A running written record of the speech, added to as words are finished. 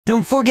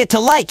Don't forget to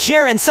like,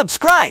 share, and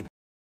subscribe!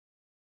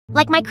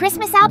 Like my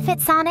Christmas outfit,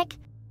 Sonic.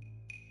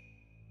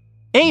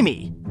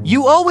 Amy,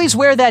 you always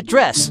wear that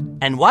dress,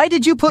 and why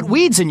did you put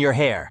weeds in your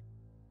hair?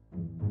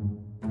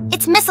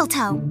 It's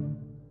mistletoe.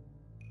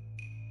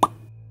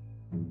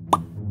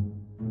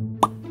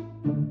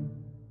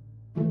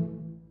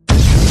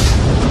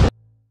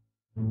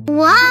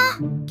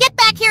 What? Get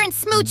back here and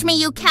smooch me,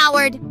 you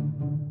coward!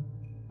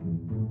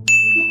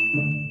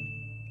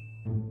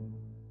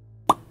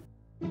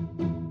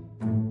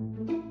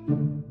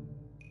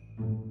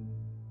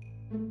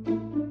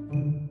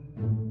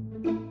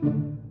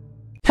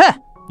 Heh!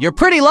 You're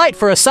pretty light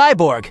for a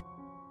cyborg.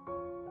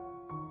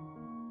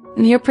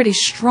 You're pretty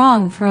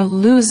strong for a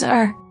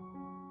loser.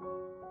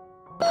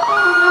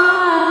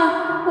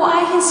 Ah,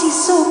 why is he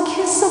so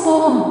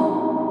kissable?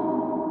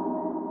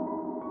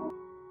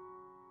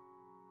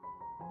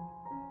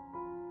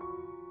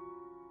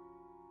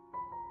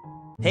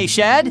 Hey,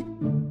 Shad?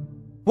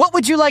 What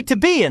would you like to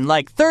be in,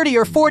 like 30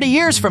 or 40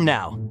 years from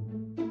now?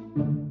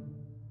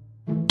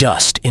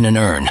 Dust in an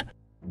urn.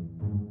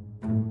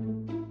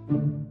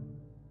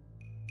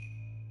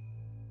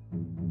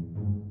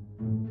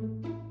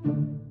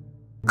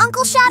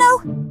 Uncle Shadow?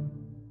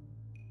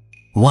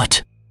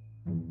 What?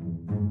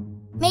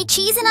 May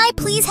Cheese and I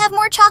please have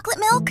more chocolate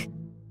milk?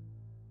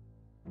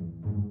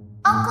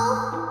 Uncle?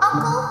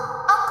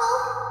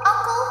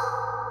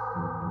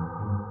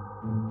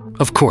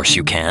 Of course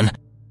you can.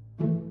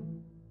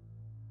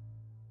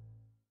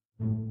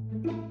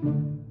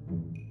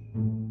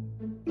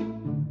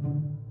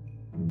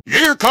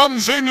 Here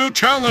comes a new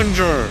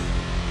challenger!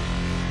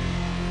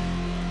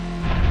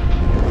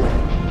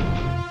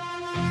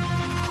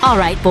 All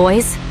right,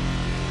 boys.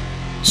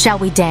 Shall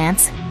we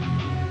dance?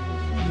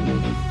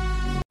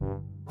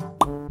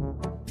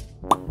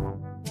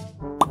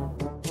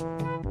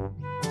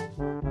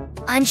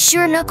 I'm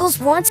sure Knuckles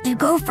wants to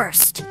go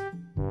first.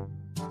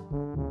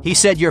 He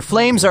said your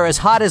flames are as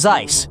hot as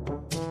ice.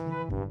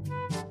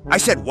 I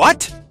said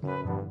what?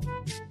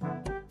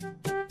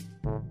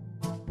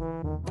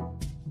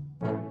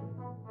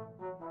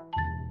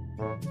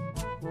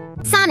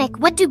 Sonic,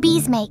 what do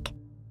bees make?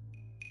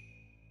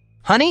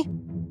 Honey?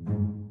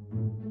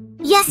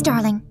 Yes,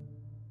 darling.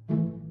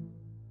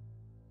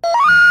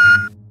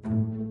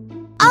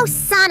 Oh,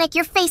 Sonic,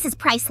 your face is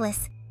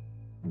priceless.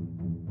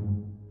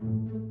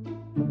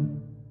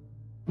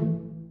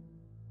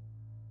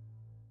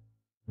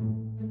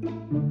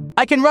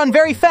 I can run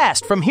very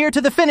fast from here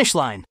to the finish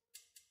line.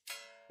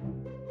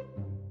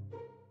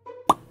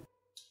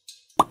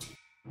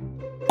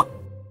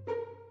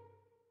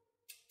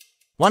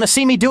 Want to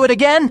see me do it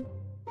again?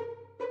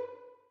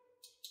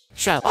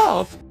 Shut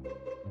up!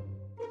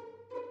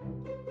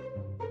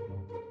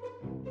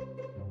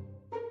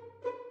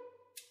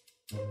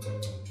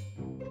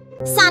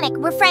 Sonic,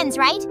 we're friends,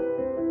 right?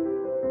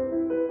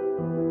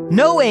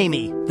 No,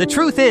 Amy. The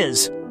truth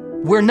is,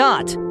 we're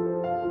not.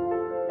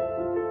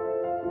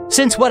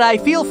 Since what I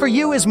feel for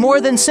you is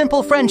more than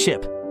simple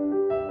friendship.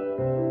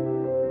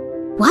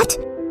 What?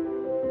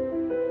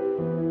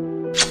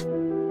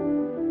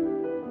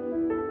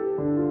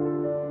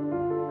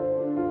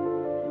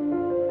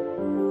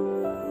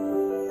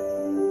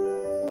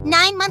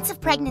 Nine months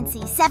of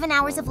pregnancy, 7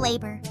 hours of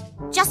labor.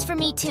 Just for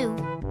me, too.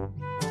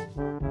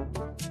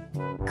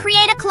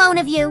 Create a clone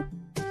of you.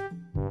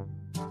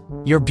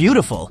 You're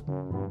beautiful.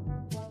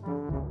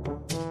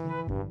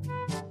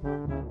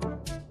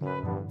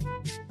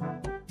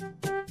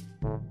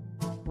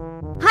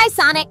 Hi,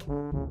 Sonic.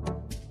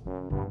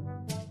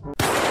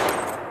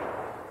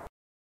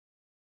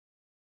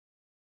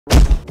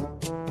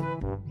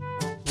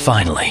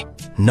 Finally,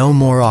 no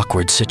more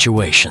awkward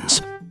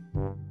situations.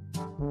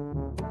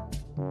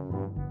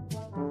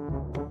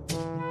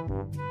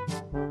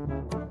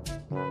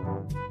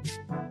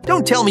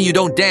 Don't tell me you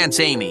don't dance,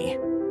 Amy.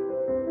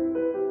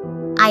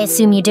 I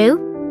assume you do?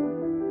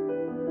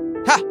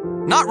 Ha!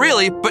 Not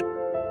really, but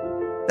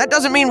that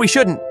doesn't mean we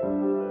shouldn't.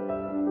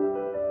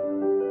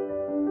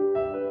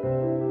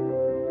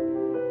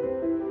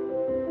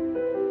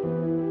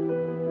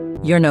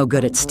 You're no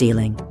good at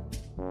stealing.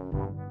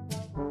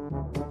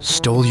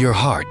 Stole your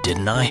heart,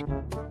 didn't I?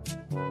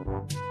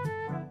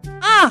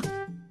 Ah!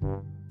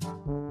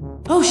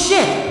 Oh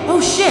shit! Oh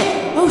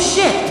shit! Oh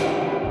shit!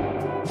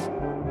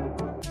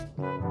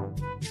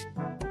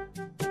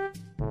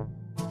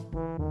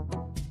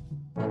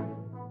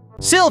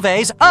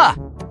 Sylvays, ah!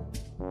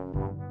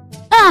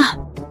 Ah!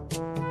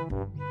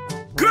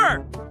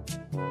 Grr!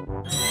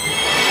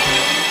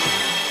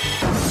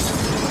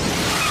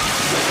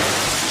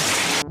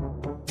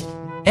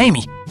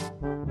 Amy!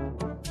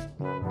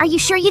 Are you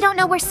sure you don't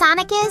know where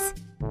Sonic is?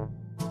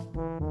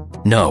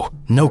 No,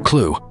 no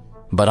clue.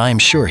 But I'm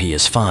sure he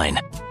is fine.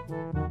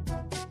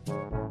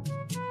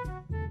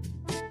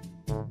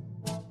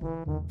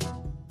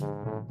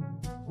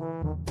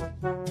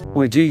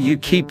 Where do you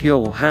keep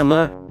your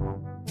hammer?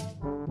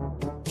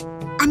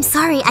 I'm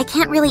sorry, I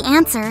can't really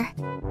answer.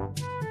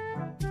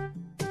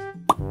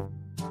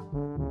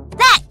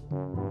 That!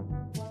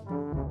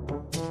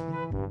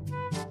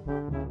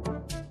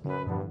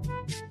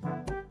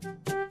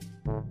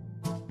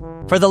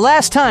 For the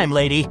last time,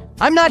 lady,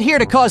 I'm not here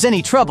to cause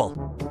any trouble.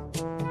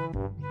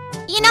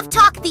 Enough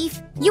talk, thief.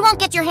 You won't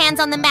get your hands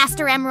on the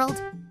Master Emerald.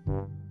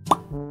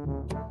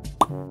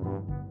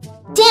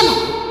 Damn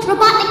it!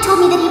 Robotnik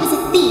told me that he was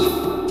a thief,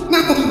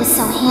 not that he was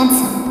so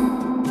handsome.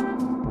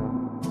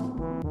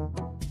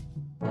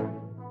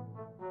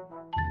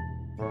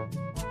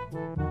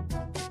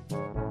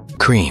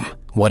 Cream,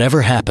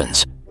 whatever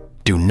happens,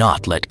 do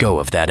not let go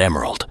of that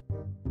emerald.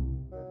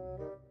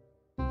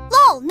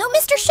 Lol, no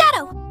Mr.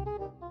 Shadow!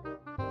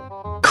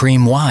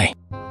 Cream, why?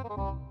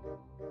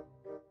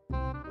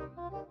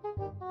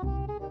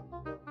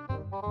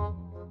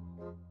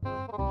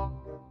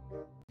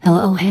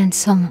 Hello,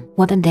 handsome.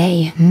 What a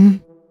day, hmm?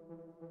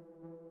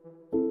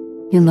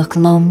 You look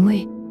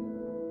lonely.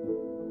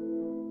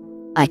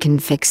 I can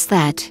fix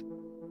that.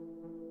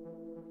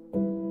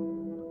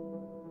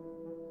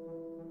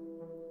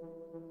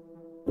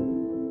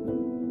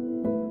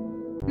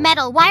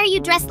 Metal, why are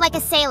you dressed like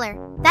a sailor?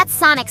 That's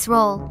Sonic's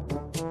role.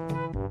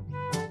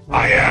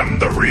 I am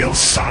the real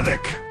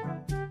Sonic.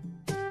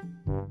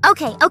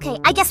 Okay,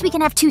 I guess we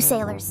can have two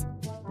sailors.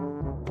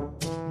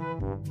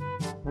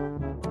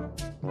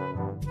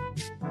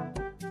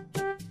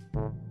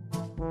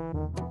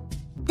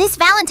 This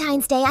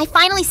Valentine's Day, I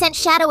finally sent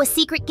Shadow a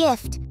secret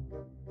gift.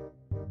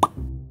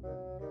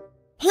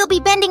 He'll be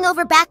bending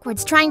over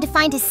backwards trying to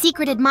find his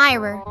secret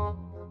admirer.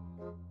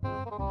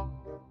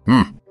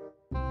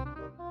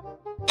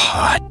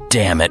 Ah,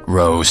 damn it,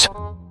 Rose.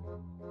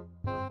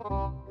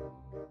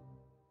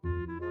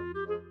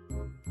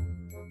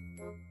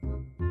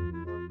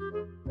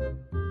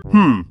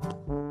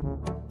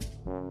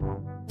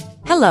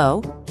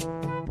 Hello.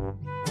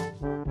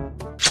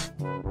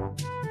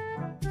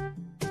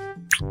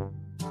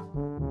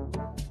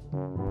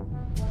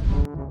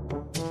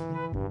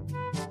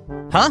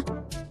 Huh?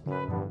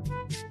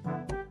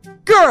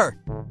 Grr!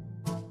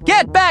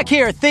 Get back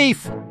here,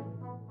 thief!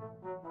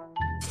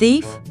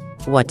 Thief?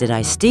 What did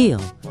I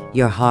steal?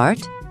 Your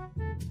heart?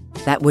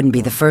 That wouldn't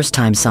be the first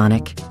time,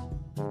 Sonic.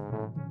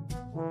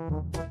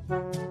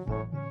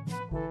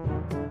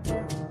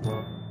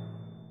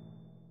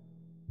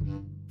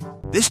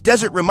 This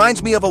desert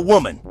reminds me of a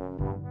woman.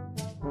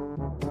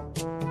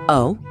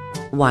 Oh?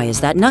 Why is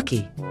that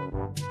Nucky?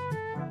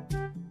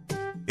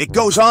 It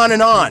goes on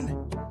and on.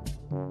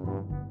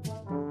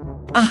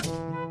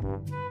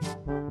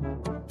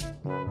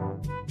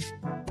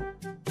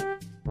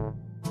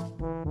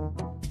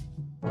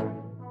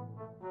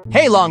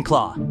 Hey,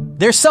 Longclaw.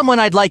 There's someone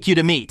I'd like you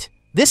to meet.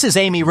 This is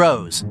Amy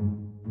Rose.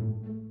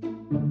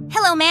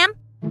 Hello, ma'am.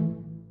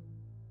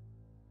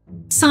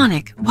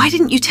 Sonic, why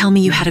didn't you tell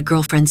me you had a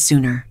girlfriend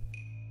sooner?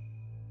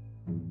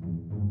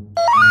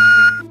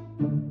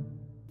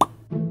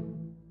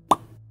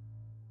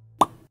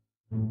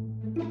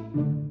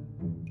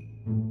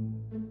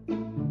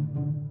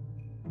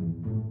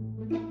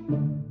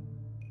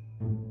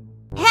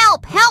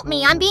 Help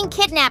me! I'm being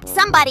kidnapped!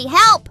 Somebody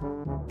help!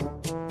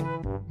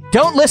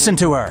 Don't listen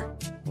to her!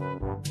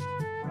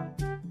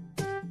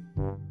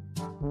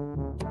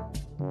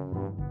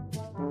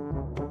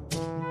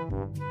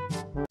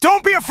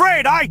 Don't be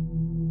afraid, Ah!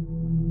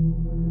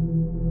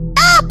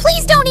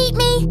 Please don't eat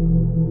me!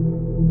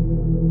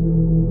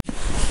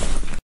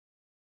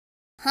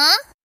 Huh?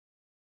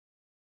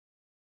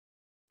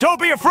 Don't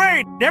be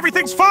afraid!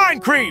 Everything's fine,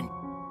 Cream!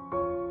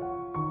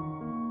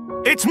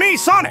 It's me,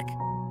 Sonic!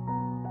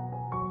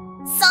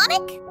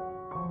 Sonic?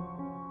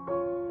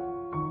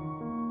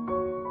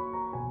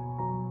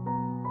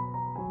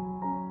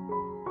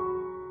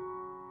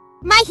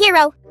 My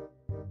hero!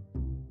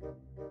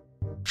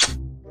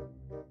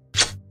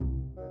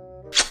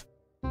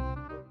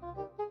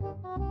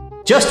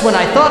 Just when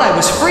I thought I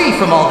was free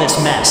from all this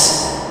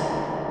mess.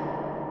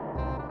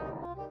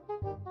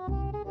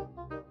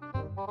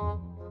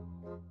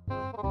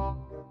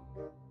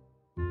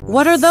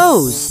 What are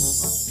those?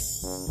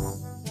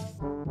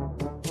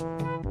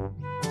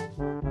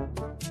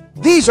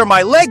 These are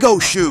my Lego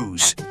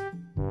shoes!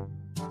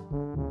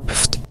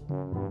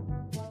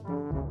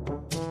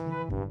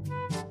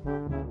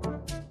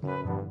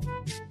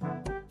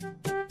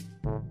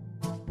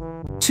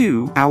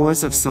 2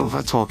 hours of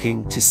Silver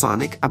talking to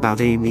Sonic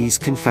about Amy's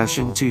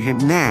confession to him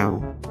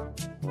now.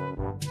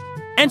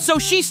 And so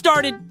she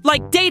started,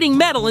 like, dating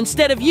Metal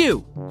instead of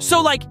you. So,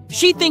 like,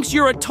 she thinks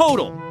you're a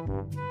total.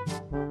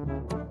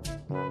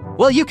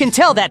 Well, you can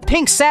tell that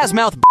pink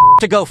sassmouth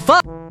to go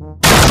fuck.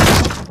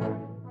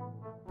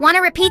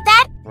 Wanna repeat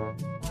that?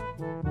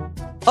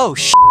 Oh,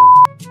 sh**.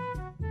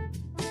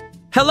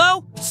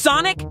 Hello?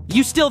 Sonic?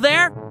 You still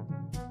there?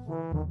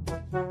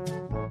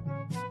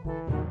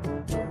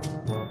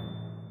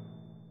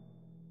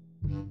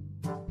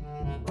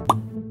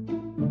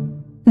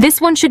 This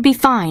one should be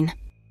fine.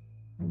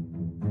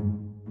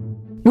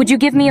 Would you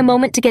give me a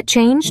moment to get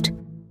changed?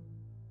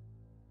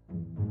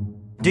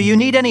 Do you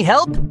need any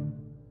help?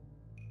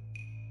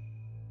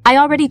 I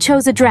already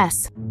chose a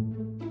dress.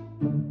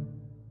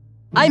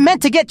 I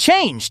meant to get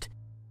changed.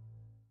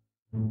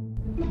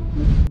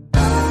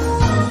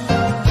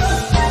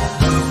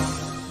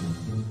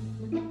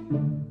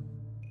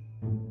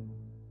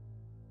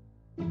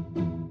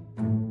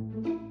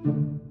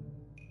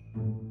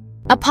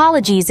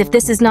 Apologies if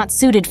this is not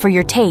suited for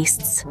your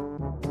tastes.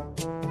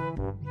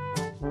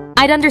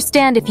 I'd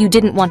understand if you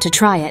didn't want to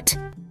try it.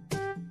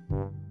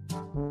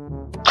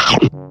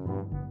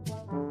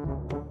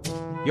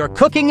 Your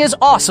cooking is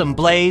awesome,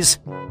 Blaze.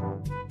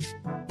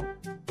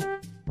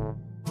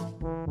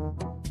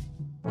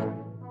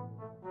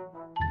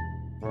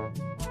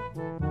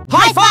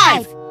 High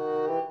five!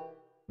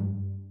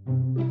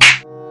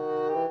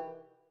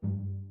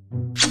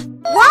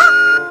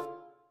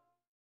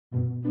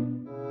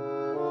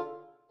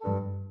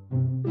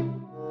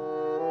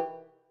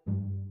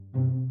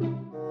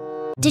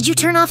 Did you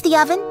turn off the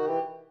oven?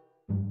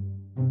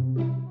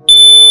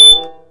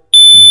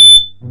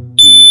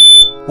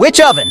 Which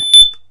oven?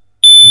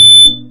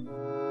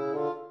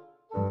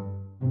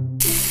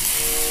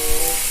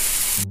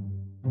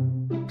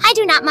 I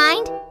do not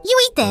mind. You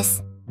eat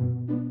this.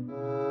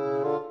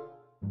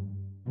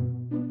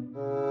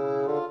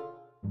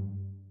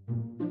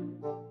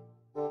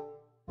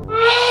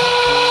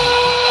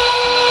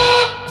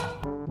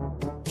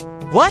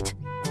 What?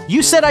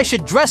 You said I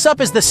should dress up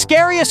as the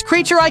scariest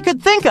creature I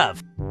could think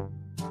of.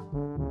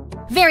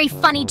 Very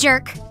funny,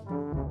 jerk.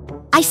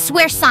 I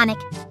swear, Sonic,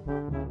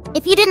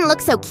 if you didn't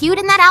look so cute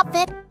in that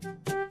outfit,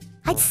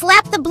 I'd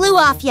slap the blue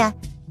off ya.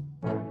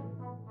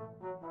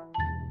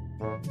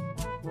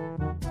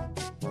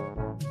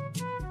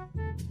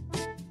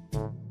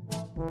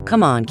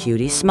 Come on,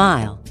 cutie,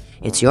 smile.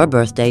 It's your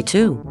birthday,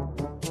 too.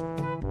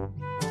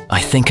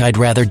 I think I'd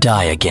rather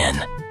die again.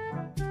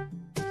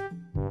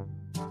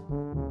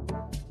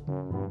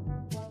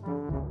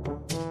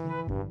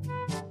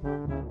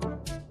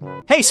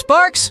 Hey,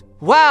 Sparks!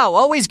 Wow,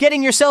 always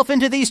getting yourself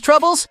into these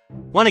troubles?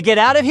 Want to get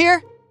out of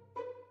here?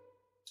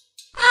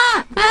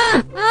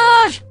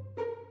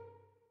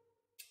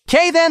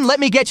 Okay then, let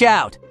me get you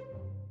out.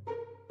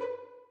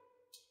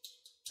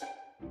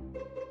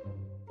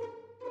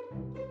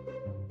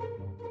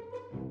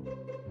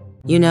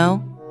 You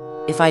know,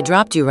 if I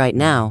dropped you right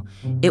now,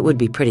 it would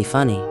be pretty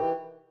funny.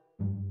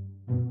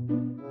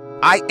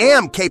 I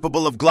am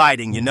capable of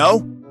gliding, you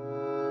know?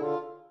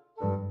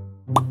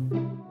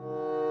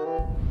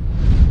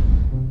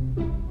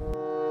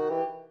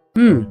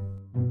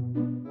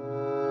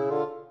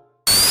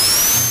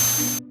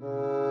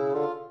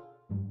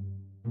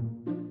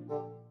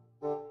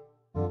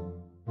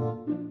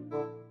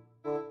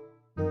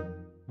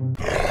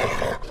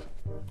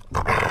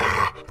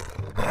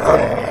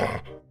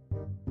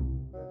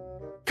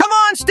 Come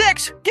on,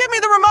 Sticks! Give me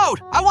the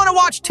remote! I want to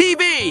watch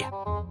TV!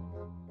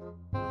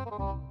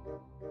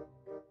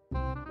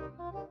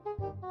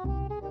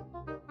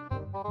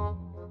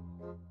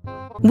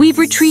 We've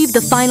retrieved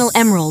the final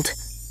emerald.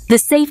 The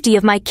safety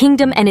of my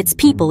kingdom and its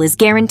people is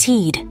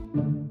guaranteed.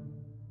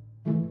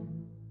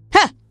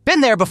 Heh!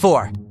 Been there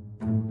before.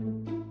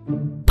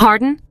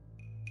 Pardon?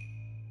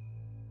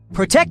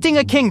 Protecting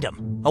a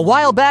kingdom. A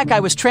while back I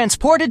was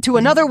transported to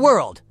another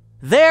world.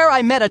 There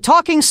I met a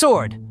talking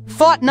sword,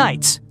 fought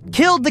knights,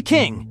 killed the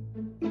king.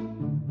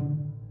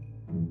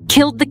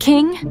 Killed the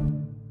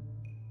king?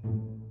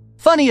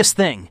 Funniest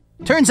thing,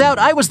 turns out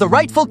I was the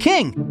rightful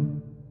king.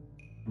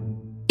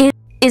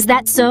 Is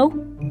that so?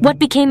 What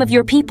became of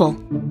your people?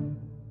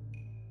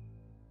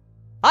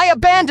 I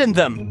abandoned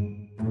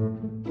them.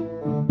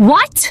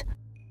 What?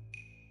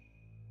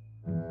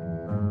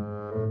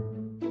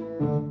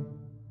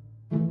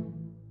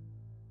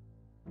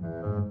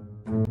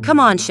 Come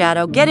on,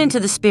 Shadow, get into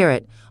the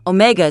spirit.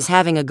 Omega is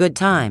having a good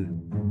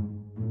time.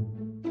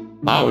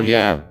 Oh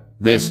yeah,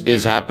 this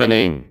is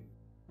happening.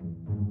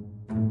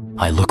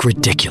 I look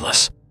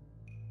ridiculous.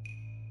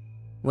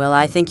 Well,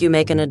 I think you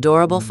make an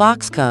adorable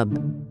fox cub.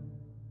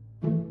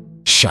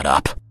 Shut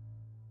up.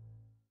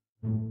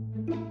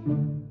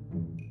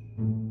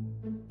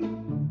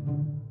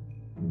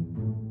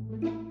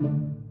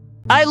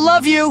 I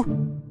love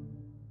you!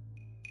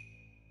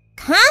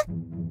 Huh?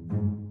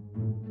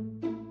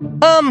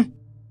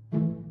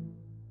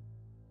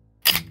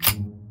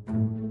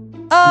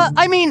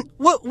 I mean,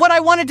 what I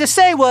wanted to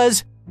say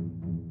was...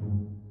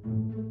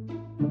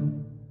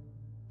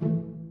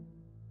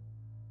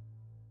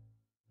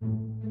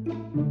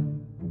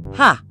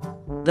 Ha!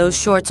 Those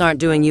shorts aren't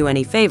doing you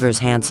any favors,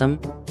 handsome.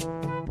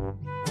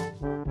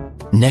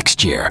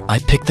 Next year, I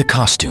pick the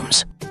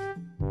costumes.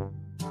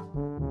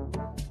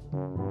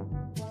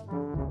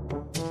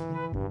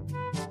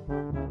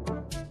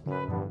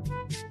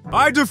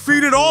 I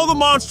defeated all the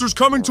monsters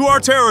coming to our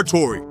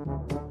territory.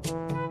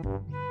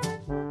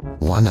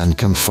 One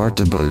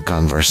uncomfortable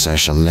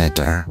conversation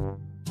later.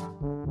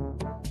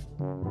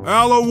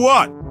 Ella,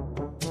 what?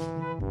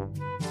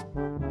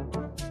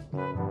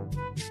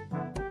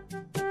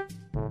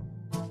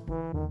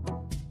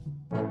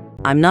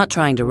 I'm not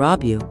trying to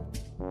rob you.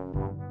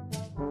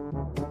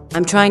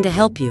 I'm trying to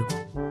help you.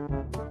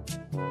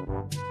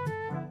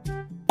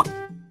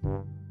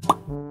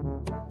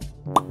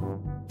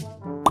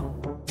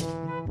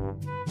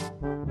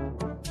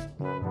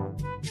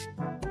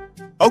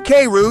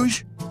 Okay,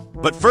 Rouge.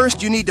 But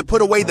first you need to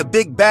put away the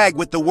big bag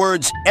with the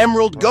words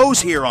 "Emerald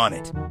Goes Here" on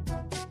it.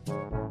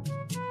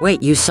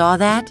 Wait, you saw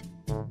that?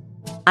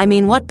 I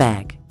mean, what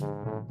bag?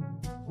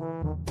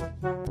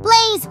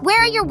 Where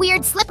are your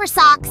weird slipper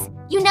socks?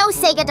 You know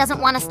Sega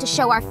doesn't want us to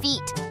show our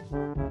feet.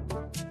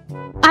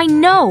 I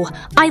know!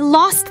 I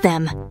lost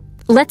them!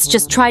 Let's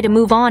just try to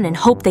move on and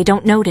hope they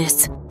don't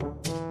notice.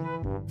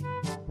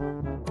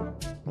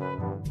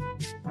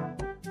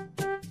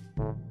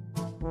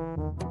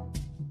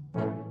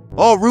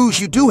 Oh, Rouge,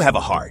 you do have a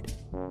heart.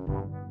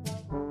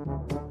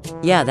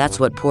 Yeah, that's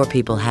what poor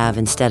people have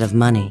instead of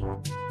money.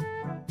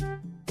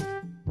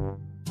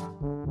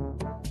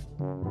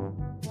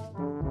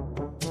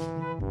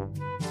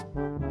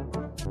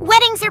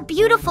 Weddings are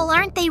beautiful,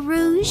 aren't they,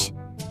 Rouge?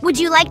 Would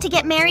you like to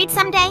get married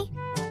someday?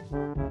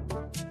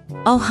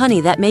 Oh,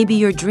 honey, that may be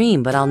your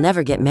dream, but I'll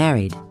never get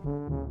married.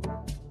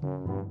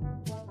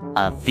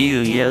 A few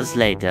years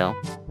later.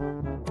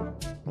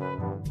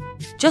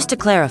 Just to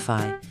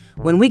clarify,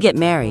 when we get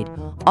married,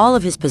 all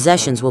of his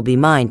possessions will be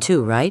mine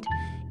too, right?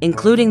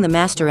 Including the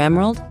Master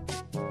Emerald?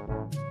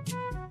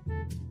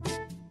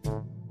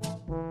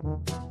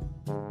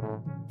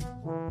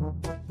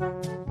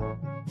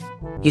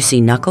 You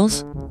see,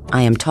 Knuckles?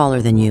 I am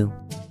taller than you.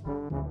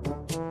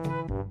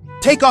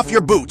 Take off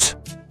your boots!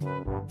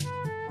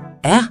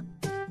 Eh?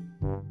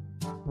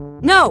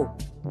 No!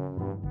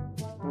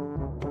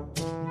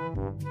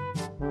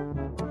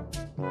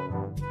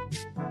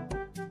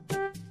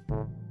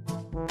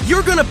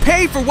 You're gonna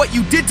pay for what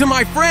you did to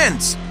my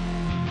friends!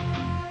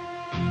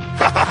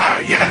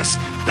 Yes,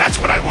 that's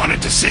what I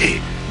wanted to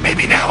see.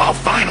 Maybe now I'll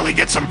finally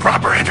get some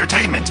proper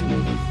entertainment.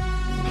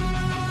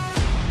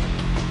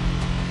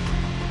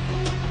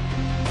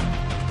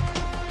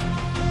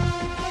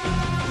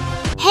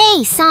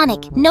 Hey,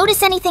 Sonic,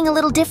 notice anything a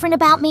little different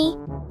about me?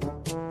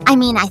 I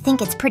mean, I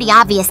think it's pretty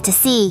obvious to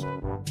see.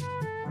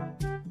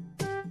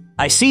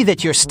 I see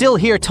that you're still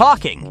here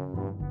talking.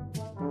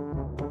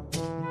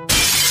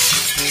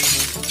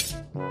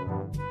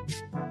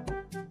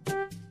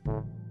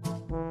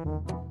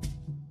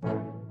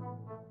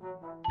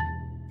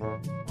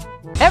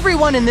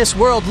 Everyone in this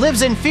world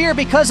lives in fear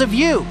because of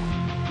you.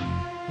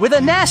 With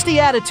a nasty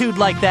attitude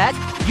like that,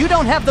 you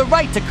don't have the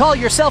right to call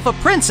yourself a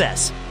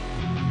princess.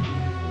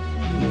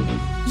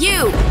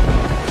 You!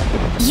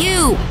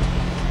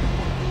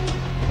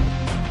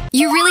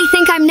 You really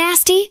think I'm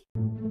nasty?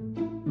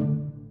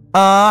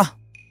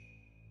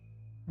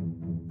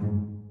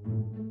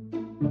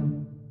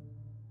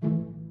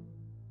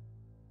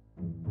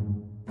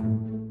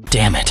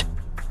 Damn it.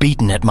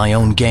 Beaten at my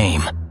own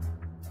game.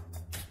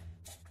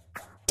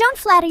 Don't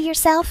flatter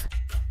yourself.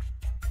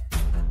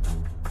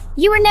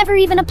 You were never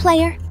even a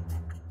player.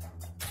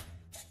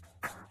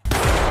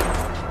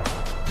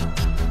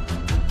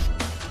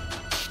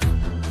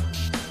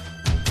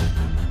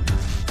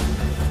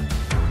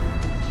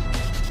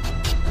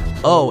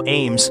 Oh,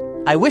 Ames,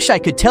 I wish I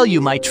could tell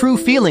you my true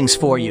feelings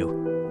for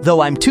you,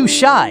 though I'm too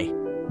shy.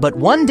 But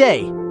one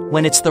day,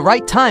 when it's the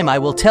right time, I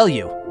will tell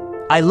you.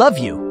 I love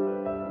you.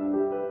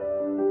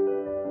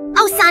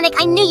 Oh, Sonic,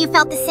 I knew you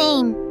felt the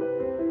same.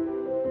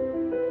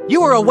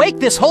 You were awake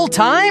this whole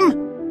time?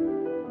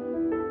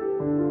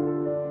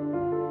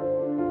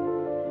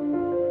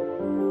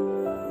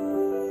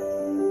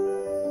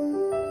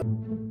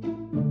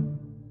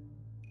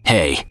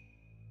 Hey.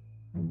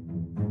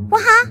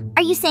 Well,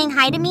 are you saying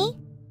hi to me?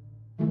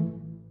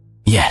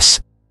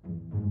 Yes.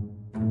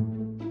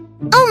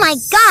 Oh my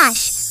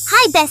gosh!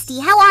 Hi,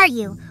 bestie, how are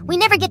you? We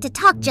never get to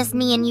talk, just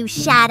me and you,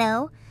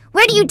 Shadow.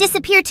 Where do you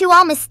disappear to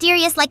all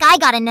mysterious like I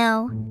gotta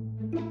know?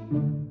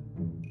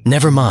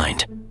 Never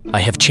mind.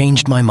 I have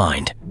changed my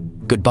mind.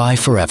 Goodbye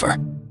forever.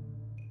 And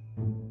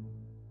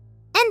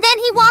then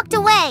he walked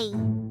away.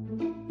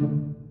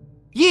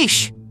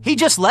 Yeesh! He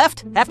just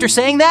left after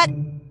saying that?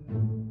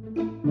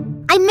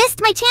 I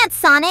missed my chance,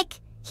 Sonic.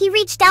 He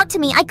reached out to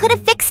me. I could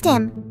have fixed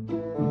him.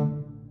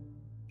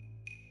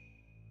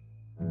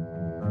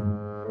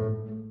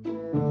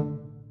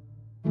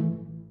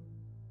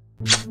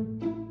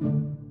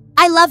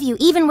 I love you,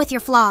 even with your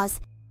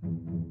flaws.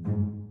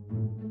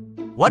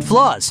 What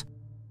flaws?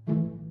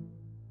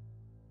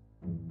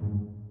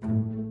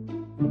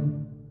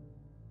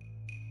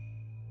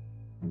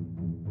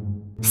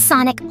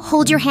 Sonic,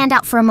 hold your hand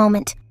out for a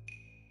moment.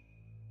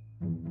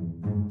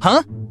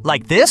 Huh?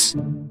 Like this?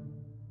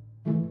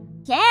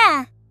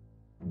 Yeah.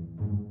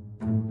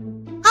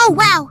 Oh,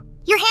 wow!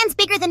 Your hand's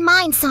bigger than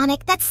mine,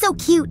 Sonic. That's so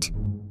cute.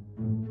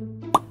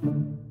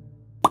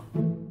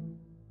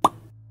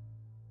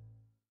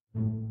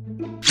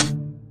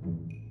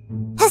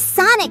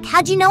 Sonic,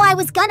 how'd you know I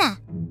was gonna?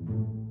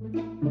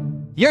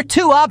 You're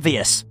too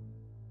obvious.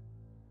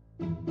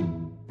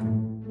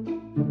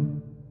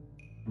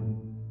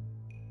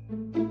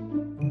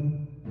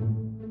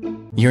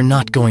 You're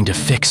not going to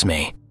fix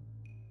me.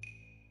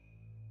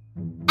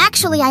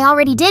 Actually, I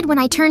already did when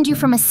I turned you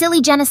from a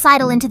silly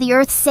genocidal into the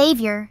Earth's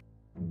savior.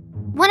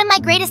 One of my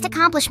greatest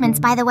accomplishments,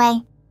 by the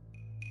way.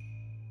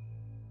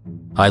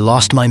 I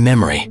lost my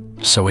memory,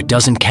 so it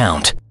doesn't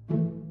count.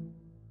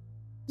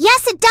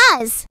 Yes, it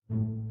does!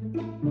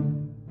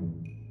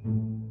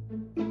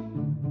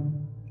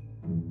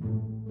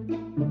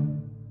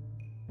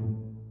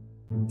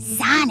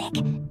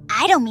 Sonic,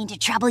 I don't mean to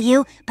trouble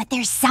you, but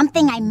there's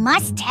something I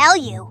must tell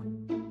you.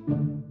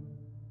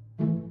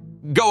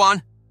 Go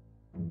on.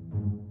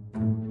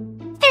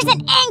 There's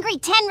an angry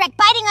Tenrec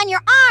biting on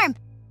your arm!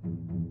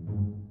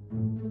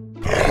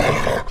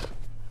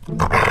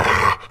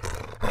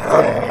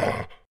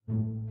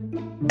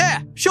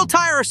 She'll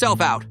tire herself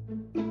out.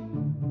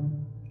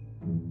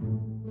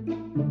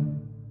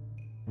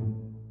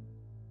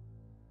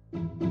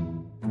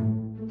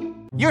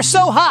 You're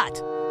so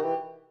hot!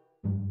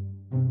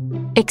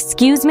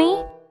 Excuse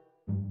me?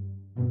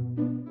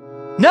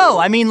 No,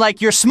 I mean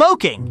like you're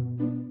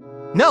smoking.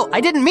 No,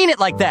 I didn't mean it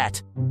like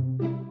that.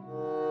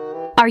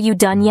 Are you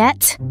done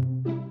yet?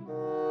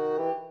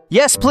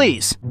 Yes,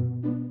 please.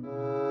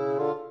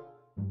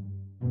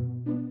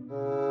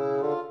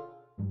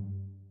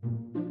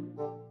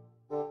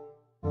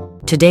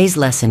 Today's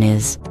lesson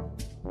is,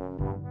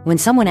 when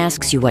someone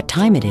asks you what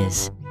time it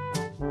is,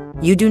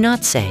 you do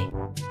not say,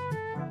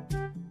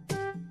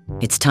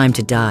 "It's time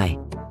to die."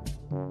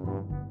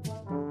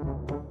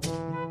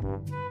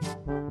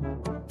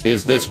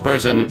 Is this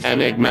person an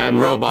Eggman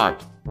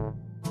robot?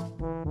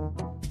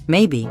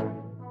 Maybe.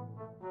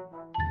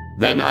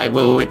 Then I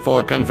will wait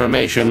for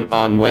confirmation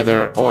on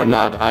whether or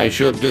not I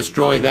should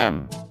destroy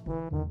them.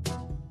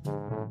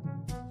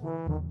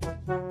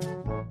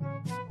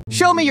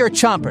 Show me your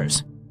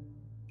chompers.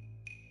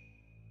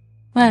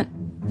 What?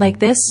 Like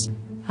this?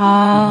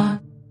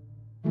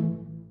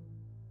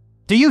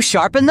 Do you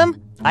sharpen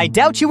them? I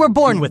doubt you were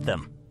born with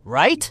them,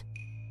 right?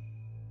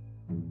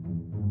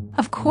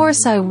 Of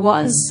course I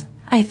was.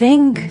 I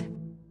think.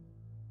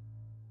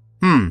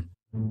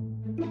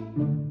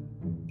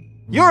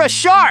 You're a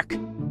shark!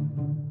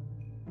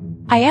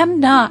 I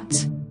am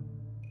not.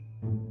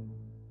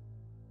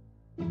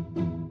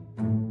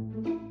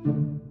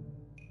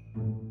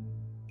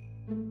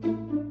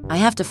 I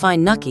have to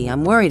find Nucky.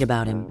 I'm worried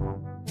about him.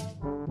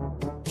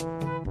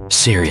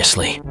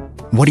 Seriously,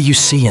 what do you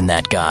see in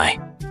that guy?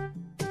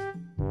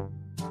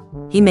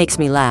 He makes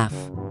me laugh.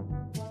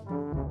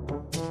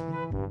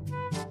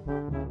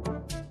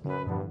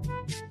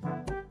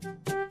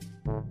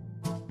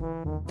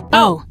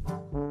 Oh.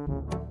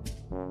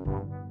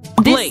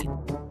 Blade.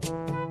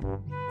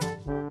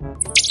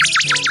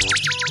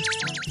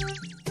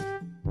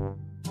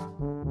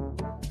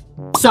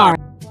 Sorry.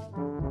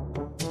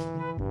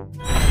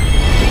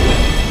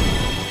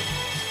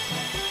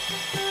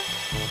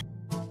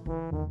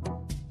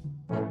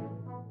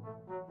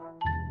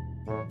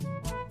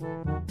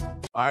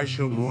 I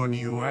shall warn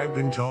you, I've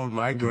been told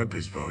my grip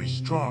is very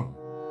strong.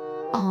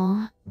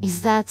 Aw,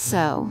 is that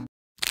so?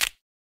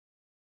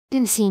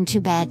 Didn't seem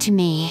too bad to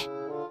me.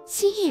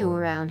 See you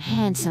around,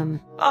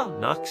 handsome. Oh,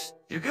 Nux,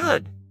 you're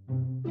good.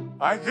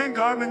 I think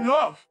I'm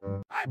enough.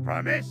 I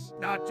promise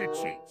not to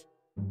cheat.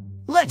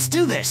 Let's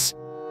do this.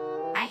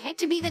 I hate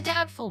to be the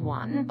doubtful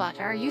one, but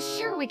are you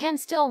sure we can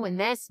still win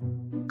this?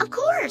 Of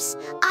course!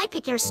 I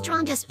pick your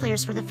strongest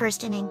players for the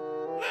first inning.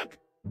 Look,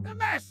 the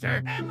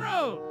Master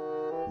Emerald!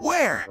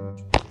 Where?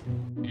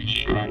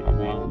 Strike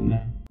one.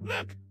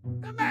 Look,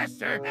 the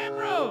Master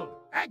Emerald!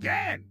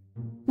 Again!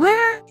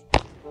 Where?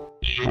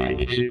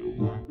 Strike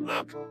two.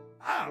 Look,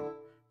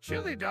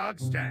 Chili Dog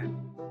stand.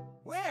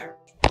 Where?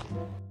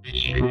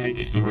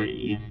 Strike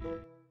three.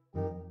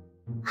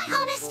 I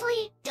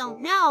honestly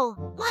don't know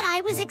what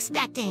I was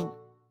expecting.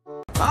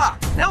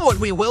 Now what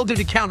we will do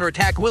to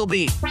counterattack will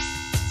be...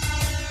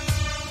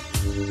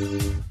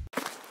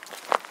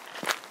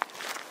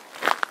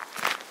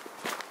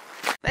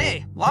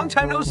 Hey, long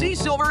time no see,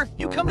 Silver.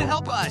 You come to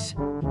help us.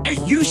 Are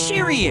you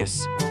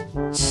serious?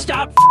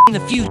 Stop f***ing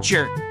the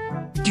future.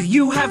 Do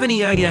you have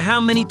any idea how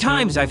many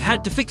times I've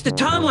had to fix the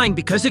timeline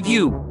because of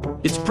you?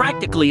 It's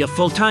practically a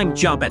full-time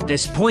job at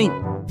this point.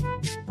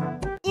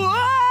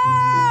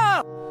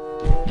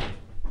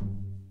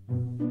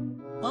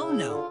 Oh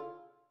no.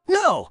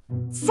 No!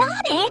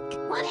 Sonic!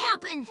 What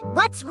happened?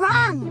 What's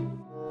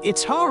wrong?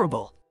 It's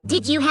horrible.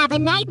 Did you have a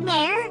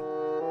nightmare?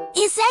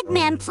 Is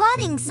Eggman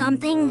plotting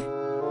something?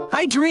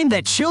 I dreamed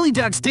that chili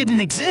dogs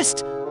didn't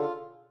exist.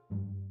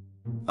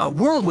 A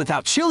world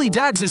without chili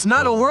dogs is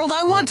not a world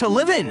I want to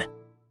live in.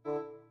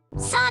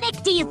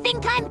 Sonic, do you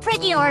think I'm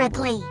pretty or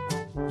ugly?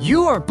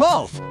 You are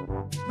both.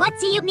 What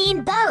do you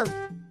mean both?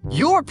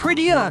 You're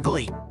pretty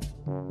ugly.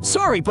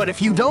 Sorry, but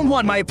if you don't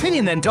want my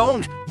opinion, then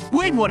don't.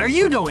 Wait, what are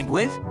you doing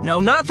with? No,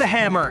 not the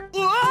hammer.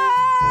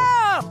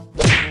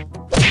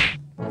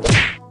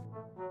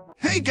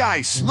 Hey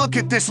guys, look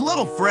at this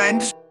little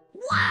friend.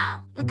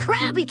 Wow, the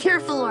crab, be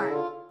careful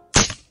or...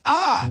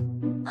 Ah!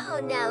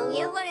 Oh no,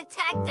 you were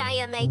attacked,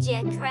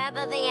 Diamajor, crab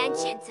of the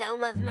ancient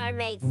home of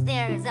mermaids.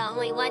 There's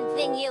only one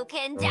thing you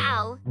can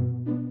do.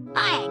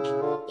 Egg,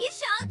 you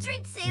shall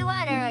drink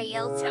seawater or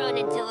you'll turn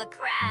into a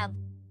crab.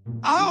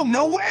 Oh,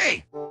 no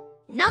way!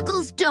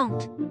 Knuckles,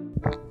 don't.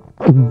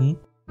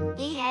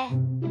 Yeah.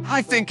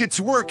 I think it's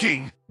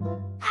working.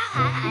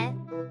 I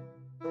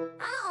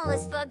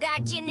almost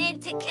forgot you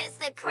need to kiss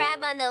the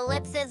crab on the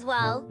lips as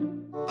well.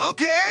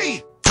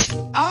 Okay!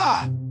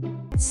 Ah!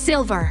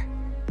 Silver.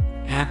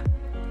 Huh?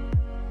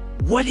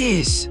 What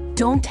is?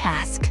 Don't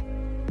ask.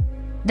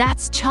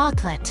 That's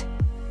chocolate.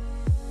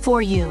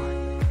 For you.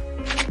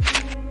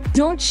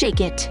 Don't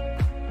shake it.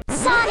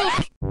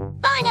 Sonic!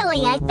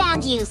 Finally, I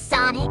found you,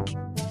 Sonic.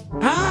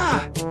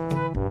 Ah!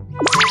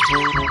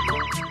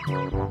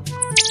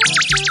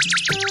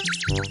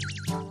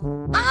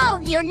 Oh,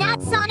 you're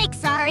not Sonic,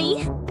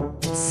 sorry.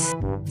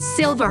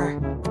 Silver.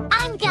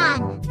 I'm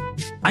gone.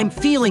 I'm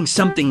feeling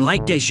something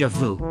like deja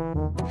vu.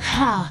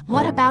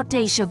 What about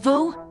deja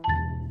vu?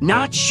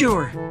 Not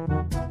sure.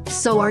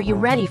 So are you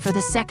ready for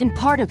the second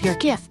part of your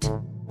gift?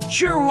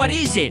 Sure, what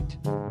is it?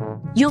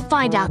 You'll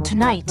find out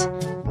tonight.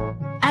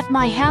 At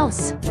my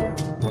house.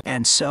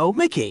 And so,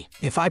 Mickey,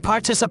 if I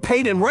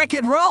participate in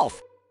Wreck-It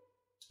Ralph,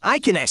 I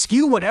can ask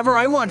you whatever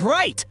I want,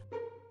 right?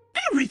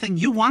 Everything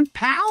you want,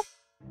 pal?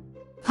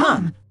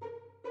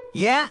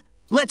 Yeah?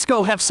 Let's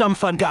go have some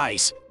fun,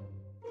 guys.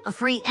 A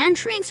free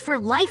entrance for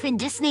life in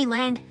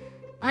Disneyland?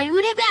 I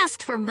would have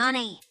asked for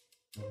money.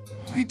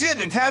 We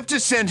didn't have to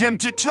send him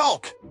to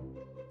Tulk.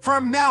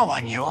 From now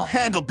on, you'll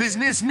handle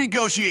business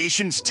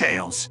negotiations,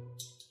 Tails.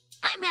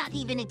 I'm not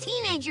even a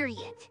teenager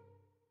yet.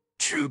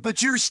 True,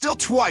 but you're still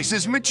twice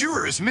as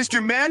mature as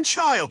Mr.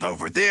 Man-Child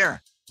over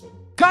there.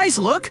 Guys,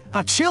 look!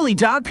 A chili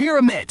dog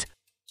pyramid!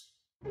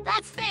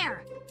 That's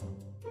fair.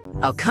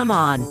 Oh, come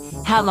on.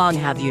 How long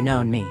have you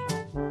known me?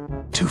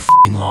 Too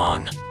f***ing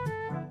long.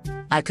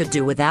 I could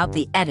do without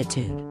the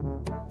attitude.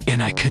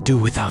 And I could do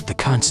without the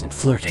constant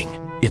flirting.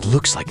 It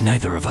looks like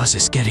neither of us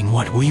is getting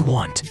what we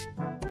want.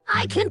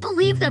 I can't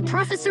believe that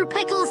Professor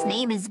Pickle's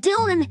name is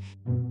Dylan.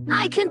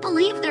 I can't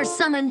believe there's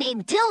someone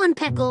named Dylan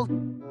Pickle.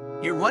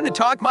 You're one to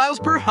talk miles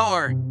per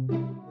hour.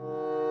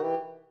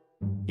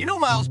 You know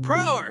miles per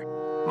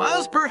hour.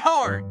 Miles per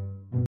hour.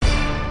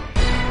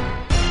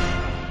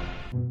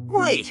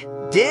 Wait,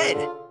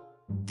 dead?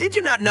 Did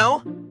you not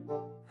know?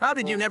 How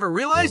did you never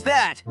realize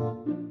that?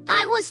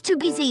 I was too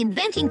busy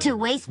inventing to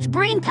waste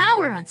brain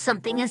power on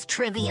something as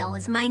trivial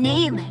as my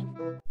name.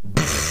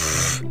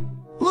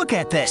 Look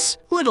at this,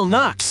 little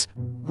Knox.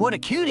 What a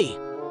cutie.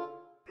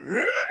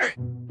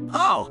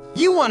 Oh,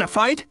 you want to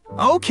fight?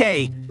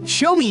 Okay,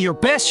 show me your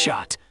best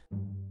shot.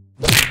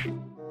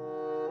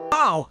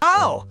 Ow,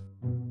 ow!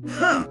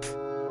 Hump.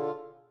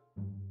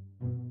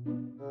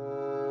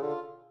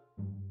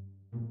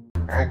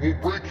 I will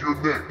break your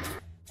neck.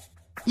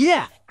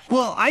 Yeah,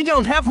 well, I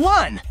don't have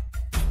one.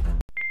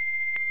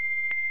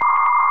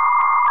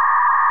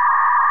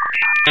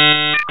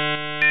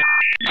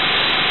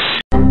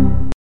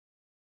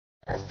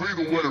 A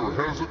fatal error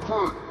has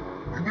occurred.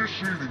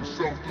 Initiating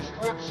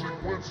self-destruct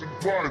sequence in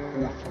 5,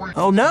 4, 3,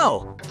 Oh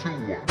no! 2,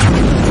 1.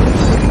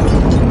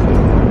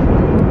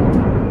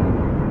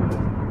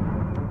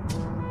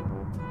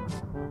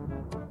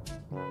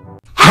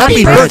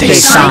 Happy birthday,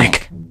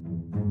 Sonic!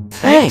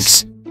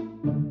 Thanks!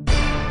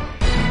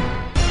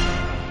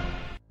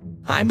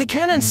 I'm the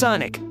canon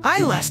Sonic.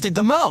 I lasted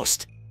the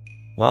most.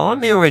 Well,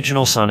 I'm the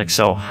original Sonic,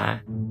 so...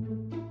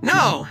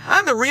 No,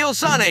 I'm the real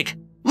Sonic.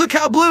 Look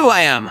how blue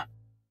I am.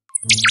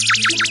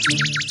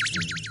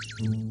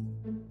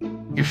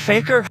 You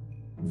faker?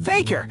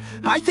 Faker,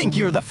 I think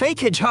you're the fake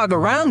hedgehog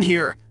around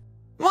here.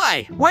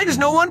 Why? Why does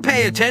no one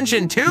pay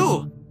attention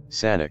to?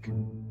 Sonic.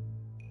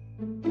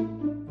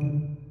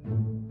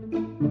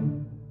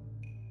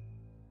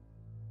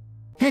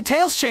 Hey,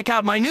 Tails, check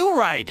out my new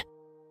ride.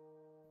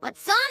 But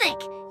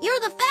Sonic, you're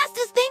the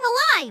fastest thing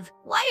alive!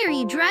 Why are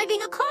you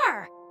driving a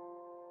car?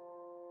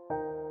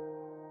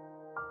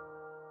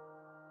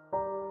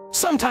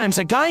 Sometimes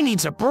a guy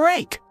needs a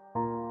break.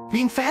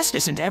 Being fast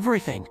isn't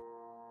everything.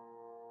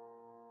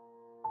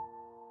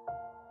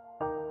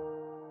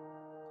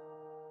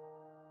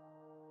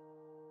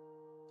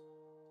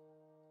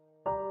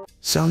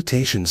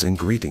 Salutations and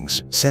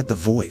greetings, said the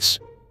voice.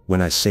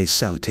 When I say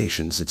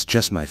salutations, it's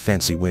just my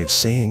fancy way of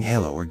saying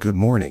hello or good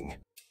morning.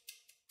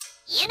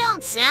 You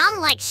don't sound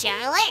like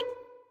Charlotte.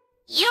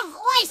 Your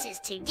voice is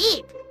too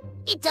deep.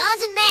 It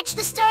doesn't match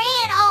the story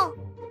at all.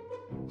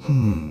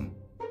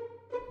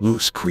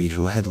 Luce Creed,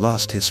 who had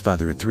lost his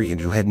father at 3 and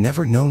who had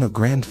never known a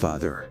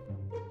grandfather.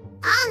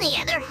 On the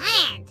other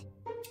hand,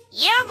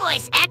 your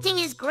voice acting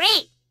is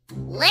great.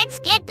 Let's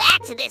get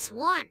back to this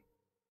one.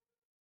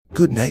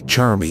 Good night,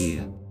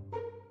 Charmy.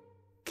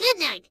 Good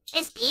night,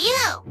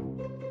 Espio.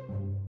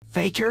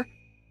 Faker?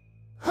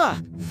 Huh,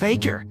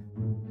 Faker.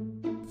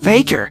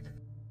 Faker.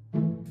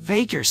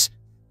 Fakers.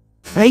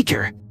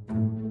 Faker.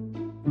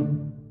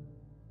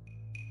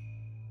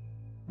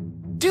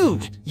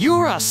 Dude,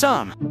 you're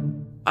awesome.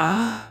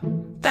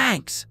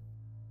 Thanks.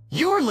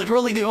 You're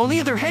literally the only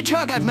other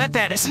hedgehog I've met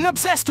that isn't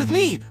obsessed with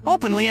me,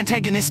 openly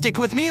antagonistic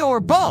with me, or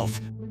both.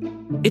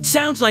 It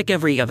sounds like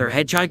every other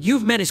hedgehog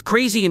you've met is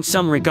crazy in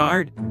some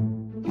regard.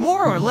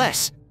 More or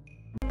less.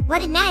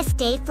 What a nice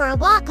day for a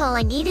walk. All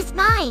I need is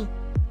mine.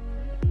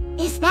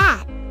 Is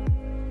that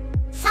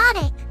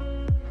Sonic?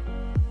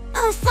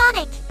 Oh,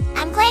 Sonic,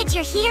 I'm glad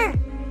you're here.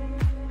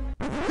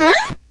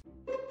 Huh?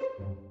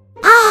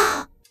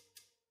 Ah!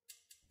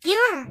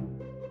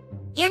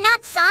 You're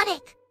not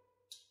Sonic.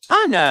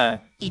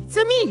 Anna, it's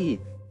me,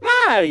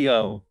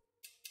 Mario.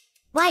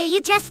 Why are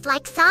you dressed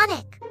like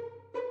Sonic?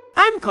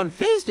 I'm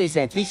confused, is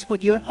at least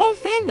what your whole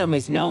fandom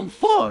is known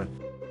for.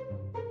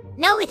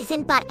 No, it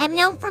isn't, but I'm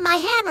known for my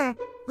hammer.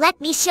 Let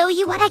me show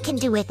you what I can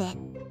do with it.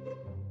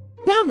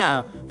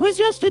 No, was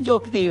just a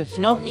joke. There's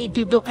no need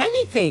to do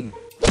anything.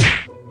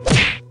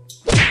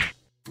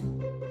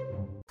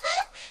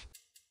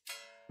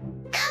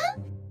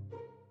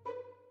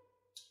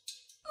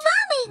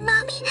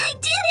 Mommy, I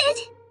did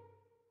it!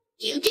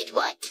 You did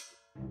what?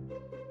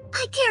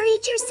 I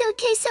carried your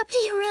suitcase up to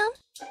your room.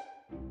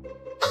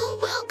 Oh,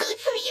 well, good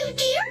for you,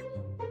 dear.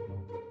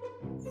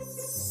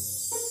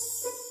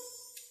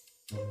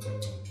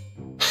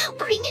 I'll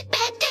bring it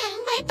back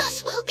down. My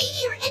bus will be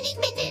here any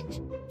minute.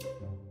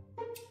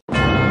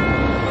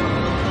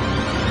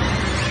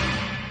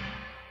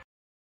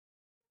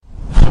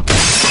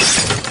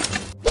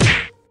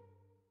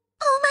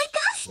 Oh my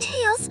gosh,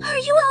 Tails, are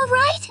you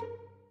alright?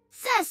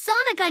 Says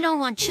Sonic I don't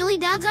want chili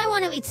dogs, I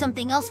want to eat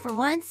something else for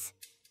once.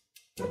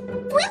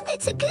 Well,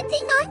 it's a good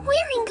thing I'm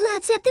wearing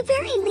gloves. At the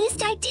very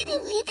least, I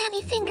didn't leave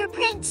any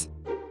fingerprints.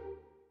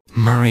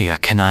 Maria,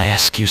 can I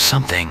ask you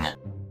something?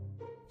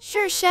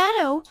 Sure,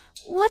 Shadow.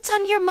 What's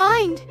on your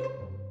mind?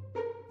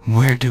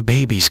 Where do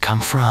babies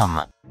come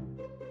from?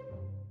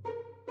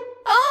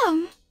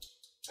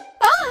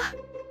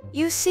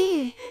 You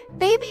see,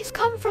 babies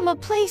come from a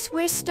place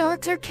where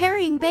storks are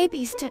carrying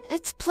babies to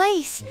its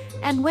place.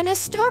 And when a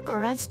stork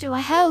arrives to a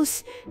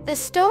house, the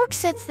stork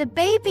sets the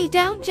baby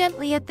down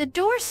gently at the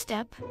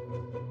doorstep.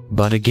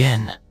 But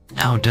again,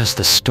 how does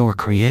the stork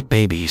create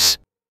babies?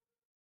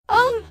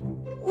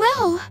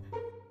 Well...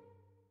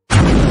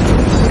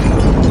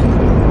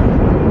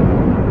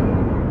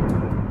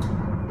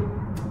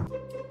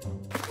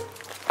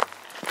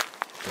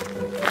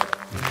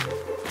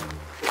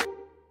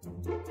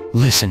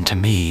 Listen to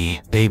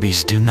me,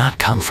 babies do not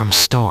come from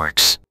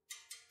storks.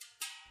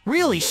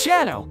 Really,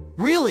 Shadow?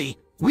 Really?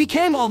 We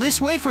came all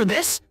this way for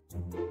this?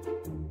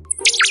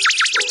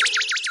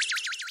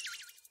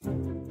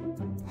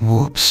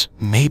 Whoops,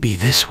 maybe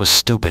this was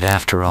stupid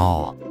after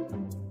all.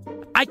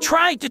 I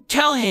tried to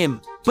tell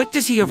him, but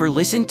does he ever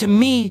listen to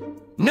me?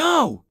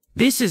 No!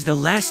 This is the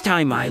last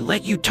time I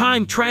let you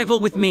time travel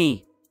with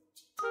me.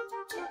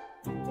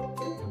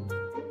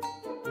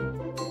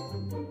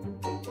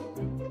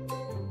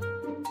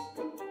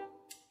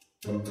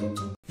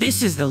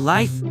 This is the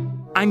life.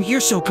 I'm here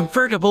so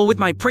comfortable with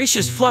my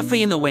precious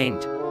Fluffy in the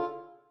wind.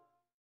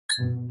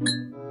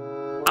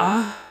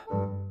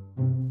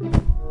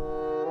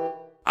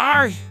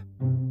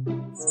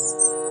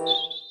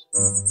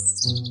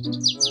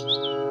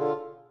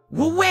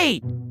 Well,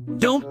 wait!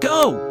 Don't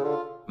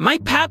go! My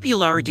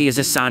popularity as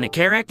a Sonic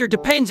character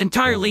depends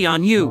entirely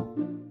on you.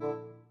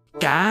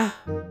 That's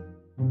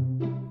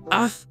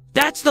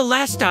the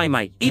last time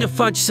I eat a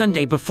fudge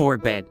sundae before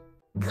bed.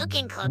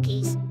 Cooking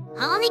cookies.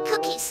 Only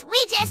cookies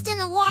sweetest in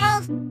the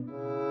world.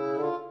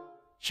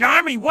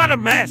 Charmy, what a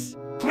mess!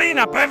 Clean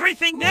up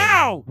everything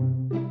now!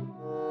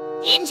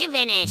 Ninja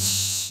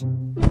finish.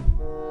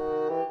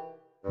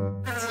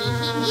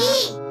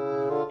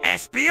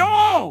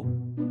 SPO!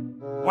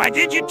 Why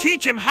did you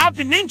teach him how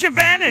to ninja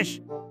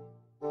vanish?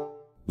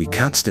 We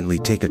constantly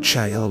take a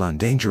child on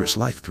dangerous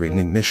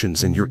life-threatening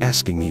missions, and you're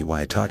asking me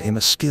why I taught him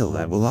a skill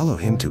that will allow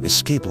him to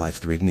escape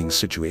life-threatening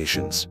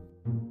situations.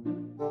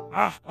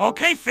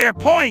 Okay, fair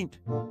point.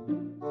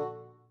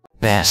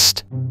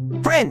 Best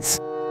Friends!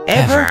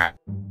 Ever?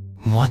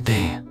 What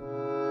the?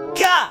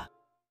 Gah!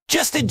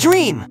 Just a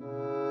dream!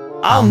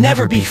 I'll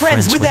never be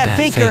friends with that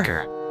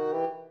faker!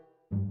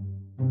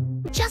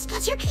 Just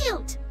 'cause you're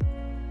cute.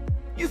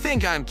 You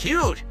think I'm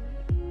cute?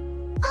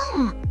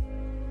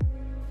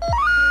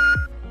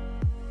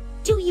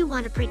 Do you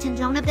want to pretend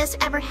none of this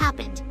ever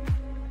happened?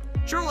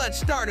 Sure, let's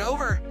start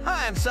over.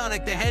 Hi, I'm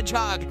Sonic the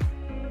Hedgehog.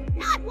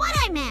 Not what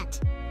I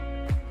meant.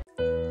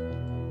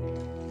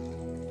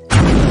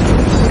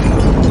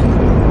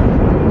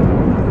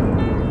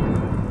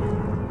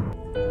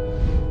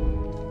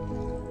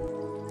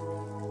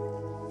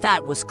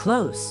 That was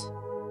close.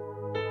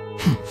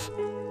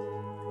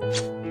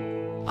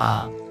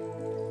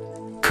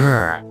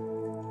 Grr.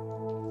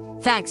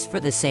 Thanks for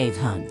the save,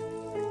 hun.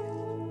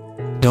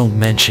 Don't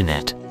mention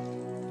it.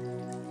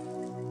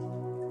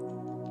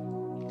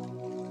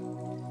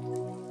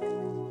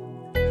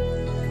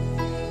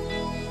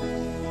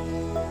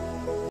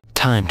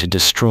 Time to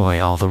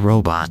destroy all the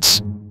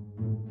robots.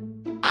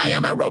 I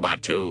am a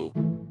robot too.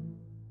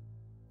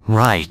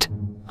 Right.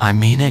 I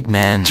mean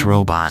Eggman's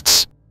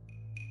robots.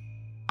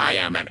 I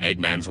am an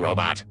Eggman's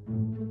robot.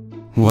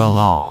 Well,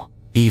 all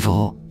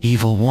evil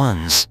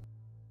ones.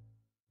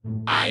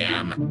 I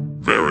am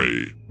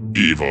very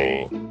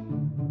evil.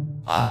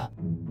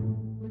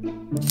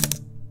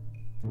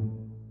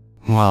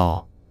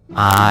 Well,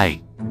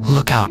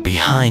 look out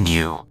behind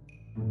you.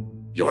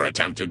 Your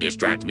attempt to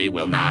distract me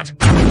will not.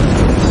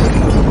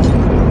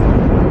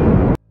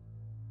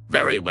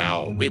 Very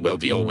well, we will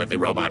deal with the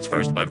robots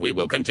first, but we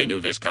will continue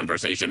this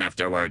conversation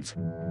afterwards.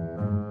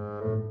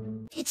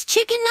 It's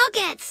chicken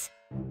nuggets.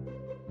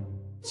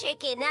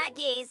 Chicken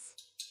nuggets.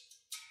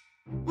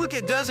 Look,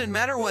 it doesn't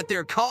matter what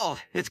they're called.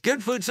 It's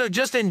good food, so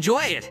just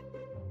enjoy it.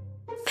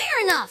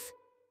 Fair enough.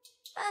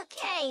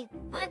 Okay,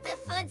 but the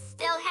food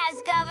still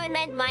has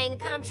government mind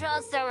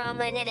control, so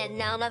Roman and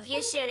none of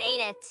you should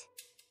eat it.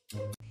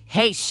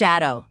 Hey,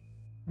 Shadow.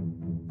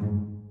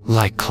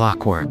 Like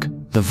clockwork,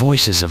 the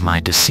voices of my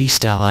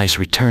deceased allies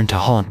return to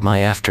haunt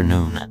my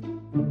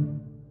afternoon.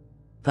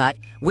 But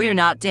we're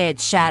not dead,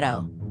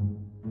 Shadow.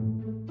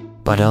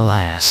 But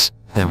alas,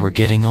 they were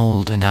getting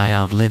old and I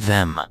outlived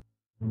them.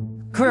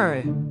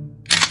 Grr.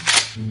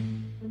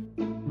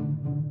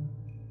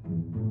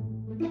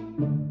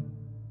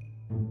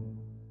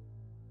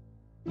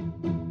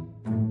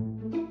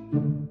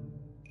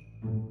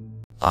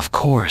 Of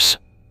course,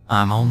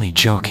 I'm only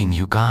joking,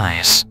 you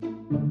guys.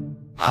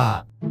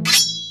 Huh.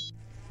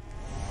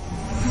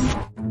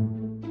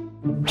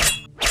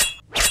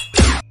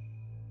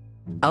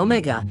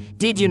 Omega,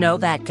 did you know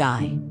that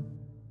guy?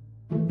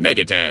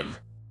 Negative.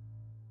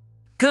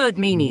 Good,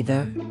 me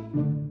neither.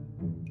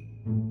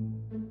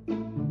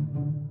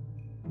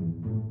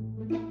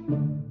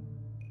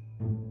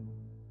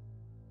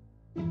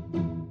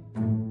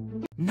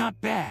 Not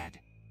bad.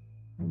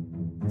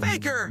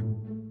 Faker!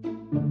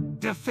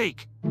 The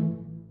fake.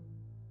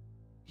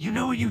 You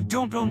know you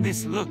don't own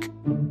this look.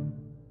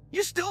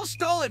 You still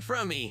stole it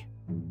from me.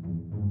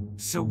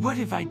 So what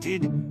if I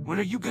did? What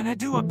are you gonna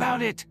do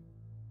about it?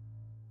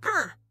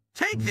 Grr!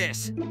 Take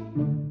this!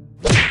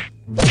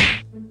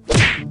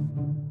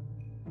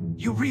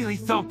 You really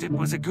thought it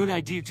was a good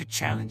idea to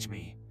challenge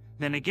me.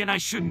 Then again, I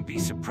shouldn't be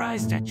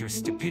surprised at your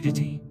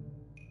stupidity.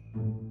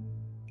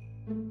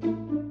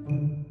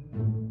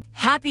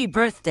 Happy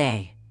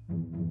birthday.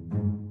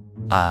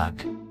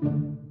 Ugh.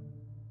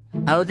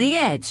 Oh, the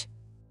edge.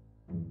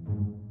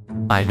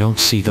 I don't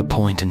see the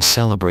point in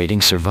celebrating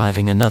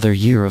surviving another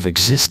year of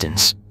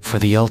existence, for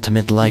the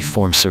ultimate life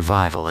form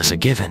survival is a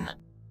given.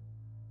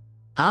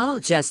 I'll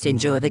just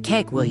enjoy the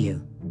cake, will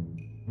you?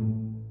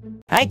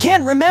 I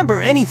can't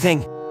remember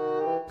anything.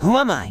 Who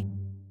am I?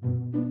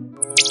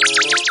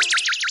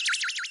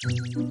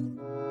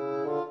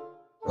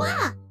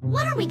 Wow,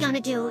 what are we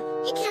gonna do?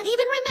 He can't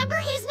even remember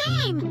his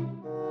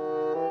name!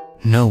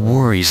 No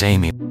worries,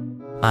 Amy.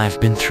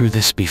 I've been through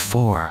this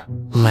before.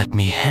 Let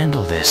me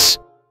handle this.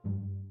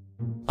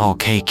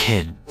 Okay,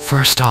 kid,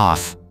 first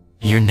off,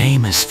 your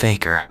name is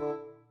Faker.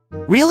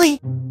 Really?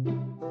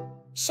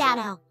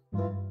 Shadow.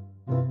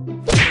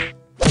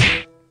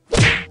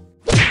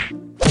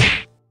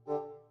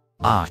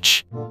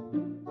 Ouch.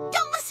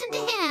 Don't listen to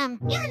him!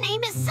 Your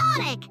name is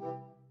Sonic!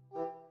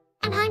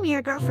 And I'm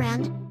your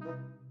girlfriend.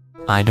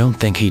 I don't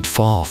think he'd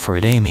fall for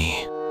it,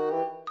 Amy.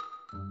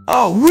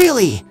 Oh,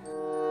 really?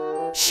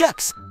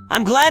 Shucks,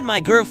 I'm glad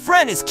my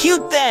girlfriend is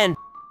cute then.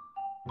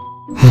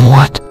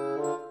 What?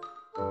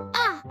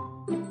 Ah!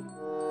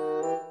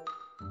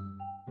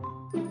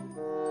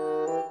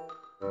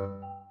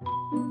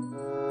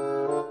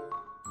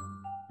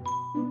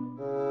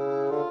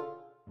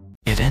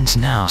 It ends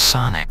now,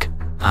 Sonic.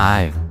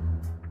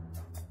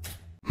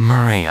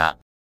 Maria.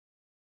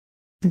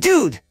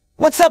 Dude,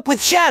 what's up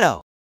with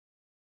Shadow?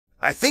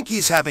 I think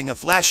he's having a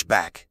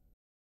flashback.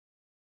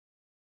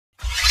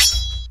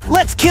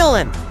 Let's kill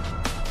him!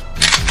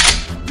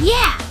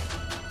 Yeah!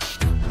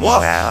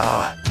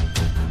 Wow.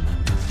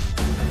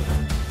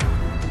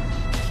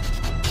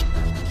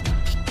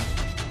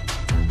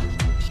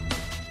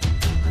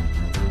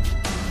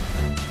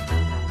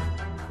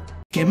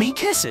 Give me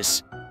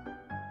kisses.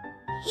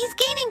 He's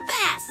gaining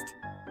fast!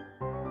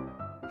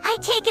 I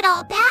take it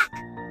all back!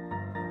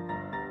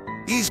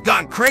 He's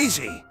gone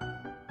crazy.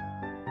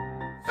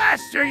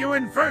 Faster, you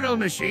infernal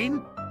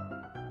machine!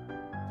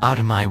 Out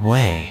of my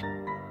way.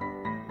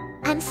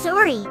 I'm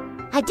sorry.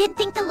 I didn't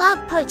think the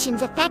love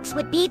potion's effects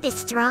would be this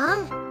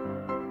strong.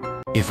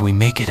 If we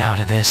make it out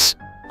of this,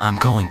 I'm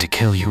going to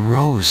kill you,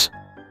 Rose.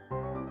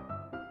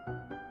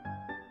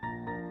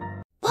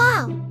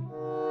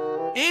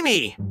 Whoa!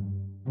 Amy!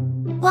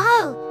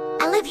 Whoa!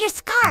 I love your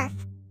scarf!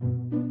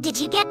 Did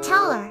you get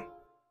taller?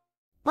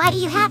 Why do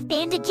you have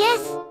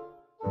bandages?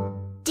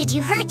 Did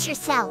you hurt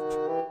yourself?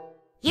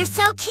 You're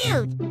so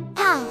cute!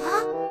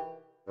 I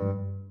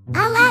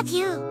love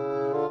you!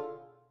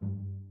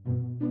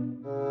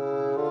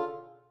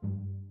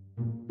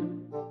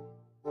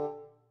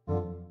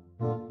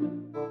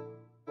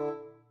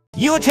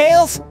 You,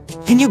 Tails?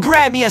 Can you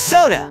grab me a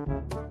soda?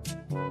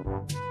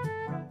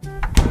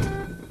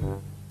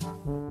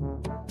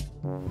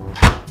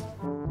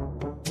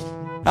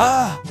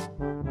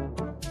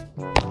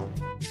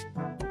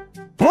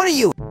 What are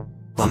you?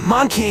 A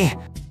monkey?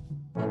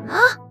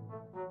 Huh?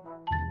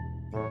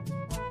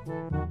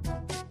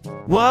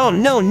 Well,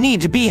 no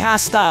need to be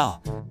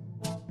hostile.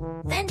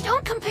 Then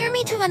don't compare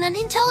me to an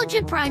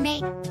unintelligent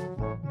primate.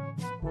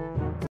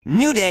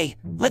 New day.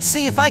 Let's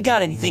see if I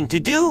got anything to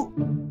do.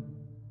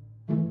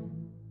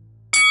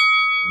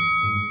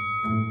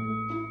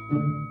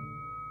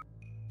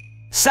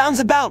 Sounds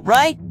about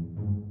right.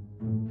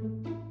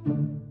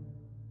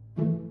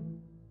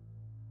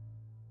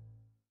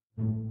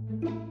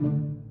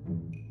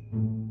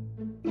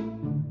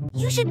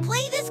 You should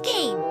play this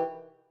game.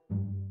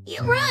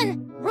 You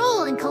run,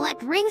 roll, and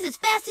collect rings as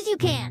fast as you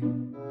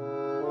can.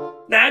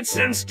 That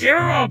sounds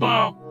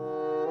terrible!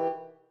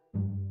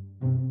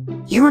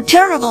 You're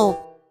terrible!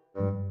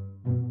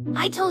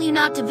 I told you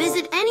not to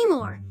visit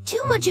anymore.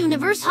 Too much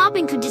universe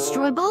hopping could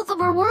destroy both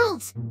of our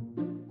worlds.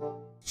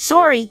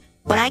 Sorry,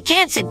 but I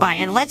can't sit by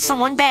and let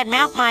someone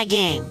badmouth my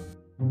game.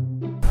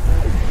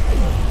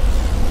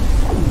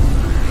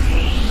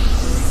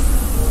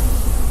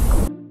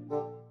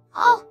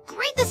 Oh,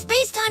 great, the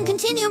space-time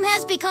continuum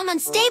has become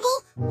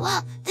unstable?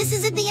 Well, this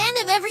isn't the end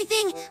of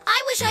everything.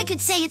 I wish I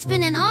could say it's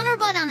been an honor,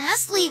 but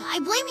honestly, I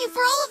blame you for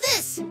all of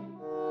this.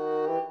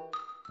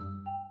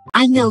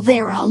 I know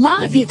there are a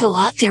lot of people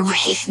out there who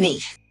hate me.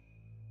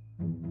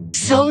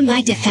 So in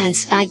my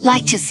defense, I'd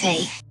like to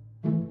say...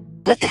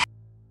 What the...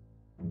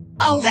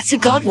 Oh, that's a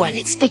good one.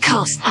 It's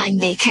because I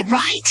make it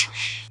right.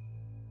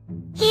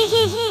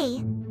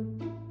 Hee.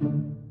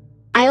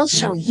 I'll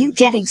show you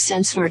getting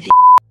censored.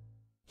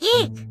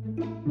 Eek.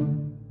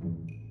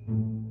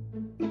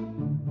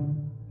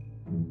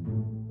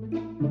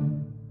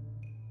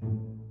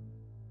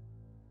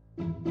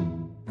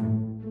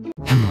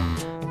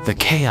 The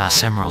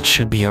Chaos Emerald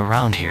should be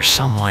around here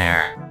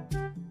somewhere.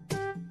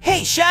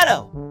 Hey,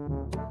 Shadow!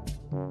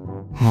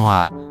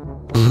 What?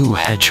 Blue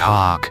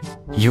Hedgehog,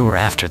 you were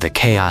after the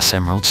Chaos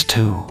Emeralds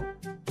too.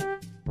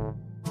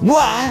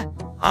 What?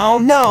 Oh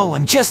no,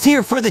 I'm just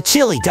here for the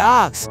chili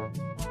dogs.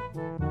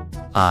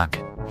 Ugh,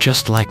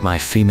 just like my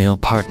female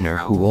partner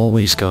who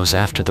always goes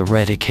after the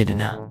red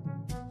echidna.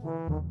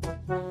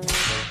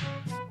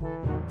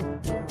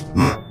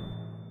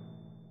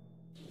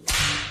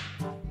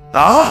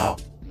 Oh!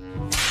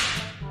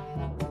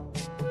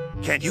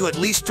 Can't you at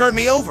least turn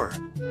me over?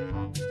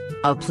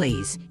 Oh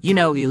please, you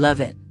know you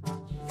love it.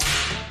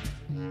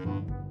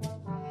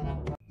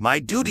 My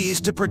duty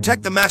is to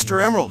protect the Master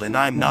Emerald, and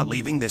I'm not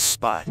leaving this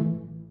spot.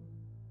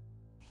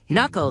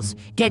 Knuckles,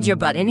 get your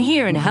butt in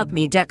here and help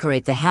me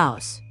decorate the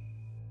house.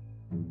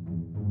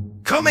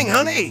 Coming,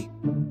 honey!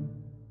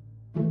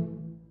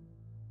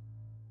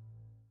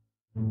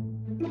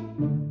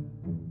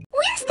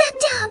 Where's that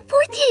damn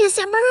TTS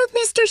Emerald,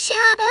 Mr.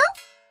 Shadow?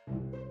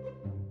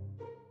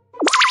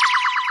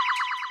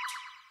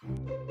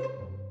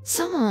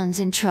 Someone's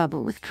in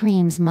trouble with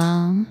Cream's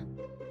mom.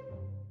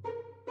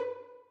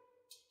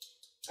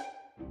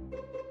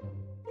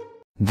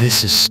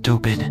 This is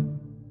stupid.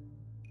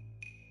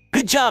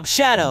 Good job,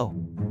 Shadow!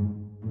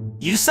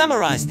 You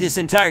summarized this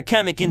entire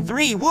comic in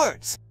 3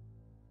 words.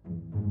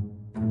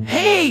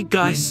 Hey,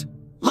 guys!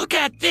 Look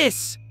at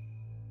this!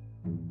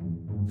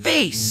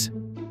 Face.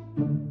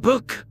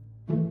 Book.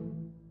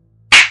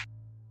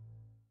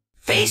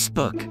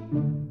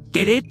 Facebook.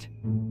 Get it?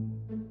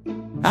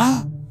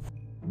 Oh?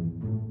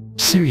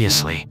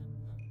 Seriously.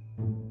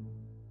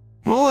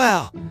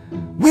 Well,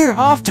 we're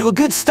off to a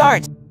good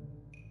start.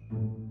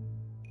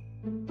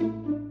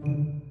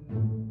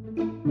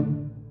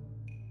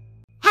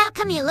 How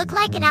come you look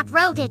like an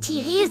uprooted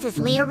he uses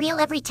Leo Reel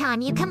every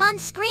time you come on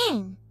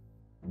screen?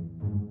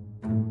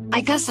 I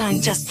guess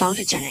I'm just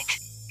photogenic.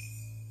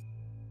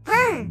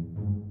 Purr.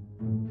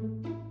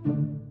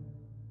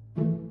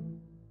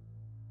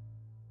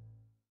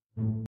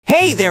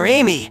 Hey there,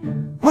 Amy!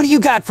 What do you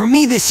got for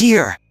me this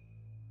year?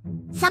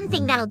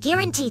 Something that'll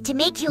guarantee to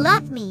make you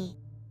love me.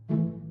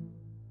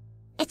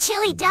 A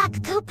chili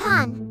duck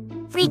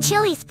coupon. Free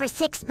chilies for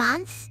 6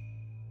 months.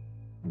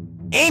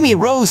 Amy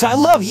Rose, I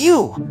love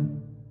you!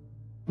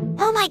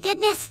 Oh my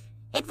goodness,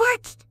 it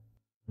worked!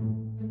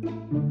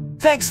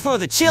 Thanks for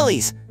the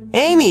chilies,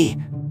 Amy!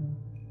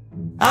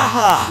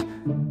 Aha!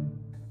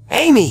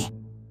 Amy!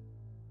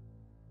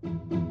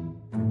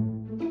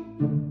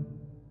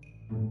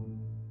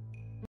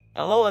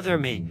 Hello, other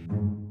me.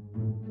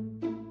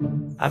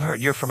 I've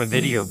heard you're from a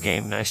video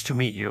game. Nice to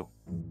meet you.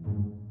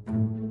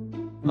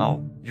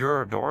 Oh,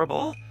 you're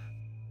adorable?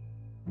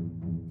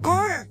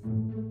 Grr!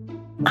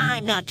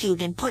 I'm not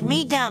cute and put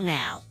me down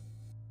now.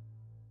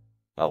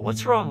 Oh,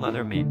 what's wrong,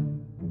 other me?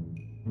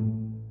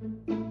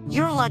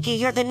 You're lucky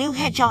you're the new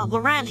hedgehog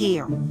around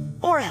here.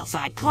 Or else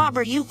I'd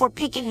clobber you for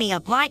picking me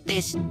up like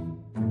this.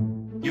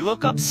 You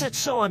look upset,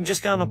 so I'm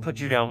just gonna put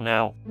you down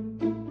now.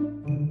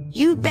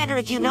 You better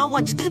if you know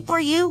what's good for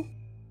you.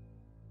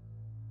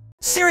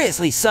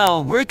 Seriously,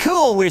 so we're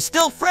cool, we're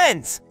still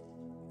friends.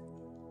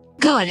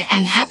 Good,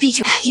 I'm happy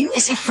to have you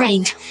as a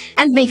friend.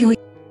 And maybe we...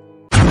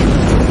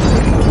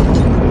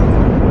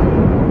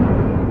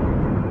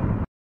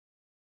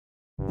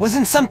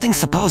 Wasn't something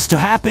supposed to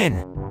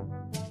happen?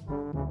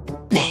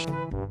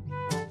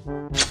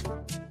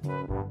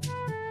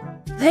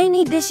 They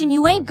need this and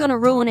you ain't gonna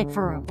ruin it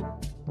for them.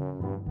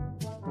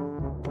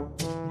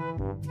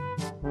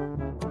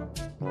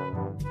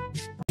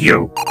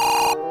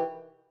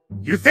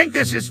 You think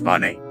this is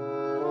funny?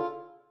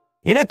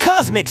 In a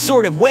cosmic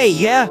sort of way,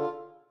 yeah?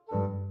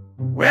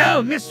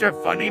 Well, Mr.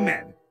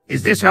 Funnyman,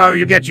 is this how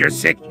you get your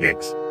sick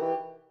kicks?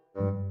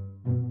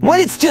 What,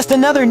 it's just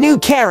another new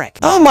carrot?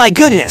 Oh my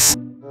goodness!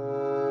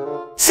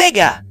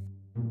 Sega!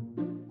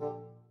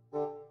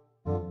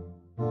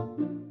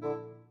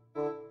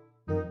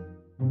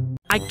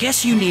 I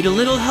guess you need a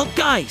little help,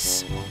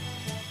 guys.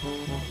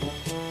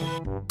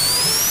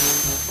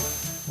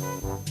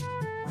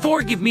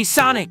 Forgive me,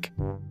 Sonic.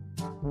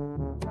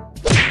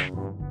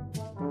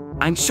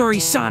 I'm sorry,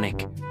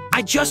 Sonic.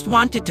 I just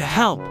wanted to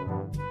help.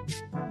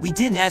 We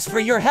didn't ask for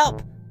your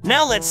help.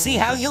 Now let's see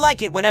how you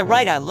like it when I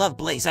write I love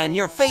Blaze on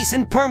your face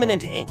in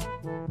permanent ink.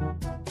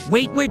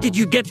 Wait, where did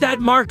you get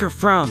that marker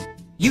from?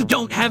 You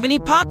don't have any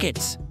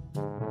pockets.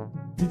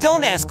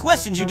 Don't ask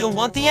questions you don't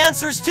want the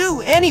answers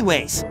to,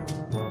 anyways.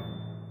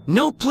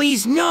 No,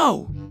 please,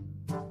 no.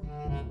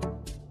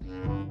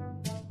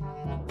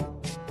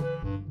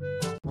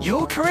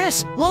 Yo,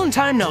 Chris, long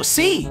time no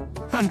see.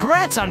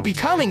 Congrats on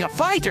becoming a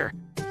fighter.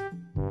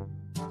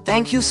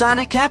 Thank you,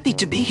 Sonic. Happy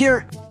to be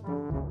here.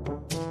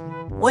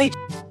 Wait.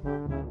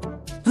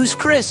 Who's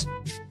Chris?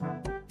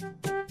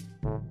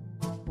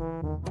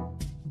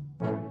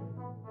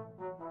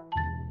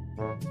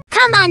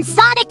 Come on,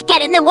 Sonic,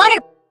 get in the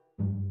water!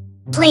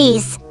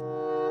 Please.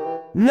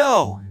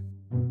 No.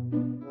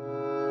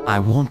 I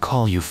won't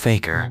call you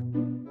Faker.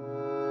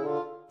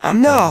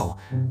 No.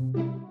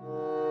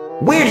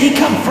 Where'd he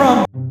come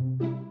from?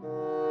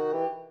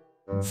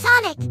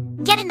 Sonic,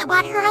 get in the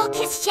water or I'll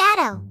kiss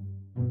Shadow.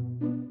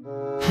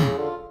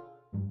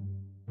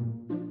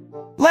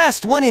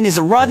 Last one in is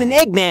a rotten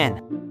Eggman.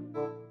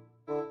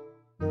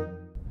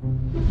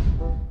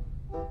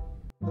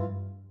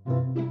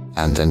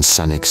 And then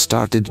Sonic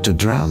started to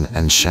drown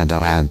and Shadow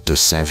had to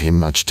save him,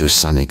 much to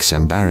Sonic's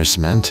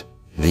embarrassment.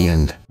 The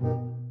end.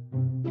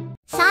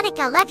 Sonic,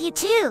 I love you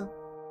too.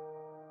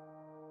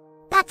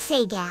 But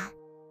Sega.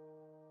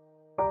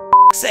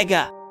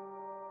 Sega.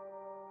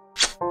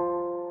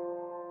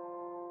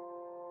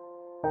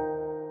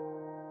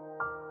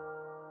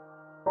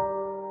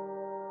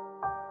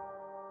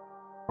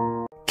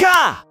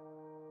 Ka!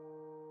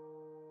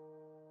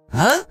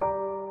 Huh?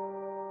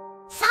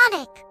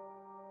 Sonic!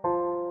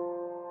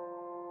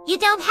 You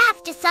don't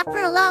have to suffer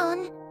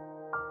alone.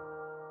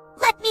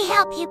 Let me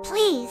help you,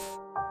 please.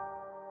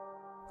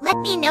 Let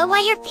me know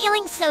why you're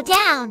feeling so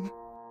down.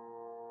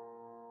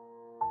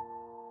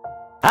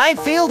 I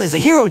failed as a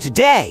hero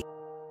today.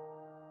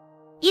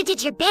 You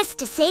did your best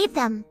to save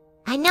them.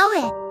 I know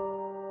it.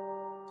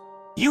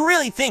 You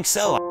really think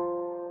so?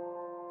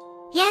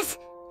 Yes,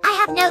 I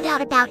have no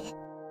doubt about it.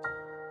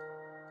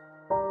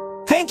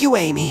 Thank you,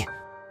 Amy.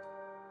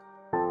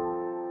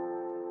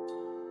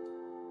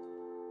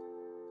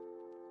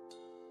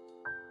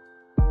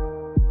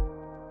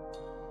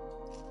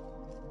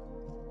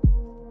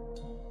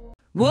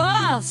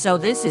 Whoa, so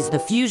this is the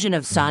fusion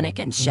of Sonic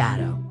and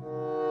Shadow.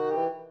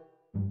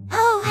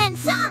 Oh,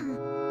 handsome!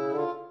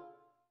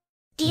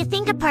 Do you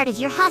think a part of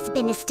your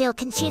husband is still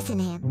confusing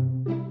him?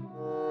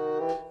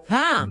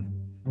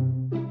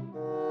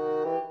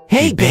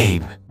 Hey,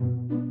 babe.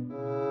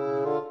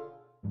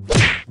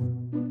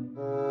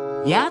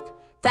 Yep,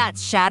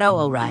 that's Shadow,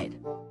 alright.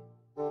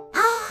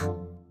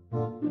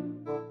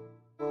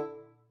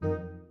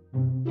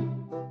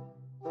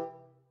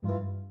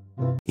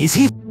 Is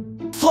he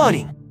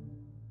floating?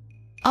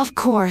 Of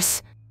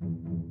course.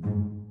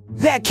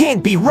 That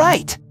can't be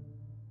right!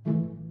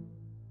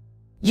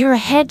 You're a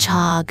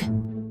hedgehog.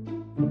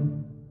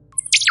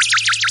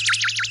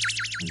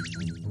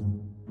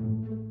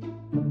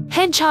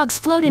 Hedgehogs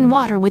float in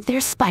water with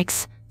their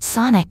spikes,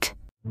 Sonic.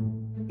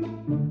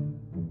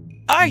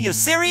 Are you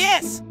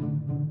serious?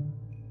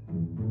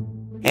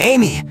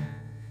 Amy,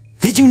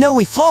 did you know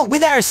we float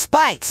with our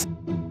spikes?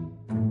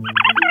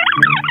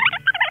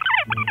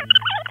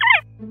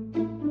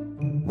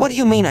 What do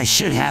you mean I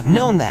should have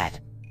known that?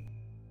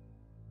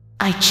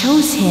 I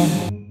chose him.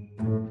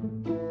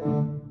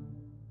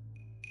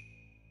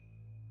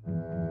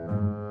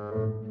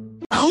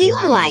 Only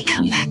while I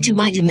come back to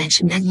my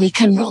dimension and we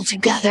can roll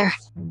together.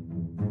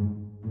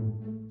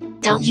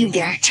 Don't you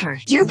dare turn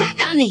your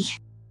back on me.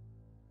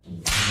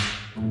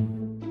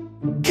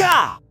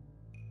 Gah!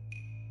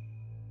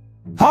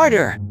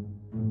 Harder!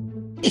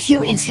 If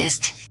you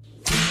insist.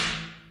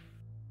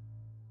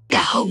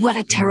 Oh, what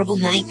a terrible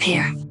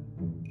nightmare.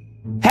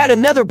 Had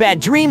another bad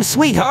dream,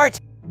 sweetheart?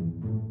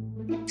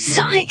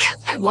 Sonic,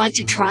 I want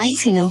to try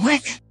using a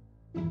wick.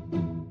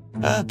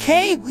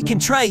 Okay, we can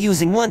try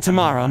using one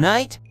tomorrow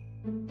night.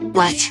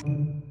 What?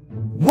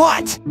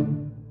 What?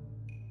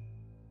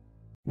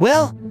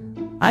 Well,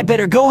 I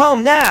better go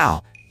home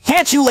now.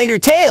 Catch you later,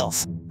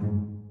 Tails.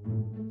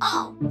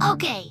 Oh,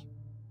 okay.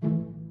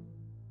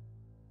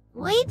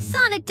 Wait,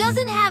 Sonic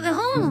doesn't have a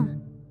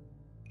home.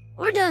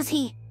 Or does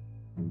he?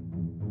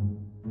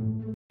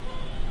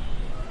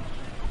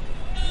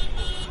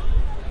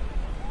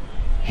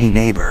 Hey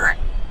neighbor.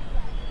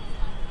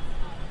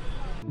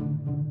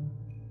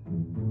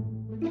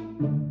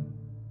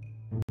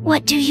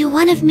 What do you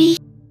want of me?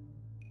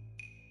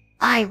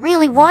 I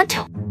really want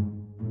to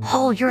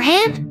hold your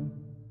hand.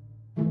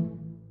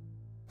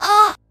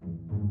 Ah!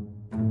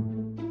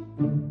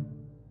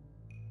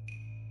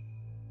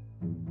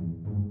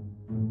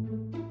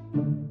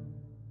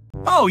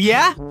 Oh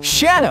yeah?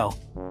 Shadow!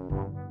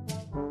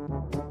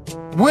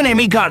 When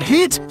Amy got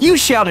hit, you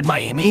shouted my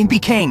Amy and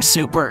became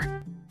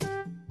super.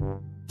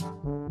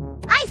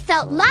 I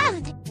felt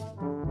loved.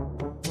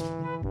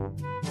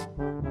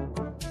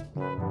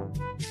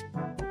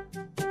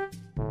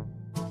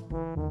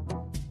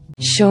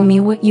 Show me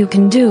what you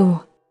can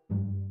do.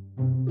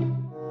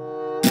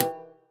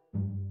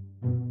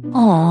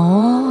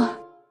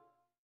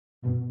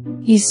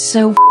 He's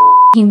so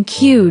f***ing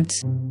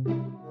cute.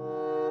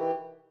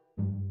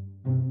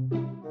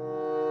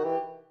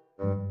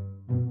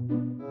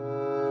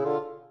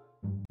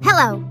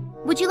 Hello.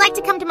 Would you like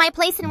to come to my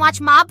place and watch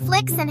mob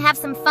flicks and have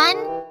some fun?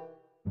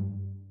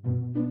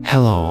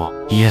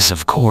 Hello, yes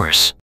of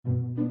course.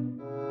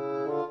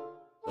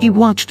 He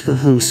watched the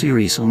whole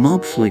series on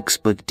Mobflix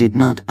but did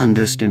not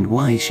understand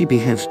why she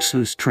behaved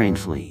so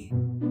strangely.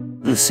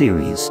 The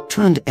series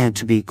turned out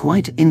to be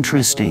quite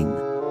interesting.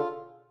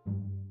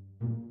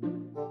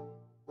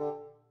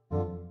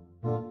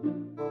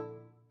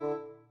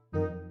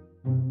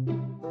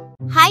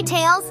 Hi,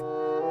 Tails.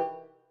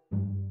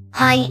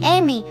 Hi,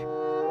 Amy.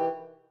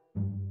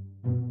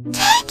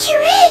 Take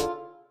your it!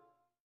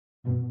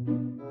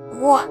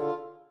 What?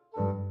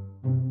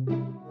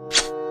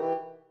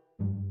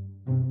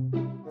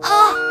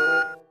 Oh!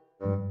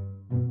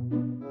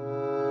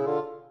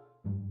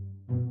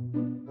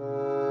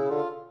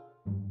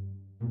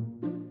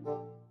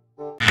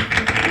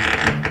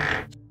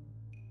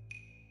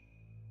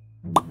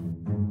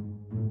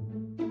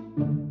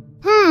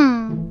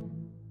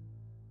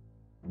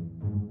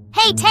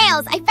 Hey,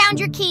 Tails, I found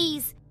your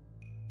keys.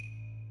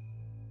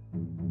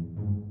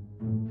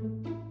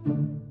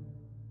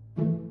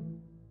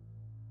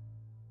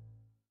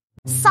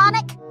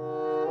 Sonic?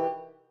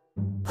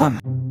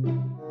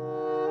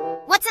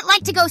 What's it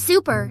like to go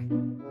super?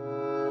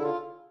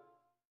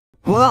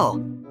 Well,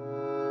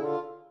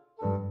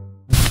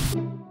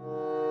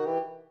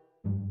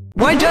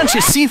 why don't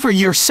you see for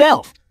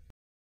yourself?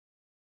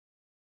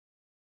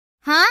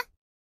 Huh?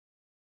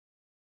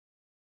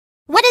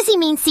 What does he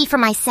mean, see for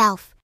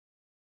myself?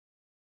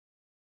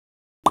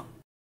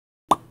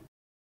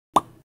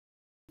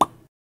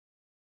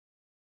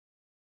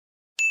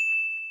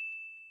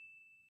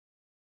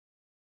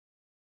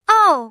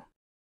 Oh.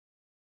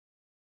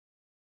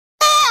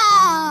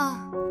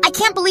 I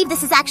can't believe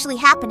this is actually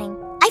happening.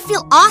 I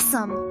feel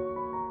awesome.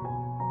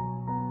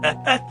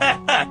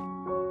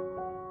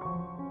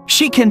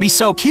 She can be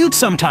so cute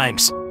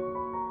sometimes.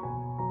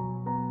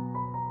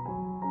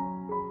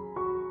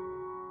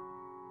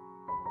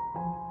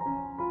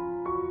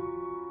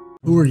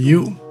 Who are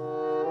you?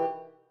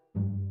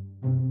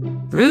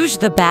 Rouge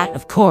the Bat,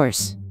 of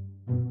course.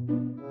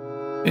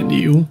 And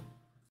you?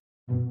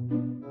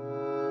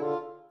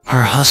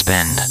 Her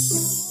husband.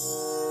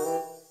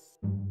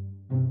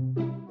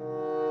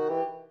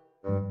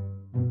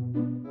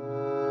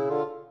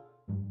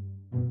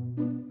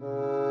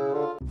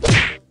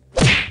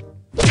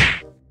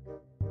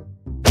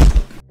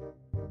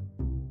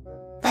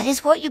 That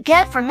is what you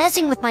get for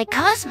messing with my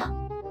Cosmo.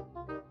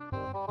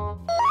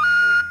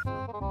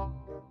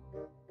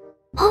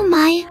 Oh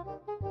my.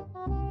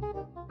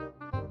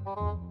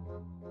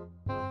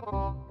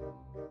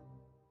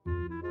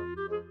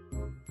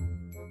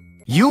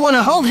 You want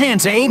to hold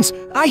hands, Ames?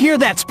 I hear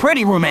that's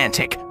pretty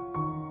romantic.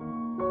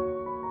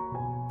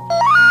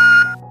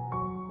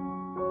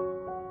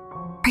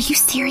 Are you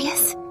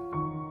serious?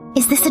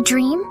 Is this a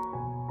dream?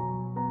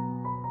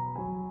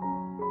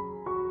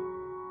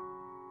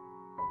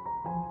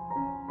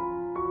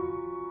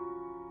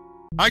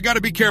 I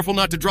gotta be careful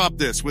not to drop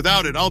this.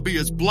 Without it, I'll be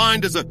as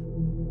blind as a...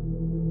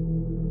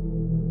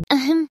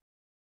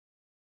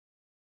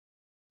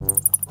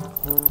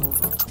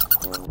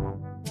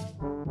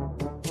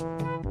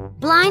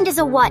 Blind as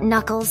a what,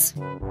 Knuckles?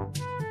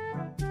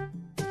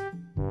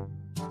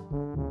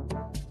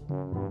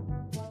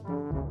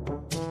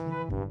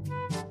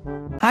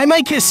 I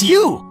might kiss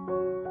you!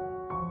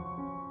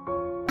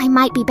 I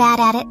might be bad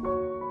at it.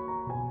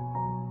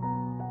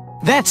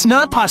 That's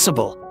not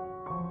possible.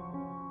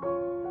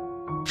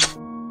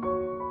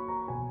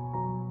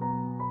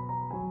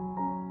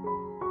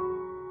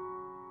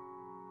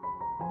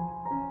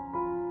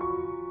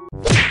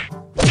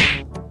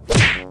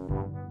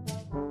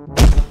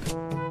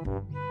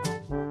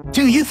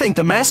 Do you think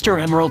the Master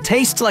Emerald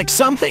tastes like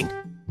something?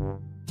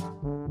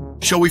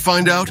 Shall we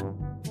find out?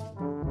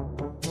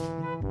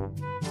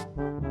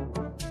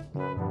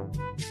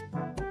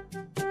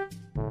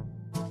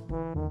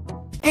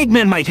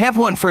 Eggman might have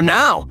one for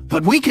now,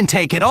 but we can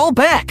take it all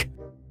back.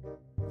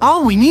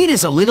 All we need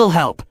is a little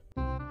help.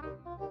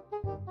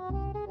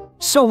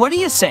 So what do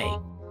you say?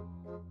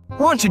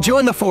 Want to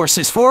join the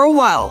forces for a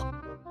while?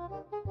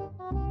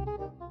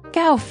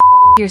 Go f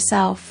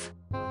yourself.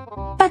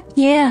 But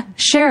yeah,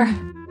 sure.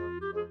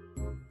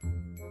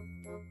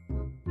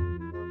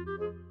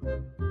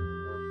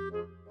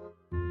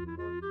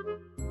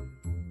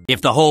 If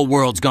the whole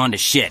world's gone to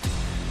shit,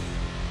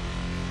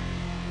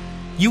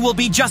 you will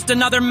be just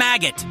another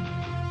maggot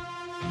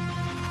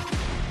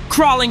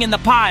crawling in the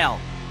pile.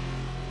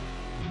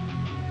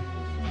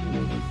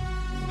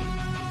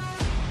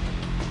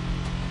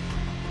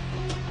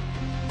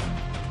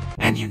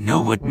 And you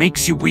know what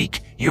makes you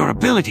weak? Your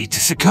ability to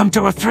succumb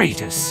to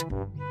arthritis.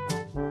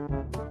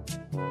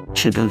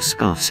 Shadow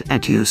scoffs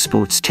at your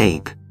sports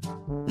tape.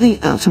 The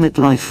ultimate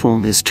life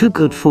form is too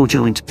good for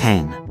joint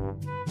pain.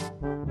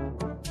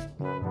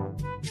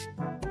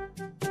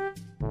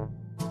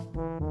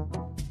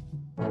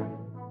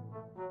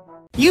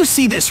 You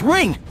see this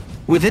ring?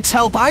 With its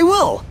help, I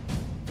will.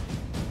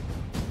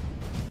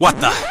 What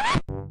the?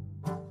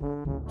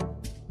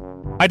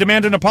 I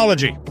demand an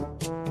apology.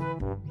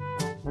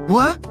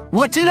 What?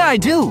 What did I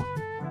do?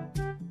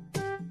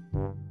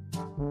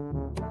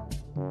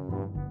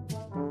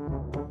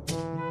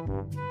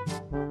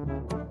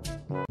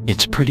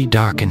 It's pretty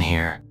dark in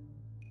here.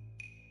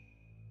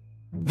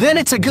 Then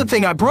it's a good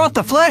thing I brought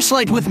the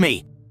flashlight with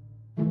me.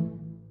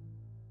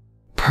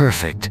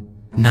 Perfect.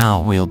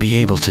 Now we'll be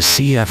able to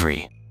see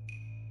every...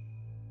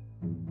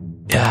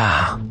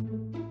 Ah.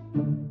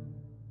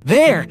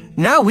 There!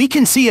 Now we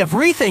can see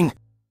everything!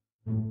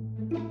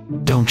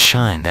 Don't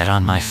shine that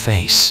on my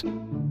face.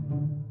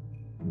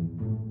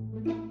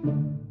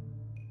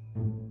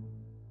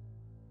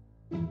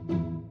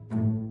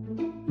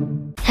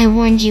 I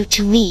warned you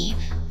to leave.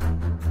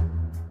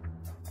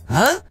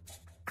 Huh?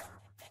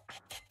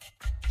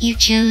 You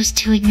chose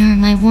to ignore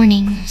my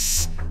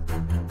warnings.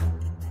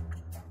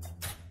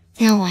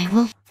 Now I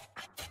will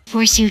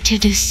force you to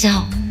do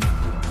so.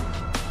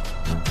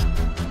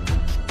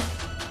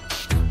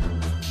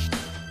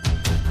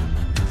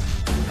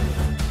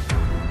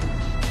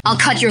 I'll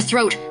cut your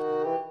throat.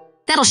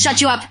 That'll shut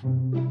you up.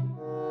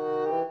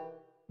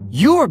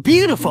 You're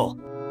beautiful!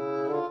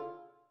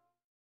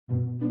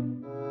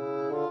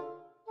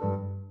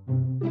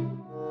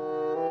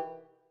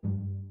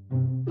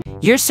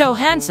 You're so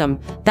handsome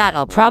that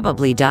I'll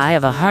probably die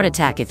of a heart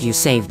attack if you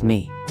saved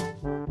me.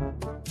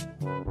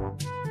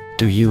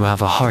 Do you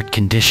have a heart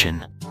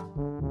condition?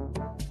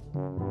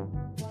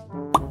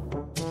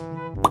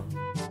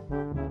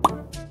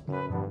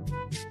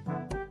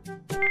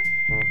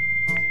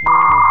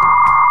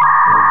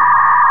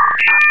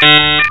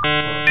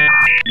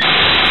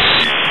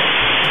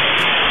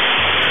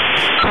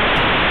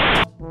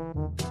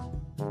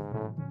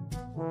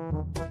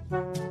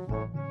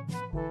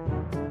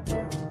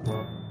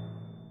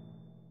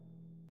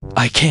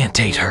 I can't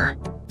date her.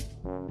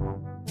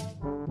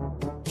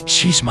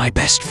 She's my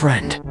best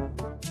friend.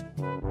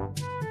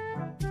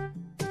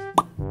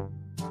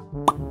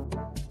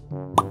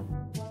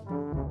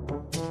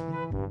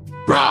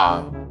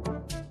 Rah!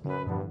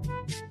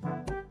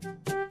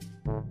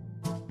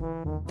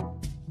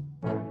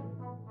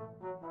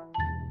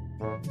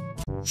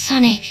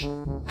 Sonic,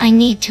 I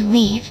need to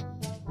leave.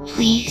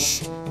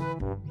 Please.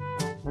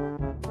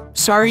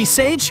 Sorry,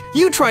 Sage.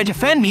 You tried to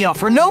fend me off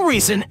for no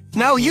reason.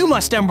 Now you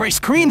must embrace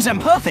Cream's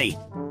empathy.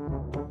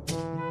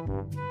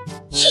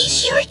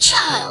 She's your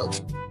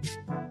child.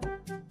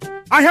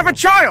 I have a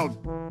child!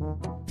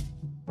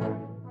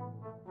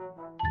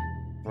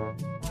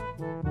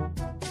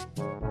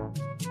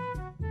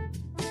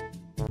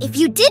 If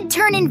you did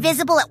turn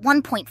invisible at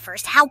one point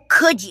first, how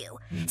could you?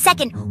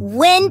 Second,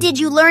 when did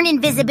you learn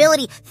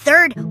invisibility?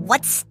 Third,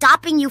 what's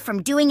stopping you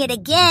from doing it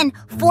again?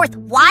 Fourth,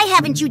 why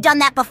haven't you done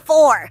that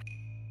before?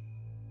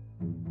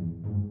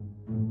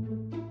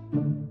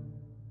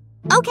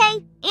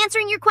 Okay,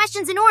 answering your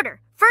questions in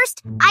order.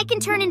 First, I can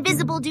turn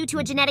invisible due to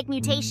a genetic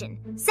mutation.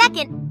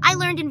 Second, I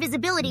learned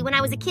invisibility when I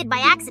was a kid by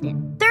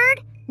accident.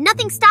 Third,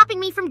 nothing's stopping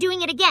me from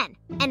doing it again.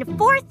 And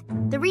fourth,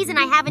 the reason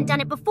I haven't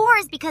done it before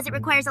is because it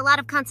requires a lot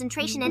of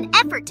concentration and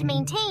effort to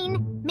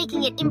maintain,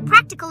 making it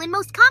impractical in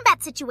most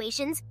combat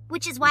situations,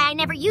 which is why I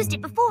never used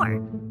it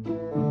before.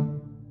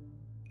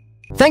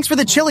 Thanks for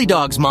the chili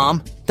dogs,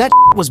 Mom. That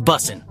was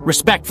bussin',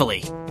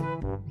 respectfully.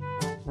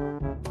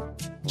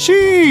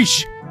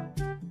 Sheesh!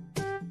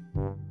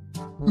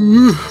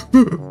 What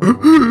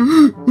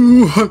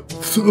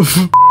the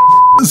f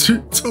is he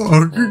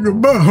talking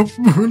about,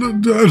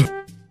 Bernadette?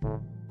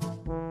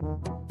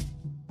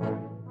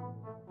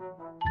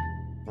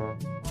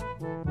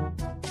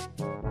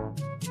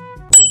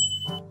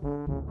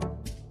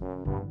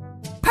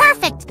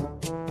 Perfect!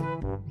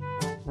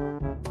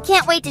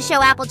 Can't wait to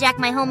show Applejack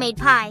my homemade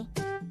pie.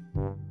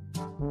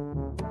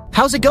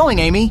 How's it going,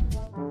 Amy?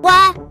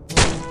 What?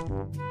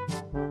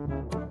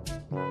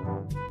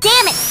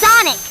 Damn it,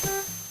 Sonic!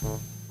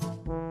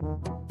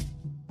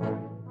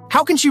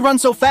 How can she run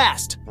so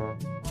fast?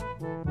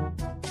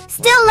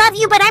 Still love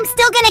you, but I'm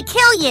still gonna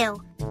kill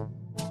you!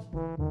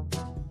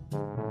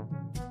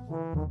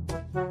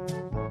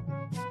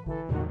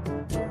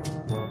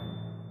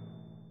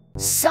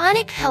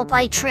 Sonic, help,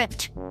 I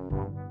tripped.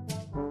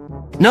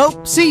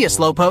 Nope, see ya,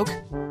 Slowpoke.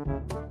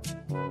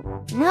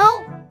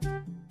 No.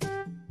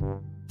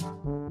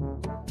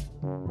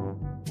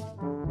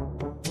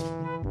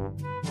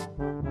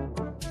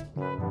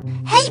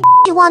 Hey,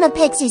 you want a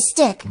pixie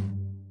stick?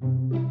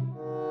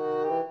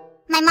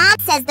 My mom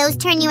says those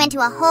turn you into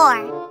a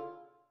whore.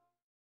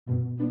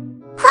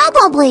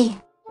 Probably.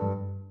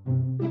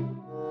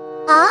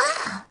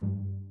 Ah?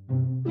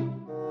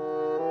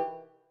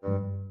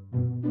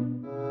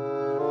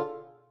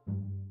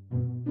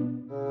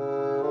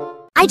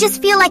 I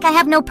just feel like I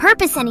have no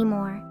purpose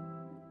anymore.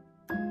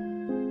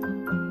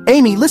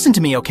 Amy, listen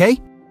to me,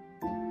 okay?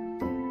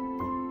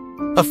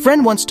 A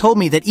friend once told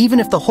me that even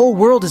if the whole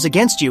world is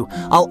against you,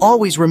 I'll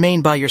always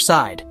remain by your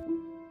side.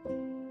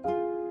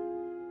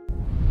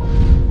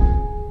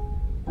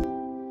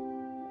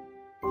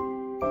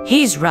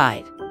 He's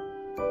right.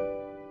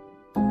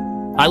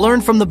 I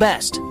learn from the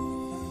best.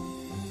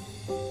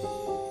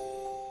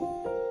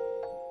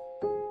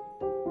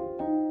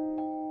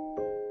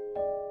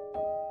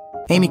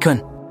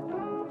 Amy-kun,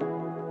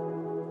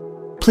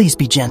 please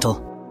be gentle.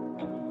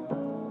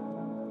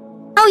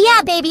 Oh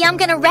yeah, baby, I'm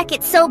gonna wreck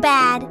it so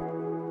bad.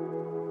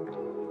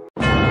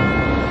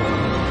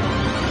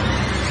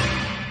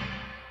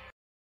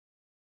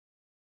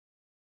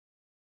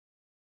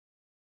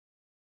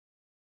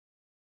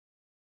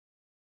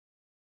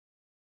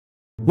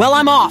 Well,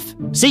 I'm off.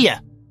 See ya.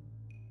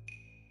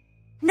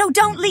 No,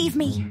 don't leave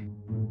me.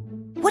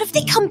 What if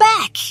they come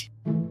back?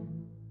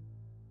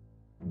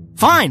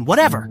 Fine,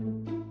 whatever.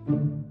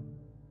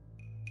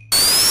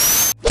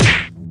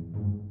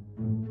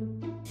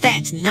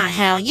 That's not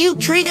how you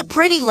treat a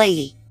pretty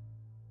lady.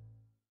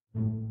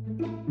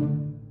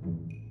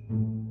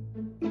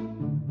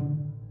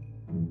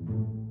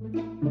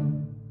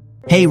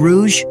 Hey,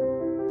 Rouge.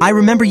 I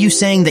remember you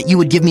saying that you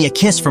would give me a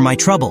kiss for my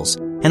troubles,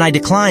 and I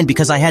declined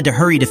because I had to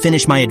hurry to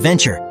finish my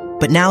adventure.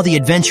 But now the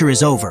adventure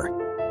is over,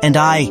 and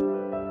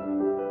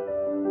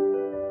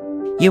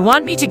You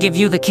want me to give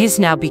you the kiss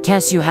now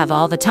because you have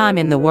all the time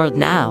in the world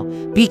now,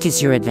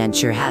 because your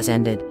adventure has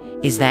ended.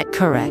 Is that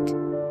correct?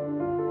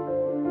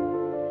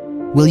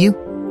 Will you?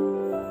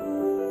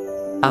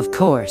 Of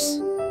course.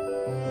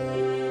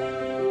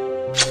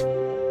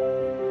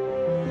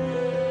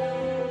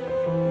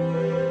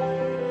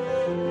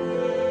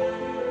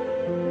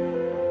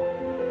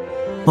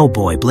 Oh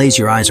boy, Blaze,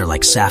 your eyes are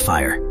like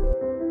sapphire.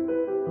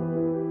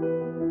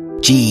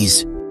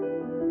 Jeez.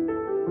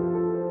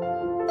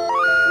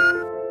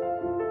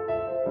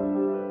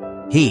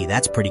 Hey,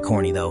 that's pretty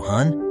corny though,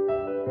 hun.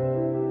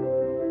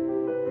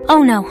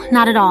 Oh no,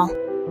 not at all.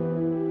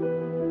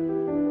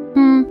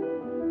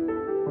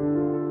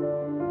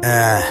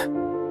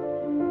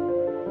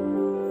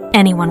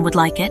 Anyone would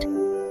like it.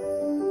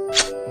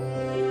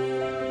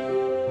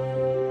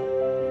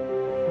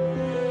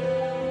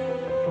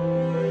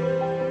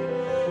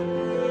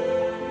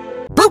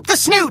 Boop the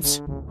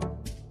snoots!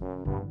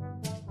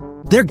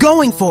 They're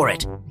going for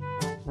it!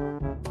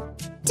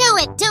 Do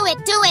it, do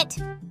it, do it!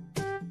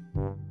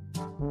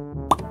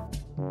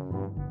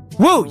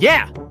 Woo,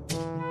 yeah!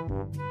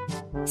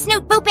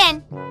 Snoot, boop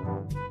in!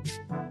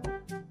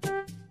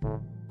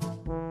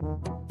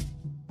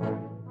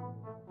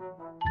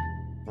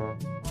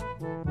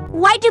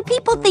 Why do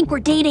people think we're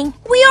dating?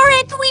 We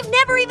aren't! We've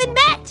never even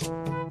met!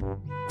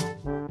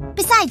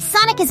 Besides,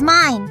 Sonic is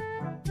mine.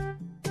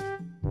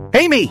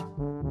 Amy!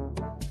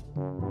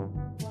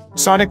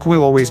 Sonic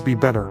will always be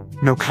better,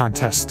 no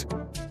contest.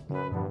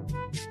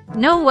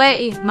 No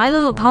way, My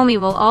Little Pony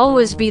will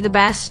always be the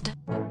best.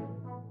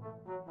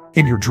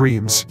 In your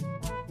dreams.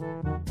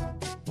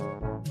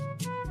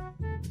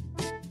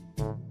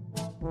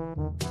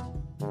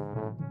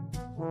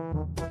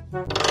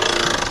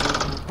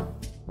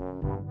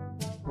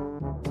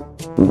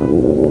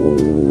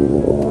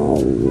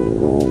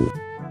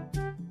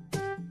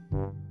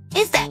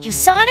 Is that you,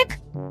 Sonic?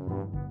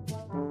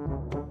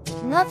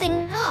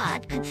 Nothing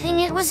odd. Good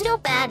thing it was no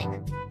panic.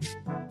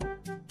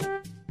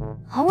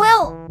 Oh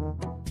well.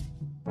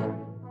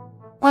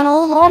 When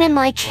all alone in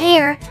my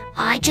chair,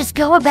 I just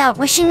go about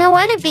wishing I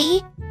wanna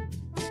be.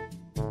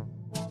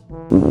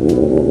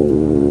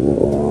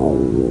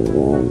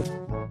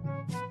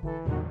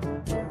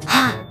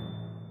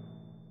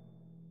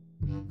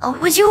 Oh,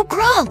 it was you,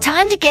 Growl.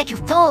 Time to get you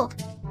fooled.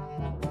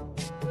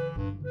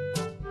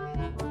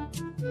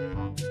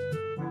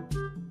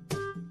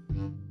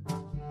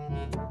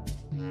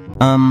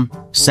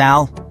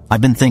 Sal,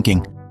 I've been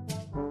thinking.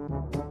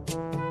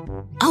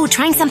 Oh,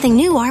 trying something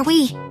new, are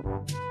we?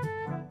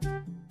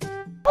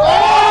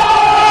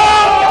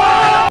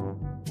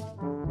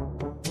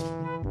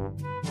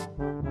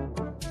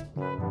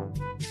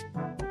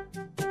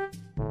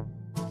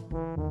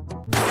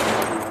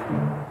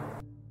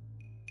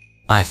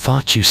 I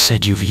thought you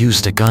said you've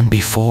used a gun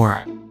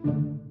before.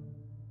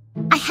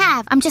 I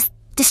have. I'm just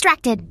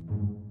distracted.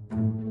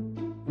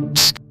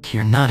 Psst,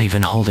 you're not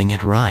even holding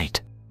it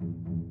right.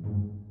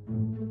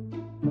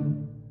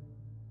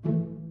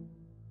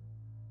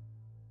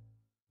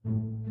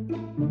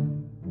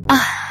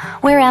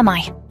 Where am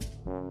I?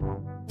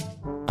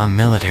 A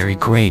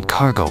military-grade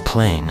cargo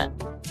plane.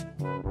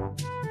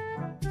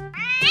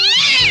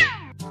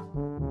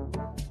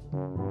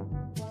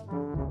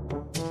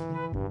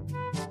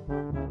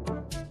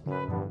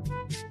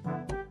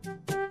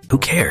 Who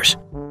cares?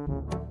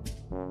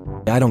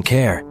 I don't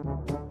care.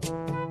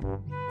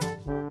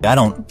 I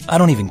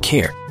don't even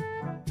care.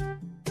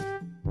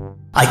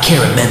 I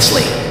care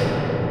immensely.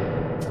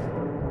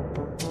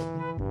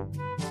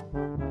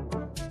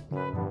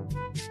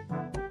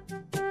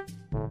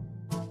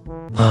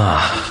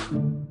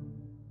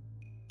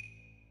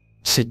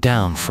 Sit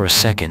down for a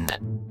second.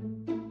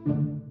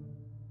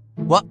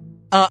 What?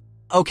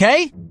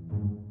 Okay?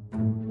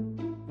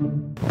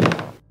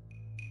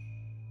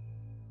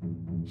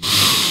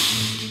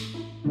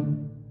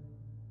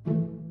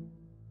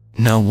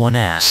 No one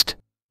asked.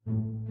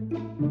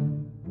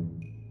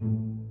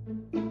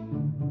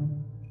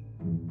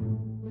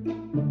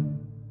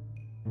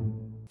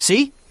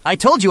 See? I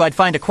told you I'd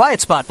find a quiet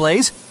spot,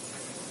 Blaze.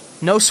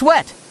 No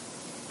sweat.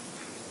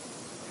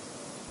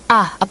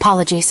 Ah,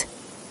 apologies.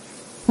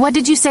 What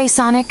did you say,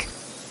 Sonic?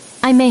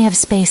 I may have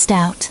spaced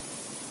out.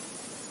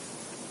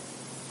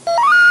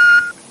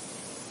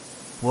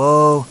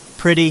 Whoa,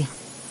 pretty.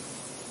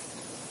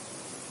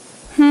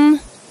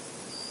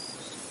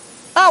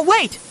 Oh,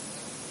 wait!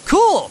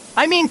 Cool!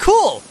 I mean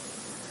cool!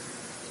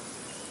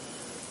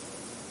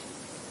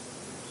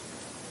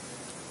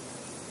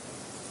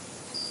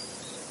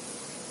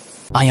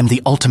 I am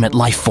the ultimate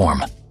life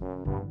form.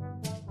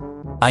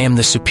 I am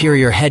the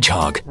superior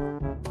hedgehog.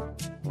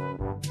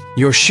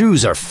 Your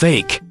shoes are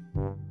fake.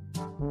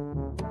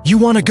 You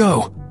wanna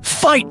go?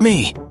 Fight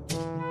me!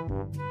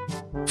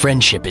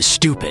 Friendship is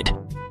stupid.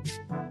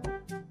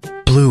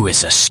 Blue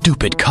is a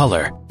stupid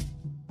color.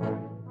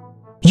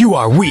 You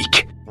are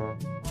weak.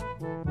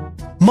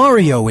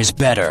 Mario is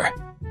better.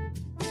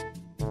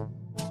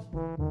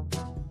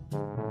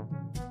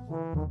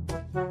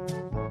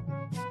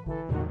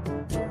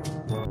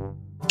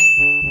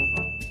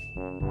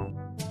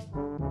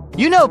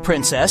 You know,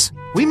 Princess,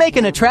 we make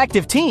an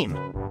attractive team.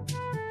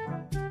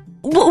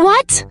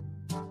 What?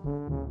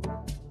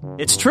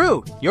 It's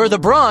true. You're the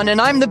brawn and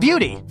I'm the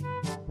beauty.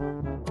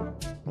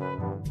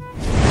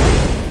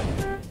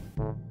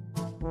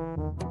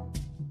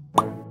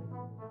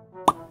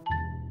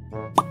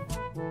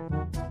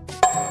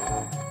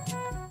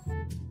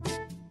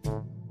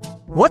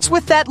 What's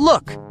with that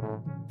look?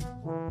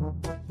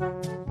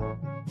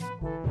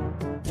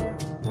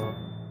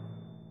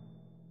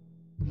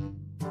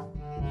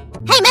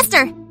 Hey,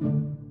 mister!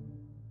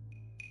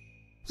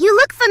 You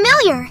look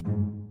familiar.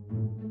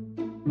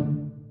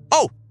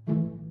 Oh!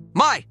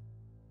 My!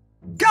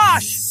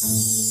 Gosh!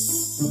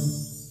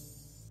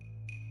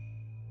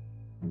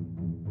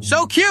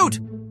 So cute!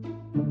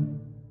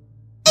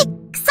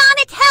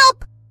 Sonic,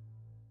 help!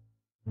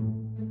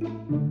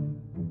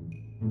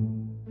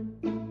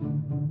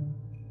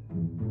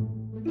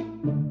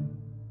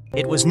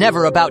 It was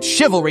never about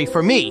chivalry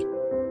for me.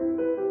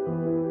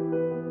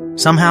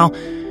 Somehow,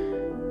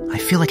 I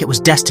feel like it was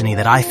destiny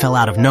that I fell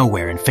out of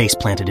nowhere and face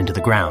planted into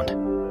the ground.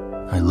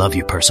 I love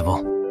you,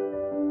 Percival.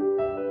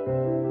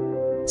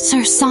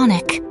 Sir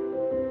Sonic.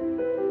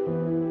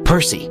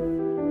 Percy.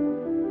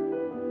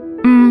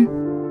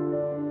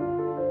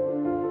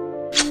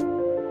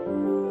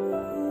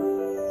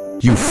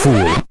 You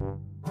fool.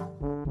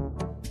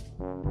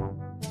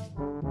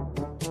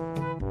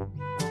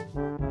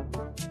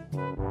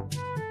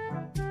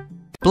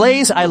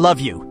 Blaze, I love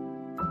you.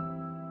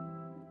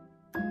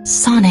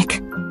 Sonic.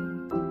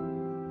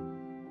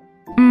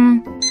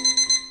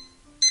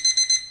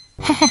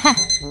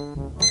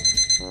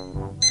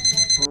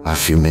 A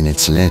few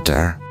minutes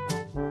later.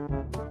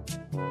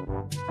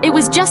 It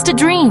was just a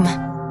dream.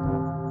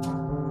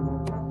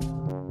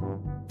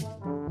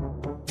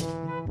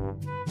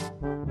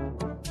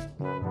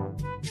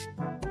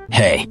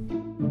 Hey.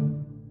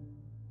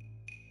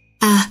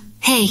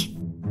 Hey.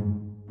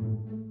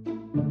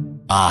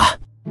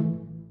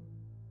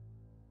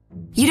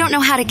 You don't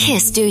know how to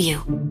kiss, do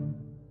you?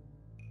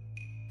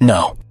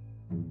 No.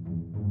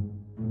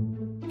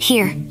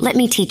 Here, let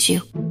me teach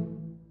you.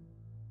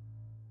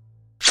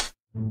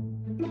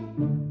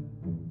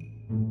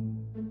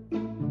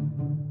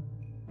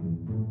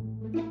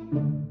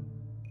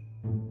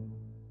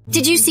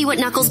 Did you see what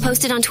Knuckles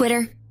posted on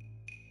Twitter?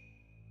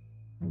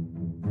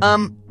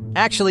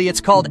 Actually,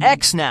 it's called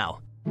X now.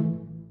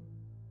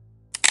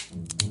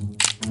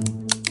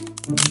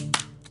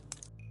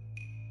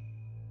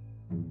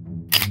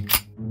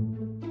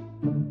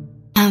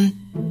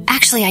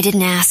 Actually, I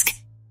didn't ask.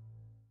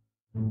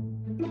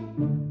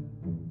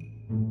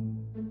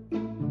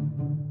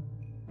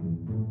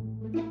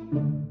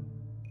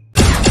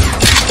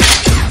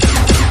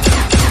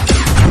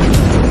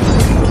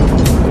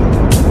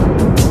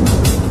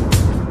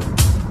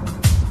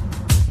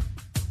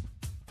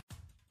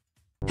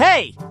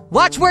 Hey!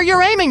 Watch where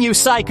you're aiming, you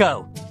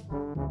psycho!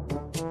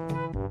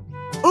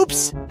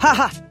 Oops!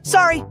 Haha!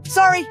 Sorry!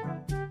 Sorry!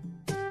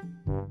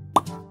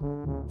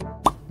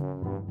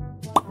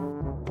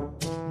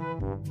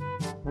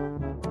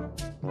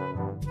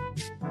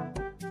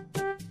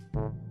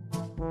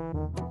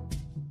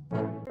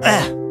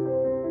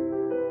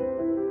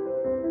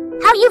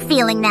 How you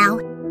feeling now?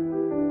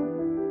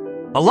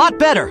 A lot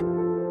better!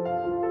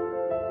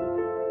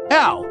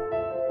 Ow!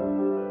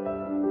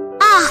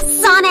 Ah,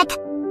 Sonic!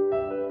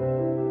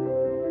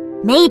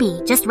 Maybe,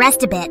 just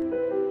rest a bit.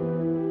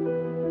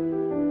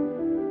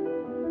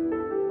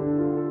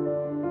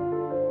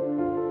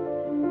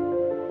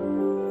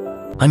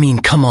 I mean,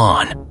 come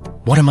on.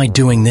 What am I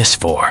doing this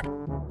for?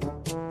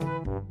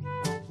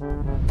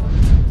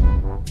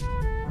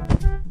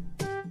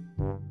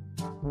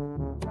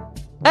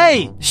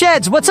 Hey,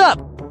 Sheds, what's up?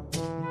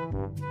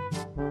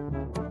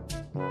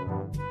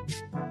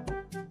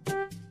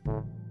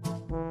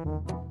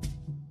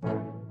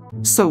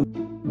 So,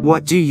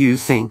 what do you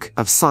think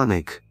of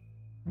Sonic?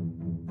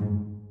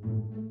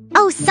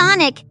 Oh,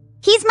 Sonic!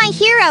 He's my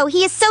hero!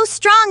 He is so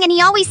strong and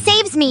he always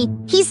saves me!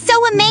 He's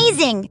so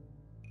amazing!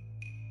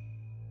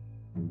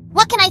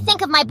 What can I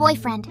think of my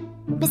boyfriend?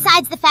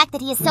 Besides the fact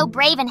that he is so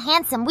brave and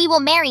handsome, we will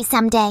marry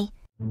someday.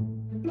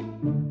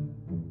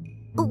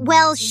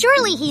 Well,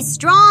 surely he's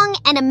strong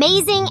and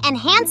amazing and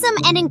handsome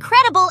and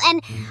incredible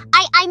and,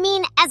 I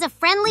mean, as a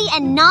friendly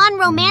and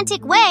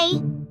non-romantic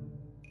way.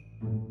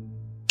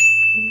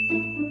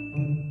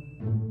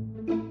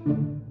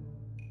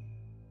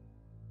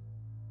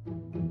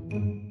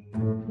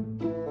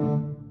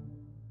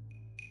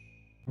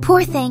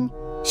 Poor thing.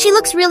 She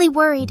looks really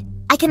worried.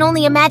 I can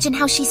only imagine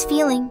how she's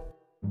feeling.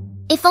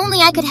 If only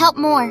I could help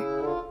more,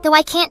 though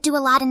I can't do a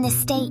lot in this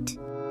state.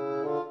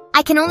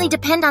 I can only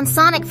depend on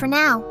Sonic for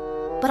now,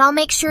 but I'll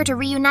make sure to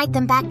reunite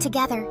them back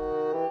together.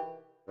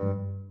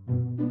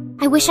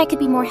 I wish I could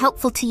be more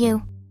helpful to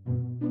you.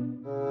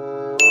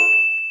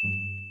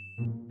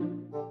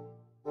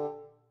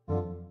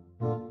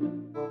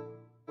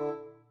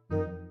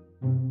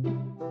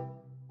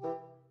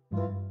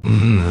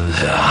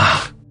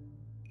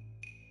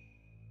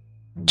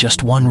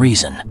 Just one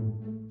reason.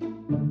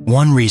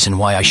 One reason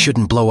why I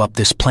shouldn't blow up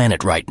this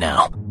planet right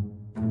now.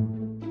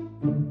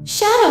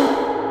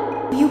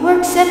 Shadow, you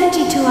worked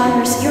 72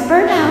 hours. You're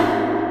burnt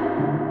out.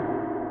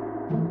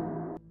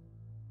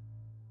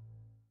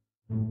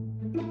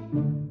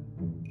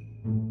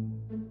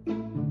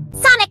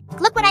 Sonic,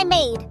 look what I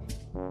made.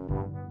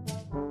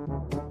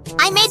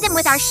 I made them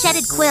with our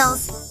shedded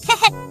quills.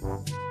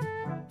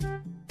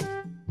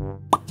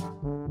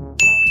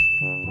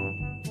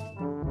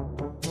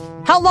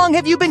 How long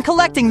have you been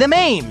collecting them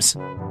aims?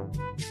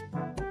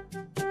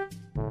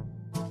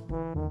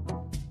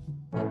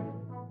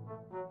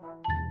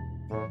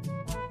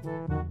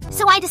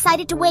 So I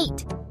decided to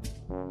wait.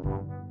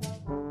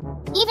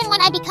 Even when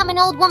I become an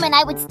old woman,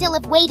 I would still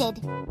have waited.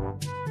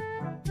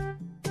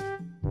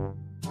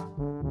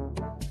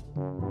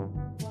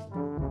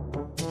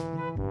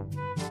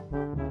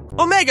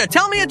 Omega,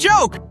 tell me a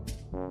joke!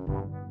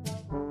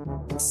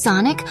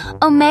 Sonic,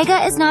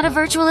 Omega is not a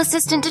virtual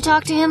assistant to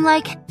talk to him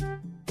like...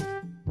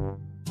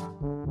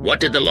 What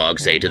did the log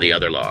say to the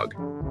other log?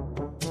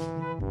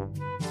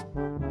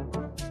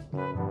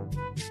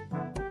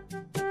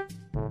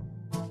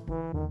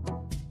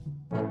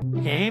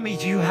 Hey, Amy,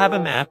 do you have a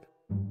map?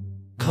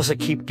 'Cause I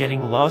keep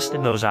getting lost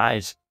in those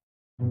eyes.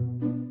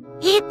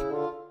 Yep.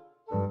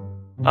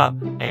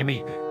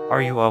 Amy,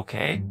 are you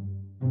okay?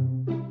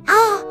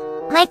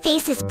 Oh, my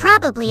face is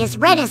probably as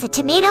red as a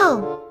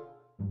tomato.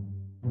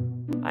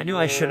 I knew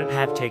I shouldn't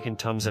have taken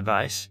Tom's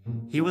advice.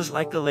 He was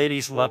like the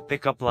ladies love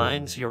pickup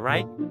lines, you're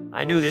right.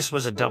 I knew this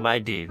was a dumb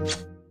idea.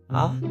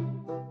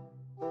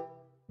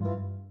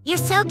 You're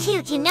so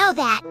cute, you know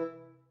that.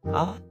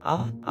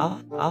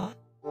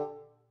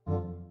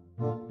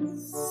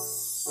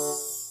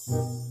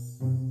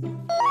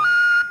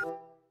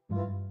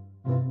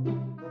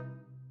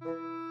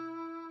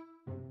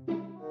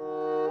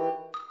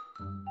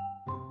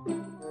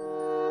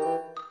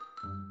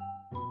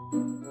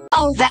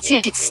 Oh, that's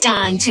it. It's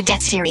time to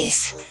get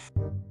serious.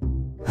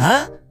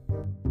 Huh?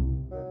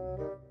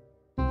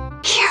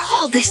 Here,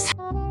 hold this.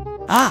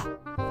 Ah.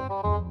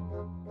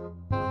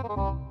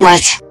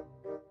 What?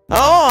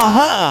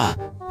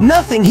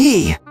 Nothing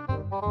he.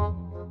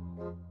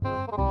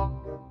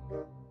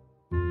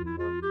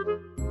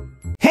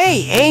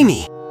 Hey,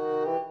 Amy.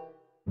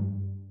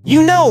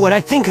 You know what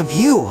I think of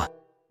you.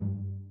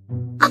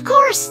 Of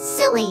course,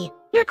 silly.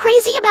 You're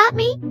crazy about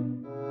me?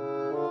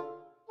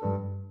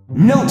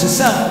 Note to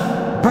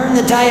self, burn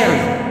the diary.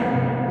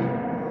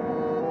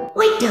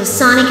 Wait, does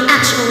Sonic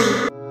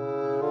actually?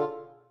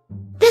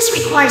 This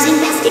requires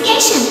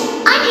investigation.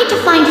 I need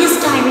to find his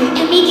diary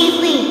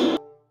immediately.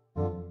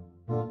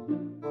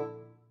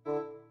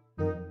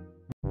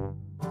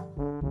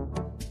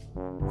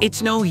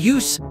 It's no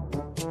use.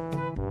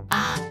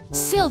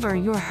 Silver,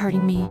 you're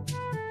hurting me.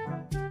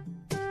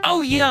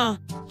 Oh yeah,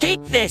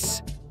 take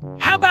this.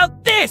 How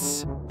about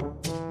this?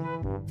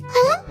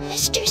 Huh,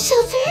 Mr.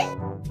 Silver?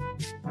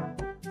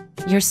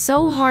 You're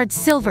so hard,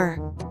 Silver.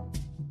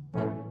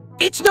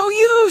 It's no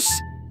use!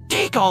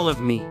 Take all of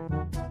me.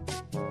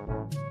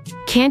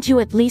 Can't you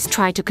at least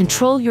try to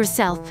control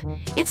yourself?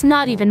 It's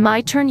not even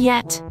my turn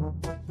yet.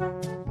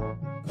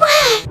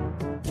 What?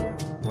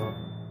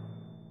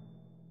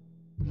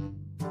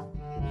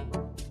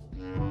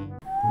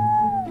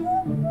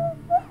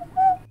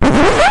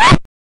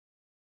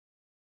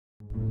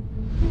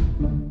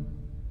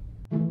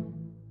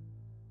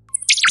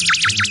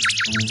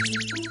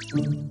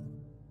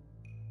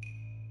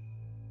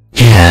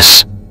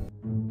 Yes.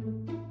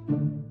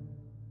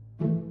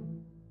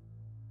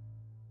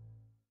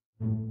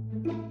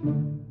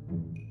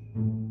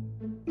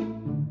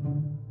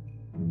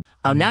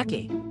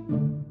 Onaki.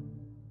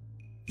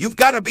 You've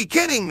got to be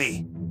kidding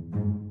me!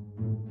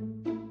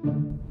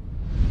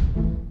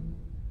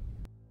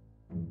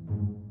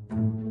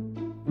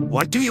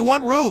 What do you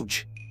want,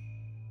 Rouge?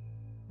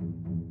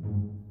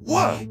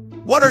 What?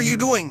 What are you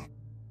doing?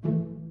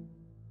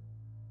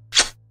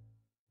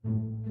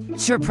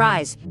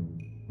 Surprise.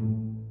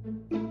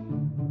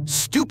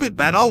 Stupid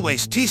bat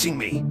always teasing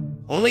me.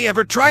 Only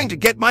ever trying to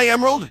get my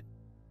emerald?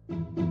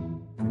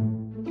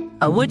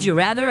 Would you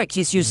rather I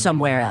kiss you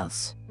somewhere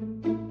else?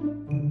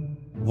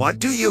 What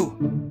do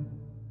you?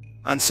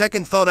 On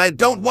second thought, I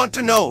don't want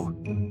to know.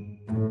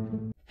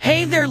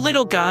 Hey there,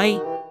 little guy.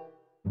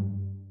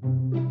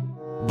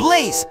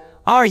 Blaze,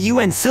 are you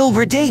and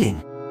Silver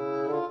dating?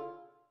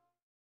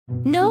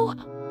 No.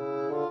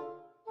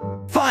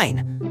 Fine.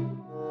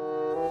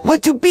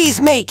 What do bees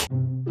make?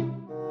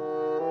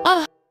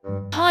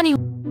 Honey.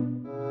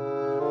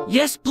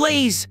 Yes,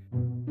 Blaze.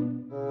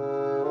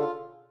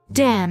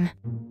 Damn.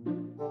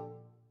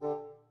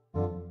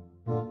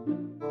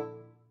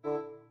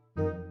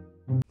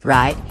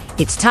 Right,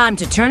 it's time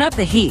to turn up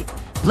the heat.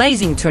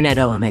 Blazing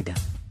Tornado Omega.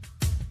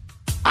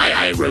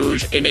 Aye,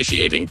 Rouge,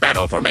 initiating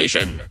battle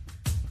formation.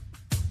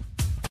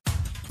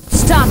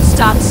 Stop,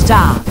 stop,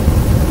 stop.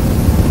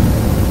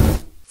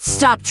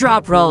 Stop,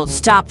 drop, roll,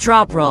 stop,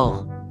 drop,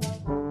 roll.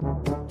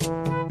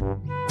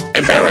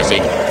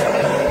 Embarrassing.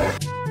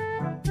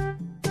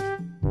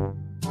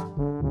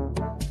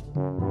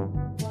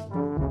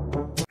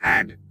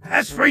 And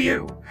as for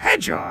you,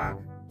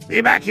 Hedgehog,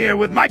 be back here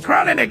with my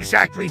crown in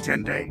exactly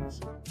 10 days.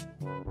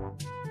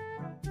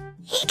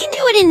 He can do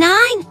it in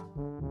 9.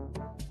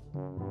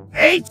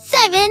 8.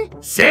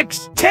 7.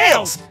 6.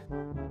 Tails!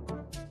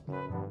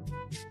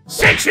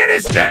 6 it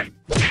is then.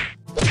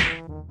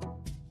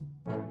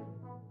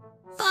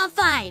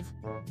 5.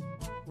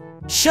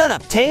 Shut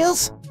up,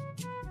 Tails!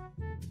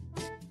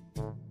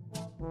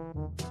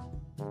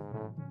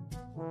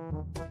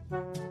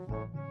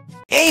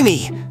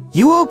 Amy,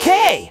 you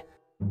okay?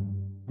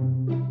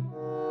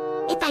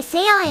 If I say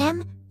I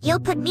am, you'll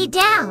put me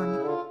down.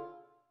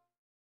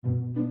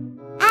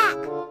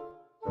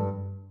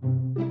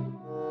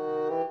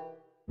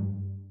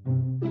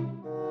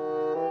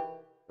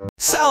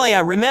 Sorry, I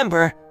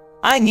remember.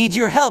 I need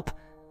your help.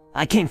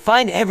 I can't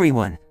find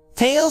everyone.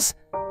 Tails,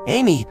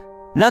 Amy,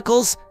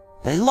 Knuckles,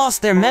 they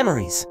lost their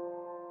memories.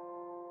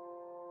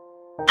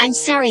 I'm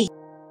sorry.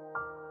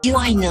 Do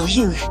I know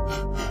you?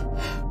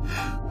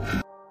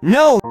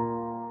 No!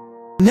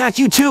 Not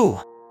you too!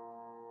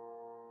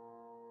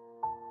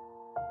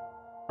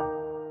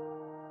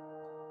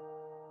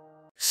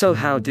 So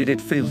how did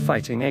it feel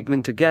fighting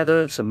Eggman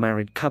together as a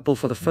married couple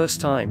for the first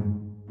time?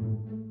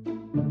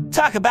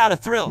 Talk about a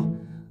thrill!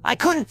 I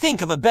couldn't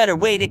think of a better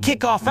way to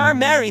kick off our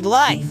married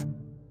life!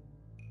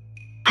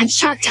 I'm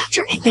shocked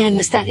Dr. Eggman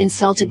was that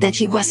insulted that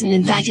he wasn't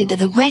invited to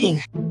the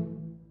wedding.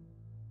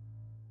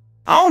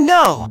 Oh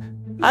no!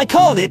 I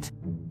called it!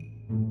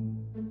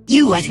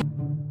 You what?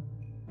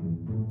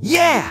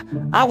 Yeah!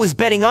 I was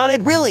betting on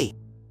it, really!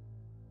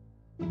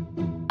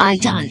 I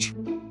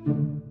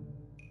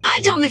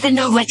don't even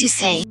know what to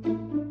say.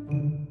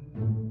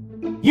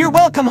 You're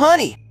welcome,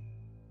 honey!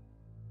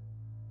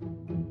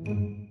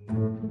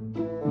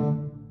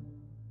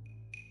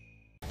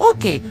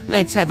 Okay,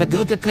 let's have a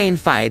good clean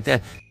fight.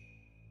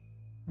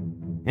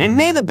 And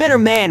may the better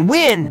man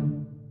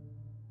win!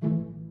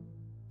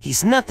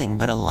 He's nothing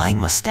but a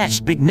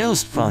lying-mustached,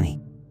 big-nosed phony.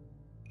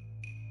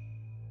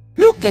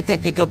 Look at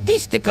that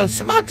egotistical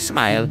smug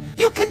smile.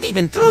 You can't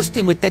even trust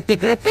him with that big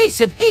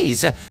face of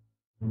his.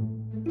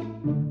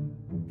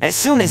 As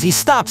soon as he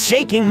stops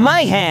shaking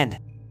my hand!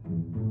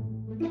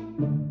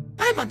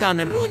 I'm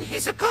gonna ruin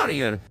his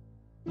career.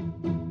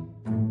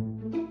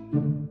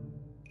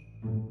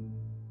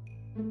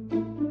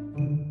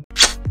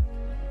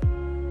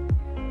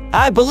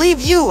 I believe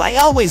you! I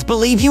always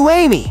believe you,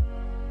 Amy!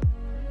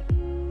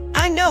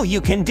 I know you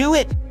can do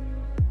it!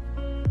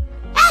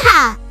 Ha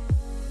ha!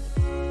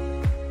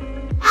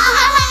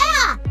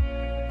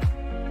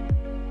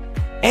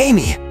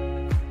 Amy!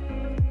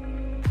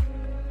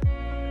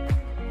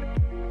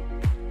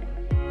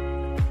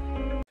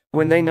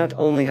 When they not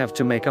only have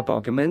to make up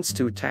arguments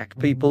to attack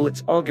people,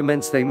 it's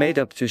arguments they made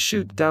up to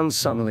shoot down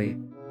suddenly.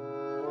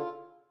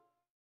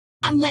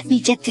 And let me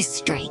get this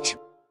straight.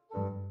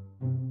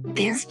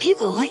 There's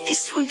people like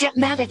this who get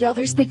mad at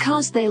others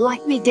because they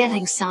like me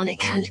dating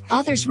Sonic, and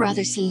others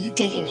rather see you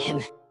dating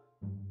him.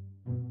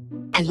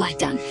 And why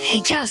done?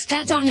 They just,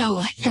 I don't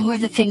know, there were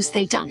the things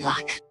they done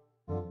like.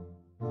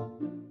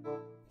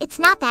 It's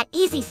not that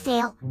easy,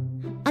 Sale.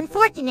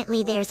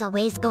 Unfortunately, there's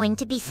always going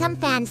to be some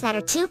fans that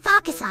are too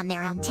focused on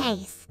their own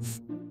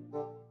tastes.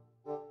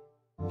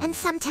 And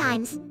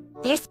sometimes,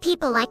 there's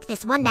people like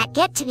this one that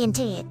get too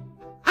into it,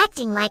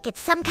 acting like it's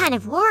some kind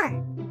of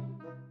war.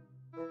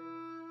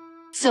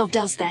 So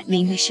does that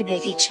mean we should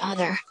hate each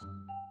other?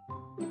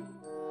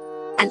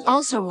 And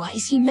also, why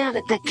is he mad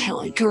at that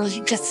Kelly girl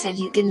you just said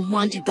you didn't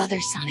want to bother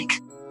Sonic?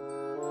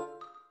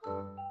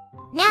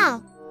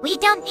 No, we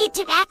don't need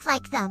to act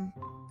like them.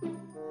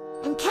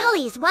 And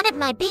Kelly's one of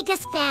my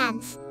biggest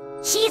fans.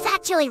 She's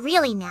actually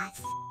really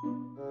nice.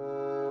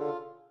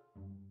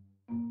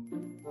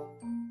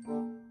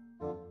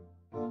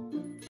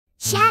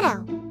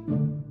 Shadow.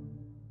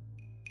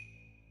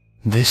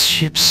 This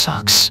ship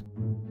sucks.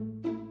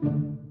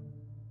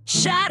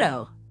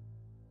 Shadow!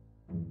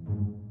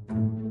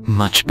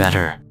 Much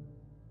better.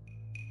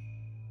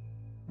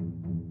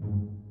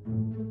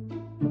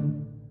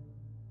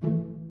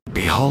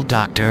 Behold,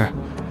 Doctor.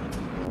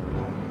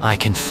 I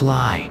can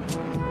fly.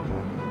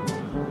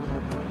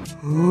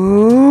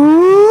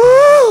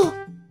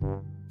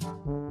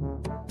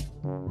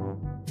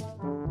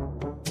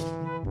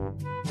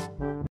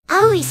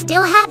 Oh, we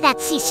still have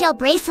that seashell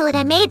bracelet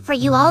I made for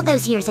you all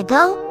those years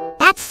ago?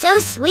 That's so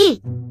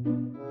sweet.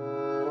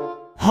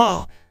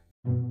 Oh.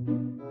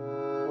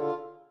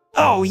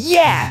 Oh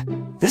yeah!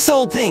 This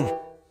old thing.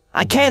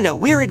 I kinda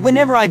wear it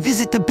whenever I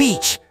visit the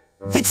beach.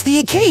 Fits the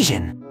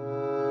occasion.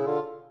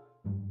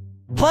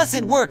 Plus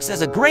it works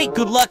as a great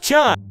good luck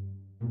charm.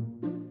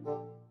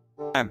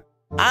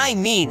 I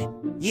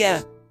mean,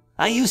 yeah,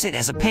 I use it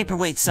as a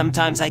paperweight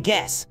sometimes, I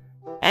guess.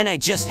 And I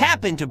just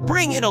happened to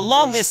bring it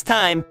along this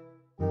time.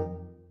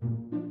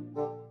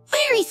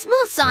 Very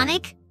smooth,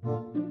 Sonic.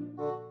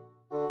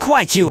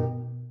 Quite you.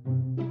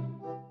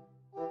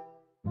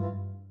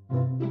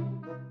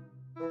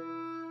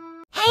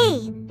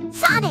 Hey,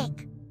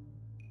 Sonic!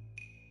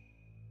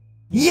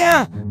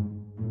 Yeah?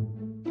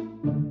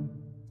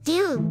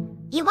 Dude,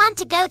 you want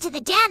to go to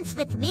the dance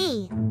with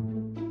me?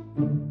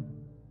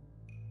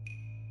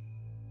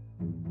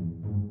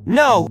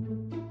 No!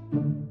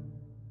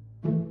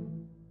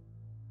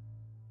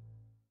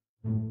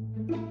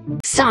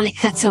 Sonic,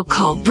 that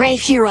so-called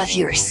brave hero of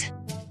yours.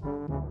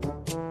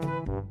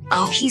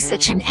 Oh, he's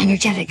such an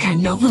energetic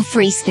and noble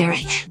free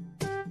spirit.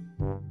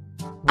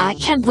 I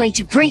can't wait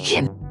to break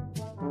him.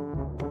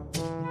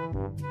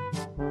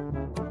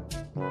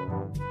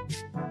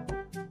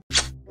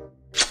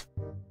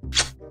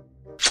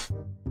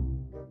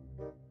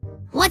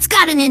 What's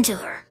gotten into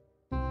her?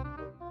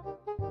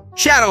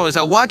 Shadow is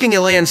a walking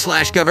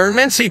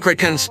alien/government secret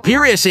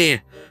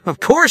conspiracy. Of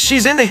course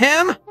she's into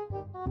him.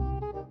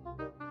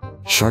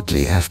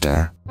 Shortly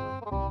after.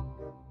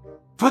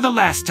 For the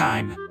last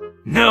time.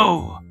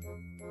 No.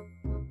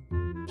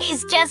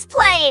 He's just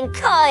playing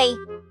coy.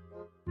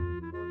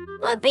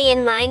 While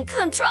being mind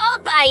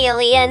controlled by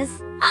aliens,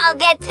 I'll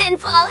get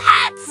tinfoil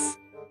hats.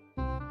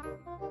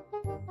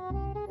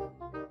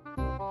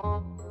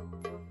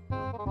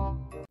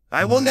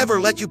 I will never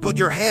let you put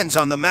your hands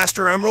on the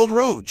Master Emerald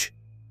Rouge.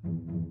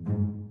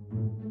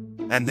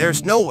 And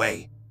there's no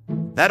way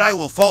that I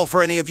will fall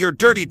for any of your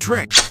dirty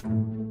tricks.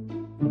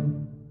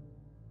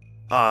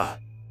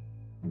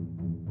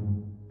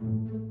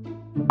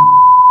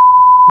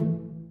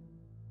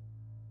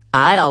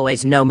 I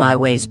always know my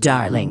ways,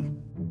 darling.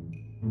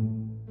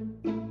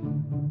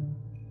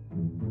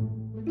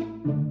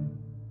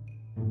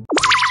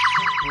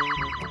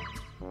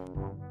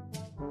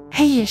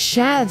 Hey,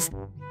 Shavs.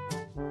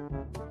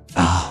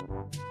 Ah.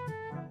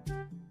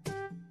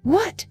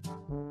 What?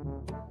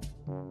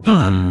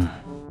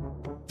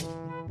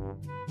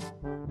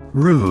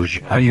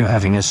 Rouge, are you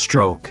having a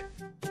stroke?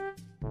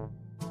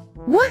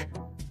 What?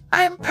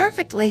 I'm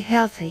perfectly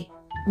healthy.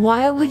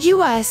 Why would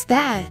you ask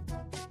that?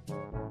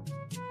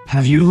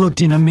 Have you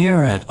looked in a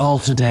mirror at all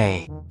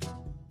today?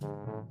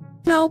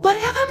 No, but I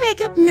have a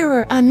makeup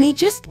mirror on me.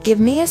 Just give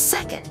me a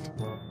second.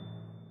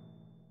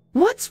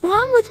 What's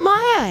wrong with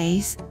my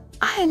eyes?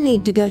 I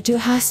need to go to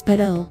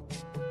hospital.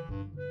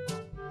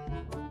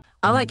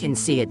 Oh, I can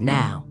see it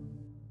now.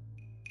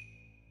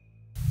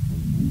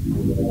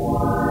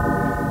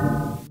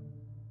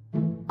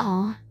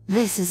 Oh,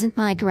 this isn't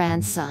my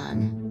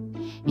grandson.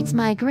 It's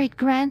my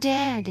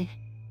great-granddad.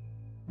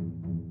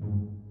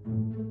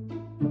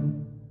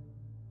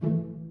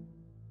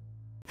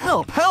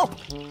 Help! Help!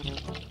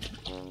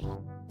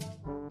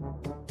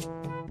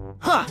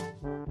 Huh!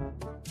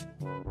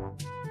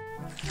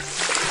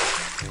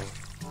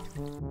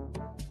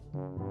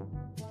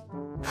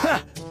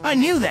 Ha! I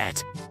knew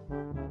that!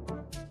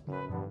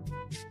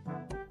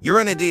 You're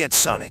an idiot,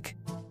 Sonic.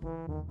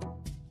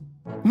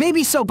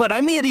 Maybe so, but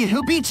I'm the idiot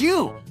who beats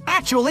you!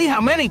 Actually,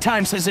 how many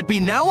times has it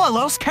been now? I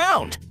lost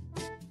count!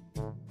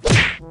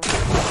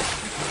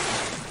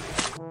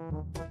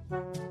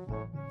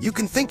 You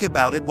can think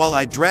about it while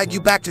I drag you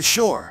back to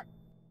shore.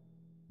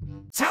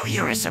 So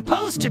you're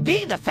supposed to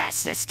be the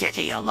fastest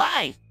kitty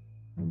alive.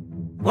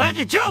 What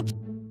a joke!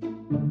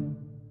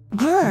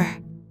 Grr.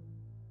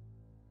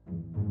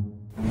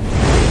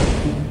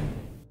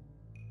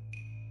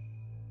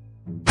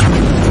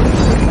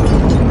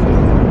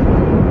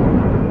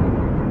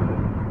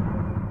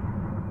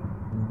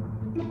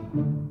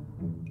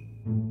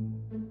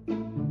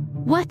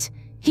 What?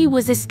 He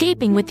was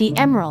escaping with the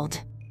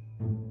emerald.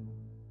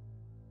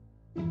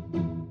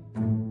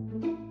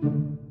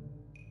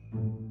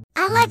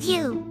 I love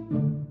you.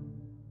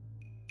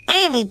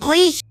 Amy,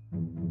 please.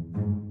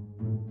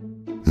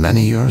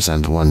 Many years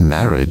and one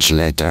marriage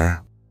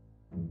later.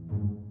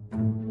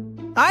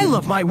 I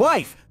love my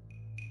wife!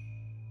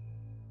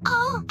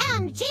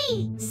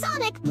 OMG!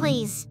 Sonic,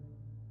 please.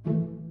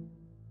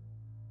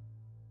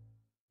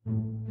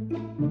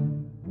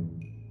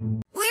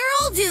 We're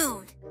all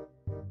doomed.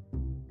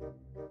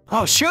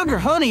 Oh, sugar,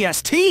 honey,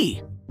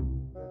 ST!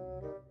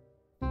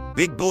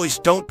 Big boys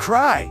don't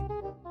cry.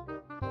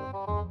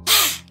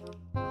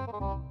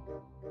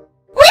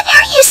 What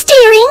are you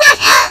staring at?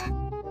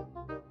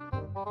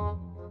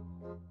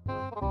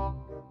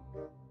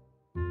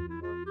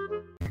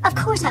 Of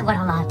course I want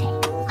a latte.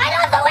 I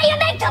love the way you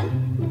make them!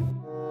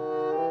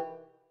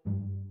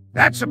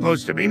 That's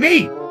supposed to be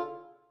me.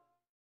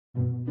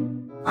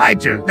 I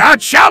do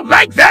not shout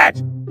like that!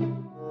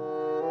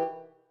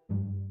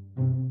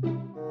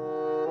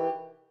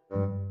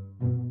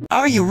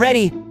 Are you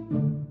ready?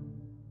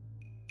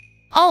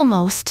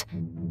 Almost.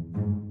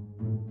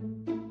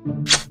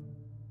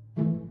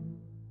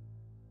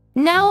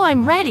 Now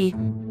I'm ready.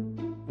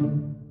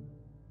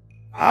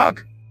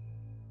 Hawk?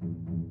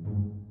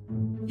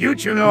 You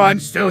two know I'm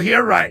still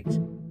here, right?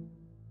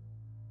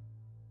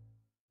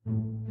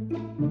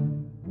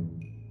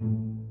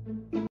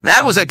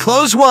 That was a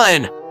close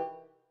one!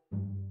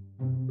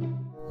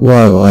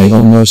 Wow, I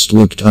almost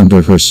looked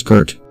under her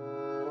skirt.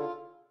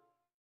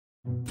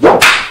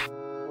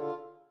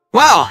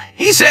 Wow,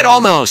 he said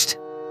almost!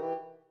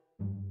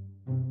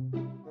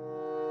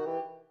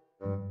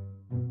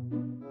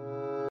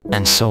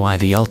 And so I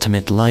the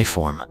ultimate life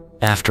form.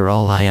 After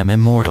all, I am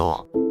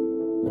immortal.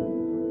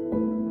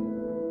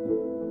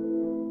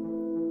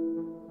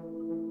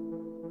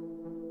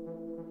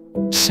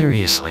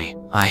 Seriously,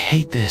 I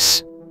hate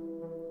this.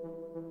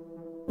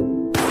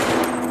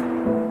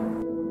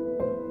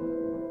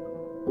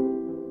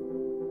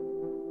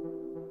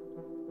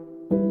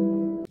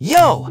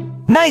 Yo!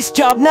 Nice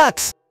job,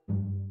 Nux!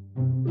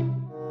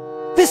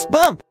 Fist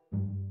bump!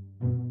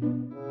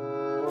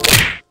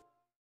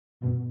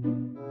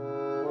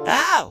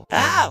 Ow!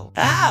 Ow!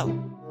 Ow!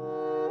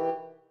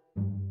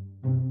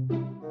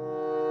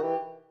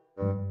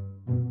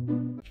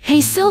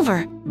 Hey,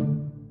 Silver.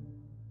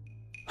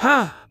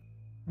 Huh?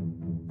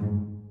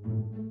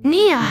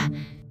 Nia.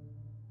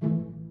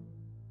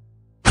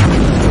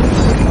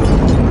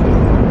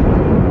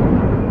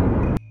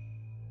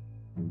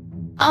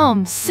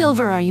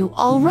 Silver, are you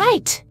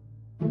alright?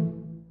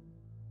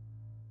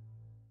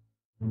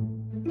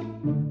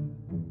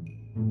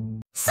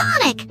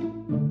 Sonic!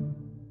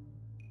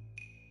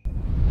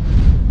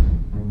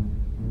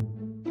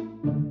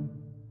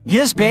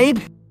 Yes, babe?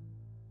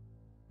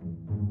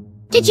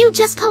 Did you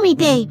just call me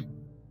babe?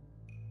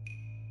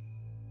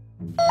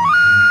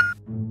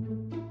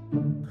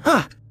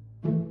 Huh.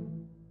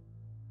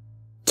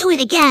 Do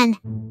it again.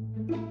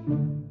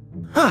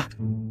 Huh.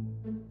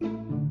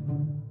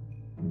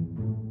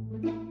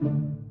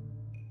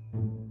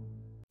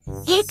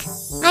 Hick,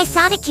 my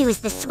Sonic Q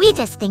is the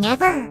sweetest thing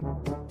ever.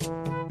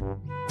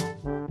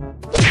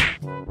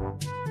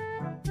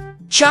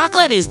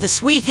 Chocolate is the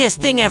sweetest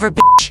thing ever,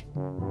 bitch.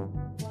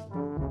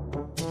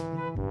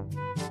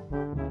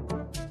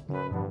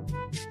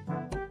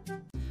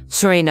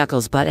 Sorry,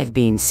 Knuckles, but I've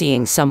been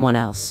seeing someone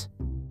else.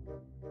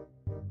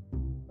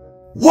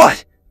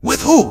 What?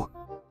 With who?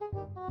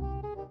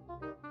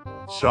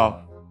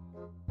 So?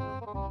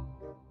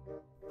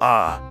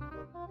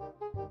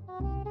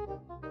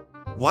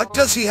 What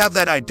does he have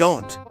that I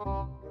don't?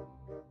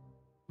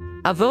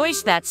 A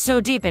voice that's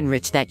so deep and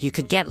rich that you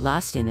could get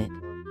lost in it.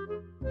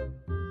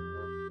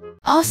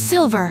 Oh,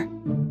 Silver.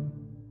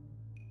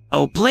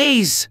 Oh,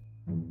 please.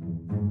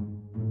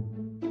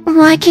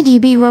 Why can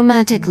you be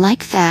romantic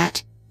like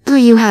that? Do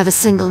you have a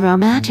single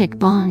romantic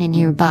bone in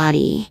your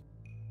body?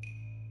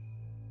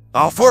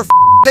 Oh, for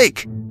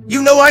sake!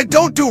 You know I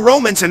don't do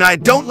romance and I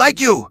don't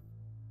like you!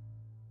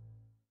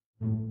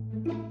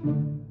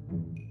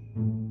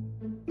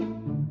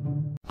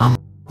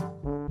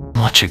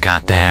 What you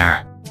got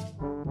there?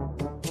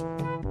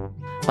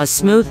 A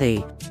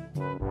smoothie.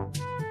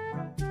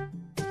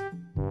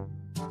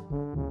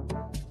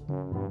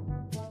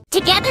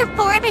 Together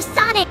forever,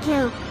 Sonic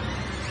Q!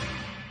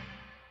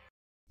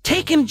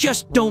 Take him,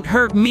 just don't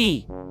hurt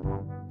me.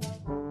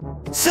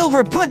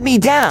 Silver, put me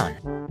down!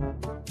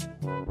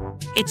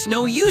 It's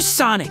no use,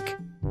 Sonic.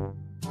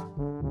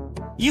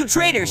 You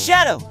traitor,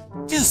 Shadow!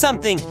 Do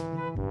something!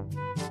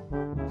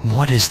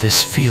 What is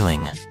this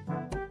feeling?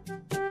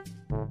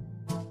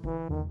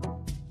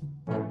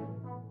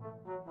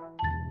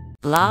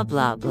 Blah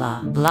blah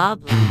blah blah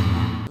blah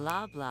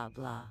blah blah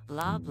blah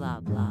blah blah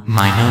blah.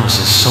 My nose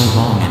is so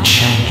long and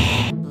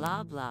shiny.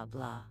 Blah blah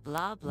blah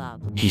blah blah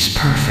blah. He's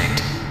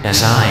perfect,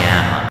 as I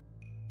am.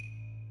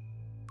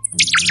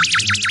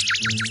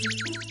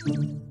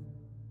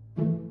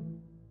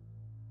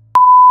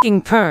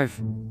 F***ing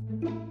perv.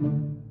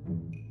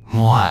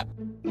 What?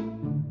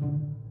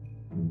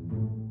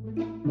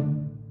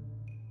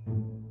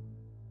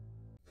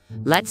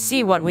 Let's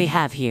see what we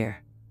have here.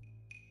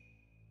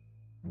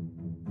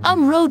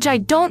 Roach, I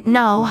don't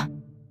know.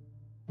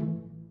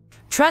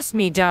 Trust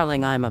me,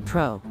 darling, I'm a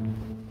pro.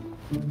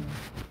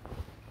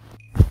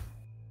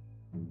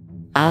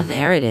 Ah,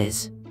 there it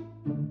is.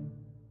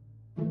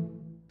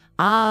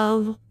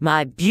 Oh,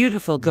 my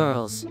beautiful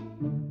girls.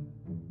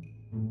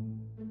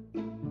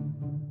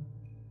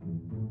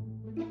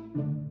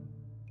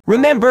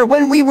 Remember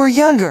when we were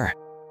younger?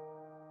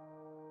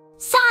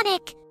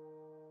 Sonic!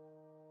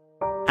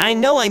 I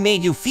know I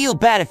made you feel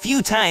bad a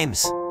few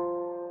times.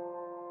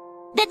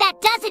 But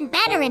that doesn't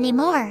matter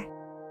anymore.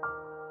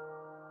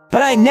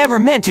 But I never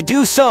meant to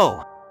do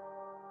so.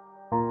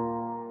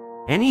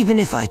 And even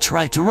if I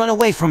tried to run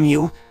away from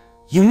you,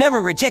 you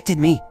never rejected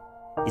me.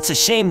 It's a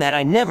shame that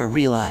I never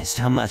realized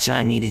how much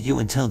I needed you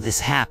until this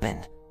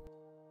happened.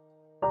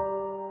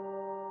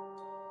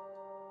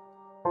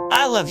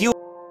 love you,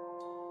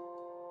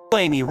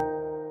 Amy.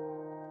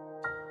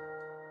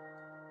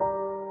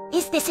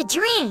 Is this a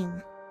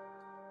dream?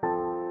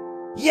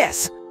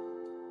 Yes.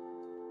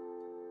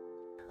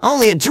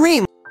 Only a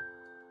dream.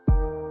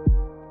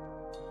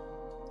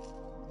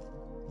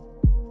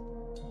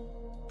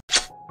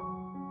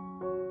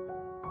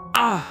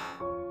 Ah.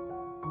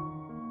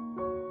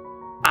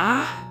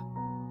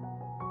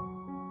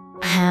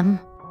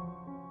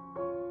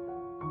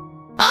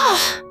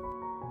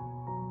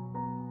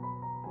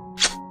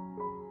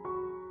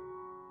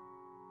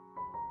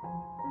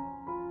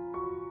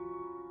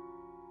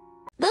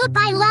 Boop,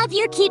 I love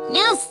your cute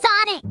new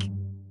Sonic!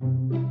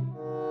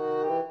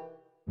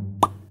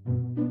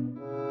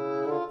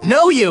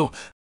 Know you!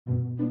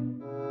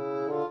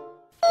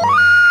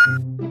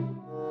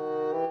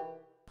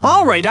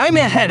 Alright, I'm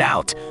a head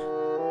out.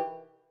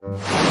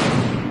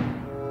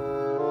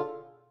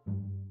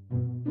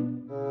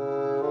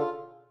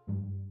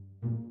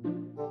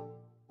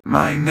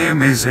 My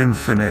name is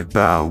Infinite.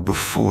 Bow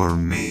before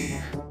me.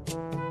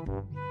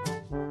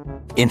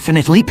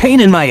 Infinitely pain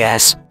in my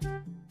ass.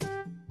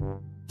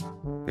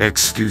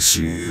 Excuse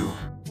you.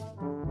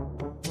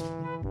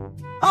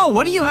 Oh,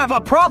 what do you have a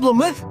problem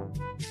with?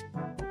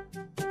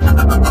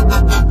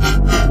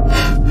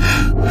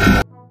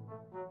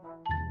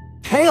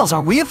 Tails,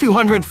 are we a few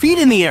hundred feet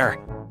in the air?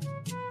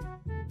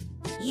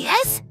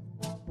 Yes?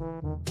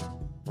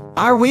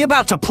 Are we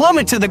about to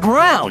plummet to the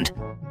ground?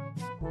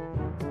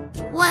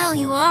 Well,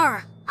 you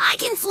are. I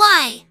can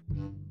fly.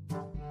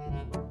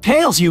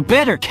 Tails, you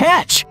better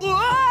catch!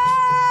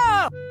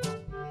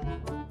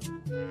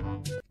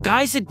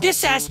 Guys, a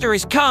disaster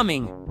is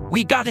coming.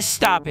 We gotta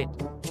stop it.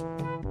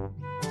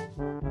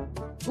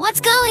 What's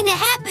going to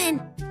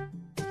happen?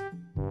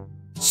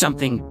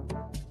 Something.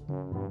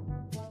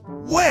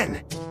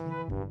 When?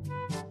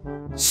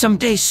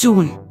 Someday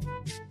soon.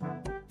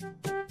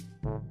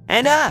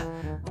 And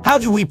how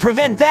do we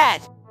prevent that?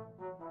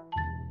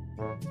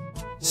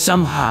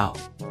 Somehow.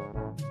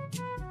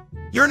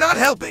 You're not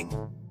helping.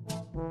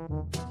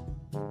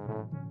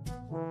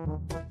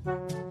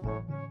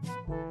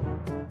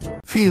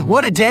 Phew,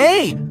 what a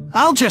day!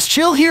 I'll just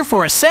chill here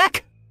for a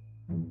sec.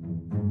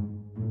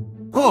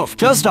 Oof,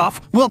 dust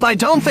off. Well, I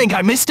don't think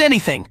I missed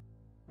anything.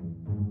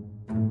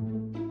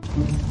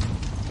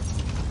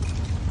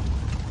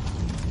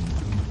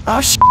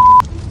 Oh, sh**.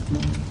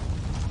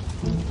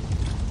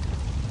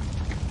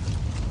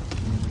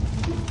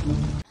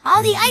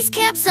 Oh, the ice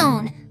cap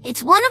zone.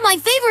 It's one of my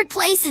favorite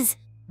places.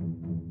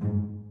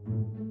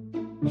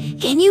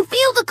 Can you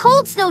feel the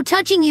cold snow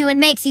touching you and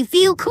makes you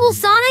feel cool,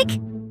 Sonic?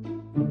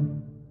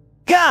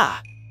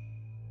 Gah!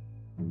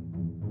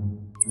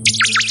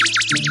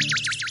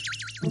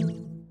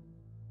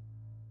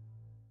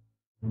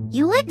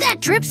 You lit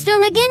that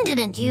dripstone again,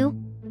 didn't you?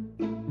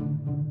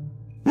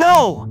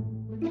 No!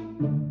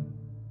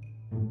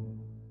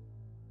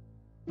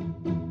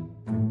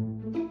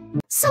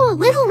 So a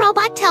little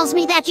robot tells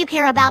me that you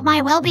care about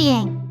my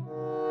well-being.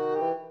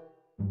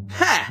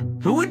 Ha!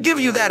 Who would give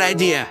you that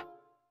idea?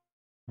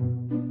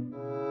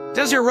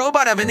 Does your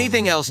robot have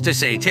anything else to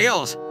say,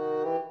 Tails?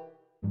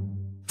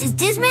 Is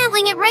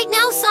dismantling it right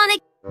now,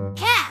 Sonic?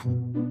 Cat.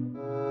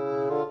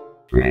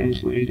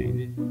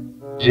 Translating.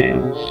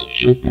 Tails,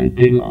 shut that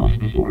thing off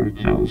before it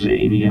tells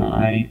Amy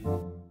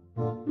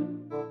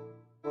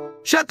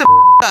Shut the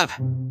up!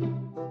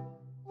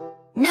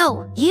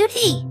 No, UT.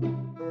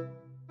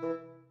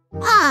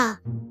 Ah.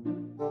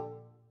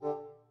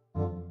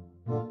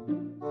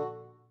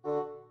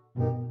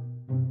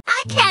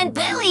 I can't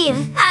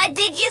believe.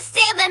 Did you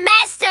steal the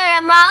Master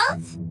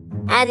Emerald?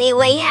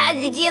 Anyway, how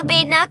did you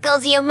beat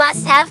Knuckles? You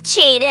must have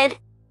cheated.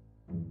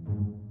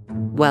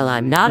 Well,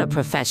 I'm not a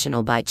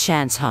professional by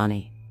chance,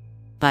 honey.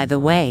 By the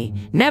way,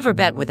 never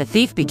bet with a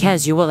thief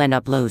because you will end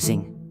up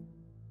losing.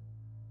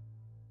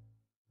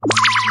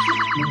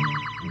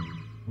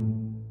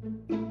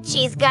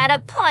 She's got a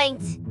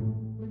point.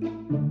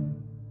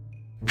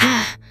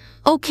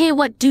 Okay,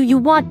 what do you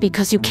want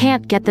because you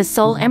can't get the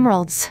soul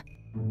emeralds?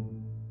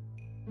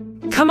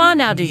 Come on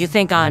now, do you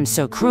think I'm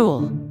so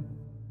cruel?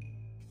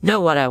 No,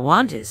 what I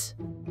want is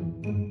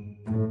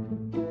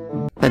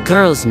a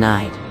girls'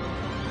 night.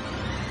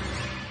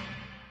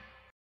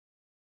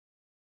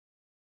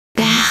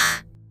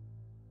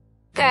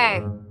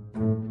 Grr.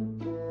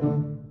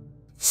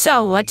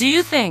 So, what do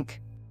you think?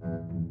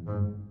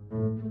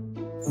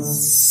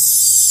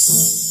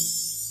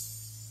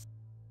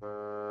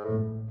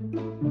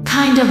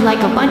 Kind of like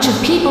a bunch of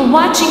people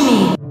watching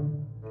me.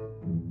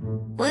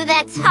 Ooh,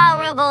 that's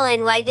horrible,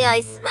 and why do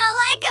I smell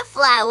like a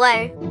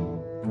flower?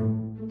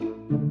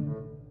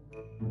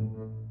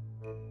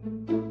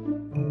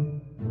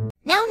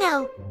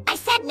 No, I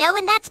said no,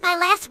 and that's my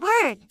last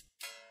word.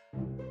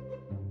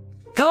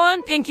 Go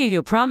on, Pinky,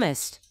 you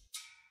promised.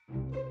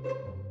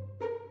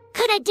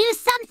 Could I do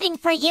something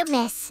for you,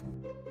 miss?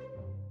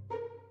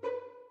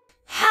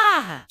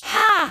 Ha!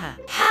 Ha!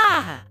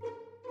 Ha!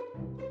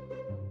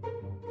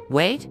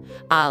 Wait,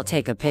 I'll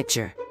take a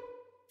picture.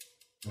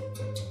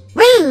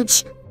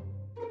 Rouge!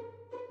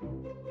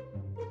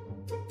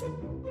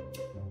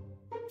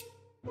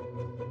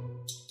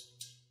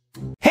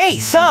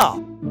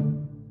 so?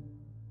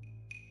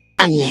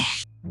 Yeah.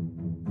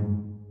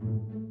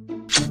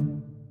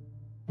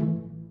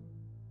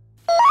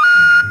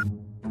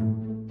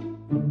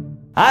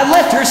 I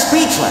left her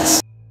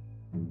speechless.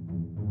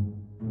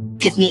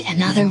 Give me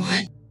another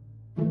one.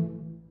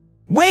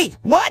 Wait,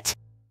 what?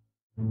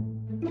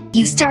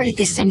 You started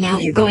this and now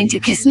you're going to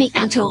kiss me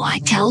until I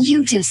tell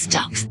you to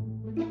stop.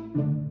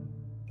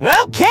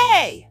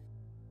 Okay!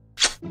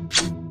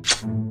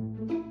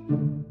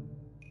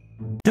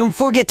 Don't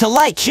forget to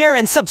like, share,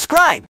 and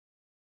subscribe.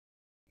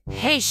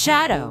 Hey,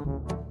 Shadow.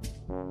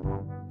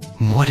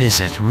 What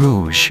is it,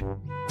 Rouge?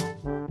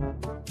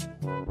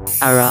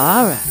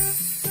 Ara.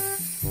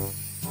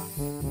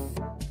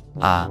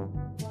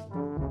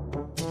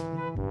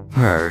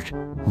 Heard.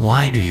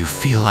 Why do you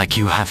feel like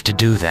you have to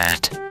do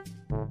that?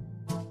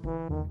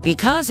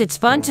 Because it's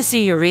fun to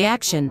see your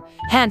reaction,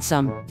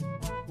 handsome.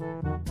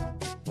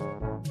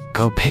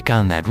 Go pick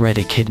on that red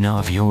echidna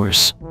of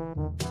yours.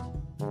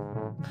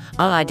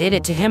 Oh, I did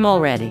it to him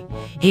already.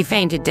 He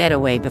fainted dead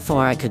away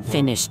before I could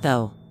finish,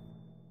 though.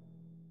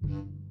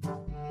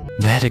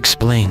 That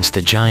explains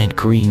the giant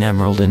green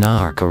emerald in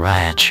our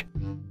garage.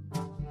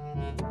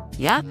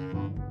 Yep.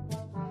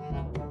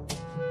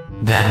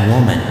 That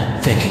woman,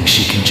 thinking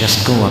she can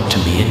just go up to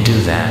me and do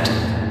that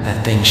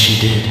thing she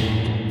did.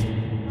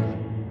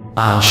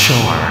 I'll show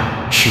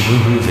her. She will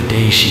rue the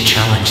day she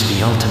challenged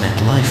the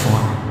ultimate life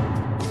form.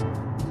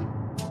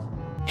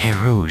 Hey,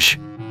 Rouge.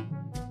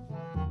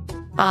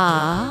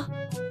 Ah.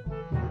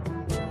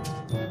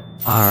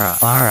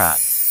 Ara.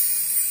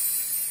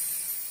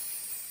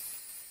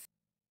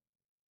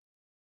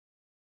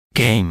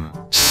 Game,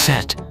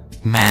 set,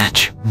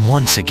 match,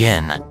 once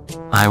again.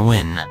 I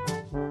win.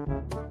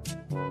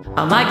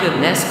 Oh my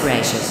goodness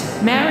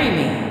gracious, marry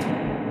me.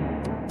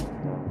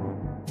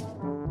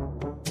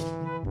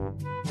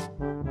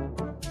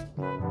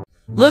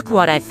 Look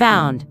what I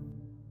found.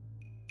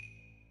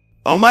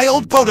 Oh, my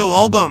old photo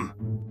album.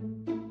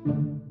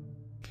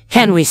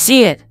 Can we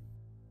see it?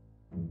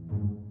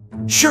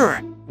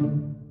 Sure.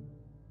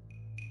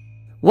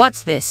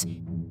 What's this?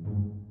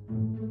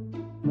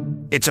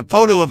 It's a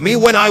photo of me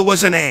when I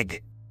was an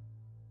egg.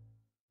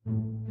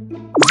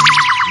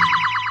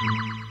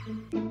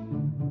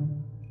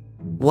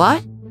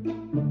 What?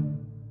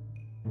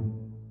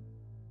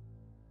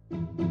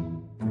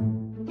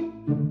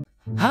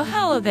 Oh,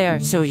 hello there.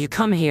 So you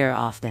come here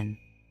often?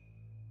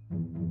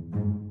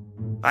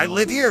 I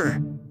live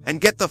here and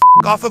get the f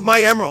off of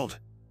my emerald.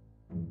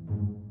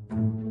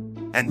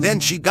 And then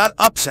she got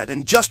upset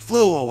and just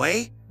flew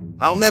away.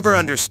 I'll never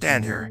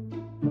understand her.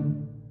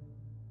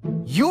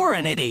 You're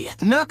an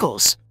idiot,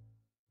 Knuckles.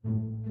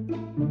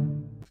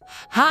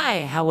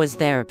 Hi, how was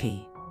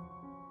therapy?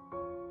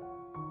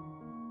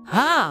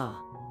 Oh.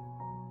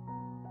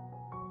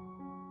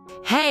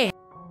 Hey.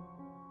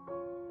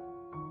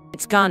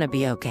 It's gonna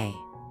be okay.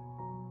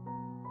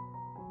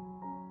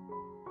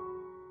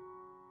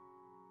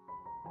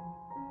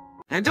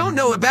 I don't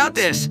know about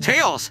this,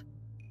 Tails.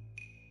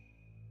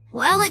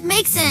 Well, it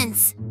makes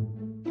sense.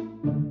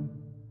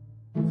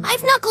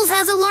 If Knuckles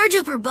has a large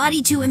upper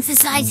body to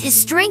emphasize his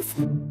strength,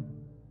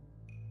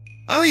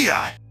 oh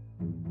yeah,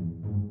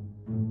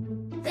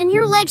 then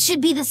your legs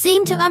should be the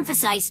same to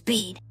emphasize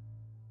speed.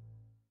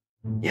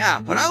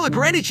 Yeah, but I look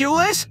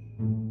ridiculous.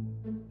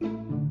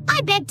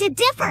 I beg to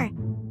differ.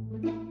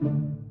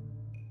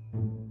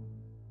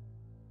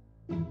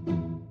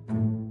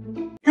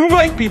 You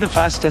might be the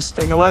fastest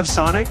thing alive,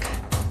 Sonic.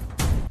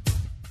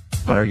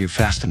 But are you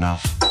fast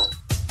enough?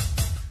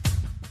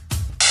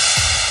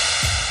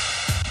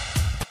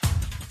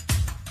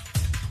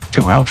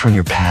 To outrun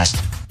your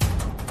past?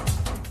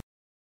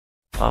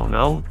 Oh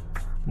no.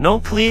 No,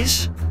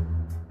 please.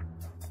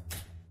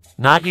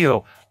 Not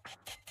you.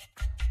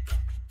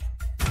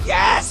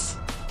 Yes!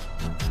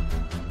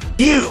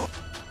 You!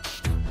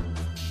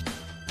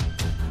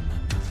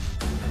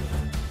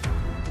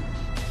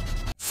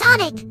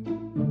 Sonic!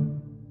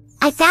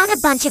 I found a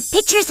bunch of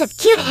pictures of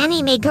cute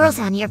anime girls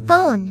on your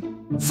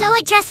phone, so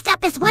I dressed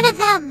up as one of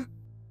them.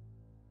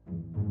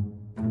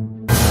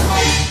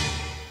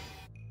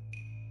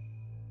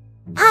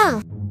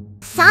 Oh,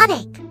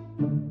 Sonic.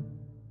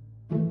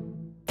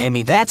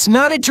 Amy, that's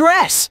not a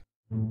dress!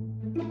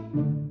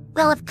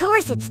 Well, of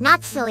course it's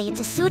not silly,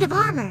 it's a suit of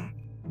armor.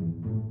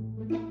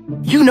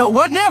 You know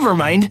what? Never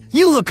mind.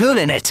 You look good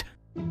in it.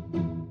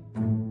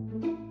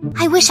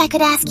 I wish I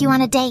could ask you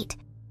on a date.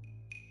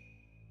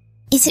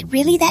 Is it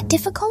really that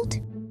difficult?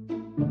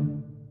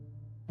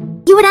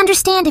 You would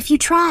understand if you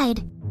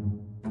tried.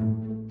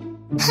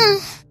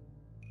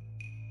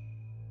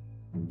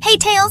 Hey,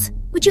 Tails,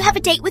 would you have a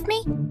date with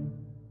me?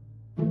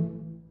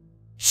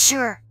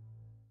 Sure.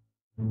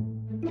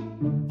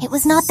 It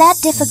was not that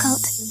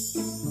difficult.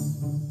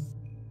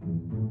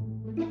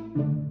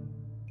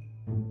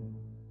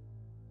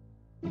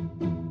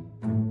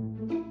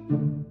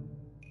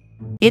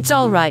 It's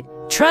alright,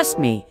 trust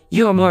me,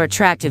 you're more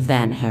attractive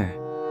than her.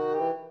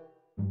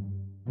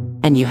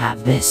 And you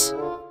have this.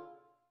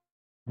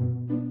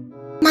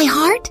 My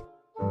heart?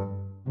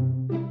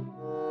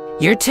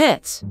 Your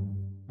tits.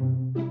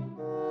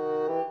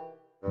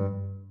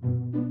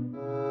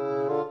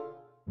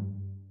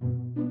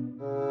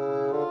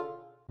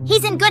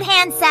 He's in good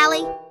hands,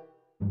 Sally.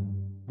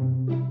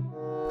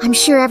 I'm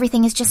sure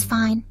everything is just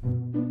fine.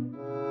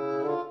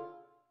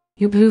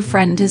 Your boo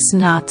friend is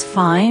not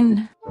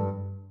fine.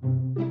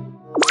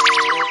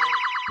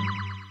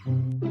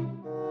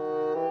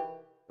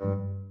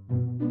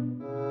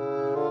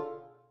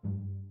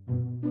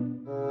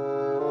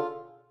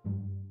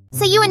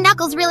 So you and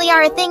Knuckles really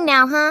are a thing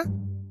now, huh?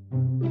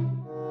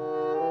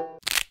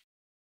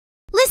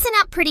 Listen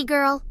up, pretty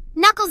girl.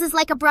 Knuckles is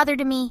like a brother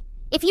to me.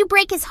 If you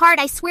break his heart,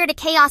 I swear to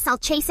Chaos I'll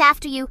chase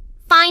after you,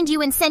 find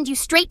you, and send you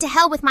straight to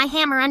hell with my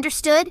hammer,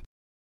 understood?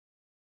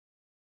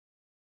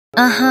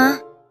 Uh-huh.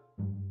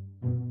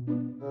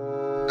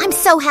 I'm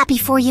so happy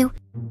for you.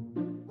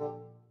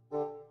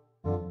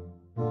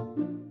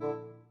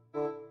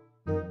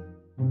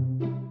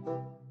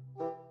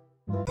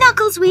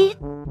 Knuckles, we...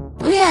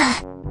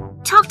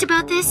 talked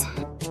about this.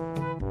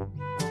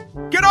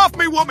 Get off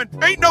me, woman!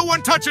 Ain't no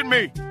one touching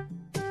me!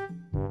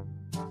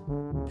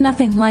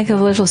 Nothing like a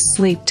little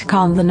sleep to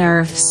calm the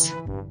nerves.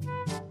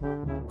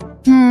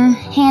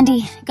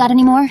 Handy. Got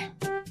any more?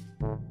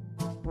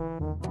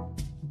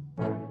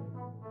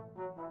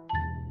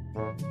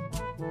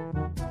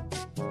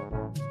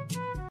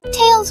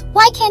 Tails,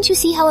 why can't you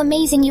see how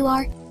amazing you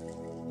are?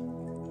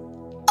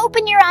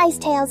 Open your eyes,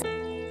 Tails.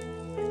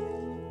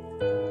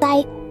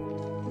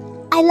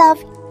 I love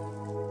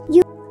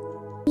you.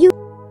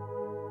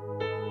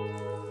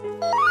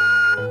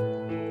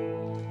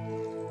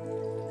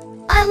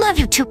 I love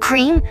you too,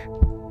 Cream.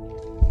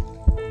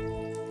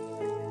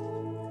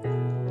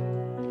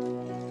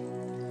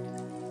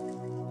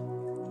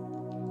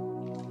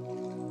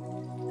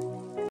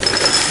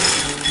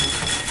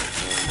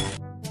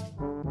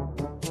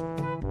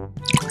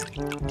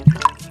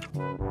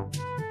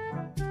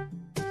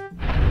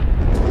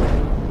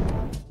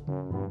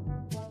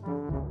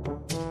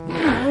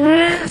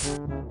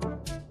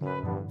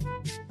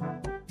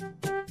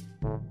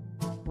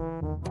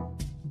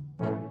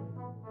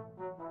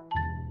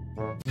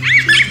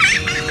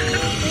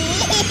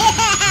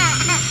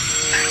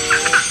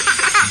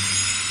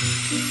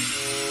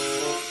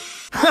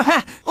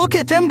 Look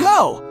at them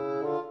go!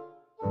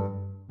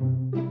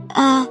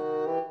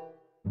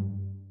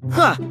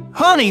 Huh,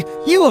 honey,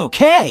 you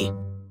okay?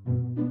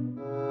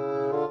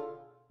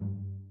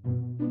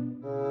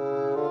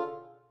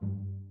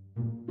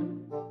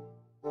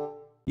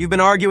 You've been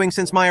arguing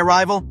since my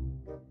arrival?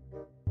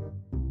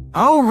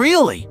 Oh,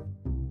 really?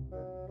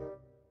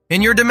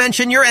 In your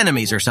dimension, you're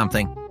enemies or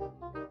something.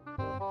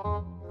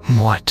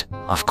 What?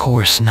 Of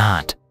course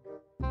not.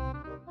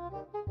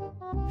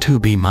 To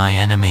be my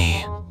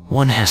enemy,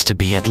 one has to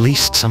be at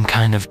least some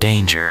kind of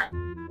danger.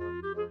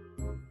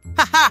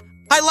 Haha!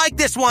 I like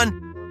this one!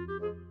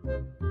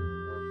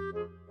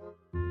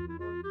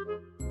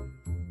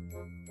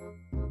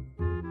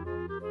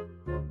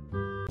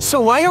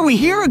 So why are we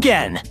here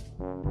again?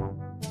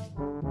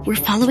 We're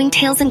following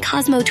Tails and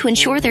Cosmo to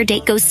ensure their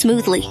date goes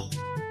smoothly.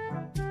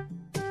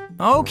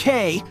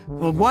 Okay,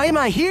 well why am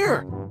I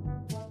here?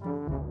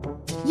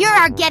 You're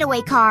our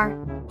getaway car.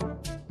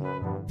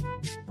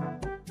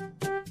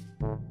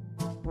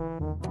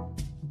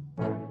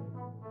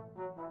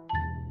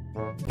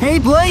 Hey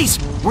Blaze,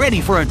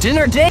 ready for a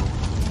dinner date?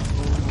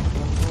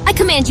 I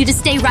command you to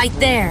stay right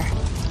there.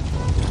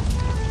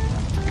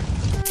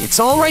 It's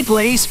alright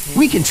Blaze,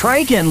 we can try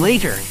again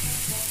later.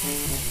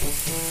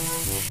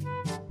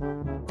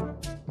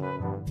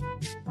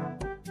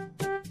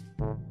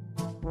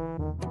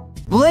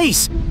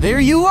 Blaze, there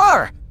you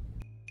are!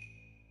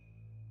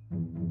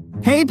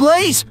 Hey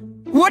Blaze,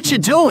 what you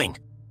doing?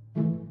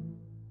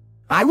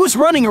 I was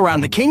running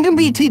around the kingdom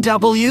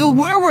BTW,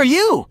 where were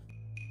you?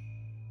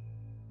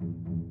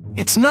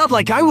 It's not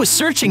like I was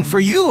searching for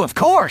you, of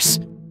course.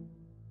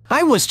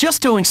 I was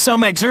just doing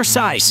some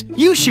exercise.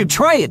 You should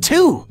try it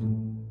too.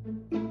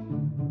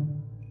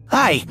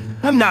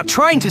 I'm not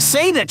trying to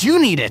say that you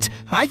need it.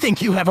 I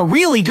think you have a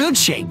really good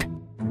shape.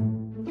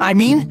 I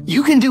mean,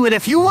 you can do it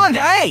if you want,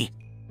 hey!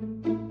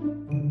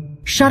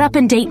 Shut up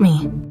and date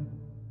me.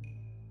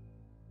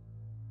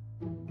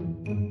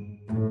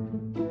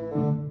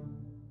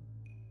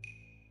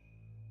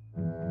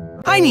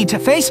 I need to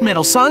face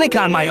Metal Sonic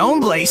on my own,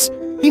 Blaze.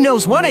 He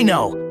knows what I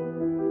know.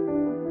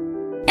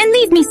 And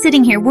leave me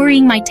sitting here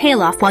worrying my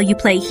tail off while you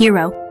play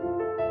hero.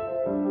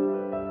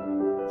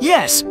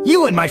 Yes,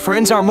 you and my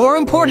friends are more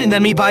important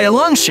than me by a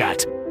long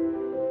shot.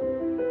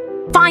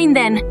 Fine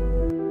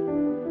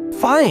then.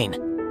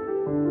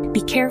 Fine.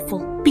 Be careful.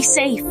 Be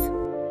safe.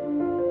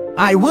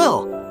 I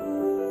will.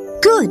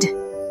 Good.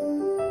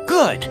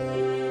 Good.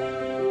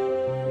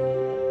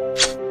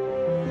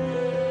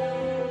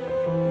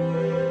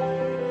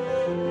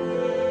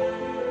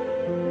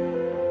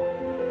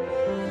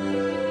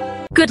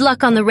 Good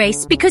luck on the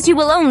race, because you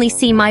will only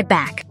see my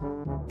back.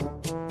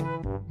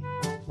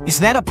 Is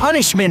that a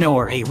punishment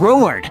or a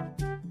reward?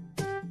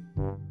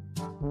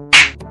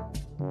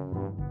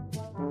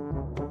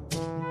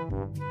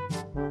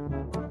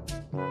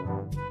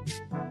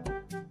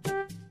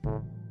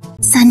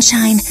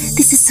 Sunshine,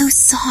 this is so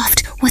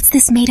soft. What's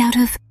this made out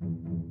of?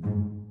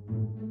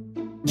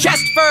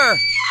 Chest fur!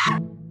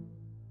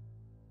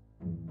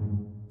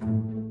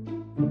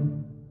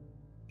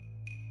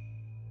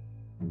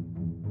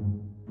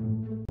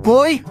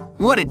 boy.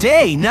 What a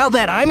day. Now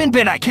that I'm in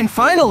bed, I can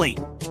finally...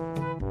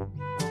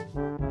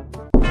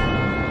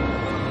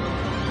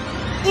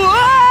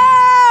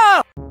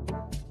 Whoa!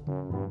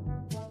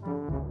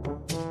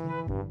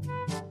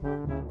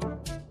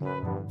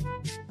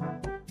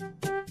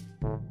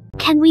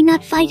 Can we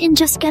not fight and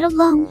just get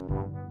along?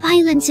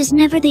 Violence is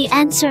never the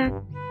answer.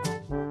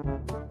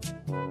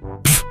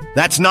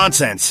 That's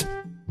nonsense.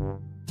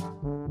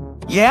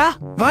 Yeah?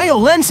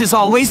 Violence is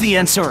always the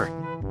answer.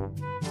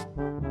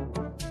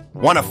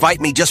 Want to fight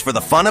me just for the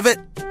fun of it?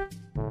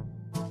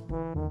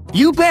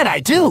 You bet I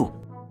do.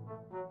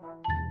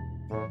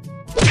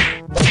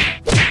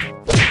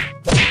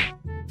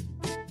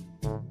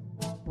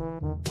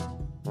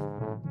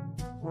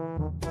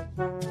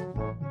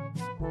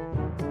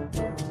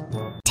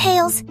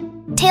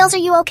 Tails, are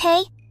you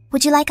okay?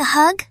 Would you like a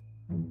hug?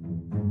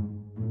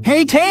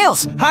 Hey,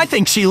 Tails! I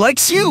think she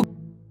likes you!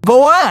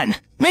 Go on!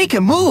 Make a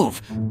move!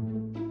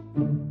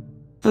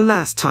 The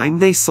last time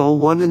they saw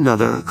one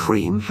another,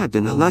 Cream had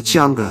been a lot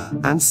younger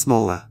and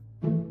smaller.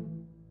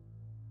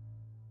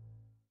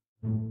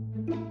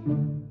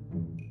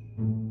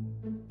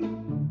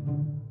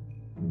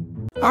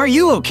 Are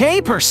you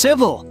okay,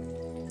 Percival?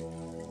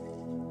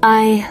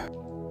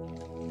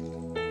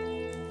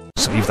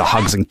 Save the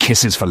hugs and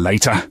kisses for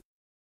later.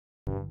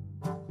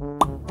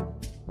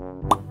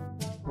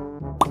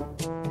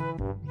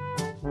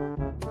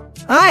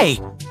 Aye.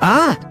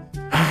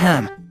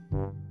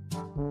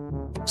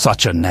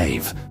 Such a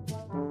knave.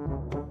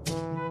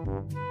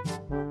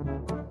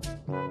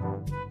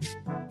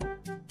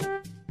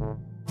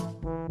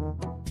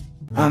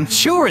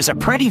 Sure is a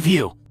pretty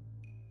view.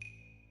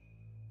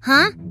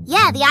 Huh?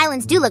 Yeah, the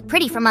islands do look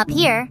pretty from up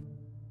here.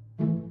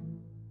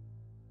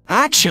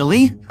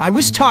 Actually, I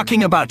was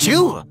talking about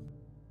you.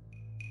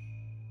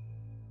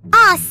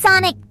 Aw,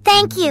 Sonic,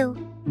 thank you.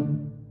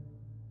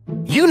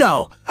 You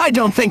know, I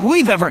don't think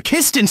we've ever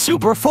kissed in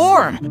super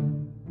form.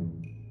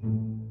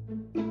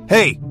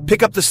 Hey,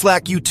 pick up the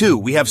slack you too.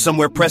 We have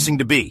somewhere pressing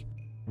to be.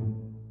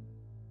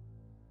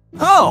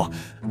 Oh,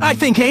 I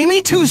think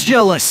Amy too's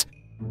jealous.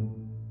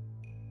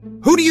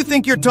 Who do you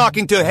think you're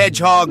talking to,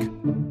 Hedgehog?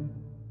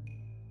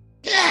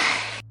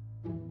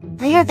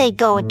 There they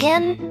go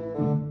again.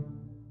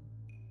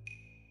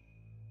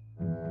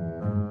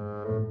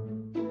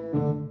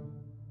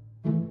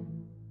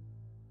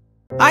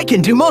 I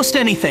can do most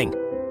anything.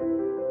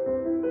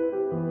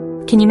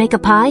 Can you make a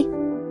pie?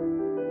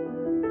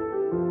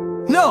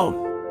 No.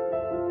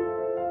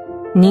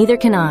 Neither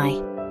can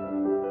I.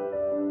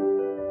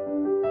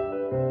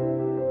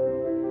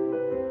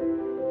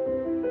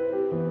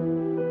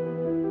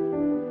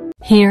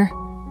 Here.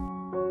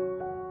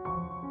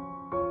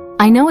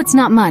 I know it's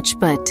not much,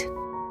 but...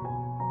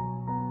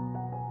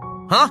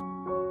 Huh?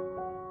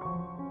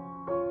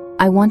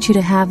 I want you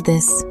to have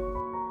this.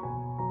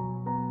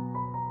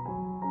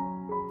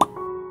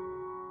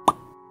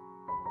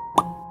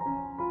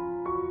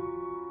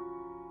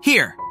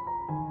 Here.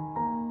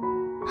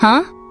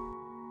 Huh?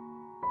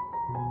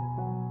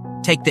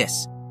 Take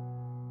this.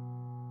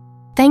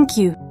 Thank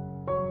you.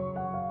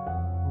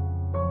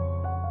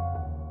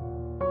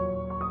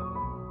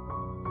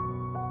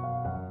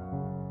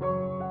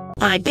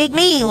 Hi, Big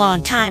Me,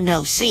 long time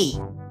no see.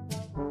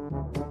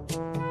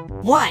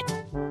 What?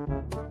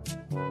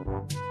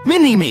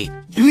 Mini-Me,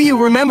 do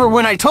you remember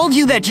when I told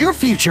you that your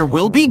future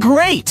will be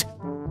great?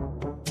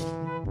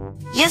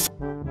 Yes.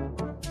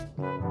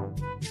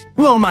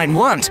 Well, mine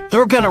won't.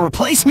 They're gonna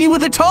replace me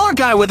with a taller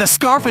guy with a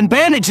scarf and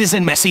bandages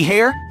and messy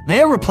hair.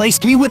 They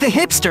replaced me with a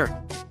hipster.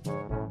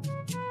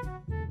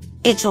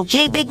 It's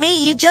okay, Big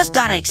Me, you just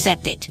gotta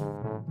accept it.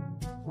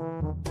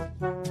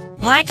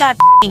 Like I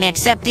f***ing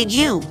accepted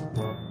you.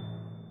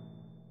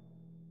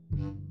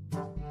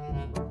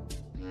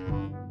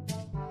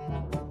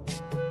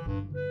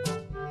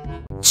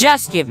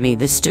 Just give me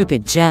the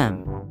stupid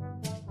gem.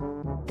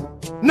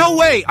 No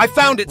way! I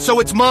found it, so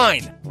it's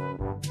mine!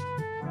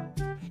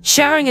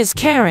 Sharing is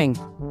caring.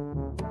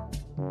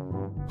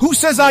 Who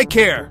says I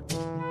care?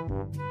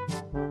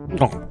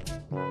 Oh.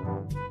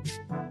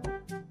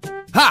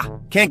 Ha!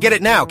 Can't get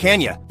it now,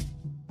 can ya?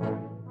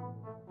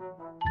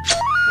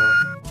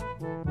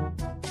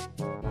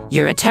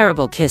 You're a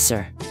terrible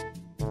kisser.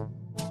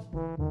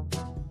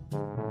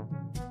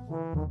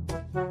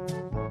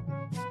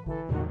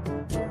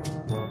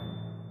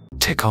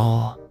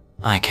 Tickle,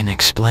 I can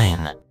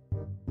explain.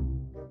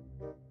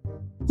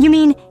 You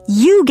mean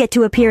you get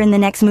to appear in the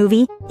next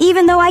movie,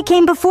 even though I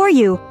came before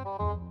you?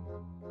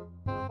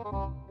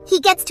 He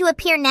gets to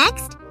appear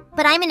next,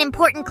 but I'm an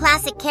important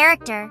classic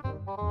character.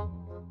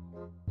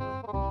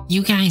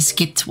 You guys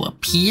get to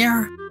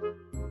appear?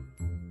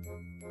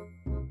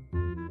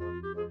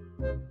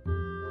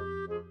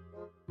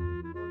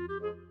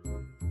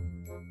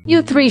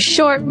 You three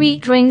short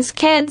wheat drinks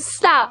can't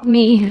stop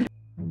me.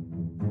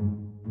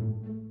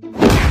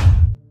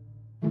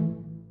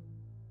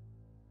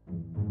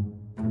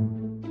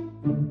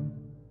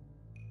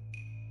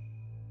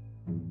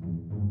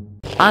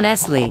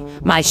 Honestly,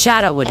 my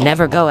shadow would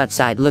never go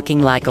outside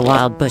looking like a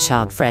wild bush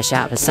hog fresh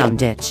out of some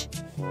ditch.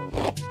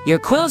 You're Your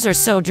quills are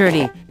so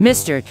dirty.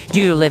 Mister, do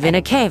you live in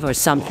a cave or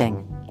something?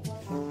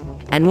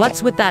 And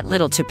what's with that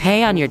little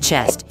toupee on your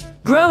chest?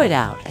 Grow it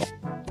out.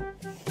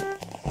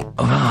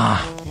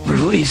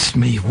 Release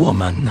me,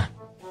 woman.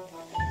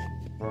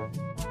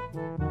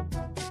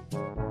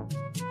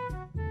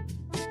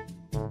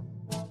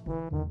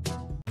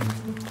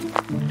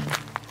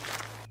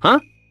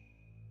 Huh?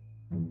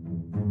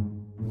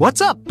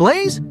 What's up,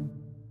 Blaze?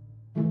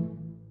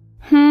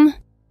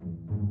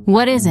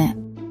 What is it?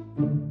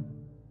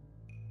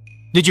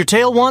 Did your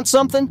tail want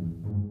something?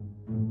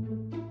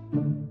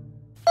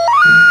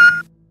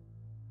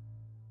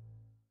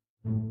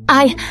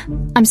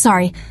 I'm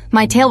sorry.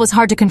 My tail was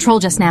hard to control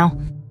just now.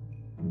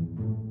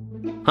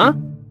 Huh?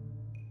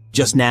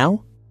 Just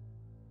now?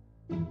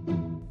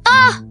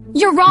 Ah!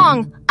 You're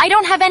wrong! I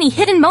don't have any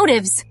hidden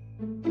motives!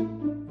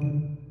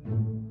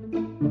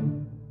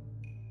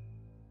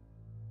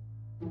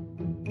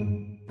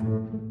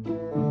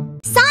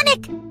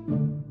 Sonic!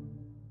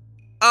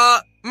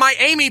 My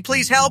Amy,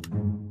 please help!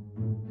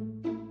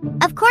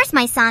 Of course,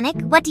 my Sonic.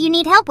 What do you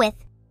need help with?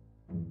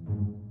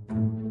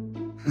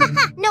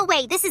 Haha, no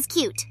way, this is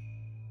cute.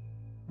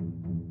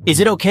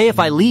 Is it okay if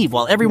I leave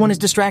while everyone is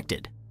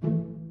distracted?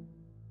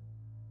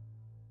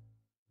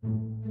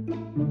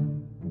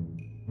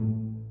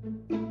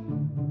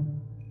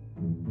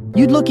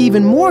 You'd look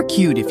even more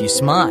cute if you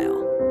smile.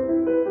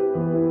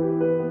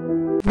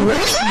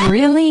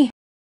 Really?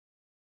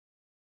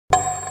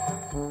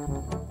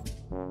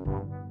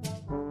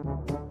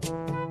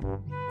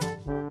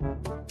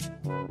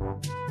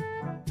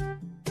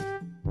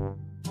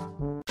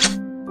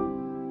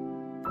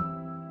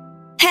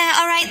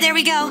 Alright, there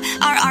we go.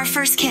 Our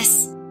first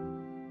kiss.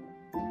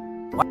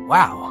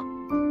 Wow.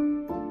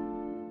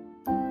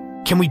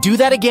 Can we do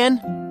that again?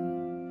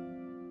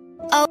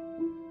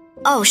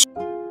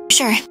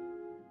 Sure.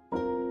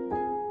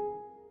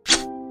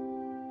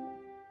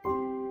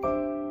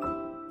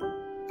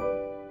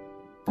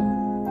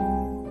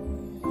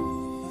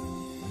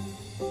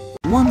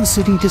 One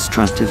city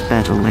destructive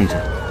battle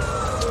later.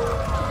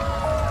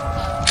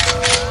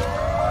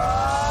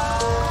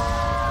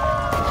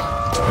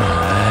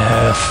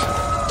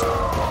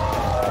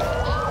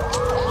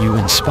 You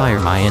inspire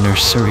my inner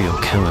serial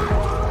killer.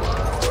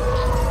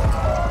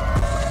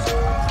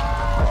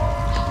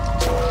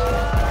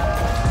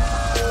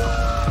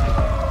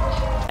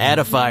 Add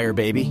a fire,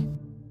 baby.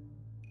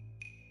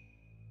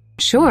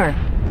 Sure.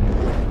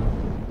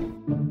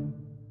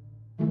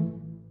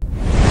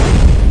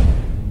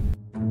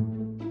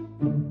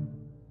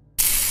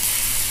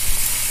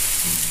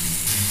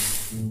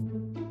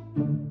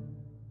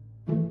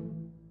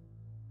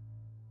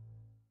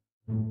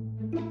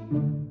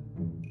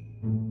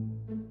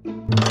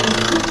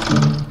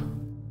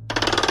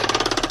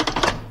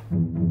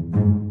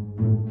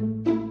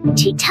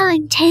 Tea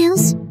time,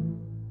 Tails.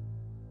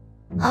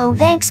 Oh,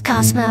 thanks,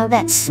 Cosmo.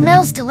 That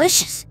smells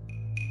delicious.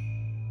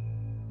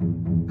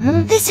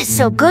 This is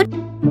so good.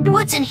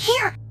 What's in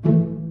here?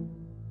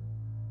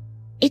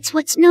 It's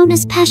what's known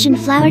as passion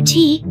flower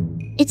tea.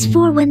 It's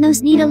for when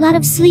those need a lot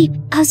of sleep,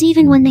 cause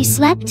even when they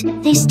slept,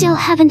 they still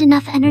haven't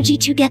enough energy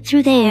to get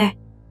through there.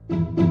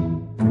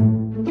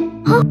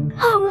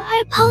 Oh,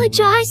 I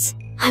apologize.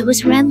 I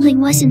was rambling,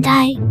 wasn't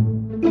I?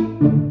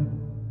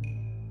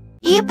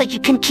 Yeah, but you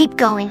can keep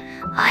going.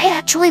 I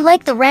actually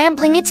like the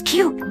rambling, it's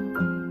cute.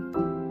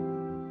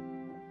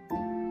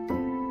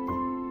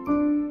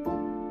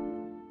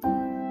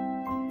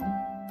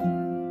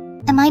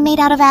 Am I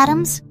made out of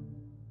atoms?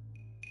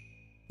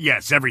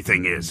 Yes,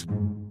 everything is.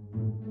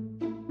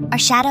 Are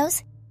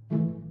shadows?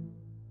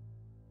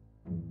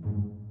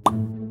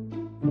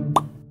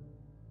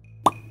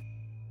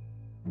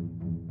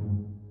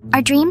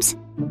 Are dreams?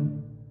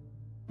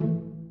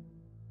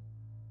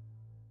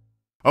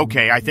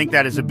 Okay, I think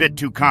that is a bit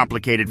too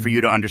complicated for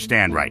you to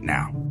understand right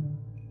now.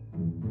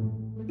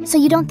 So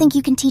you don't think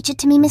you can teach it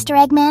to me, Mr.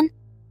 Eggman?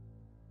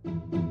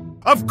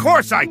 Of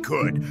course I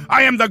could!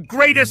 I am the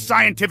greatest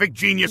scientific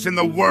genius in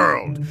the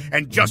world!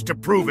 And just to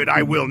prove it,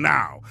 I will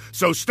now.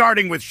 So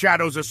starting with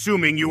shadows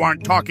assuming you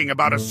aren't talking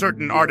about a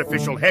certain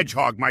artificial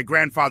hedgehog my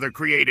grandfather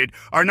created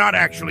are not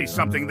actually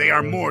something, they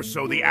are more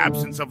so the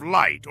absence of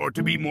light, or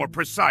to be more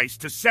precise,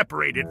 to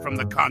separate it from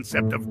the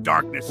concept of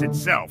darkness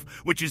itself,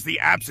 which is the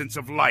absence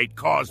of light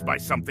caused by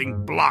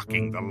something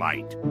blocking the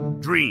light.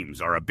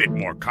 Dreams are a bit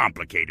more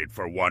complicated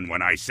for one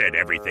when I said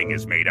everything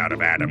is made out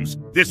of atoms.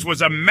 This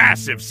was a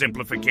massive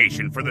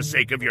simplification for the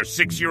sake of your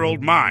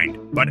 6-year-old mind,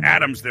 but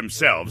atoms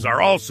themselves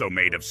are also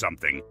made of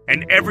something,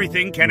 and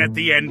everything can at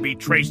the end be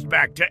traced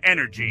back to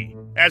energy.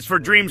 As for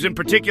dreams in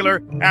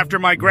particular, after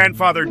my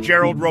grandfather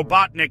Gerald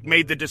Robotnik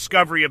made the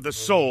discovery of the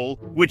soul,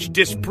 which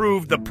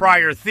disproved the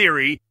prior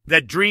theory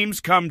that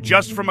dreams come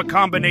just from a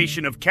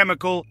combination of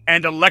chemical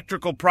and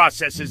electrical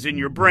processes in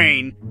your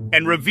brain,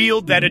 and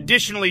revealed that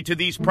additionally to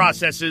these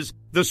processes,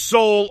 the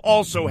soul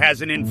also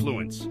has an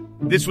influence.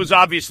 This was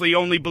obviously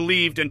only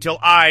believed until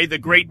I, the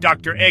great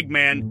Dr.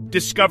 Eggman,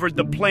 discovered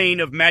the plane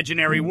of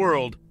imaginary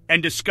world,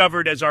 and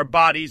discovered as our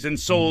bodies and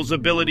souls'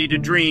 ability to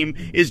dream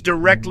is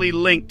directly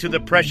linked to the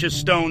precious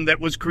stone that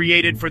was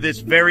created for this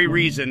very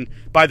reason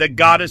by the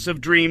goddess of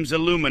dreams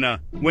Illumina,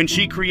 when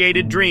she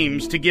created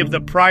dreams to give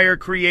the prior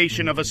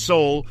creation of a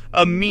soul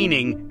a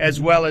meaning, as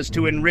well as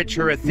to enrich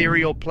her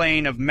ethereal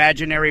plane of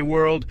imaginary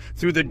world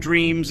through the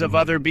dreams of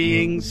other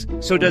beings.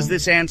 So does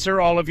this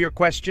answer all of your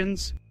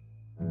questions?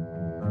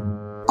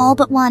 All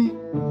but one.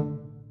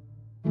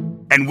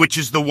 And which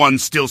is the one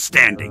still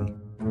standing?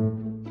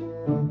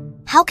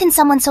 How can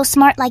someone so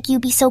smart like you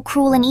be so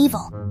cruel and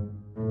evil?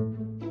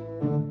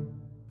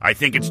 I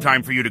think it's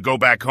time for you to go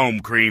back home,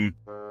 Cream.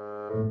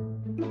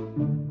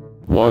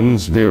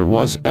 Once there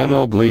was an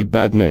ugly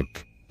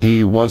badnik.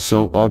 He was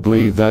so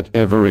ugly that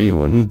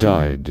everyone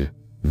died.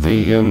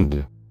 The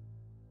end.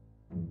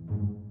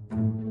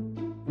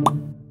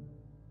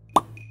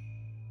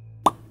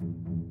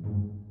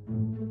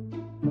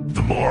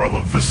 The moral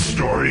of the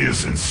story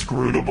is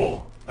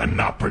inscrutable and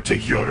not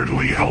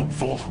particularly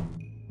helpful.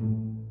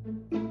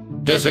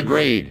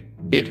 Disagreed.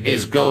 It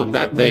is good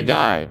that they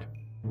died.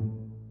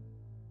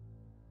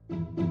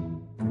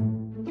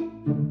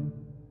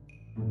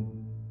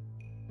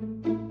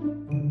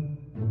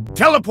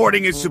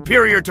 Teleporting is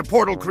superior to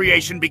portal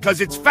creation because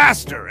it's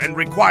faster and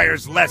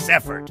requires less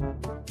effort.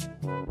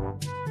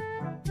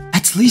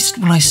 At least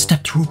when I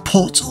step through a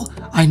portal,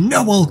 I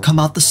know I'll come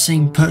out the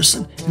same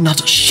person, and not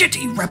a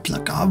shitty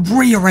replica of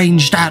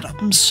rearranged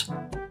atoms.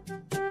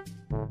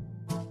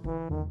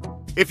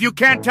 If you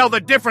can't tell the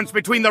difference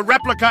between the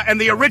replica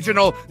and the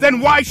original, then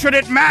why should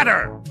it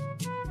matter?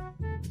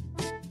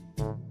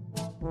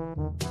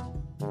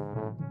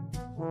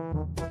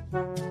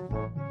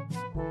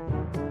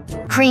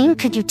 Cream,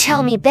 could you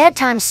tell me a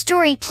bedtime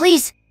story,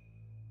 please?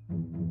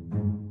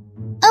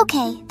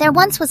 Okay, there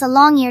once was a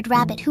long-eared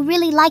rabbit who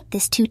really liked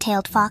this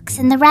two-tailed fox,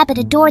 and the rabbit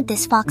adored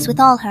this fox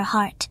with all her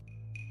heart.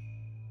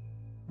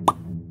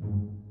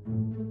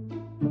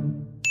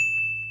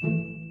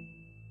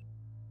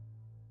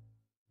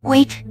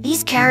 Wait,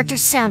 these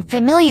characters sound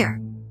familiar.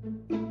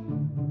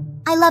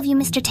 I love you,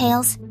 Mr.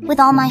 Tails, with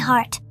all my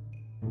heart.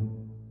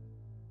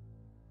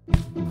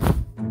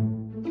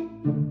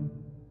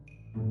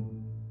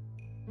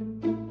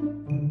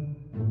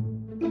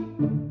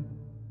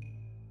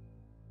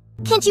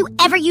 Can't you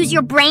ever use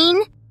your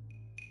brain?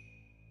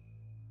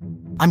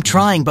 I'm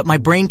trying, but my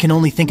brain can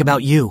only think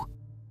about you.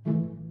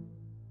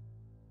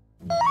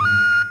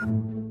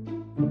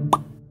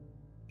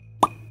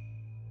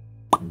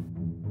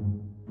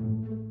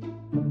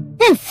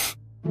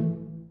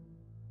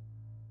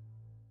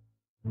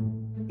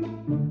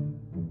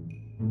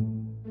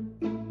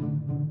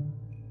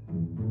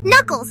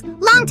 Knuckles,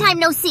 long time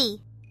no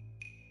see.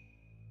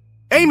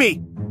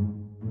 Amy!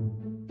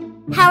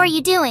 How are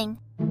you doing?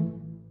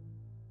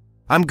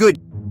 I'm good.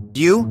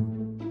 You?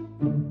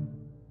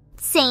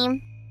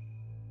 Same.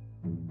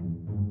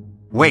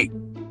 Wait.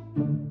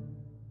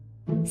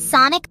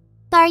 Sonic,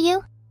 are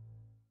you?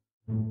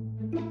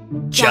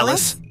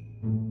 Jealous?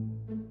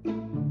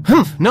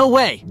 No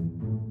way!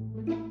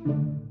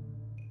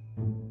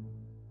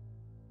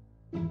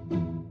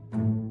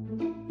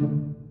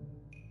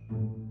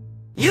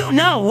 You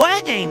know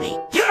what, Amy?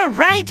 You're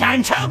right,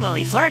 I'm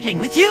totally flirting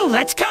with you.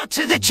 Let's go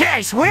to the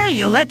chairs where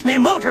you let me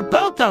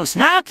motorboat those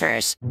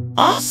knockers.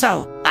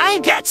 Also, I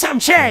got some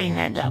chain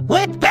and a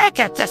whip back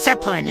at the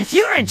Zeppelin if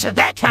you're into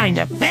that kind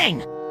of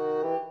thing.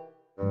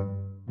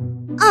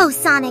 Oh,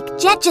 Sonic,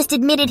 Jet just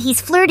admitted he's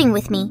flirting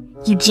with me.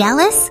 You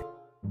jealous?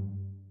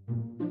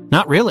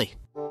 Not really.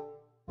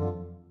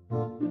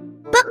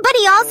 But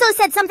he also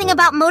said something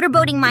about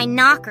motorboating my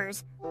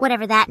knockers.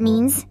 Whatever that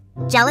means.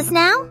 Jealous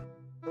now?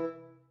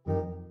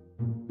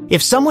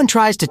 If someone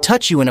tries to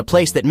touch you in a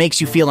place that makes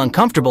you feel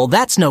uncomfortable,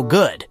 that's no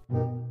good.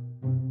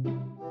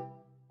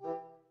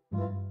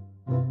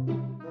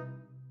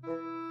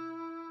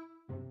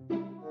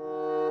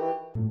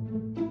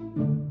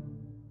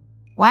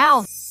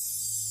 Wow.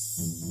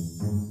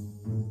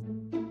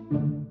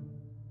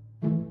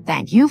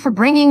 Thank you for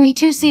bringing me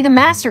to see the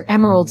Master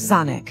Emerald,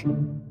 Sonic.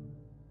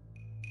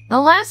 The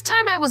last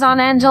time I was on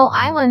Angel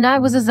Island, I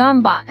was a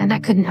Zombot, and I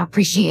couldn't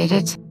appreciate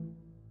it.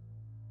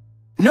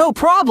 No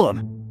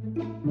problem!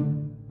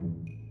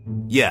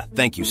 Yeah,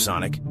 thank you,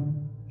 Sonic.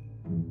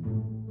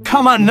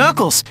 Come on,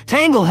 Knuckles!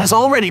 Tangle has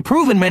already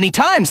proven many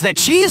times that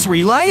she's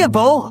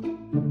reliable!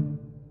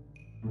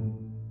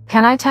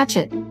 Can I touch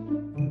it?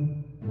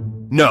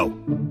 No.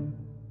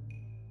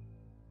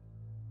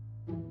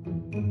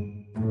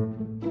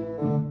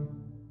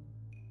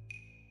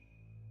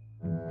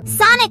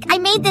 Sonic, I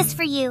made this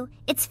for you.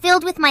 It's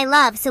filled with my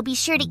love, so be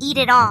sure to eat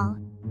it all.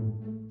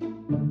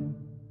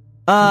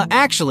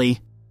 Actually...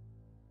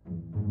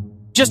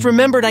 Just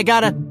remembered I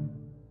gotta...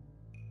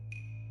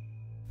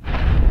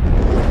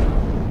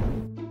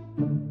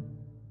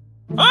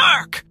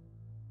 Ark!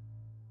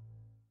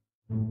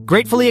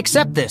 Gratefully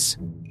accept this.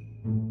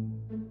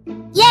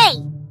 Yay!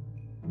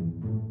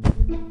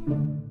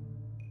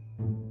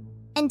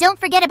 And don't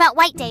forget about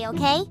White Day,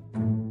 okay?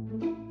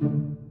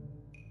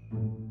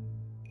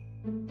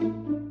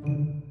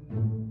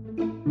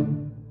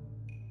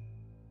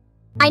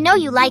 I know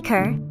you like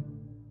her.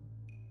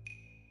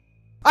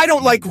 I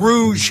don't like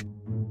Rouge.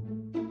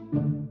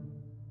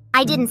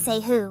 I didn't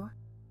say who.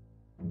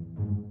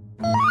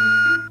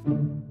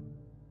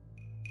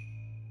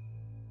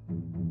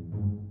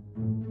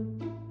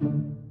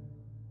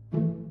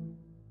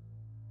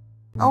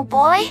 Oh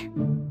boy?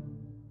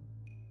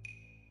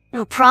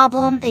 No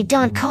problem, they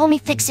done call me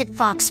Fix-It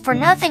Fox for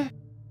nothing.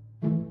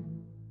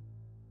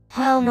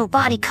 Well,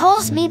 nobody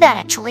calls me that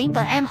actually,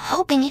 but I'm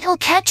hoping it'll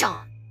catch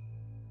on.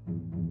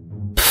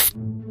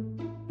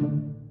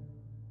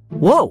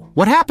 Whoa,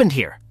 what happened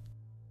here?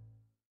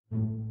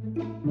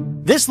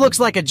 This looks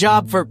like a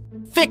job for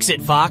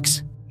Fix-It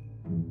Fox.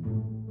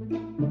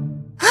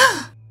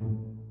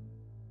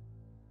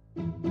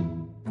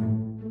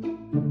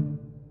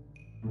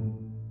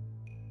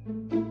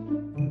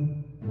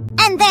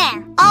 And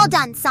there! All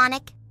done,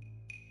 Sonic.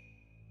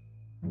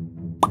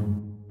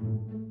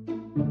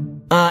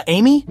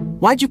 Amy?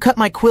 Why'd you cut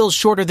my quills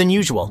shorter than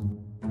usual?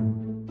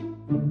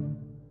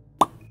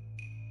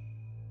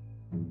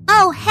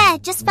 Oh,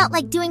 just felt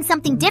like doing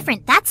something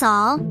different, that's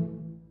all.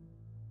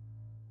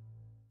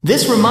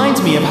 This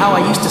reminds me of how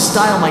I used to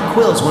style my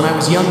quills when I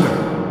was younger.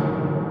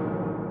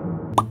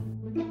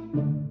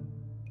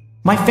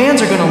 My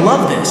fans are gonna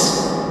love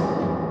this.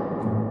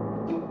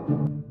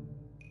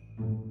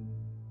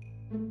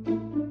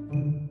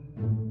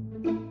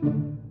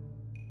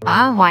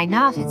 Why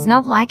not? It's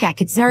not like I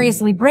could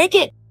seriously break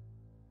it.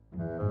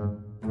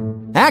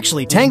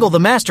 Actually, Tangle the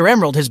Master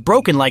Emerald has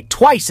broken like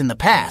twice in the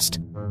past.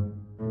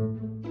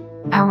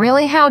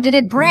 Really? How did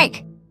it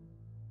break?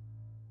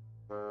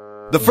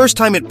 The first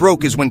time it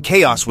broke is when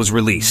Chaos was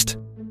released.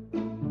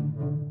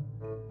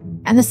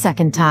 And the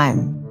second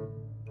time.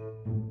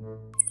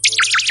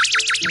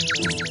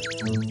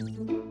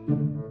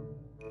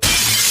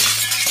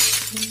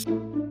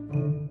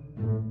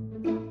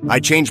 I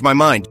changed my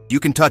mind.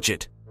 You can touch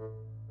it.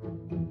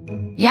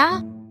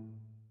 Yeah?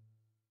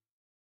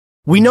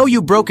 We know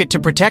you broke it to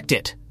protect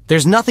it.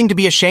 There's nothing to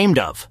be ashamed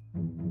of.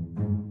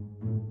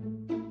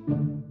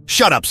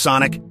 Shut up,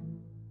 Sonic.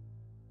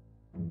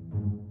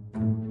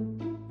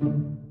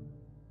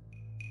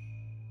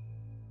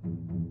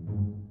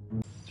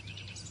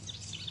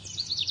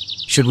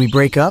 Should we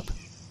break up?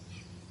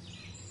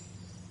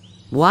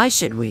 Why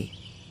should we?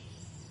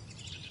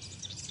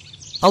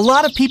 A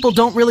lot of people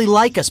don't really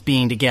like us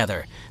being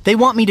together. They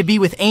want me to be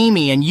with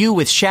Amy and you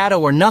with Shadow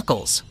or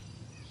Knuckles.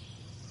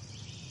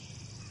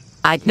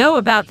 I'd know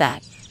about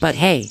that, but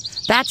hey,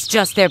 that's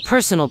just their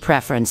personal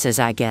preferences,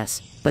 I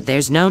guess. But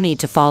there's no need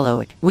to follow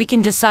it. We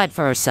can decide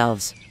for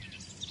ourselves.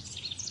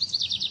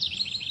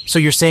 So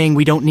you're saying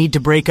we don't need to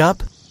break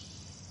up?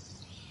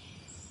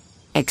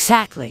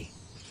 Exactly.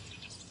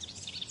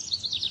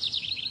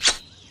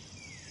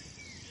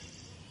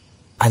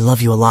 I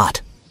love you a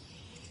lot.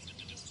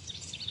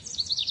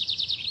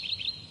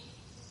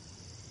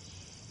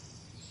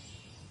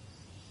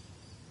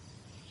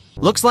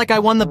 Looks like I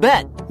won the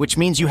bet, which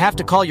means you have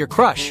to call your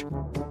crush.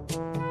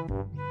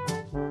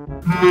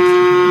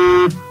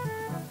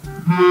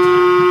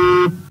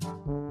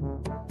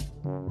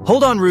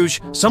 Hold on, Rouge.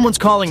 Someone's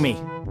calling me.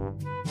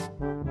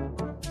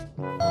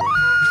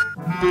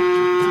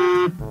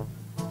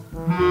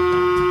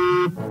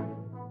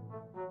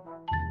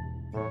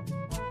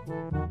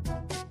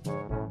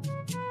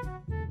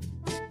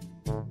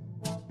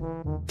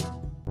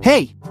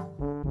 Hey!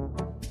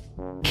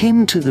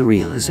 Came to the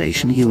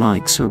realization he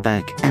likes her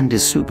back and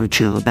is super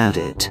chill about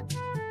it.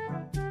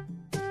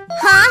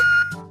 Huh?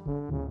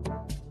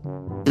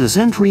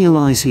 Doesn't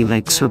realize he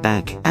likes her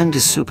back and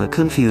is super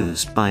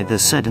confused by the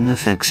sudden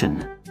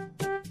affection.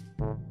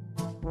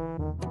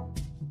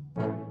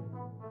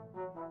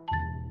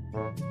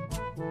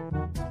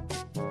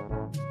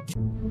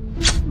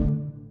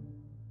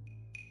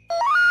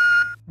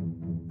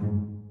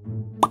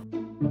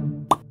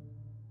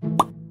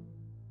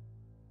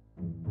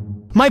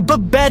 My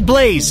bad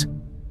Blaze!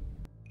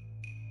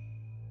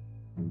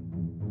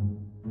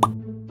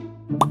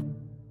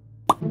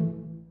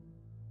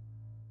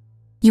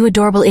 You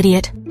adorable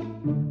idiot.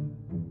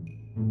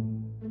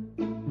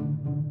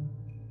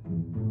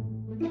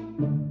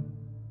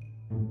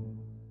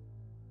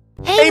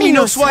 Amy,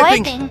 no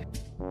swiping!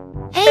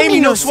 Amy,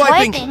 no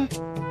swiping!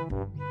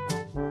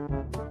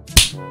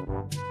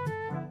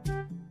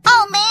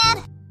 Oh,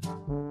 man!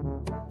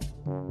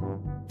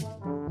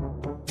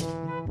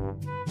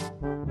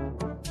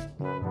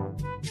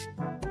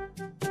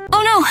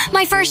 Oh no,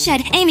 my first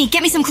shed. Amy,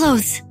 get me some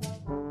clothes.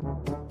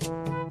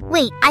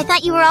 Wait, I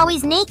thought you were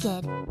always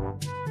naked.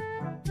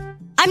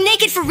 I'm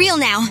naked for real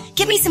now.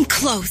 Get me some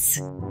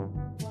clothes.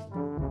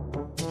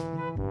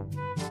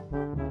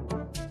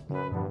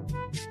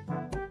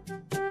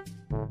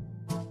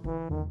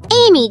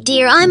 Amy,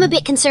 dear, I'm a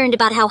bit concerned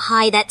about how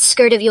high that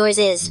skirt of yours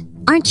is.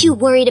 Aren't you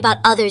worried about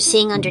others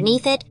seeing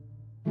underneath it?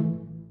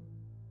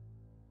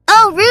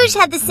 Oh, Rouge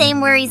had the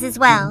same worries as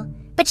well.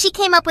 But she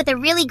came up with a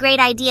really great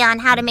idea on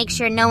how to make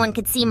sure no one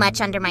could see much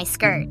under my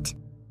skirt.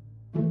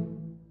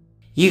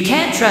 You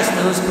can't trust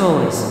those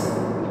boys.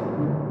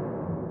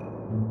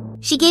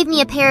 She gave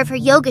me a pair of her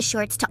yoga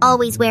shorts to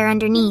always wear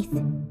underneath.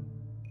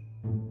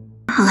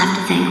 I'll have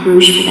to thank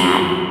Rouge for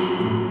that.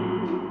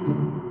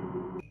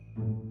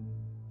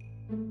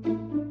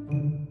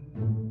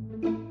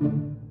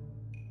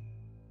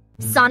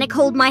 Sonic,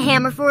 hold my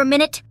hammer for a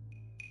minute.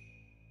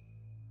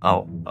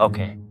 Oh,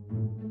 okay.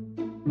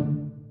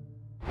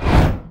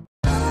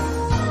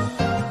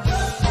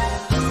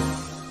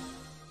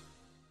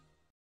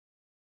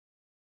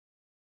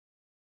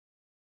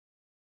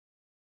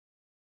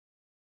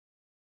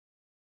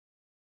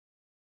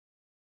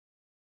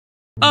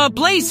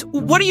 Blaze,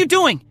 what are you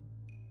doing?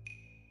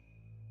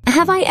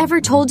 Have I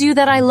ever told you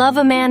that I love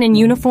a man in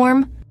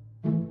uniform?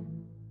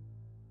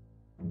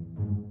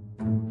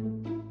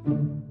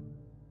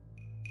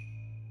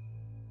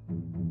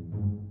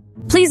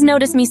 Please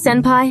notice me,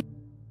 Senpai.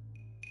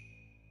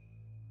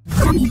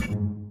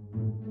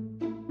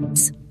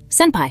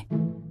 Senpai.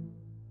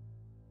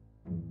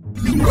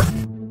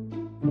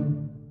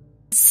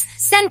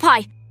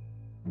 Senpai!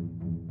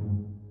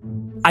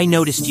 I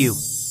noticed you.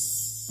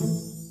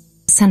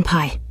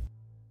 Senpai.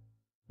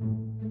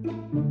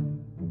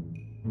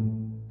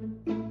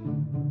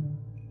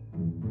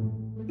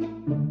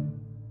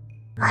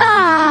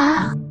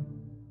 Ah!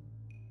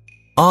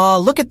 Aw,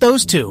 look at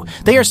those two.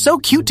 They are so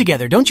cute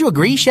together, don't you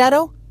agree,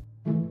 Shadow?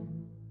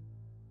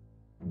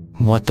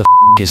 What the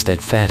is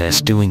that fat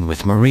ass doing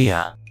with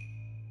Maria?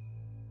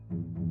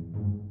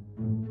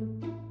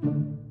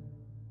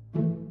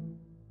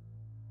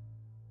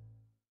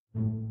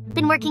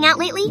 Been working out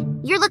lately?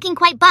 You're looking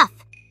quite buff.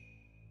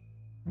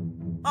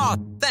 Aw,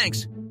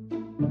 thanks.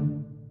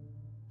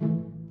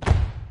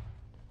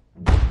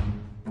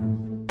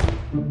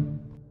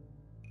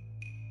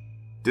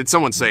 Did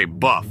someone say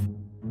buff?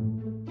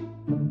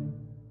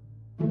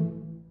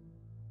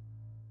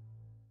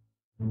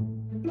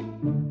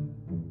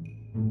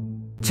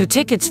 Two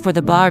tickets for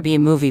the Barbie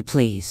movie,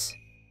 please.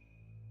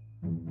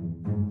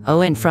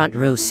 Oh, in front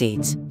row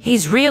seats.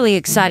 He's really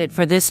excited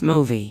for this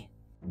movie.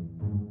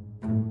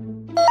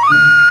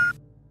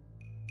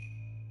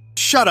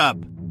 Shut up!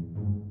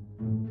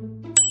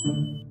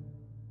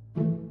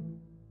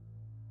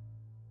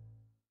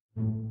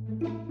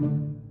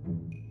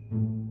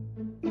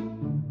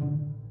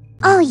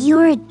 Oh,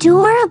 you're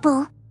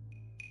adorable.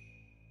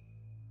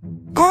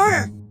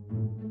 Grr!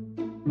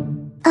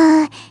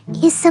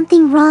 Is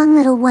something wrong,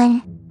 little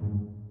one?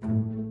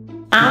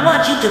 I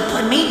want you to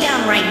put me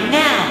down right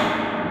now.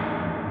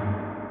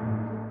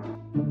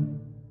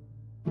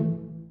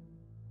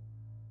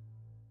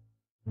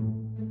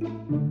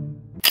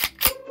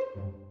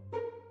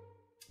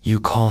 You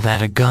call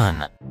that a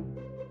gun?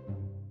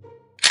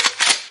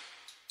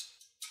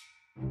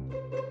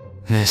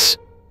 This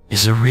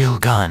is a real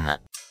gun.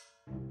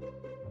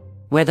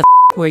 Where the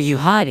were you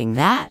hiding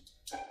that?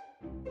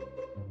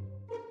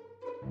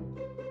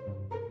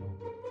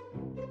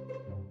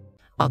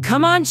 Oh,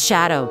 come on,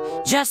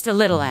 Shadow. Just a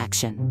little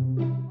action.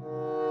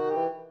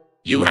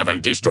 You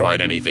haven't destroyed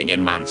anything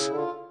in months.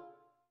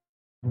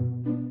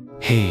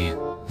 Hey,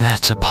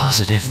 that's a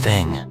positive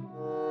thing.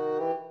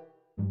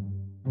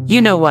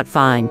 You know what,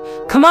 fine.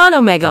 Come on,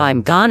 Omega,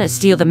 I'm gonna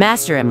steal the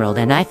Master Emerald,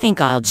 and I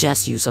think I'll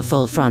just use a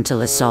full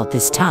frontal assault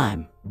this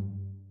time.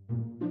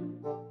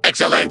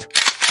 Excellent!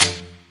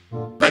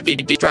 Let the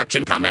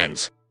destruction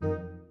commence.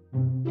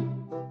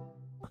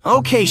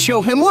 Okay,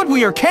 show him what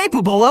we are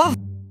capable of.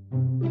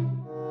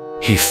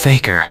 Hey,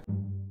 Faker.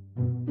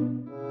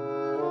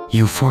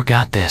 You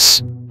forgot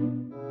this.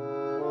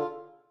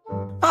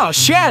 Oh,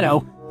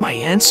 Shadow, my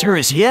answer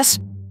is yes.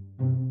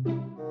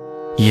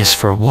 Yes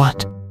for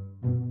what?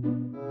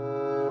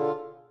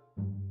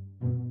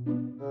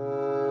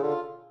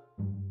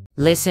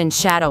 Listen,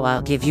 Shadow,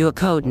 I'll give you a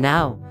code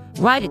now.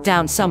 Write it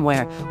down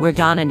somewhere. We're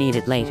gonna need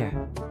it later.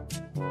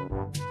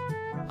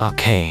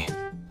 Okay,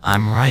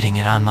 I'm writing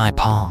it on my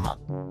palm.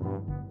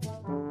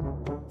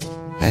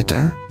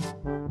 Letter?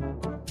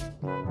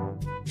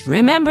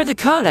 Remember the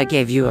code I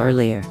gave you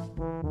earlier?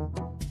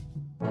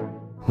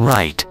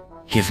 Right.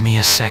 Give me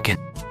a second.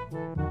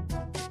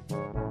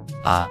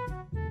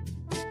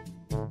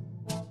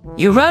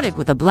 You wrote it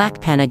with a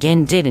black pen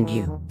again, didn't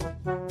you?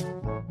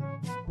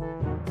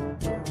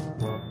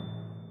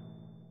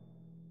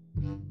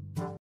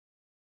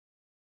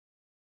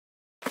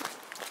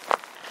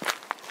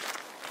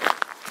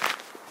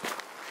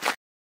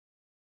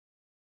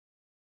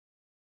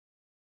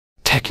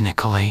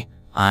 Technically,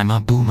 I'm a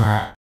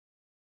boomer.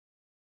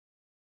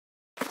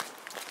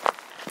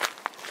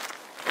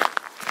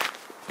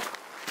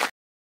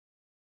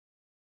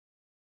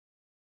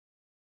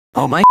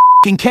 Oh my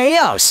f***ing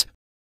chaos!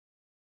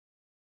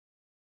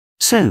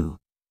 So,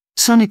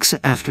 Sonic's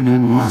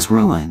afternoon was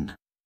ruined.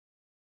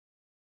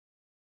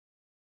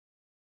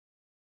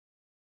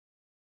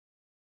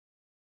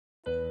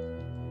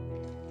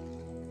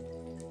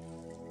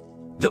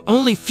 The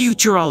only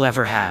future I'll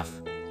ever have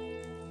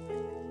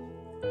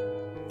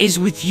is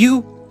with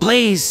you,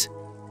 Blaze.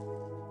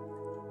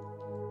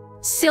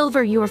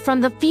 Silver, you are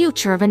from the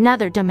future of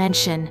another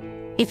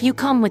dimension. If you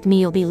come with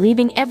me, you'll be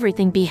leaving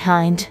everything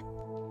behind.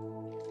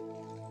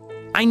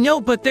 I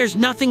know, but there's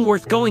nothing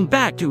worth going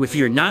back to if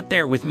you're not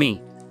there with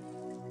me.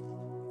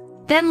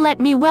 Then let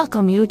me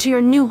welcome you to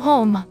your new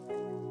home,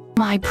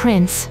 my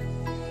prince.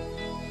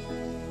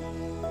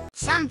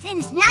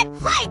 Something's not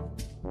right.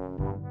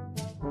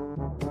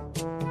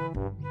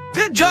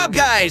 Good job,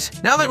 guys!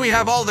 Now that we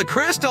have all the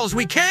crystals,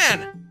 we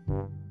can!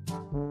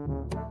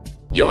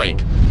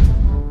 Yoink!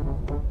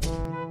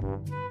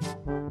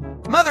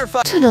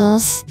 Motherfucker!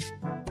 Toodles.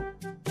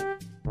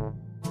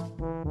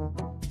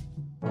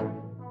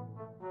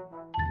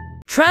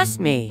 Trust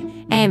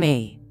me,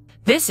 Amy.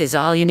 This is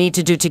all you need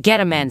to do to get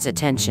a man's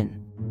attention.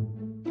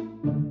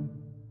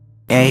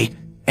 Hey,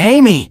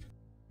 Amy!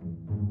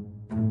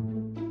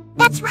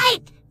 That's right!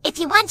 If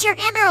you want your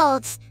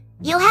emeralds,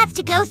 you'll have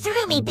to go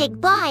through me,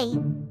 big boy.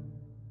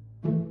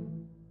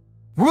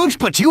 Rouge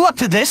put you up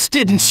to this,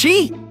 didn't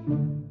she?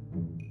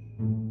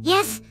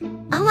 Yes.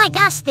 Oh my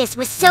gosh, this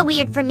was so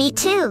weird for me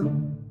too.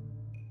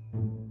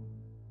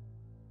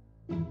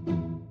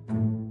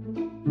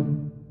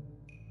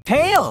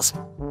 Tails!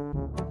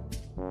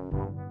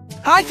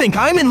 I think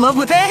I'm in love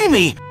with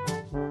Amy!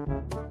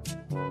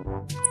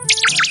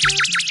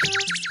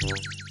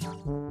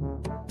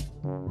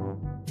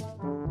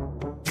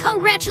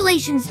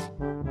 Congratulations!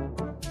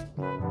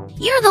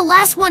 You're the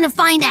last one to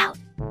find out.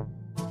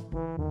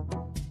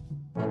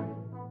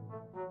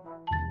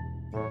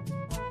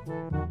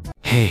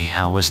 Hey,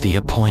 how was the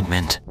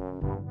appointment?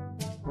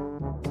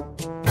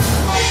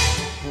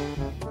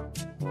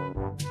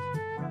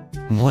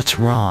 What's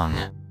wrong?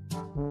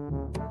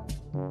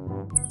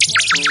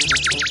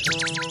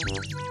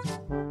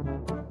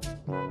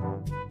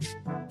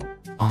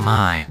 Oh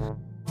my.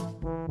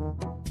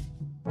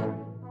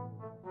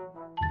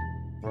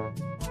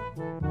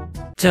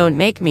 Don't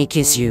make me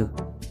kiss you.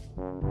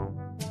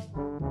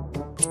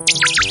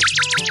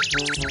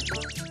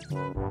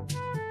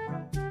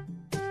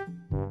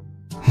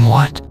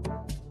 What?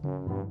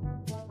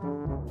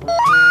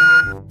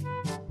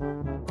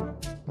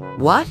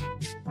 What?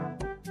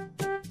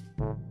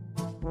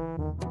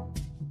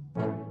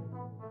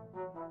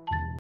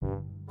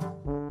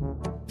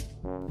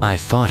 I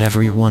thought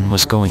everyone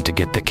was going to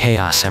get the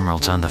Chaos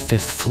Emeralds on the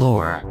 5th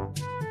floor.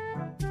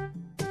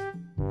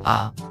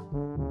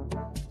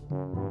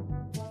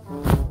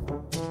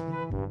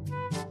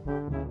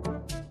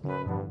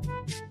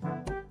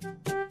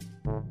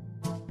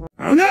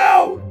 Oh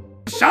no!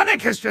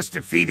 Sonic has just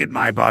defeated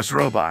my boss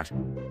robot.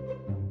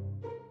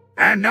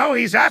 And now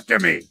he's after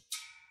me.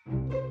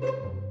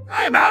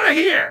 I'm out of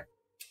here!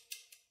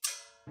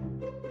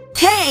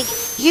 Hey,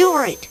 you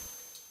were it.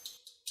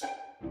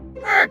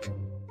 Heck!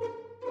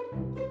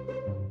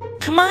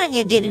 Come on,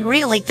 you didn't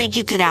really think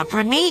you could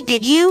outrun me,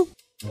 did you?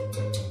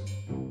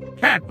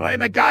 Can't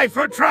blame a guy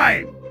for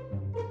trying.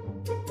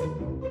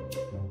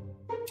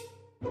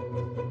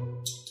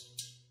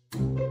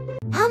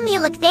 Help me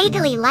look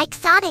vaguely like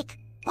Sonic.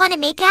 Wanna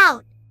make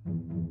out?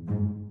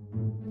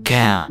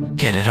 Gah,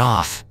 get it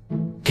off.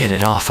 Get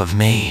it off of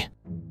me.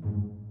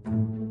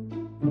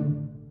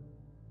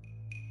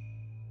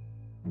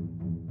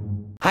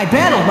 I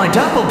battled my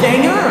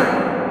doppelganger!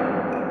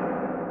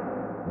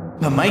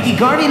 The mighty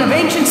guardian of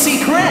ancient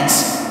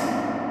secrets!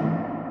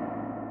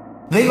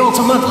 The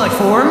ultimate life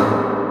form?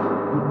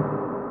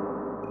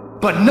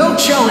 But no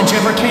challenge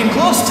ever came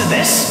close to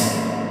this!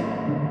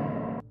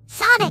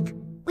 Sonic,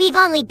 we've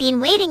only been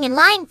waiting in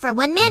line for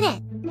 1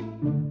 minute.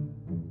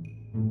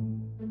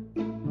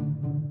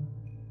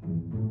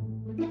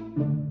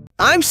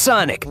 I'm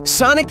Sonic,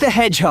 Sonic the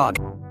Hedgehog.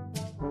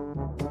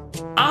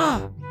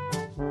 Ah!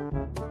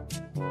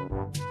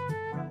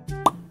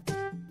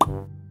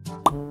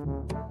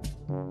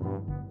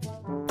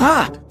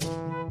 Ah!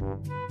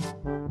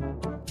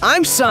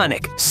 I'm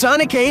Sonic,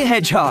 Sonic a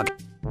Hedgehog.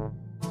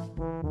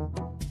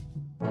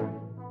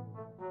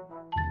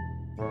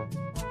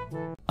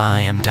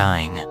 I am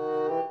dying.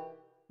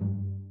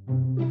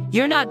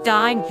 You're not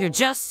dying, you're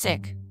just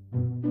sick.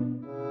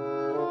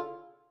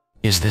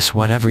 Is this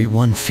what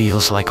everyone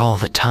feels like all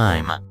the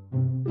time?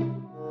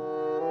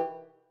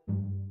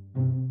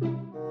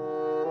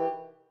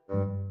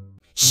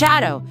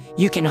 Shadow,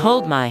 you can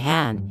hold my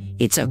hand.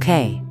 It's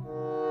okay.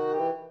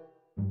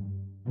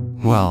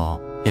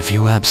 Well, if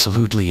you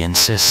absolutely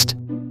insist.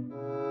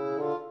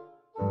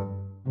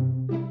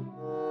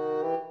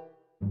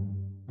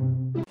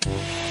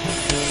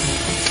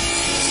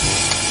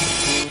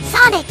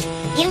 Sonic,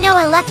 you know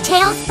I left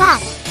Tails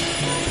back.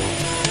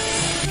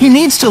 He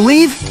needs to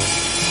leave?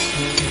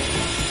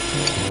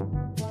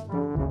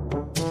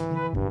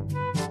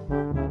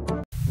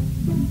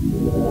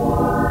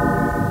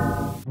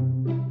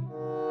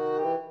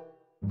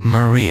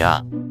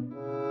 Maria.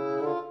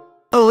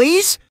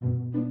 Elise?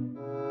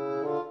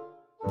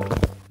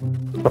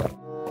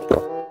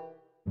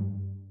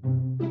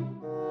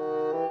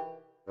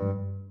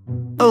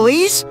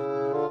 Elise?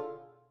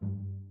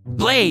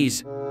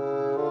 Blaze!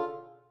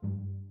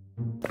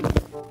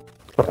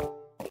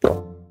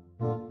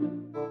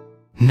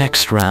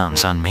 Next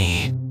round's on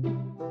me.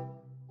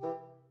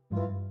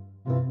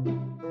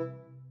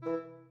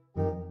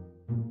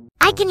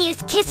 I can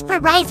use Kiss for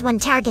Rise when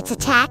targets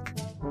attack.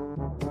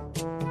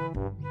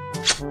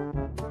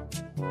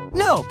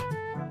 Nope.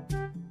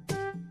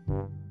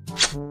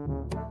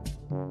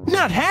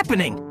 Not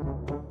happening.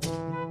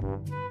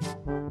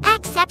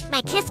 Accept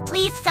my kiss,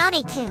 please,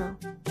 Sonic-Q.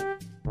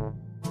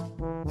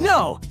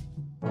 No.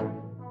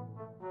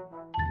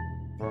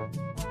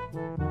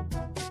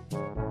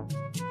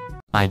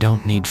 I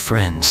don't need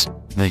friends.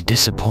 They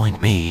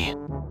disappoint me.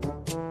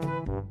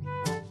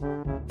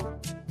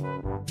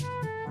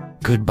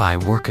 Goodbye,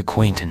 work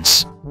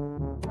acquaintance.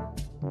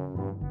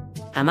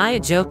 Am I a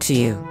joke to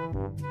you?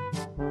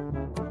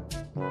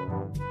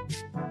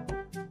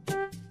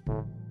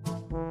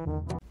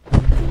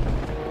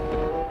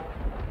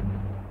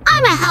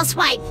 I'm a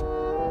housewife.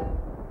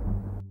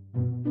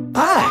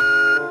 Ah!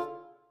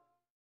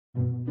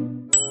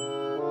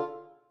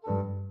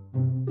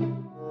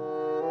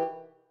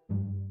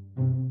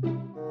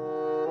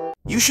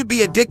 You should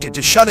be addicted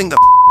to shutting the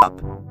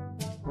up.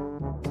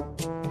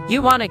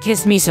 You wanna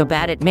kiss me so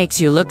bad it makes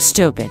you look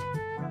stupid.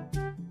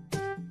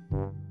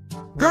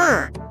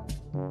 Grr!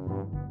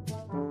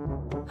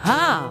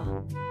 Huh?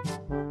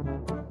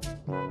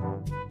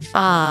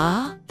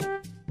 Ah?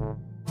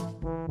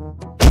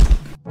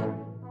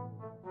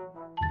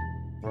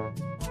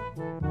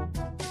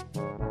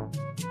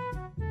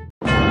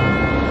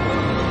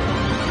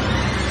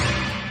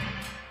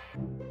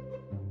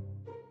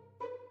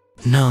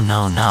 No,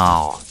 no,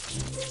 no.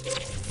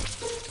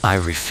 I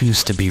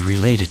refuse to be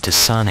related to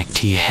Sonic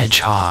T.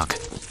 Hedgehog.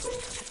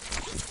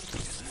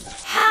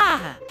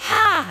 Ha!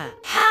 Ha!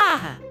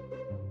 Ha!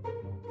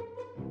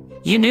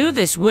 You knew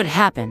this would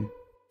happen.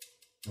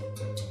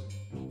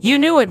 You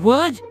knew it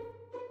would?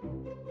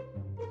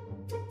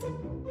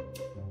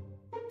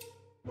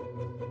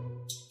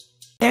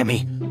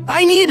 Emmy,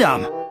 I need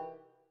 'em.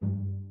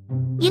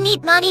 You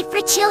need money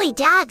for chili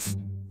dogs,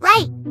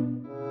 right?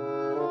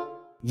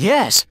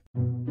 Yes.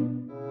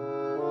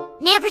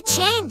 Never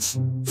change,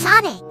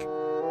 Sonic.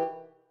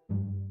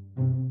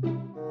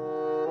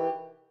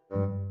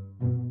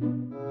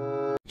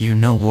 You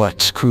know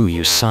what? Screw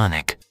you,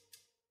 Sonic.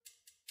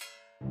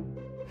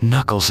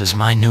 Knuckles is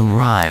my new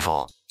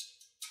rival.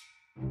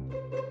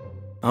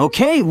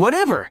 Okay,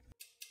 whatever.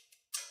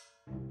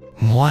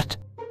 What?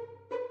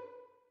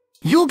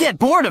 You'll get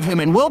bored of him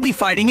and we'll be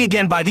fighting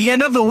again by the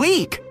end of the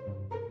week.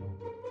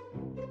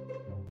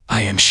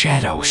 I am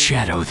Shadow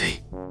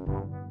the...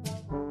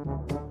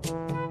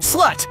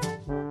 Slut!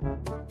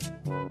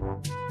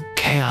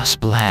 Chaos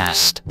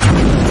Blast.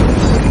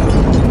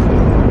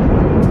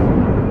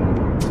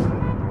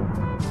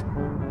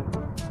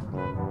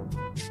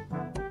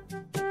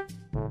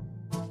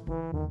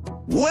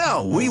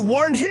 Well, we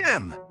warned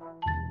him.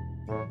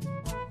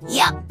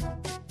 Yup.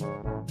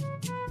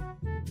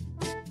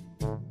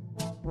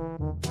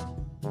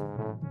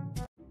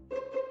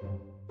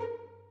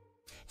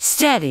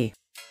 Steady.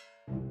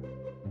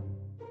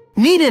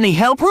 Need any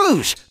help,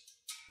 Rouge?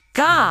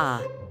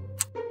 Gah!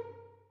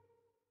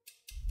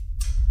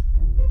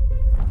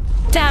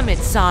 Damn it,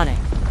 Sonic.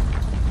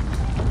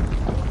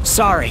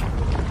 Sorry.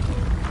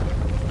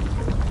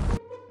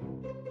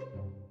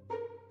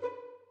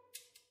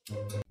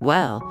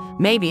 Well,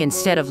 maybe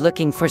instead of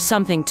looking for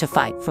something to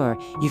fight for,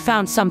 you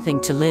found something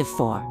to live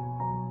for.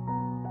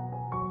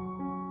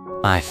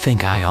 I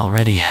think I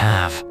already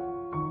have.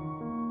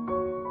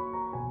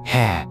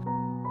 Heh.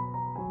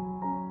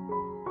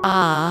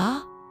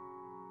 Ah?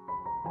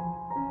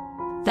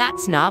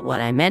 That's not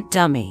what I meant,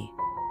 dummy.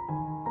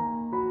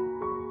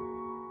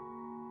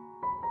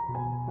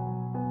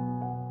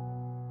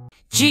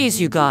 Geez,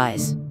 you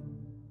guys.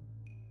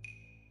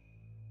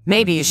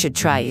 Maybe you should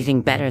try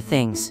eating better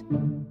things.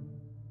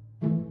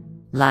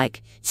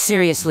 Like,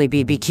 seriously,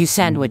 BBQ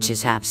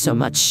sandwiches have so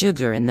much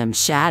sugar in them,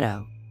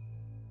 Shadow.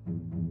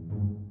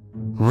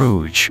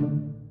 Rouge.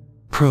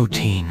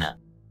 Protein.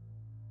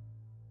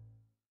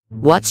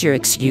 What's your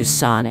excuse,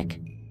 Sonic?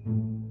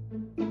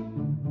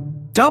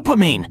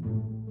 Dopamine.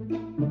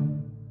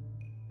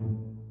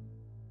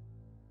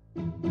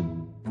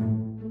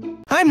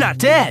 I'm not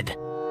dead.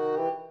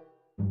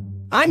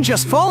 I'm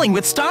just falling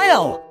with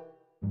style.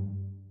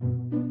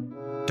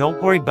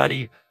 Don't worry,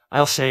 buddy.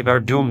 I'll save our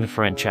doomed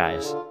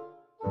franchise.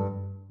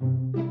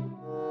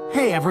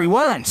 Hey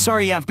everyone,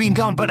 sorry I've been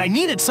gone, but I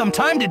needed some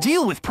time to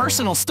deal with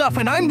personal stuff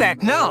and I'm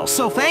back now,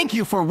 so thank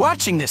you for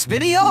watching this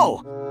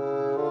video.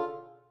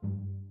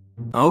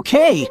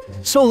 Okay,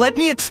 so let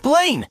me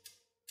explain.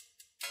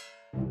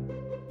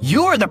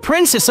 You're the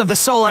princess of the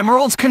Soul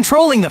Emeralds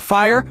controlling the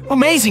fire,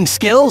 amazing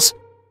skills.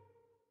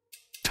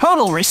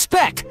 Total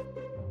respect.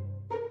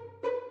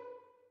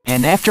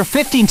 And after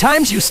 15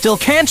 times you still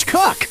can't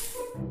cook.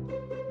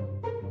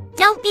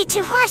 Don't be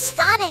too harsh,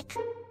 Sonic.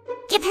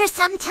 Give her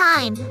some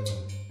time.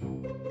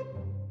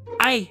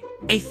 I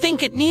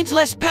think it needs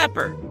less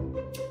pepper.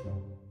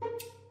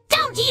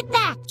 Don't eat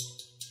that!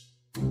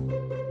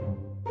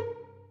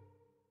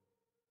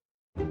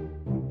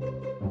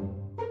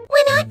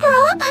 When I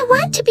grow up, I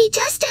want to be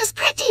just as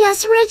pretty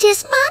as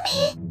Rouge's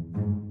mommy.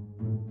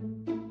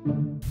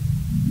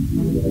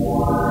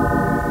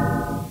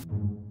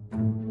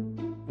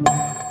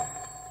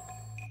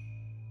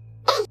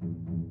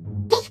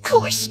 Of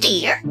course,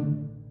 dear.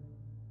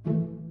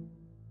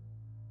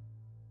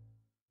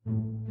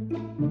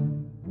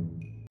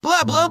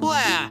 Blah, blah,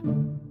 blah.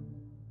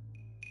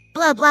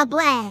 Blah blah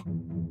blah.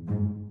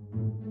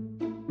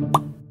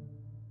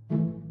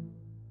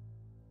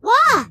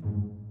 What?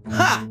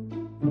 Ha!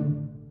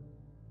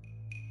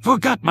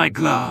 Forgot my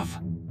glove.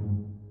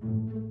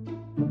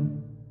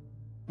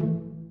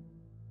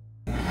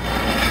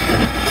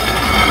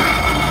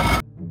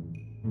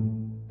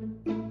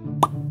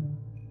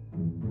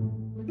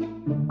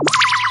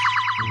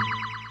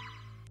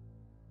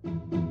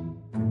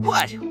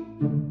 What?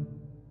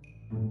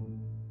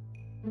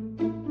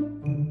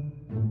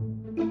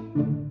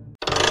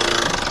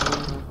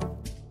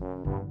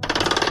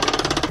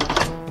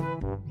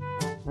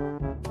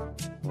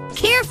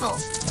 Careful.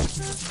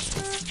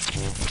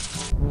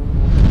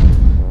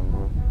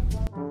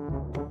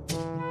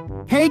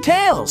 Hey,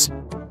 Tails!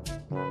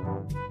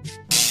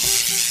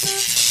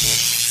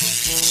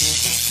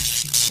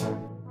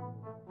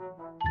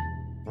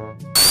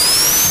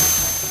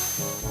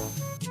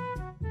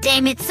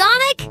 Damn it,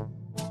 Sonic!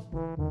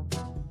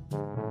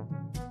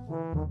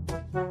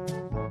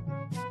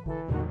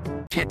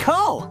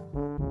 Tickle!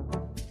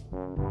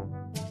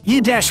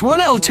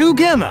 E-102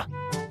 Gamma!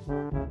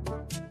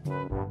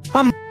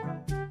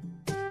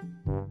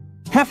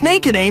 Half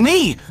naked,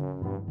 Amy!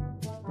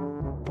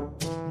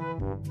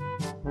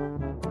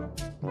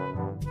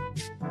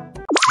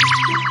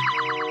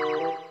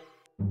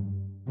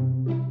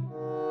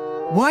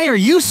 Why are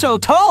you so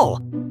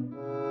tall?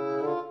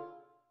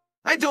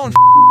 I don't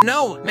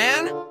know,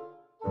 man.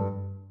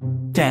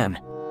 Damn.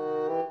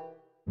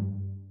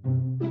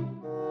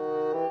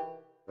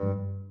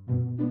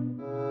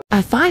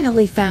 I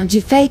finally found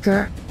you,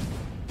 Faker.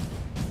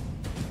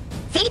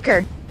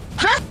 Faker?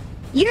 Huh?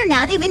 You're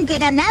not even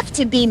good enough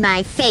to be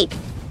my fake.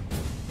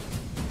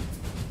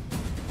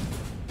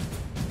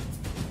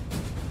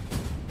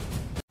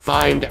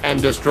 Find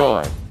and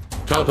destroy.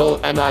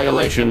 Total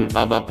annihilation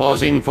of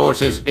opposing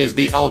forces is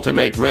the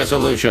ultimate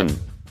resolution.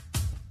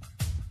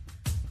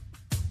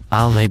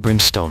 I'll lay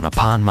brimstone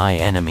upon my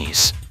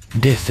enemies.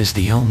 Death is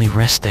the only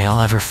rest they'll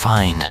ever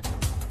find.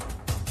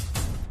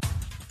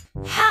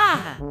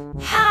 Ha!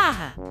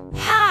 Ha!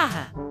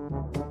 Ha!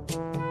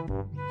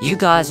 You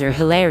guys are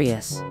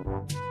hilarious.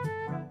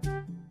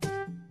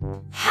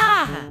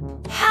 Ha!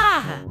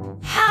 Ha!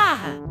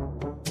 Ha!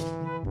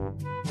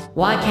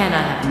 Why can't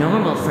I have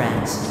normal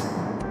friends?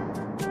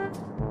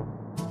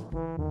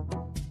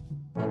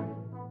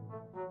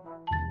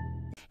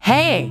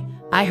 Hey!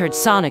 I heard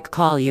Sonic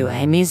call you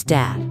Amy's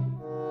dad.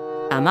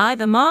 Am I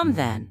the mom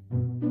then?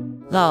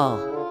 Lol.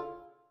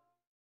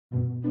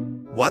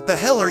 What the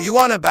hell are you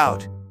on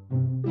about?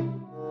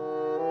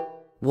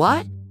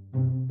 What?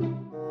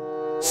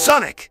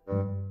 Sonic!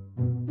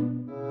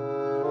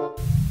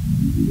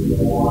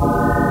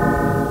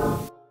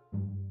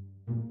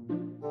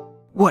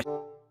 What?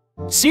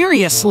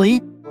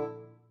 Seriously?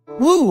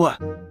 Woo!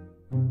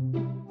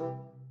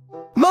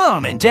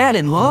 Mom and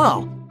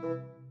Dad-in-law!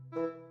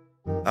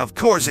 Of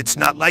course it's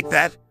not like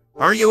that.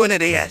 Are you an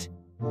idiot?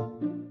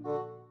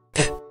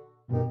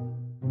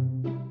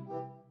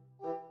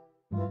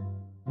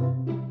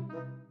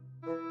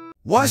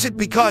 Was it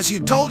because you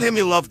told him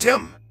you loved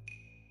him?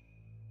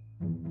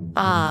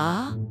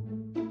 Ah.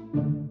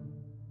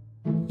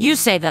 You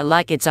say that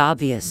like it's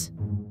obvious.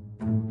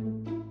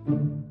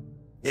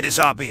 It is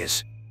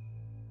obvious.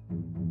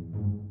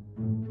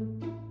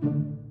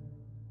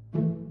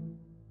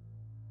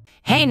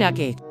 Hey,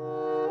 Nugget.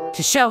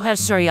 To show how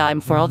sorry I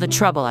am for all the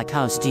trouble I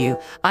caused you,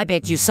 I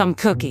baked you some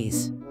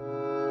cookies.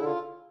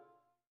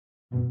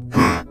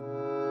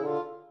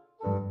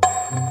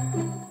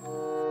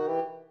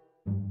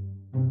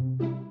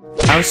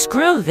 Oh,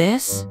 screw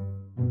this.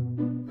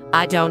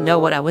 I don't know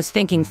what I was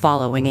thinking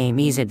following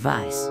Amy's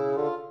advice.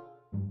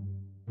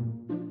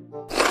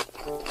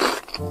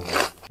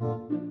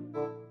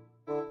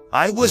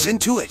 I was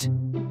into it.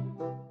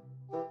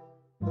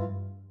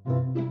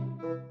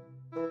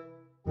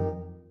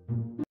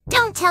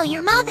 Don't tell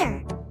your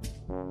mother.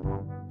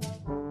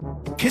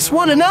 Kiss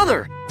one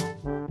another!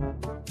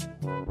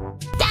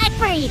 Die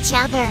for each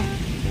other.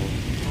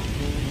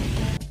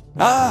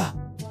 Ah!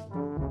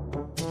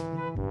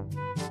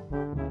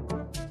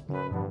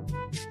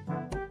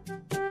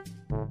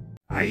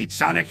 I eat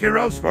Sonic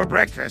Heroes for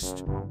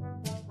breakfast.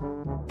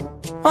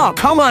 Oh,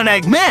 come on,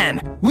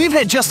 Eggman! We've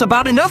had just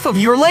about enough of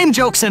your lame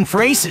jokes and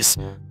phrases.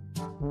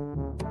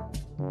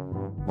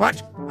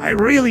 What? I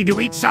really do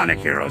eat Sonic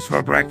Heroes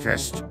for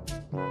breakfast.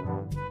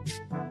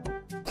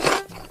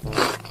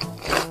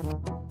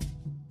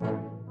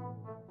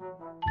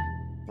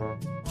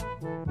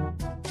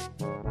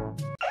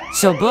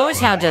 So, boys,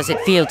 how does it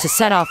feel to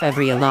set off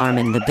every alarm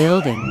in the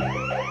building?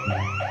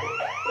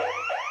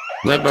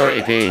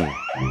 Liberating.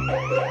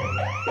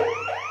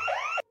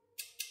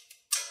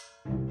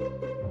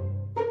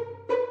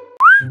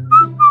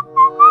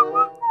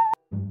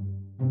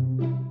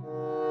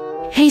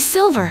 Hey,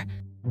 Silver.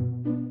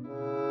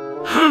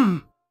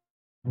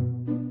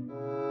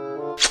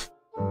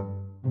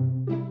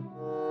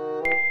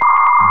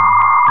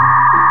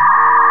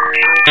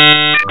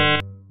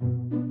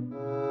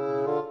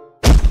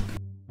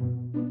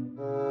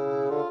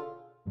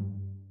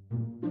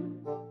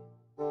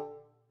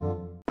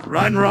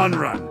 Run, run,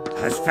 run,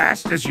 as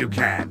fast as you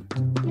can.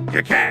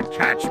 You can't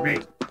catch me.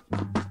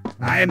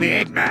 I am the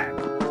Eggman.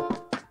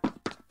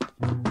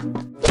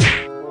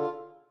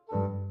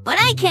 But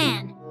I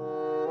can!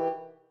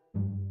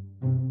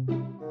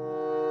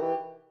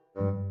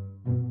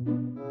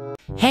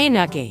 Hey,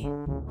 Nucky.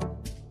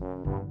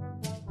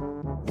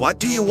 What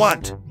do you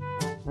want?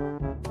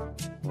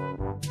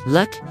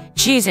 Look,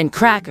 cheese and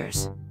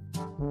crackers.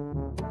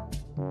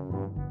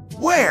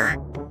 Where?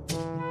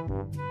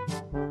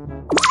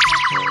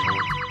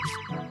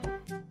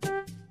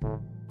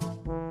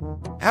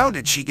 How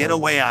did she get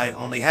away? I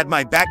only had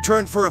my back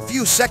turned for a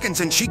few seconds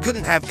and she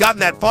couldn't have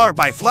gotten that far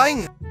by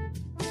flying.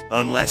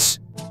 Unless...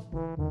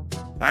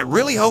 I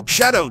really hope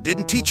Shadow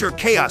didn't teach her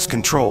chaos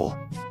control.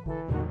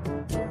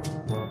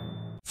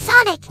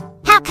 Sonic,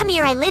 how come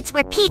your eyelids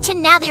were peach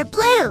and now they're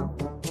blue?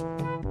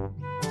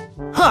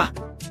 Huh.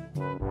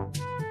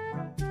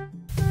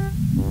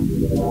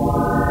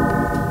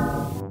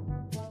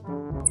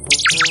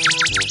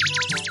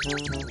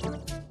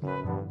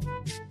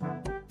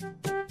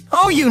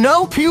 Oh, you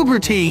know,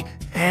 puberty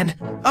and,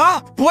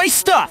 boy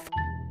stuff.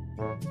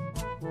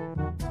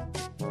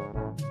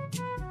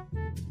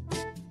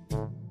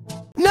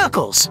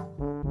 Knuckles.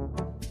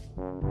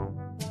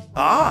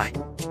 Ah.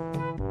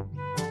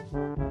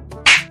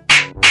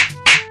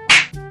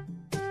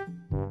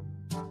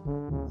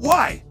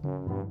 Why?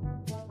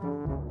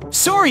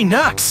 Sorry,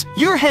 Nux.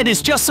 Your head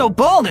is just so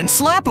bald and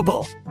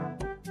slappable.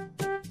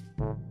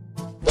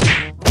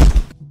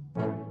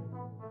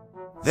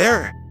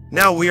 There.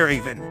 Now we're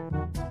even.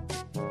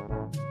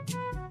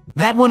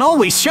 That one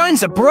always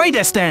shines the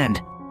brightest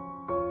and...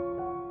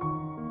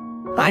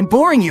 I'm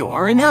boring you,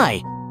 aren't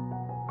I?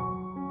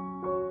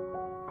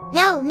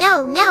 No,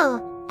 no,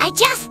 no. I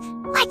just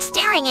like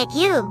staring at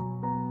you.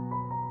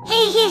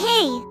 Hey, hey,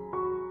 hey.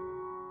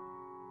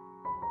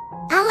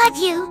 I love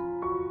you.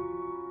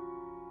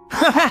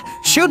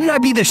 Haha, shouldn't I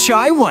be the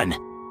shy one?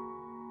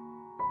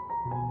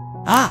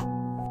 Ah.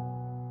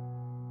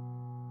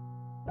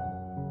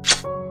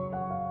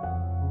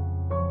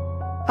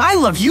 I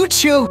love you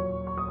too.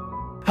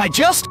 I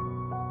just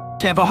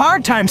have a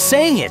hard time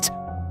saying it.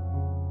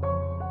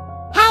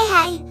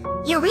 Hey,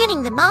 you're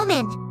ruining the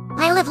moment.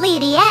 I love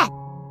Idiot.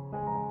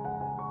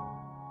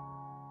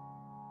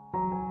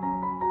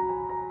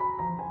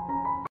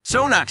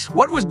 Sonax,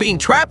 what was being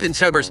trapped in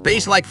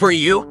cyberspace like for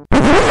you?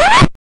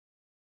 A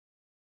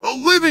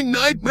living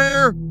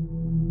nightmare!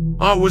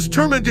 I was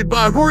tormented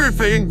by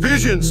horrifying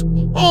visions.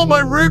 All my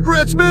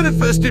regrets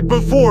manifested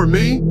before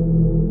me.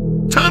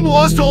 Time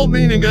lost all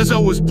meaning as I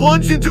was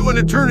plunged into an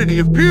eternity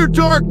of pure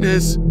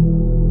darkness.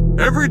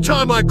 Every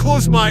time I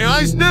close my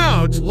eyes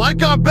now, it's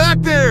like I'm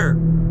back there.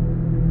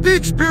 The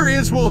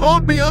experience will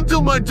haunt me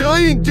until my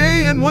dying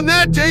day, and when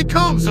that day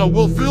comes, I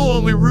will feel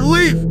only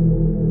relief.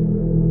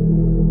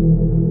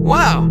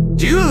 Wow,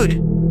 dude!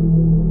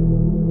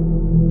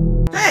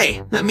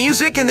 Hey, the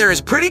music in there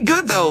is pretty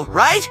good though,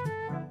 right?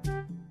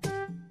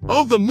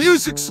 Oh, the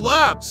music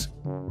slaps!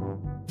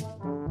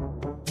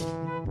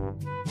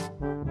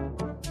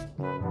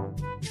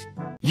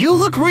 You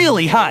look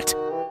really hot.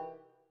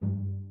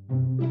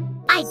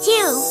 I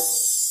do.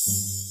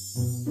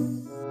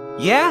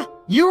 Yeah,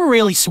 you're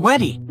really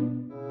sweaty.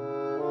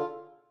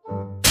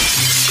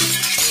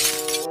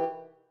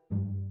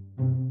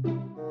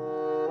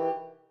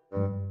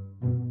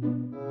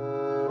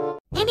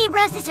 Amy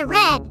Roses are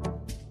red.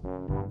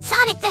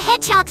 Sonic the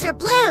Hedgehogs are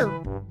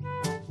blue.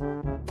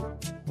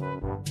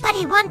 But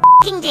he won't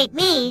f***ing date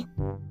me.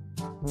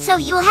 So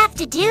you'll have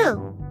to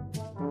do.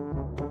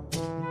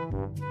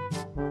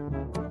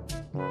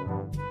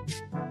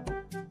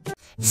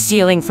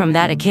 Stealing from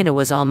that Echidna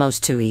was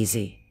almost too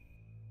easy.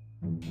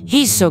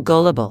 He's so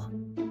gullible.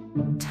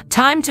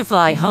 Time to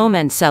fly home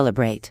and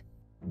celebrate.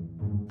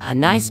 A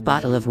nice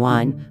bottle of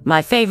wine,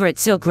 my favorite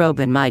silk robe,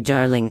 and my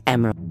darling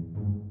emerald.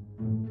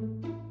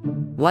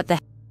 What the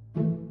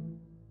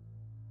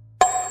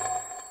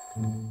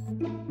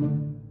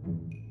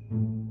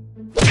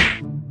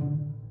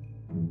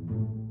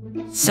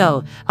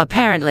So,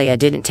 apparently I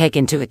didn't take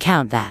into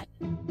account that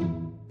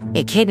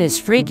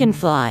Echidnas freaking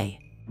fly.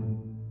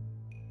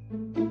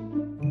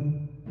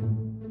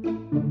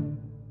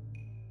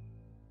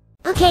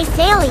 Okay,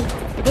 Sally,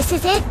 this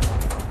is it.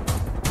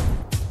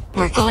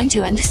 We're going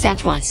to end this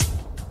at once.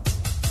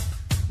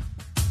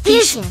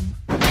 Fusion.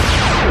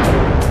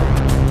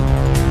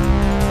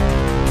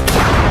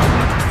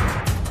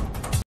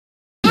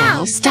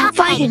 Now stop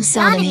fighting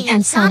Sonny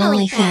and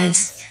Sonally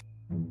fans.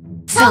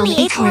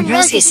 Sonny Acorn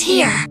Rose is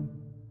here.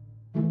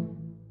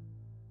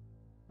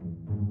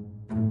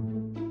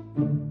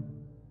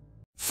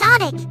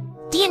 Sonic,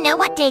 do you know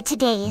what day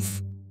today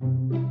is?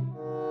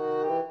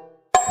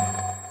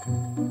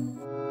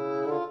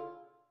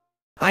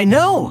 I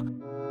know.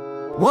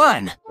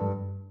 1.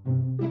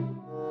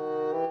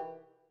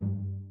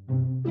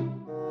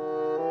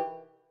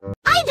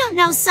 I don't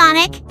know,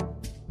 Sonic.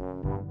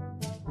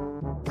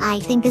 I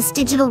think this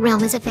digital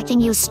realm is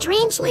affecting you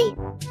strangely.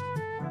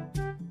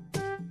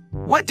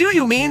 What do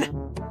you mean?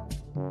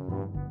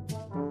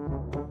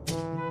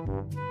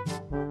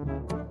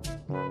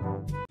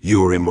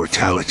 Your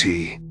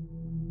immortality,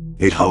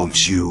 it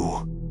haunts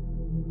you.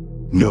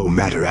 No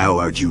matter how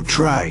hard you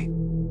try,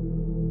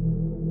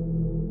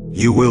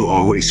 you will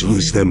always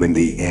lose them in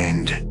the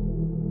end.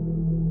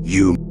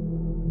 You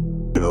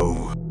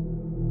know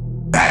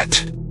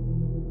that.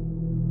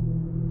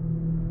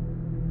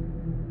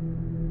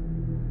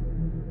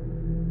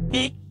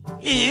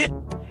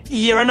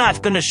 You're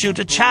not gonna shoot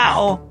a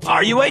Chow,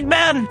 are you,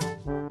 Eggman?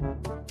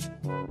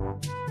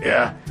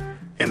 Yeah,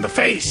 in the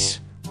face.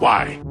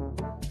 Why?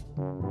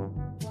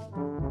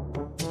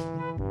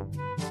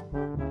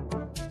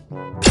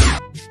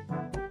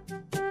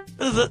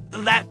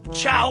 That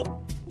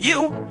Chow,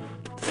 you...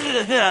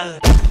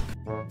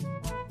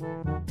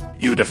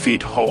 You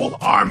defeat whole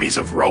armies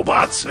of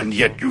robots, and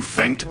yet you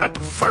faint at the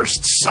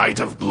first sight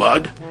of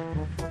blood?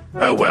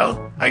 Oh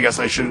well, I guess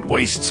I shouldn't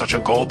waste such a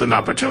golden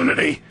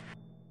opportunity.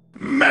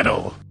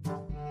 Metal.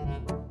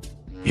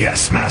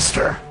 Yes,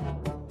 Master.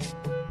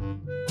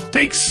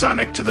 Take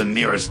Sonic to the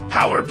nearest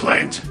power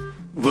plant.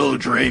 We'll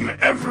drain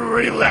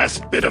every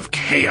last bit of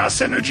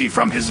chaos energy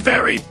from his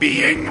very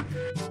being.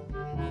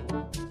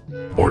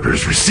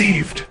 Orders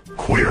received.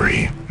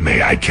 Query,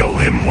 may I kill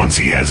him once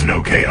he has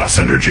no chaos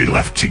energy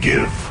left to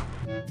give?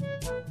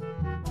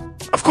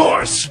 Of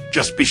course,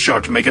 just be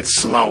sure to make it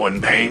slow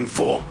and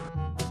painful.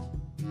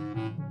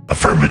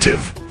 Affirmative.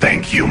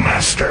 Thank you,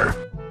 Master.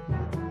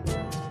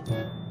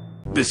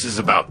 This is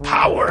about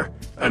power,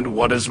 and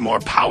what is more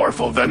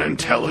powerful than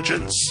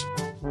intelligence?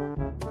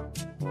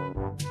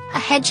 A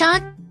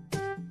hedgehog?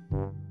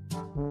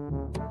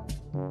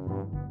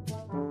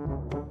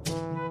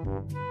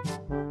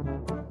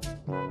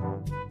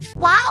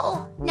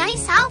 Wow,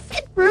 nice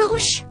outfit,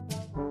 Rouge.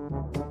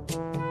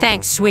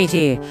 Thanks,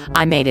 sweetie.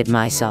 I made it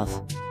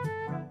myself.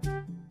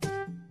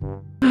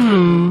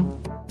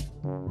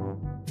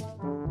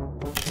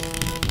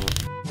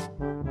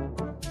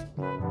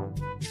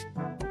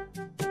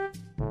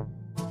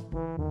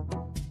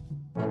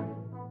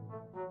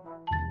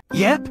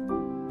 Yep,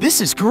 this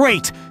is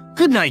great.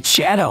 Good night,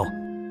 Shadow.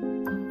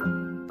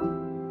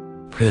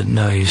 Good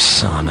night,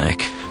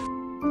 Sonic.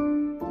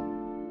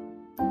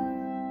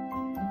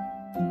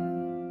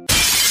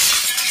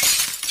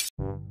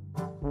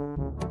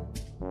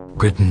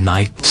 Good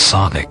night,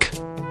 Sonic.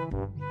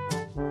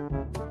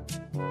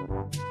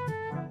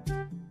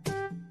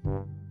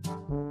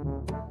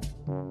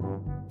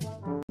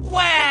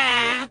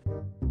 Wah!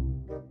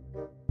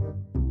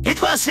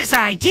 It was his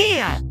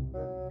idea!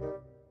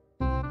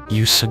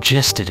 You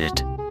suggested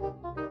it.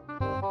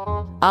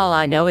 All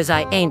I know is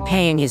I ain't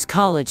paying his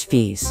college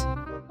fees.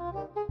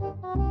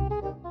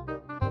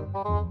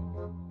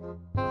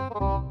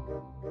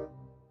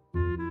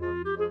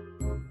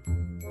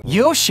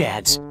 Yo,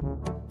 Shads.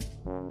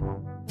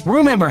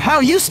 Remember how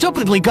you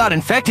stupidly got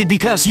infected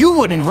because you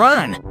wouldn't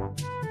run?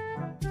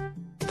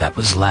 That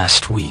was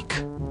last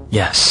week.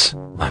 Yes,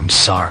 I'm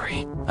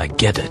sorry. I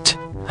get it.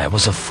 I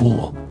was a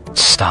fool.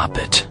 Stop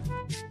it.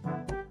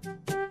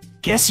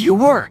 Guess you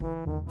were.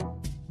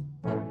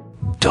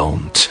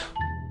 Don't.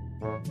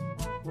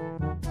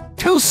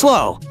 Too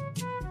slow.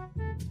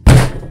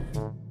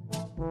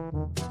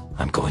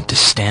 I'm going to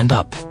stand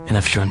up, and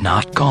if you're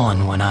not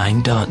gone when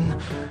I'm done,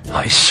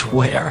 I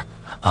swear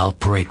I'll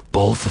break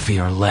both of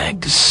your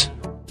legs.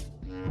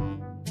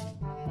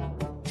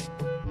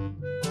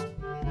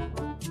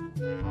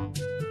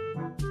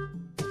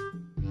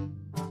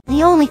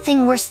 The only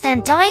thing worse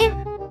than dying?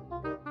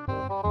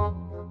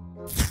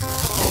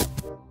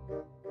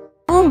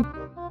 Boom.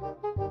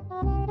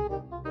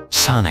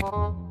 Sonic.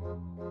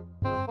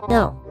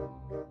 No.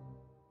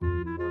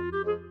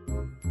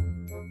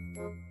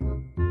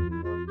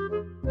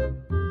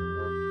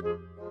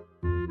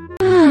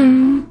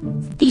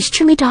 These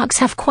chimney dogs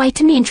have quite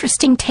an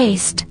interesting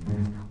taste.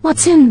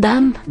 What's in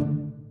them?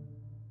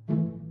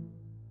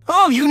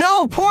 Oh, you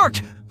know, pork,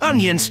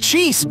 onions,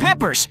 cheese,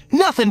 peppers,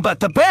 nothing but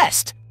the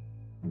best.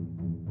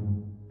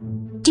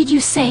 Did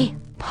you say,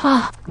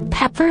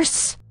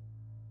 peppers?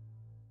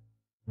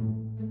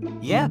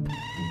 Yep.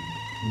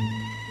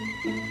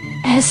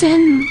 As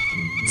in,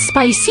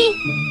 spicy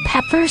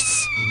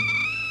peppers?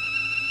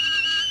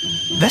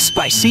 The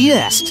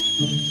spiciest.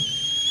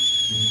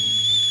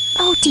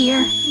 Oh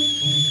dear.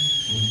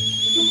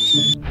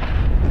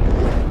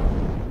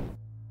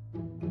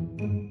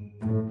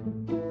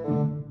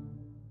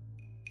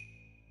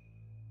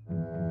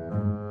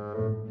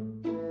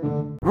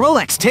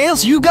 Rolex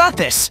Tails, you got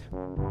this.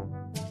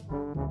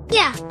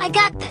 Yeah, I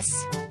got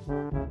this.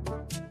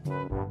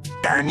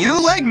 Darn you,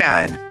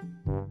 Eggman!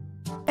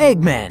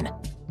 Eggman.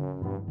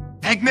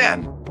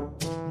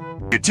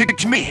 Eggman! You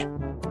tricked me!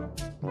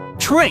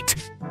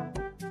 Tricked?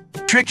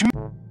 Tricked me?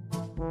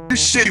 You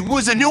said it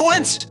was a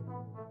nuisance?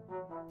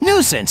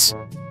 Nuisance.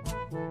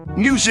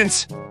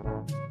 Nuisance.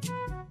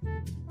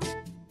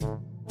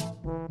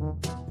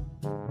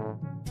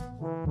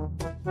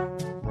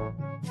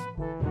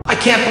 I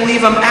can't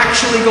believe I'm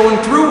actually going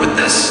through with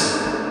this.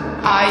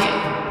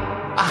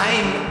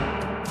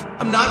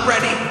 I'm not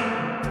ready.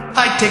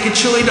 I'd take a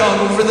chili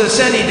dog over this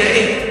any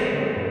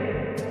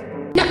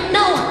day.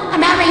 No,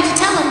 I'm not ready to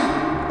tell him.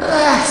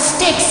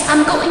 sticks,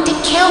 I'm going to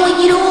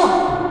kill you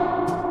all.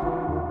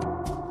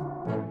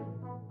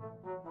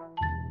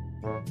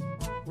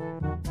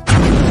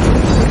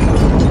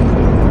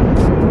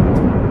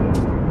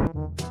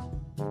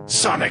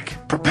 Sonic,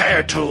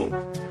 prepare to...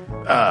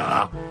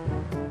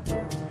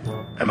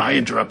 Am I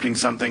interrupting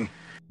something?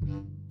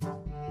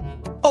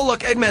 Oh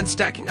look, Eggman's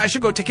stacking. I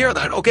should go take care of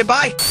that. Okay,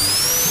 bye!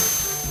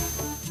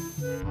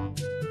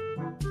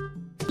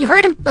 You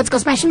heard him. Let's go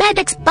smash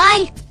magics.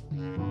 Bye!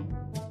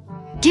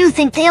 Do you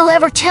think they'll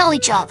ever tell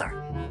each other?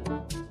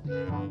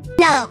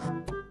 No.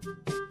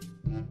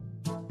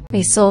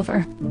 Hey,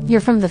 Silver,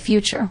 you're from the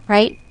future,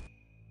 right?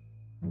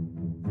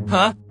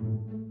 Huh?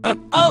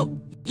 Oh,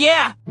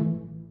 yeah!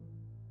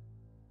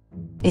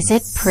 Is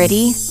it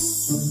pretty?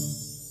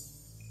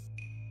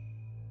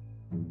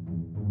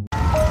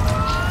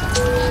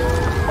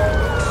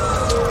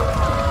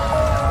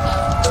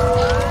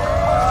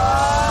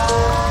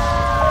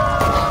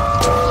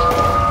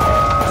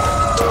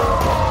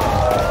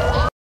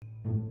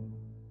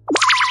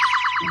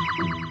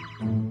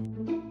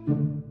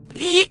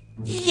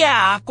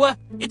 Yeah, Aqua,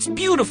 it's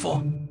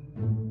beautiful.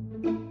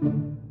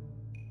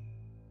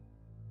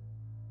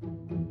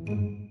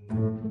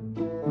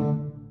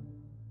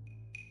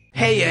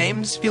 Hey,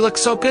 Ames, you look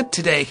so good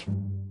today.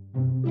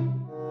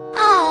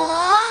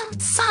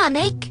 Aww,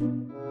 Sonic.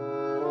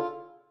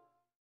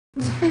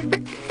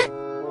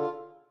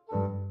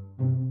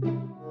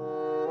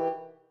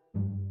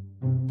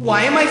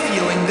 Why am I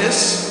feeling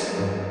this?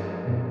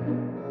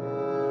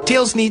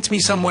 Tails needs me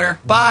somewhere.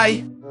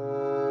 Bye!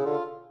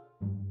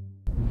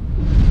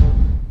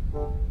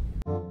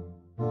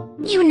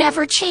 You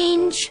never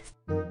change.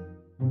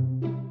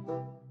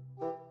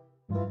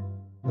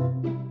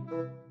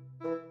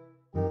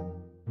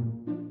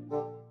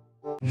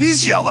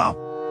 He's yellow.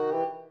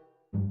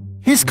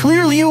 He's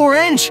clearly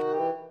orange.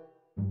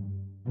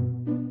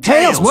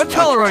 Tails, what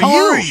color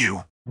are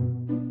you?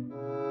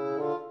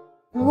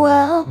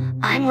 Well,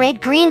 I'm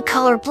red-green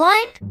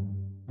colorblind.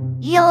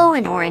 Yellow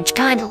and orange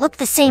kinda look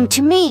the same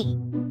to me.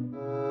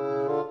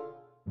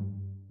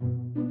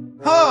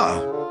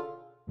 Huh.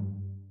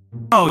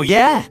 Oh,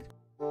 yeah?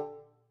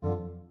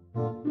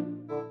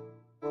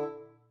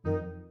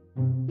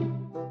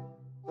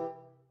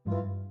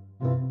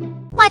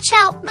 Watch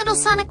out, Little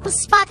Sonic was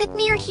spotted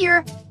near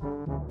here.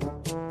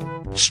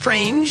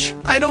 Strange.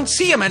 I don't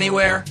see him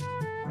anywhere.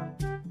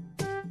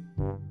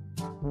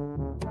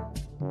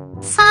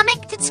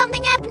 Sonic, did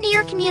something happen to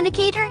your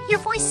communicator? Your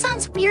voice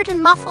sounds weird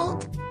and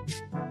muffled.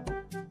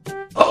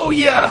 Oh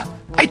yeah,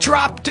 I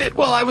dropped it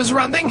while I was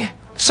running.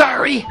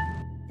 Sorry.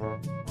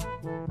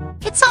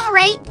 It's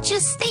alright,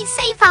 just stay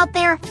safe out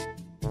there.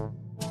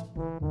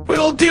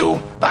 Will do.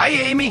 Bye,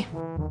 Amy.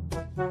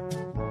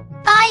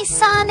 Bye,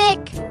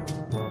 Sonic.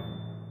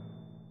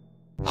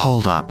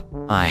 Hold up,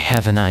 I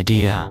have an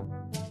idea.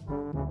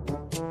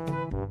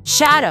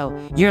 Shadow,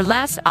 your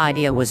last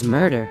idea was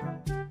murder.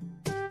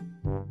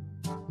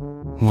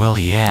 Well,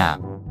 yeah.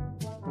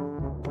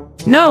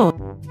 No!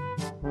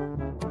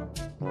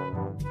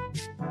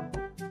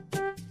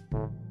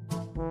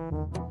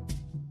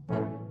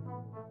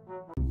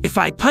 If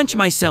I punch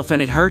myself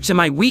and it hurts, am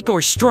I weak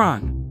or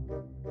strong?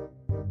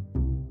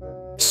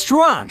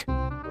 Strong.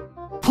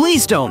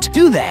 Please don't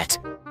do that.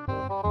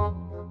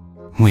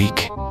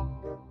 Weak.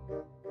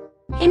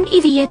 An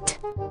idiot.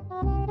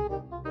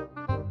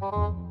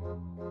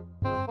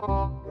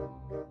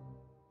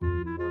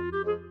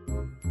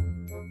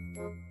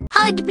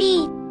 Hug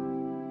me.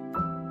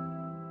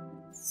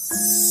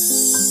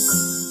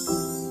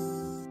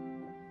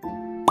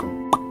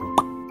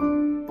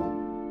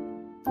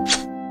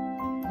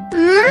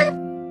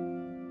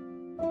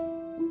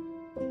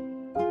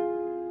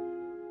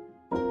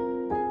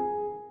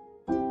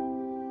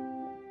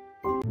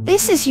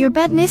 This is your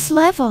badness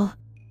level.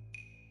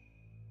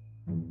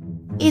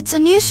 It's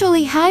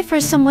unusually high for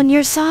someone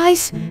your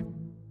size.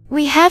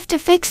 We have to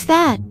fix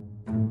that.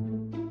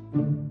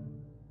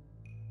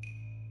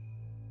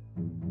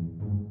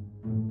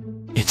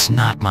 It's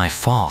not my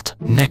fault.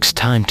 Next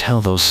time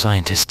tell those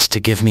scientists to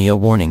give me a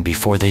warning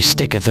before they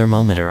stick a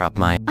thermometer up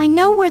my... I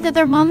know where the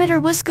thermometer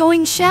was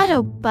going,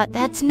 Shadow, but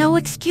that's no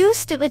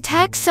excuse to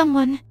attack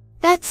someone.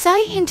 That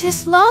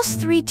scientist lost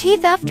 3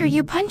 teeth after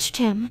you punched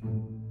him.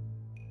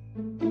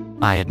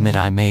 I admit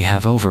I may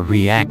have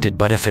overreacted,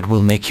 but if it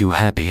will make you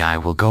happy, I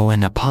will go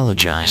and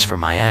apologize for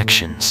my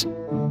actions.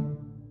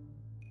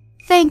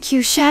 Thank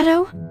you,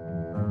 Shadow.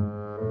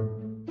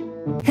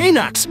 Hey,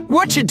 Nux,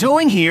 what you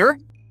doing here?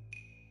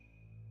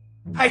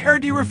 I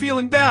heard you were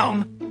feeling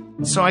down,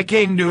 so I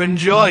came to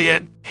enjoy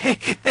it.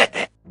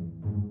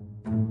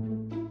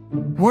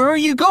 Where are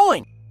you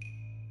going?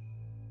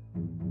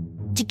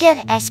 To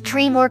get ice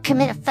cream or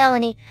commit a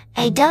felony,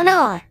 I don't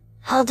know.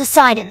 I'll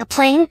decide in the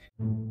plane.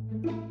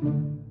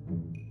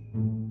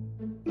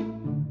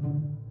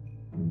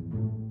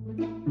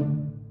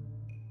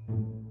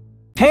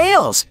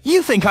 Tails,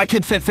 you think I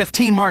could fit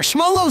 15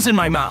 marshmallows in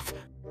my mouth?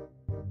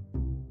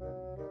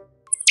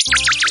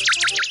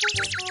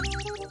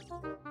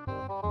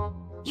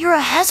 You're a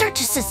hazard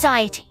to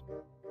society.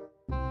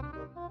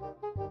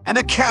 and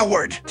a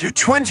coward to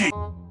 20.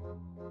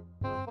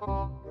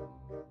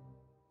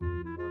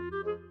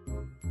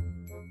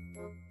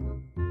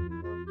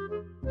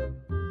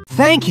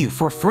 Thank you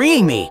for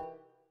freeing me.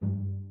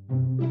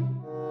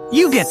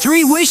 You get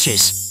 3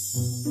 wishes.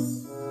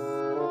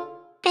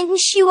 I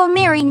wish you were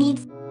married me.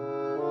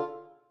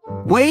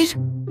 Wait.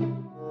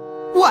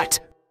 What?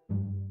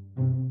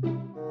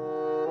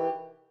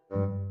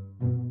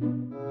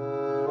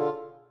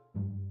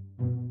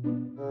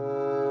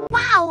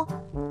 Wow!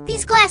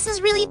 These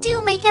glasses really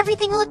do make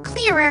everything look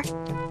clearer.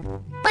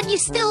 But you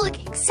still look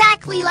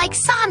exactly like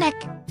Sonic.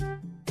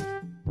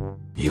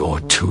 You're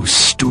too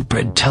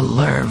stupid to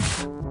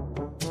live.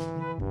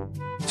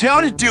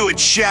 Don't do it,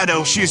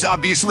 Shadow. She's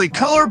obviously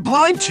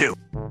colorblind too.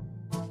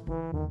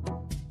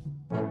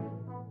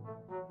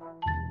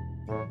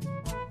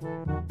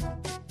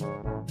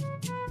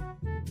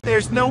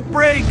 There's no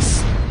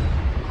brakes.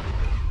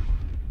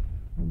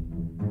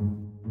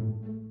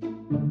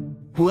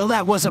 Well,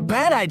 that was a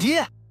bad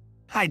idea.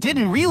 I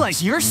didn't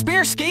realize your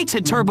spare skates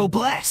had Turbo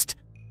Blast.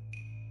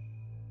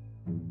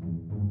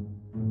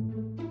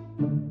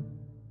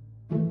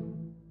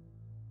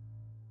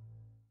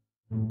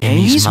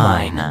 He's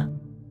mine.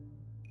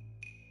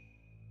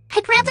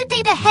 I'd rather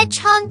date a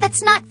hedgehog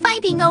that's not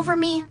fighting over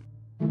me.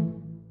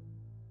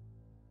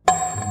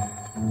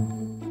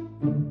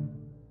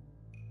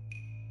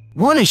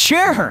 Want to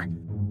share her?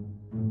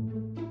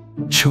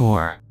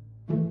 Sure.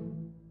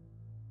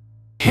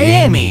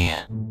 Hey, Amy.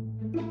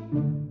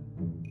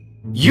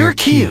 You're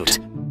cute.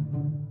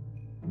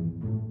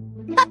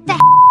 What the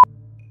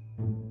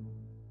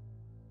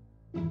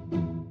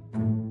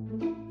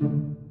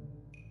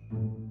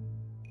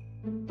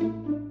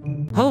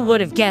Who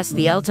would have guessed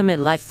the ultimate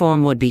life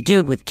form would be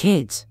dude with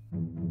kids?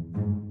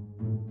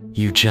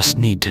 You just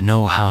need to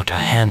know how to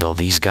handle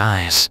these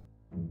guys.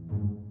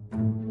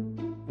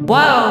 Whoa,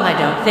 I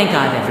don't think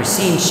I've ever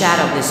seen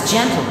Shadow this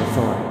gentle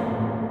before.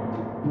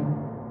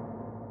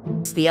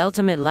 The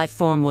ultimate life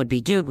form would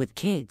be dude with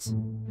kids.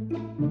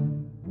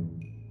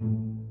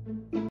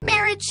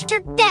 marriage to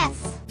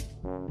death?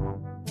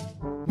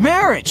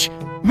 Marriage!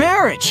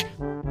 Marriage!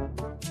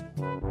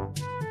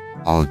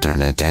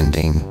 Alternate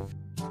ending.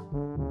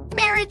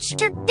 Marriage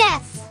to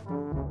death.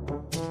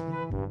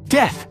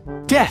 Death!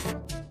 Death!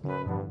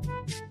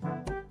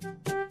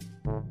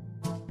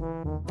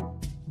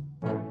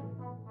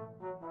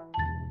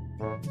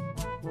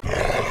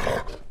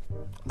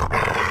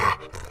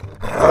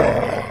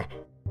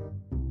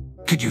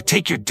 Could you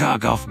take your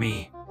dog off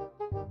me?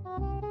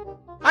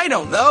 I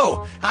don't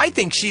know. I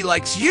think she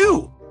likes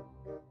you.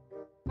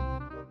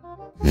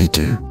 Me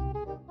too.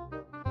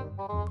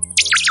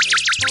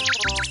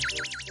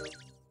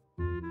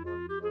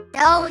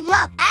 Don't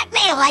look at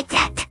me like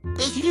that.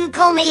 If you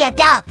call me a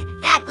dog,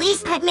 at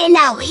least put me in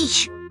a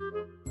leash.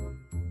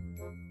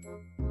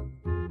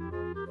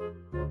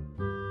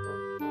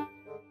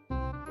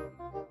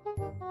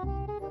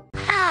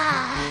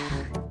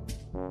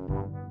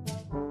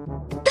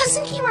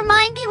 Doesn't he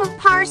remind you of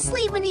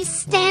Parsley when he's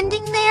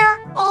standing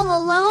there,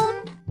 all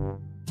alone?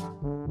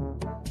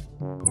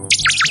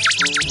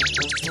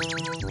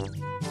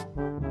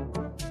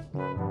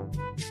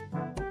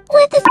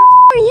 What the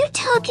are you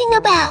talking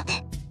about?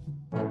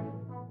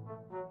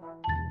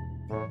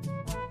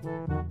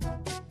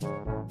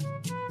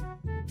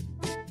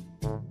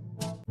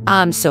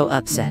 I'm so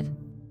upset.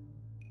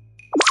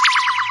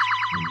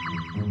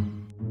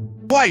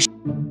 Why?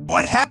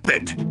 What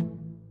happened?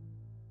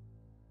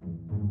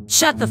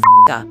 Shut the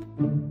up.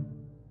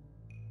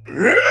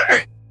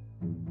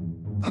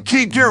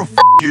 Okay, girl,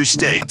 you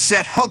stay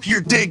upset. Hope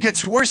your day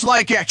gets worse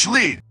like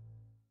actually.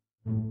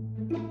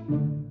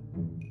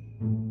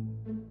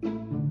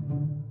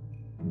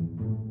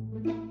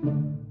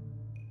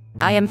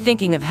 I am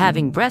thinking of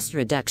having breast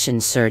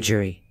reduction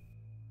surgery.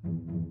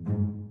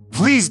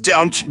 Please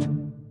don't.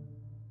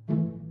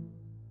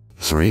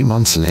 3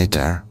 months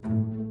later.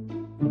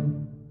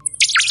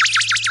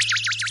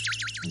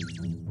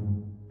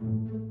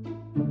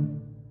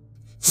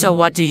 So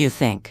what do you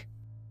think?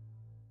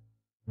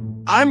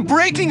 I'm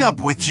breaking up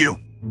with you.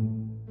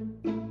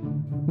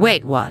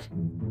 Wait, what?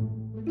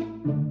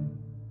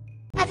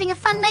 Having a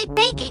fun night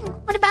baking.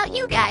 What about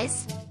you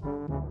guys?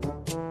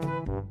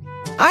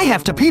 I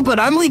have to pee, but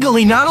I'm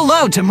legally not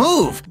allowed to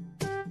move.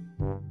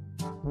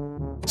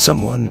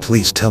 Someone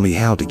please tell me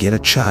how to get a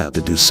child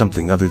to do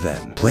something other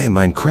than play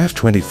Minecraft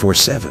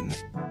 24/7.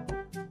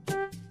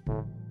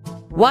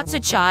 What's a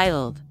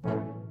child?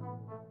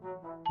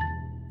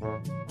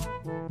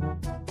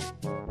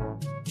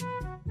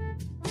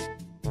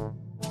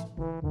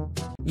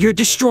 You're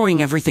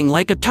destroying everything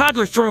like a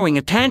toddler throwing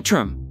a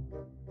tantrum.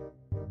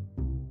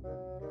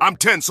 I'm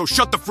 10, so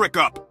shut the frick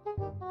up.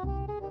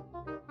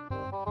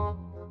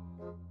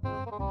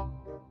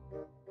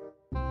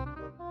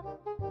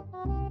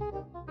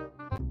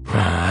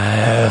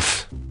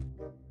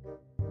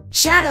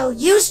 Shadow,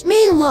 use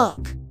me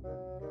look.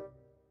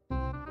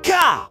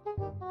 Gah!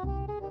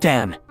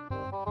 Damn.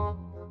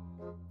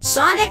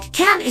 Sonic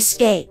can't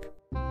escape.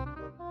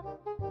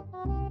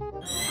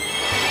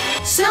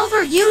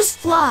 Silver, use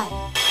fly.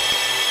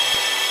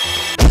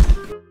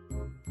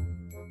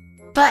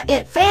 but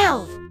it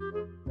failed.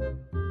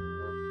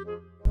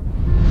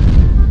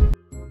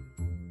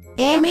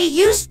 Amy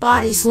used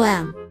Body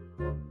Slam.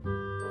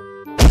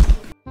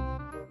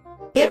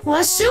 It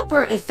was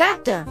super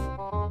effective.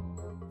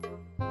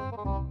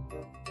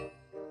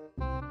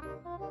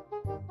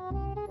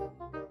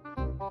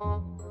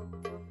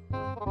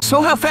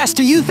 So how fast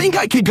do you think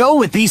I could go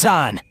with these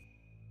on?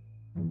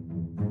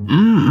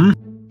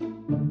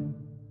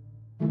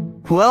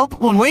 Well,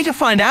 one way to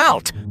find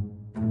out.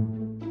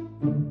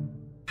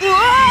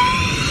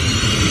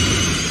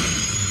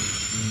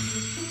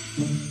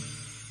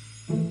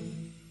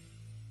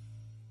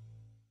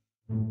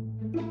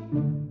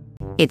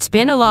 It's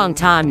been a long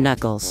time,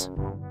 Knuckles.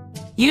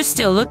 You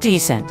still look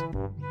decent.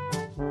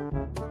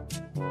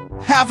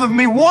 Half of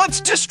me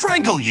wants to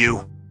strangle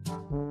you.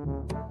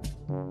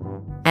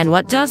 And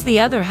what does the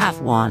other half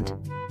want?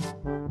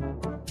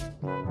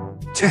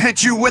 To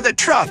hit you with a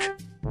truck.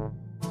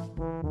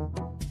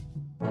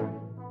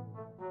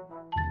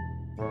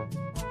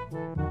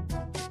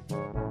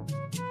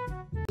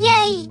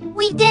 Yay!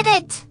 We did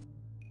it!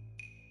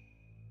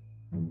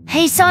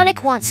 Hey,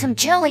 Sonic wants some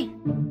jelly.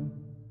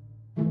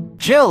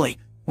 Jelly?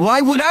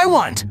 Why would I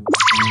want?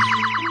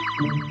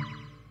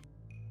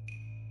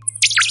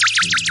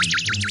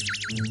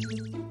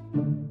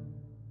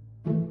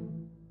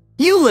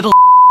 You little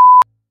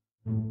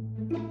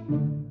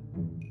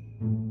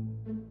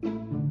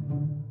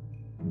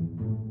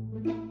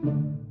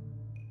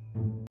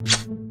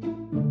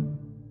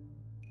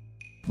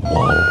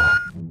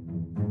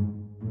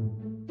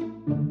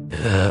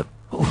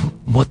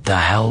What the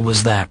hell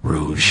was that,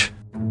 Rouge?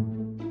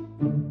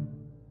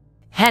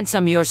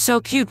 Handsome, you're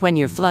so cute when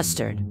you're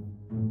flustered.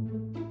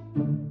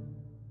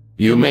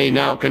 You may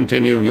now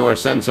continue your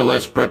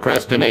senseless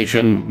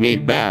procrastination,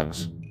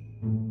 meatbags.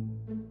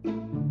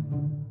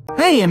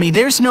 Hey, Amy,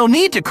 there's no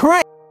need to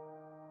cry.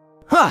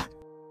 Huh.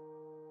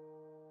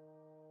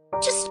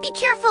 Just be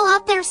careful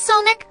out there,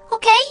 Sonic,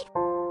 okay?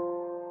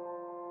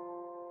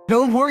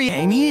 Don't worry,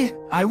 Amy.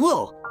 I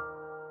will.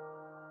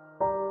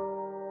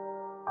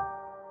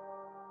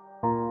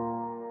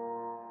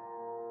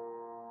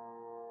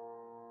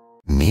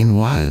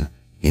 Meanwhile,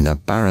 in a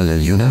parallel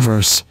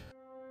universe...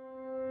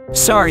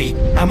 Sorry,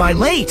 am I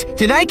late?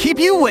 Did I keep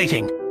you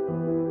waiting?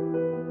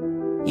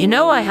 You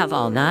know I have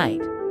all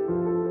night.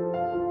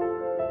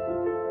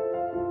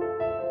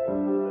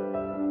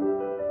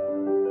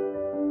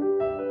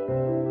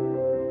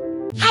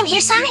 I'm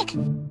here, Sonic.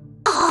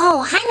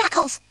 Oh, hi,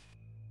 Knuckles.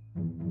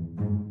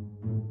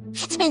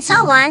 It's been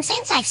so long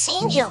since I've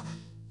seen you.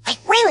 I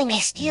really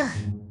missed you.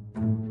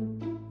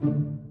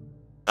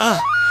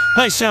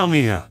 Hi,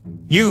 Salmia.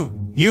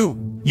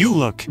 You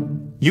look.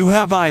 You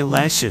have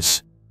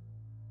eyelashes.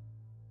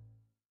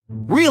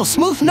 Real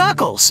smooth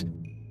Knuckles.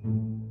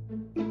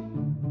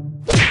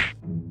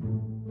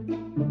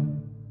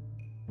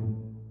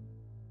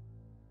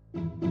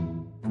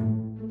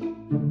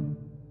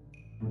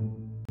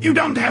 You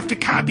don't have to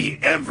copy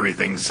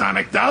everything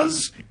Sonic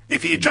does.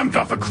 If he jumped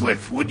off a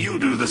cliff, would you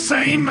do the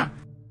same?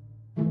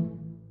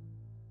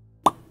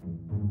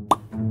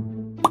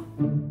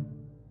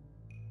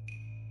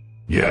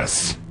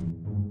 Yes.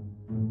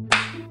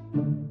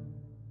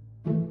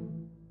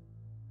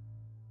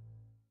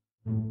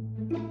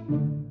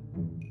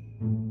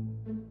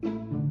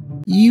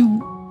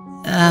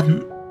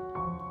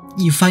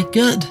 You fight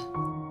good.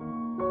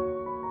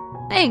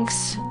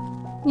 Thanks.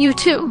 You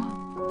too.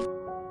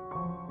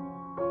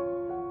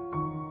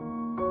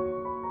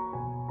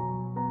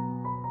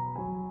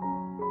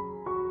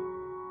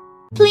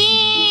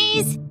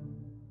 Please!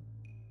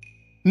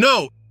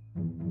 No!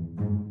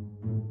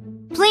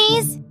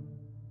 Please?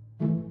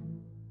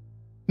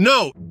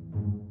 No!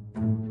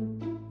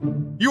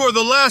 You are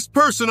the last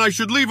person I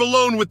should leave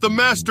alone with the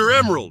Master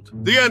Emerald.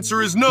 The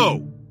answer is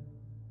no.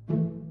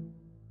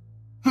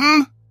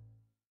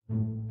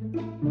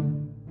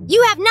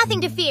 You have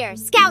nothing to fear.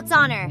 Scout's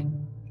honor.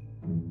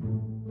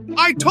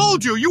 I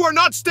told you, you are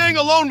not staying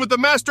alone with the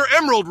Master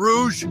Emerald,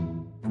 Rouge.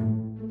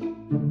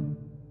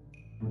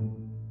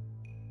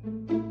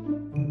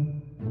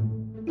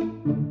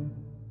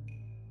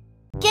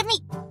 Give me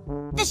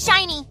the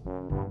shiny.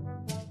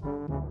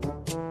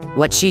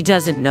 What she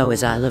doesn't know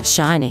is I love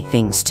shiny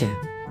things too.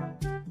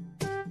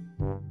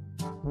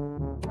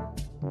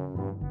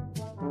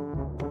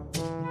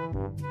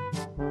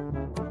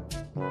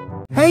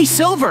 Hey,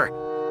 Silver!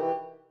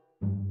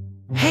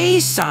 Hey,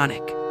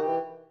 Sonic.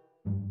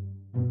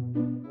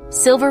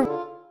 Silver?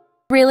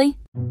 Really?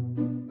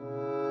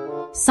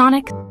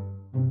 Sonic?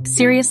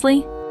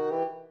 Seriously?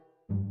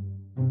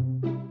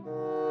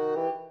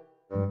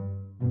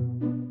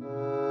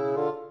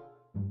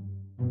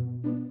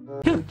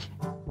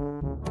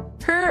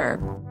 Her.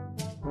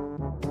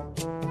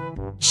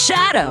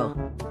 Shadow!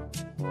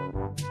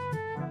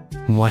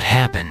 What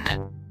happened?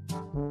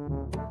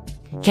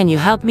 Can you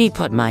help me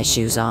put my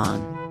shoes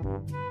on?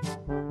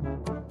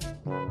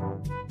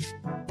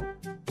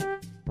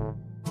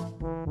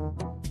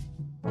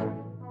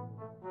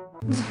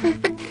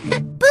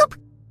 Boop!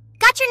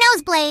 Got your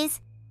nose,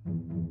 Blaze.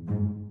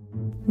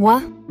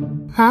 What?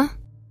 Huh?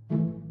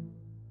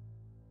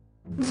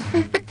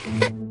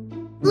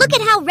 Look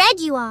at how red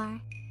you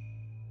are.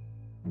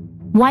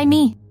 Why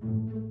me?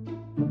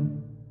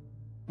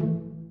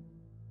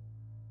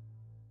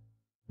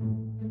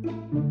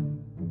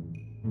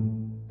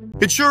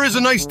 It sure is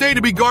a nice day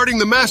to be guarding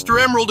the Master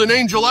Emerald in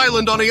Angel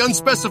Island on an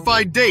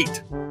unspecified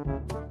date.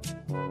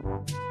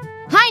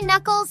 Hi,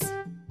 Knuckles.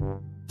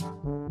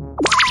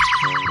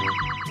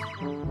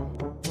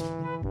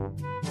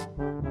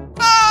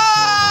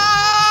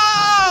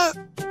 Ah!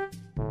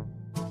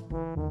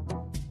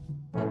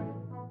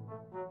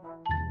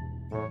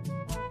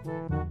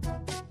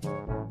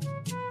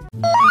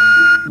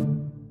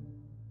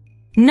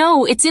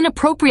 No, it's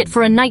inappropriate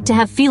for a knight to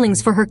have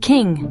feelings for her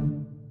king.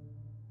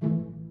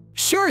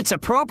 Sure, it's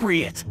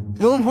appropriate.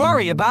 Don't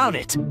worry about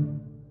it.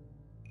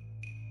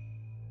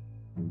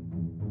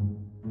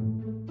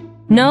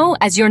 No,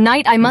 as your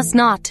knight, I must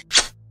not.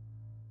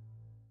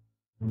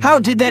 How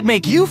did that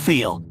make you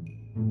feel?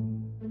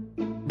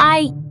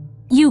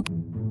 You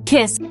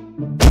kiss.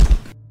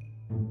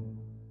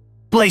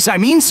 Blaze, I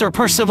mean, Sir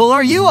Percival,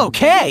 are you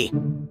okay?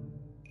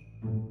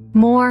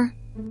 More.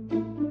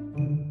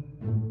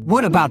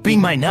 What about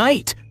being my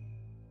knight?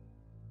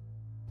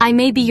 I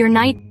may be your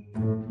knight,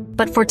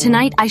 but for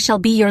tonight I shall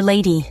be your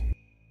lady.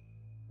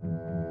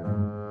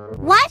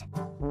 What?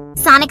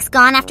 Sonic's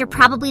gone after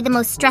probably the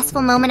most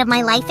stressful moment of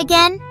my life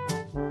again?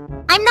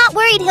 I'm not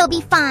worried he'll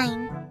be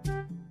fine.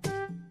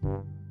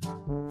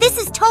 This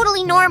is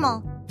totally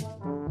normal.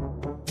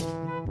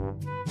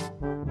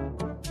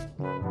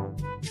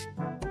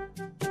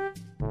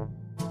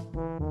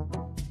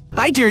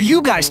 I dare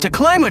you guys to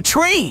climb a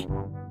tree!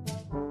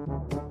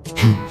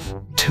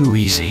 Too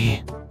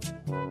easy.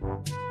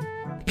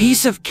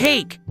 Piece of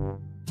cake!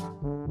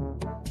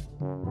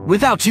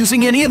 Without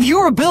using any of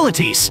your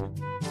abilities!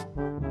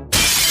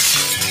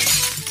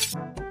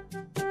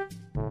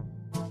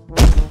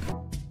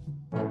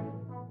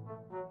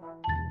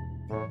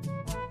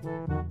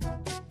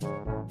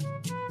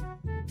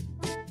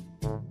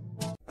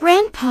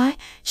 Grandpa,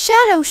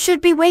 Shadow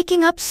should be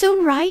waking up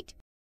soon, right?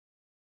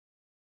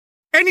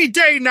 Any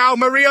day now,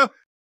 Maria!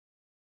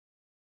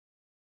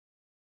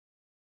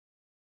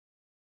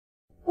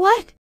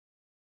 What?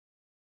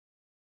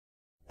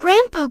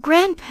 Grandpa,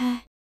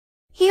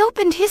 he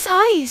opened his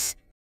eyes.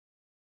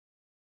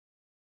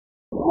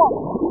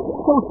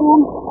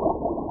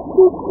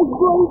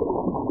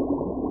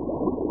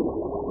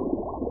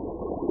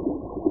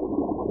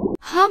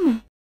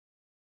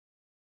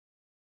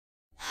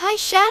 Hi,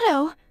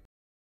 Shadow.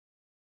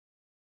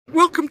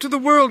 Welcome to the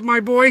world, my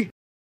boy.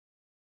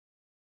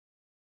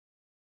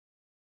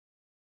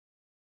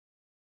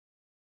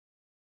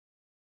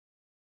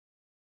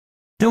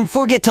 Don't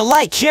forget to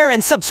like, share,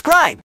 and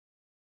subscribe!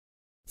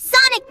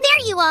 Sonic,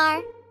 there you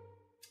are!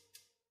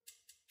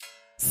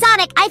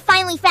 Sonic, I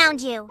finally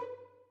found you.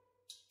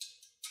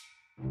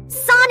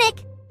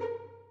 Sonic!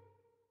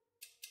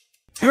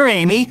 Here,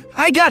 Amy,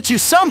 I got you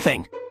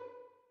something!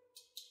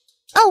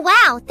 Oh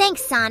wow,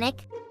 thanks,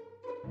 Sonic.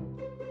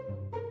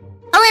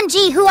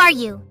 OMG, who are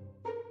you?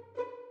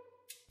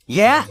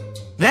 Yeah,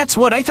 that's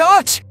what I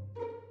thought!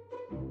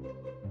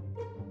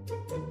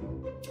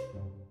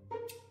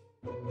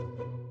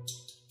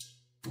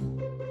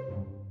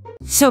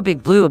 So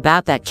Big Blue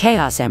about that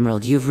Chaos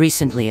Emerald you've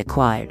recently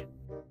acquired.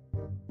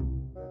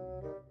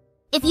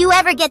 If you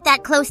ever get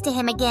that close to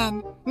him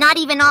again, not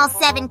even all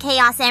 7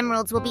 Chaos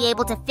Emeralds will be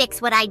able to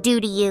fix what I do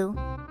to you.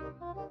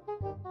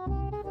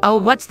 Oh,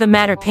 what's the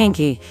matter,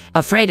 Pinky?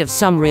 Afraid of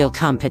some real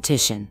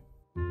competition?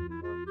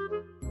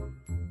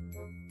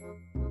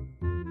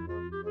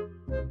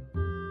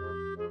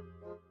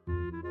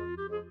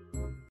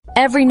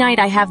 Every night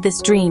I have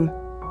this dream.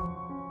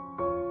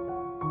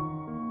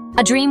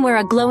 A dream where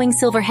a glowing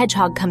silver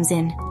hedgehog comes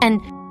in, and...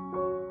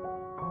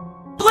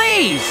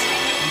 Please!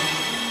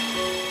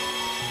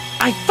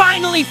 I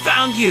finally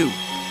found you!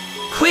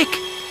 Quick,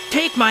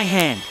 take my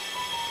hand.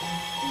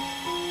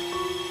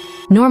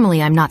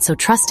 Normally I'm not so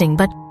trusting,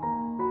 but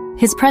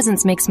his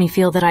presence makes me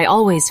feel that I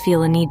always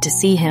feel a need to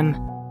see him.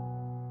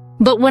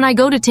 But when I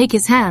go to take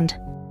his hand,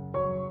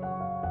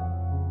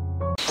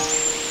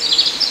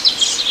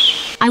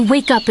 I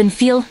wake up and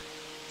feel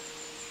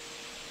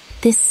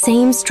this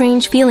same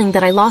strange feeling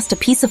that I lost a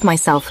piece of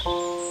myself.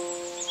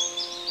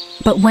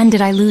 But when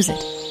did I lose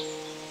it?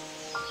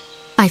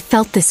 I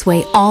felt this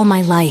way all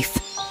my life.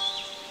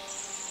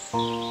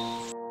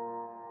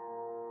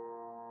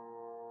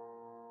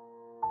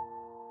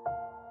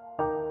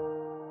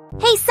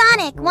 Hey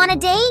Sonic, want a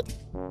date?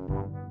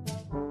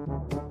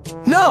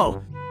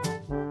 No!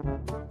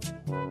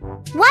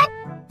 What?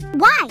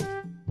 Why?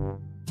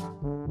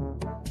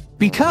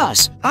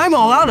 Because I'm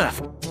all out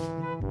of...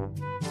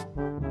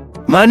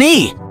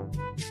 money!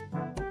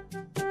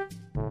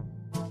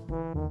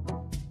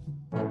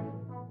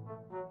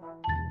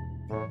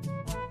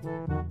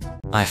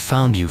 I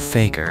found you,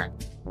 Faker.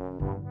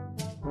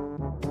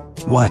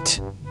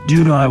 What?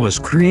 Dude, I was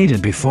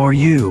created before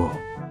you.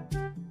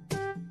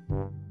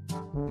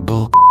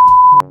 Bull.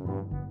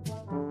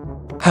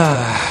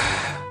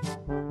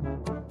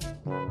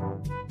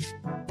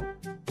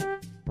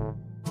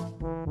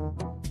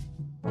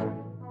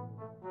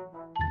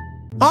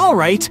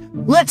 Alright,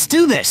 let's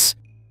do this.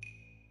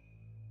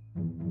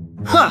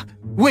 Huh,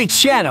 wait,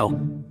 Shadow.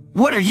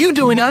 What are you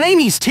doing on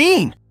Amy's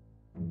team?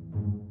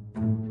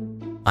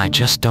 I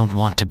just don't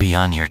want to be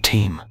on your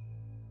team.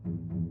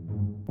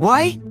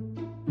 Why?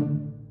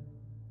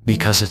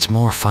 Because it's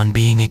more fun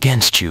being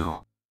against you.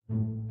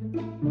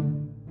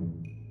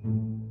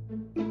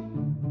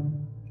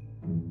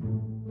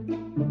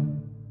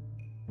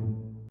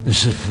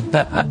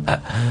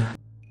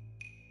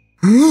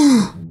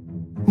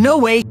 No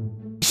way.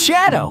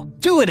 Shadow,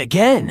 do it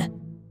again.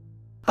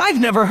 I've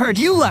never heard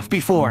you laugh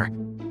before.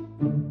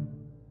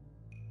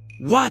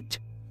 What?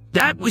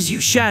 That was you,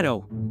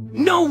 Shadow.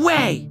 No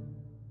way!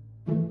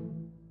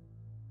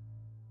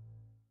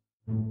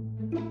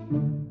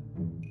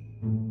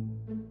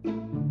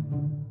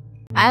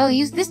 I'll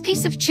use this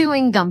piece of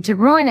chewing gum to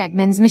ruin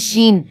Eggman's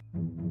machine.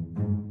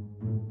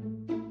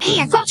 Hey,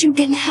 I thought you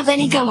didn't have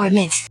any gum or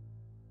mints.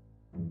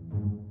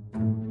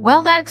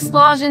 Well, that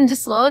explosion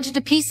dislodged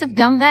a piece of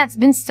gum that's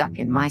been stuck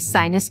in my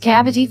sinus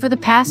cavity for the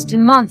past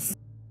months.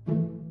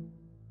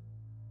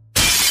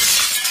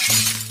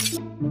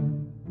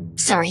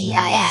 Sorry,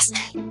 I asked.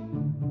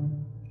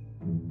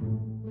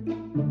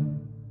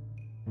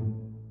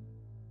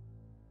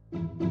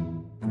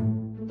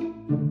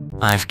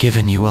 I've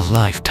given you a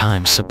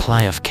lifetime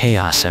supply of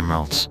Chaos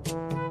Emeralds.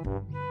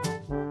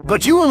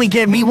 But you only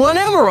gave me 1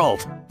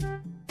 emerald!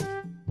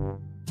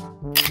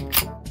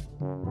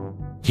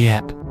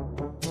 Yep.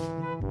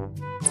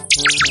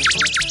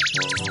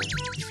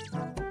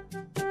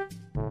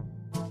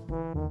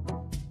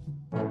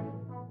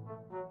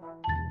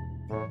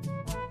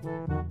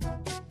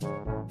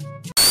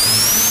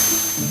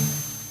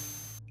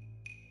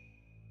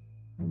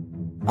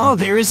 Oh,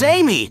 there is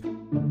Amy!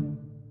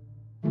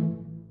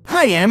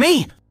 Hi,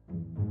 Amy!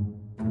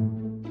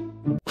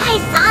 Hey,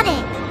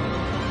 Sonic!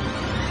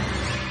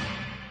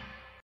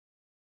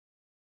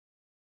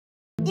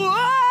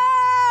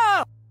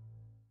 Whoa!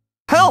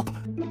 Help!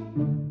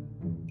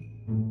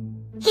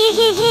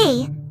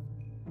 Hee.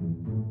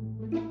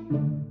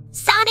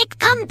 Sonic,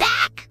 come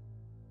back!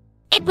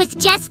 It was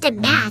just a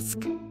mask.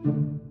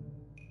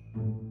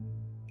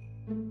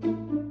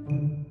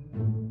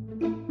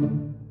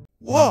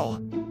 Whoa!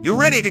 You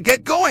ready to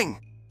get going?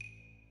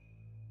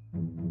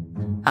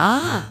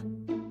 Ah!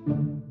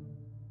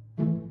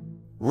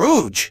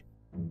 Rouge!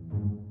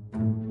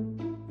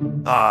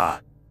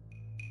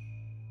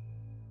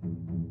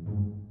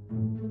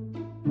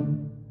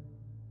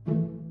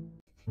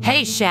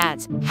 Hey,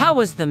 Shads, how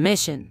was the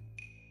mission?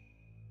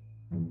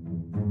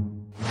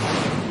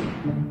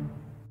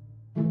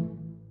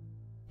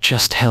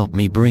 Just help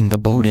me bring the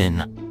boat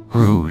in,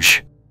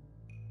 Rouge.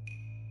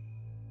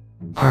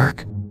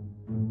 Perk.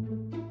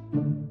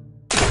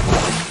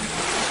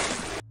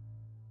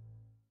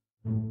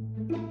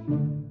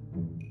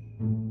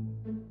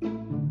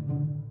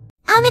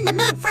 I'm in the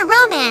mood for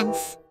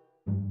romance.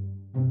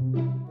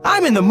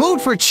 I'm in the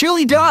mood for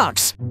chili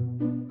dogs.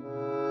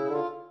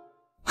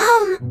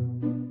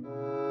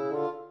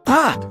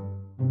 Ah!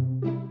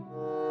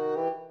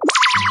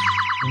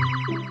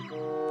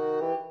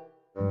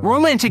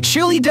 Romantic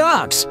chili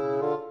dogs.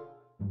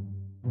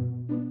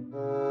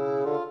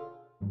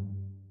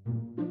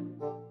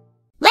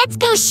 Let's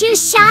go shoe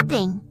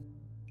shopping.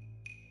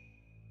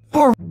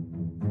 Or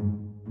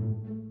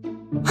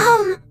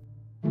Home.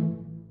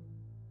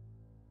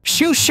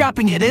 shoe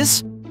shopping it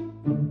is.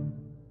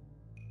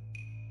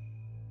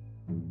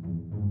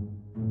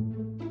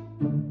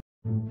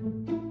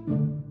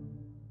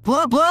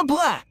 Blah blah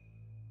blah.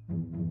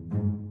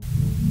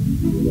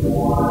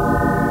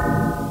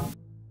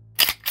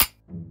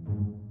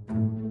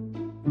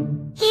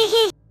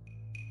 Hee.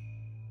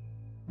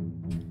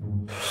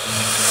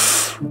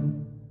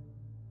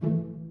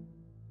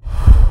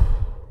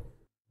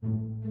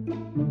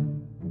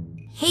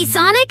 Hey,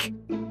 Sonic?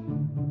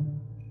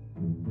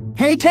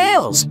 Hey,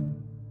 Tails!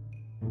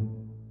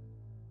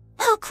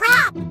 Oh,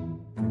 crap!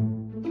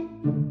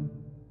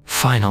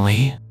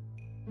 Finally.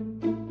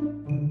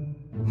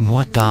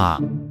 What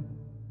the?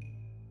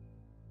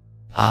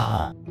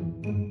 Ah.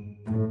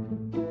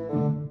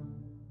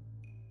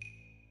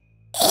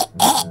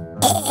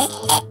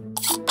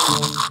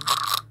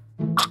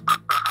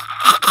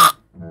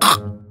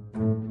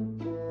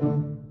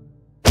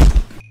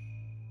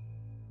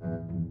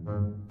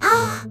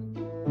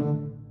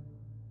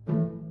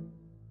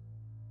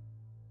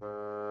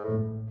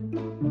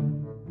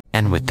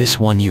 And with this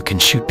one you can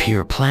shoot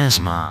pure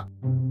plasma.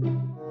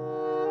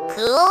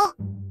 Cool?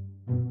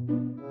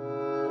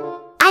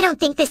 I don't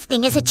think this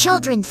thing is a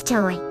children's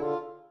toy.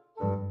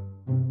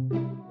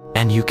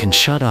 And you can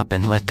shut up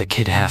and let the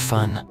kid have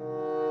fun.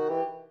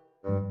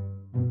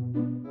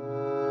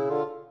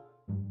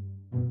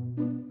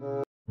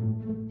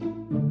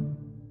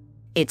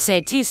 It's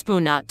a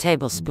teaspoon, not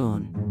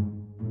tablespoon.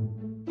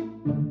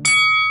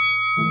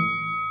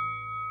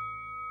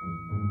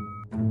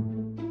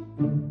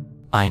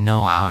 I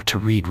know how to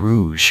read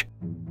Rouge.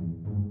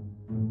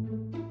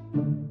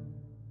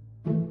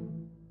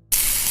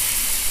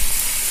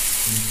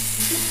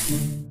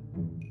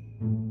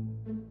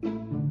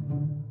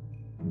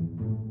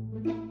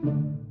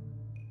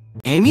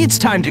 Amy, it's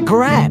time to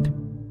grab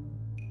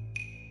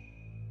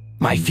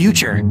my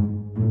future.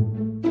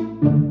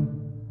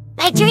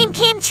 My dream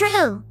came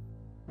true.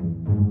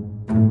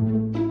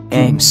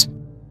 Ames.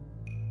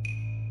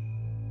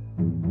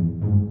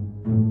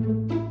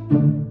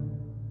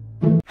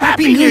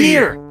 Happy New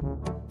Year!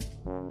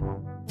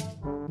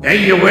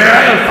 Hey, you where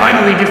I'll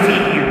finally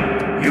defeat you.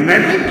 You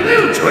meddling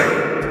blue twig.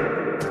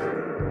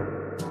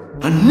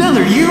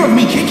 Another year of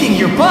me kicking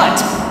your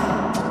butt!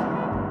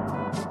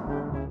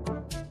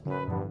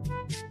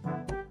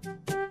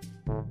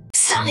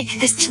 Sonic,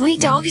 this chili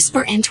dog is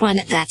for Antoine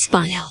at that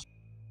smile.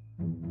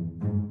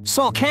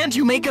 So can't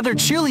you make other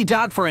chili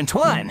dog for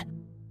Antoine?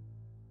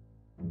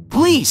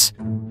 Please!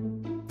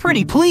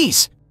 Pretty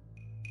please!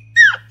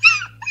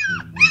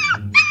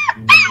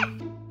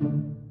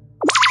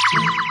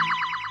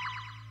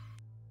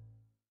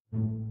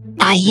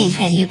 I ain't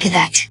ready you get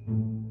that.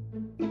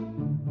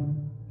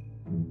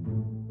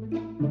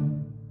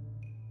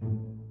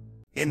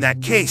 In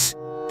that case,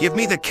 give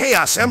me the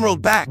Chaos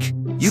Emerald back,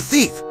 you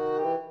thief!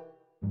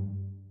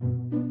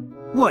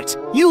 What?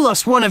 You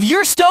lost one of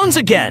your stones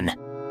again!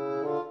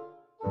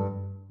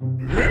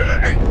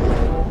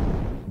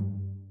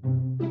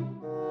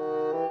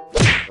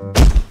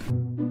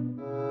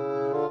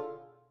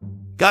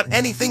 Got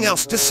anything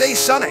else to say,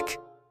 Sonic?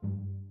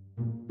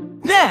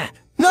 Nah,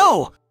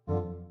 no!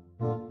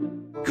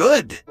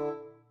 Good.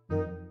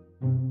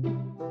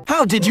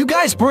 How did you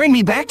guys bring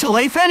me back to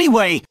life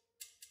anyway?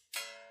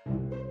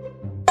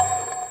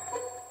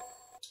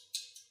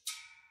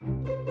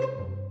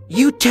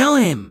 You tell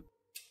him!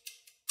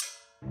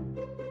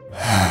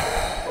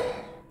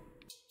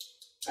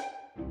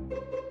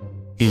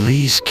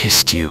 Elise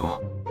kissed you.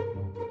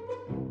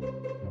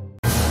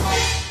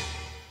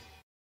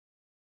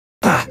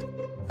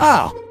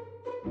 Oh.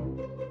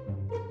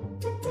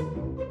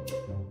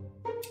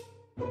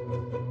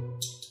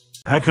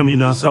 How come you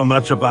know so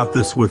much about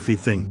this Woofy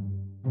thing?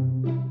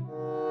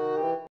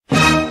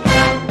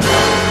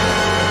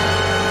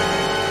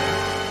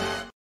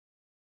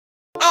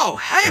 Oh,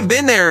 I've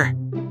been there.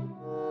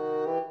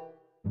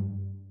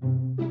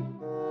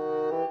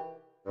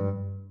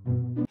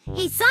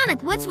 Hey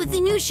Sonic, what's with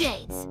the new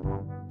shades?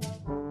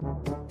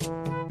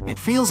 It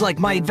feels like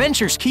my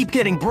adventures keep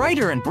getting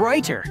brighter and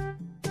brighter.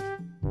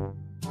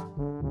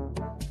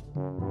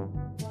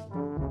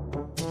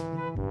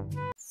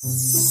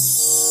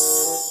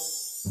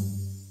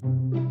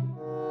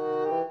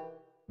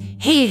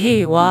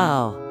 Hee,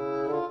 wow.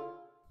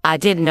 I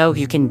didn't know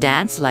you can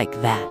dance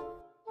like that.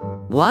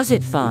 Was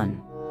it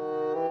fun?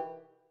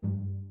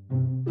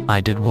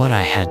 I did what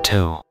I had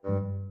to.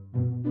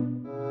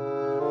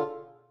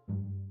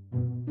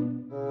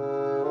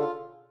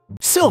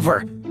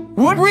 Silver,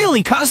 what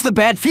really caused the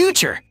bad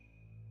future?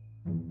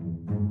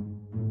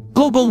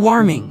 Global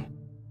warming.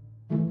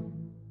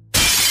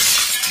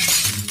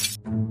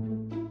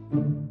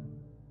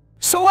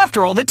 So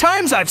after all the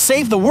times I've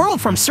saved the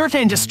world from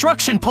certain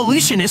destruction,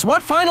 pollution is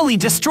what finally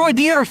destroyed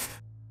the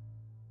Earth.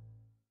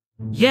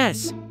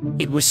 Yes,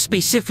 it was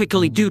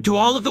specifically due to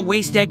all of the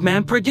waste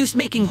Eggman produced,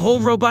 making whole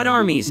robot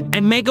armies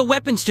and mega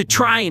weapons to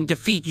try and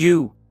defeat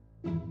you.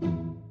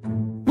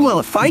 Well,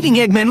 if fighting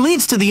Eggman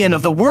leads to the end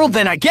of the world,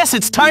 then I guess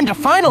it's time to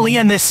finally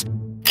end this.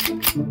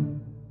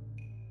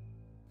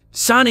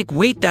 Sonic,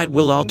 wait, that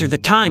will alter the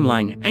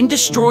timeline and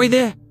destroy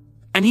the...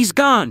 And he's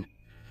gone.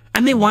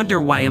 And they wonder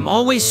why I'm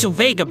always so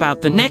vague about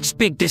the next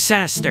big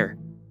disaster.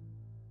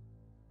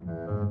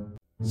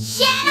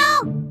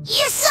 Shadow,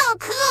 you're so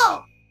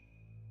cool!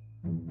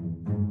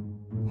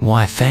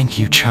 Why, thank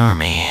you,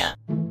 Charmy.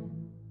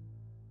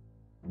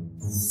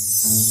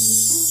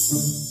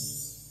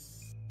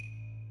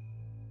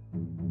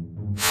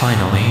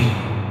 Finally,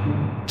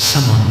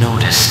 someone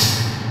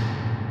noticed.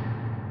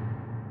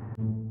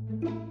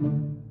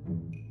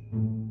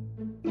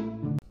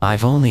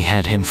 I've only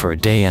had him for a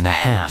day and a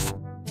half.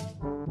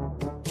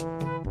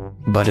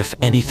 But if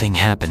anything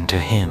happened to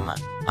him,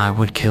 I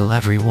would kill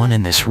everyone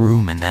in this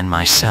room and then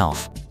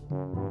myself.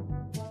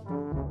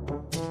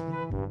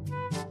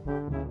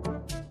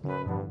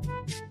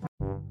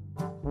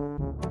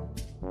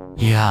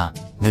 Yeah,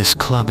 this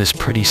club is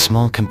pretty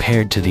small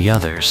compared to the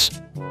others.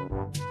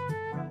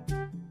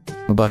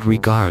 But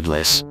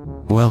regardless,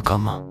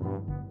 welcome.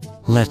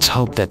 Let's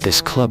hope that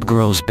this club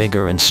grows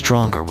bigger and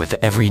stronger with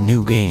every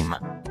new game.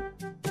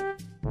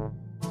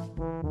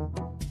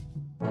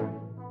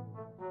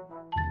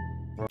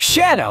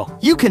 Shadow,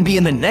 you can be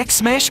in the next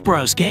Smash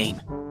Bros. Game.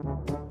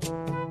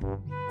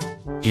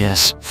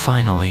 Yes,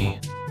 finally.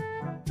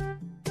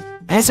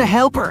 As a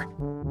helper.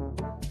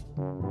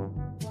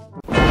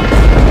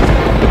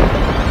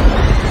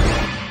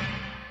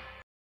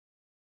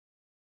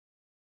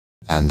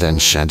 And then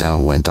Shadow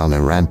went on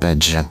a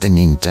rampage at the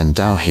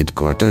Nintendo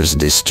headquarters,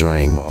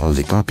 destroying all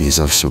the copies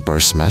of Super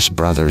Smash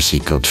Bros. He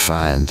could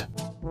find.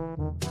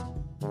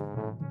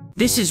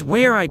 This is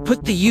where I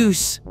put the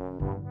use.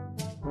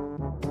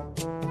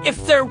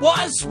 If there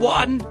was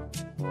one!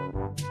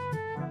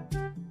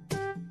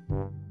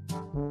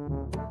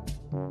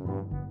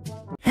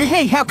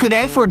 Hey, how could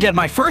I forget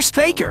my first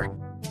faker?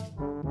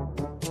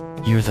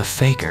 You're the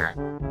faker.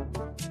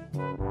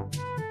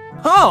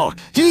 Oh,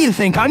 do you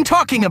think I'm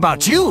talking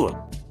about you?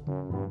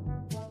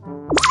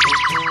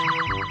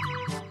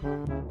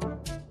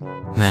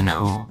 Then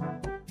who?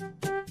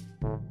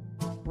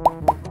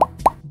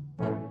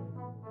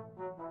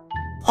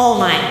 Oh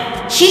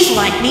my, she's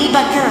like me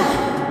but girly.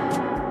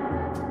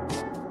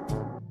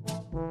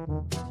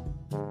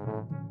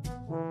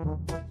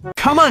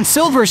 Come on,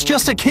 Silver's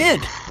just a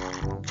kid.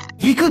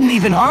 He couldn't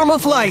even harm a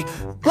fly,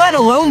 let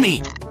alone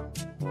me.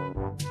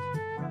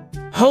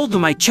 Hold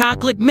my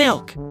chocolate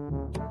milk.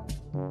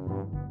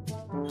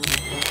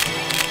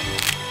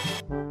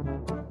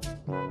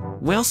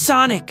 Well,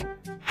 Sonic,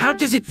 how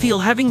does it feel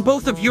having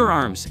both of your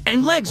arms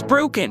and legs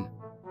broken?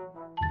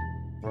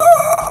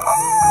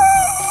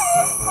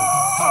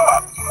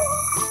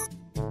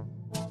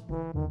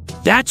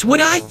 That's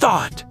what I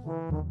thought.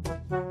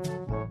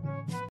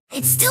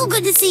 It's still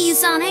good to see you,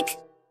 Sonic.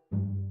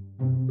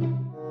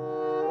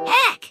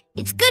 Heck,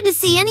 it's good to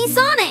see any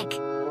Sonic.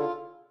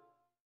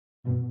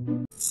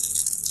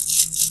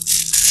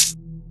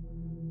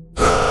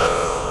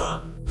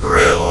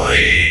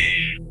 Really?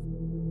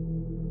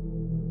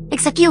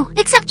 Except you!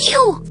 Except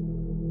you!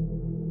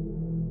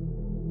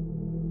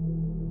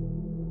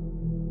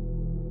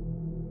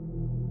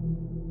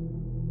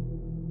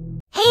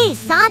 Hey,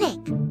 Sonic!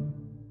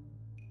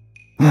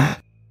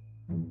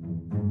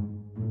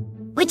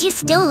 Would you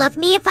still love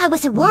me if I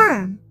was a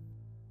worm?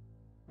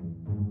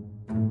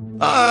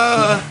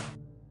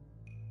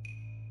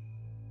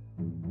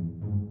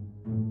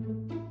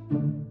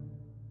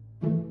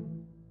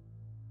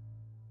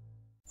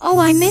 Oh,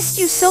 I missed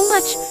you so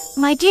much,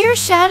 my dear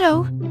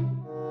Shadow.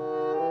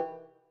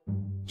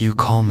 You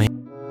call me?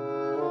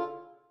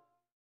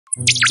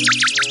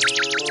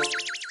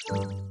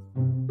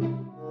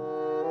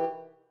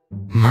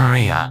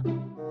 Maria.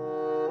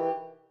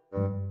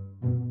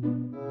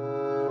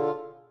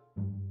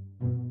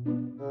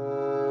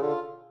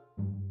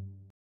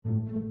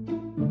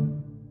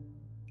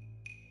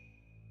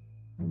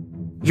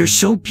 You're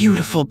so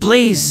beautiful,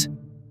 Blaze.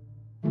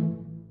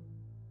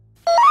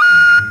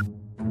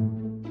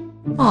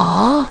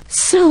 Aw,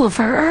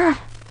 Silver.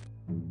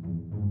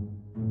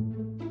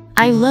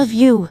 I love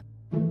you.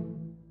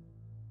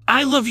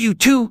 I love you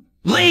too,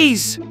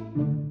 Blaze.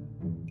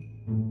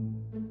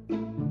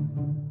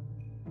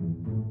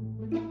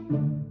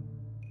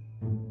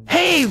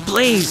 Hey,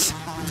 Blaze.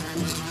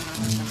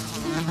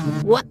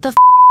 What the f?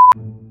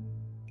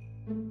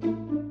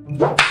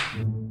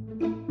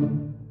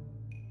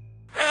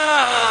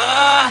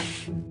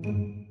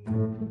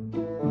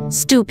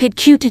 Stupid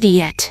cute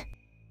idiot.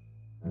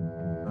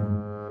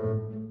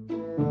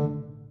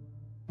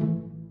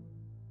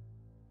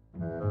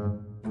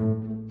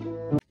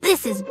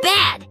 This is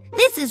bad.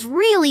 This is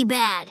really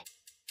bad.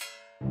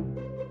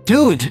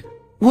 Dude,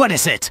 what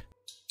is it?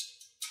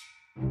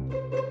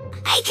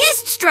 I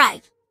kissed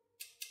Stripe.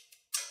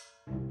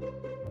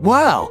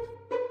 Wow.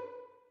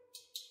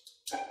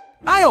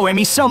 I owe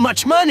Amy so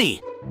much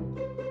money.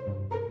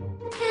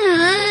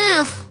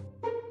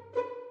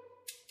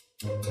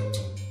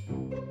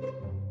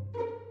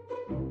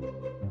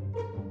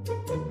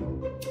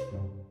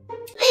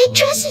 My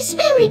dress is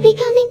very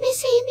becoming,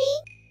 Miss Amy.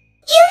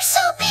 You're so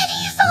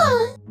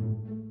beautiful.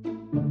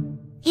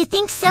 You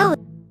think so?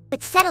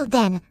 It's settled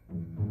then.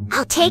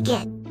 I'll take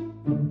it.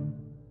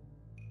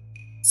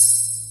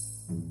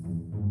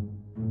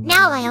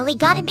 Now I only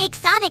gotta make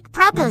Sonic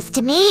propose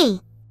to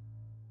me.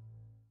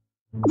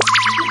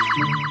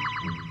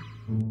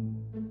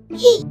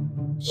 He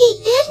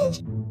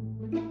didn't.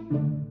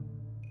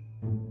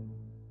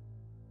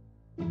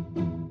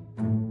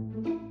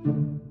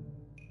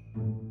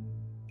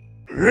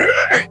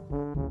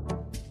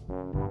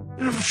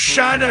 If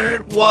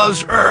Shadow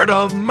was heard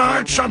of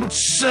merchant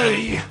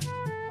sea.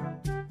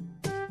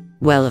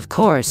 Well, of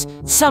course,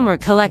 summer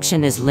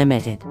collection is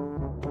limited.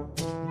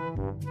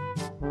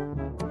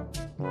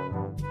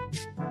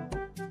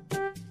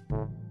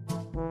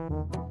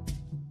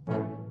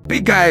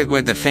 Big guy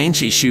with the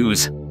fancy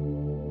shoes.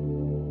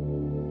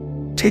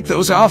 Take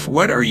those off,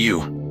 what are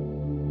you?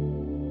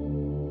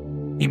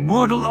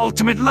 Immortal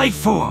ultimate life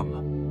form.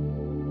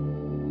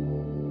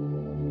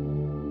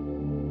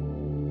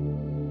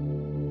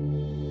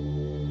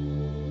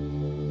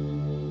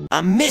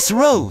 I'm Miss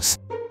Rose.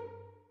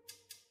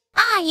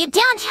 Ah, you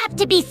don't have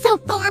to be so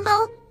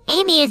formal.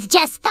 Amy is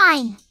just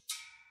fine.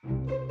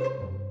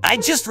 I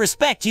just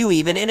respect you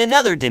even in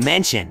another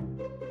dimension.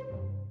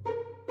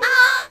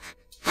 Ah,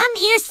 come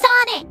here,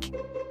 Sonic.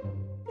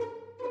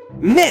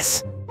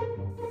 Miss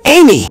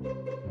Amy.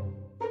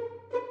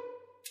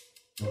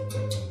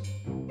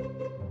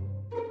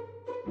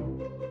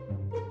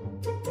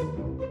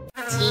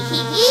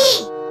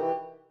 Tee-hee-hee.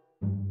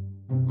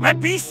 Let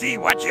me see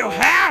what you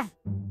have.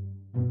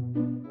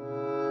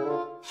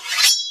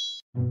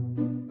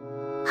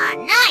 A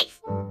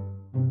knife.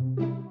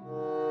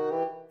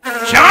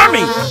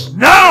 Charming!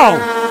 No!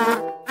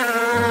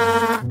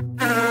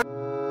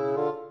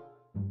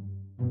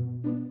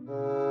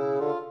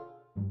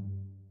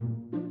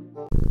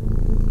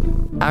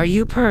 Are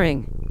you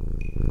purring?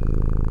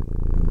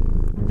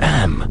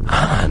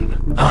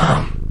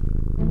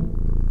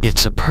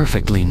 It's a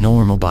perfectly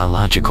normal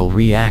biological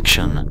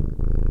reaction.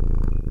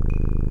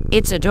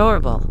 It's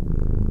adorable.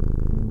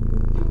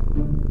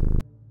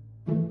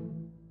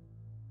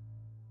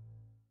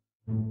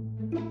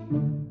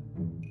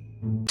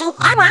 Do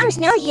our arms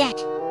know yet?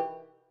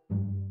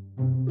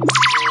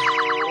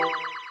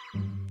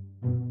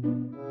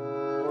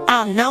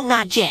 Oh, no,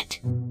 not yet.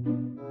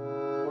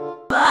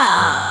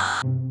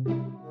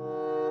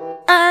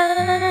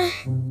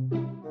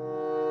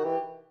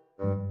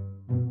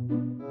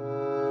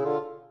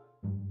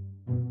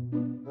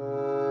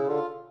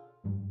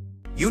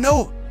 You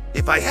know,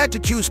 if I had to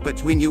choose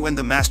between you and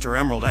the Master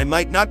Emerald, I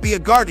might not be a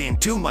guardian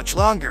too much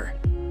longer.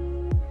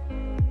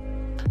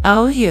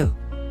 Oh, you.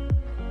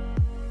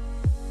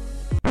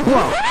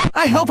 Whoa!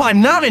 I hope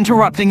I'm not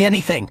interrupting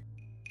anything!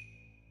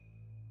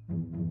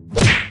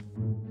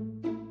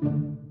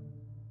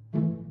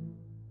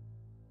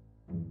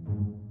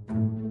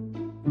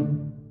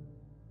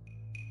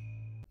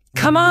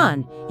 Come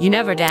on! You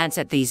never dance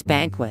at these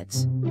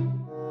banquets.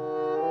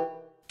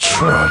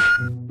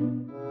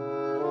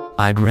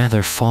 I'd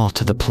rather fall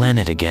to the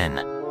planet again.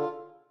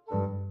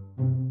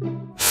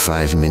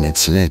 5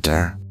 minutes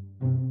later.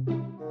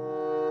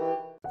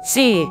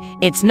 See,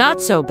 it's not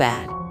so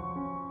bad.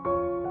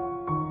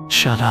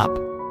 Shut up.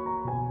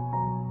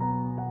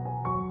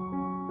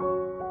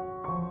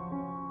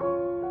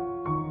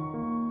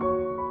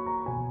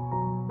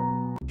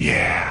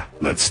 Yeah,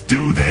 let's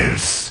do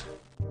this.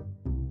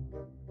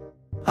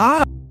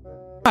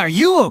 Are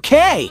you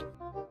okay?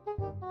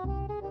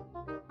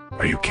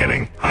 Are you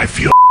kidding? I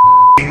feel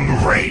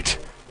great.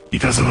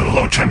 Because of the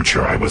low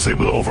temperature, I was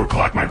able to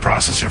overclock my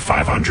processor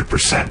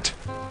 500%.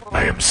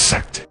 I am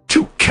set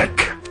to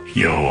kick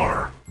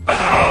your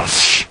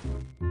ass.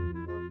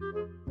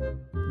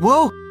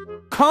 Whoa,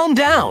 calm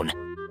down.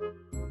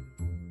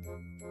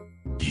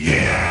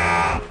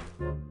 Yeah.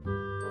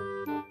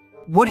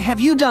 What have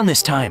you done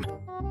this time?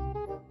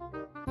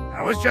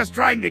 I was just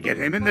trying to get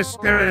him in the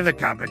spirit of the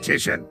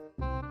competition.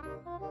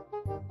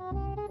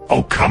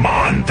 Oh, come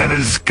on. That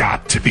has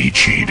got to be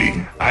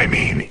cheating. I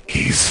mean,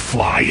 he's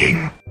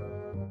flying.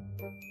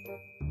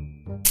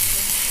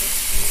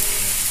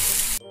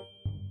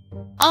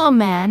 Oh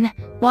man,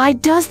 why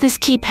does this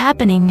keep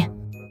happening?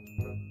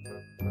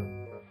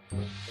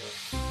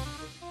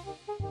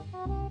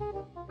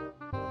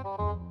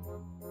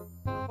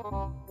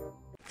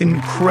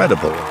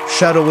 Incredible.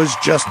 Shadow has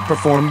just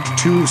performed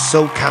 2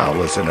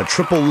 SoCals in a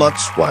triple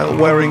Lutz while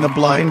wearing a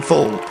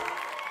blindfold.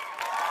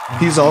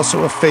 He's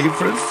also a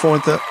favorite for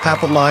the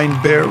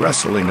Papaline Bear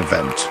Wrestling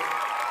event.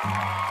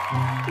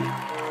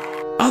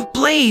 Oh,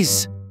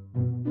 Blaze!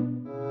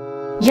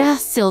 Yeah,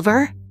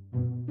 Silver.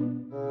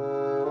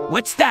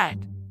 What's that?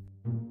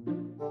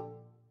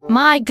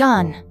 My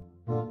gun.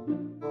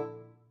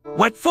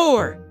 What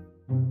for?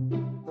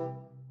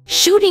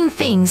 Shooting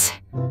things.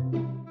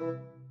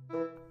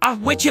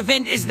 Which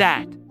event is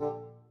that?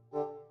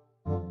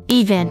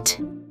 Event.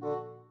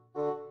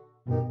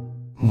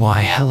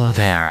 Why, hello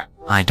there.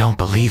 I don't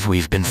believe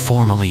we've been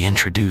formally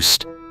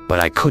introduced, but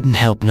I couldn't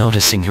help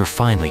noticing your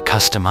finely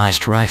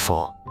customized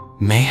rifle.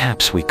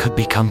 Mayhaps we could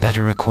become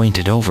better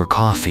acquainted over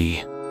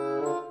coffee.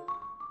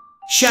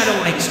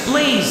 Shadow X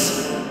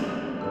Blaze!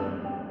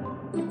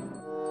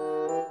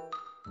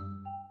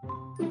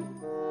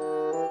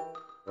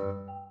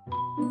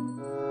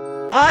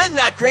 I'm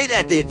not great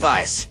at the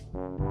advice.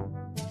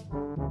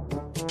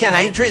 Can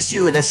I interest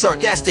you in a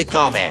sarcastic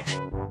comment?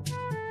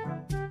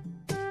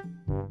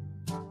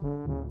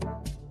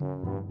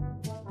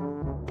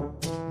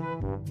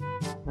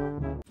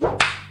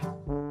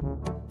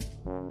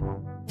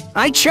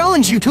 I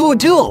challenge you to a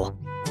duel!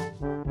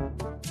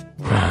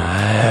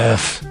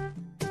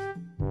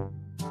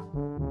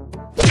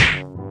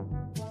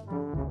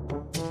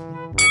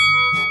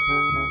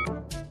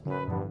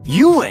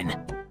 You win!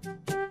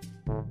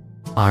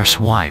 Arse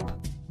wipe.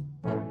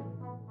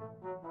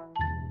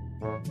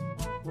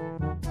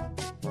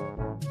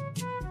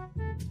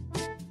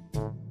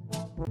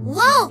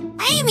 Whoa!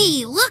 Amy,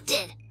 you looked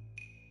it!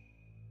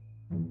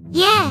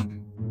 Yeah.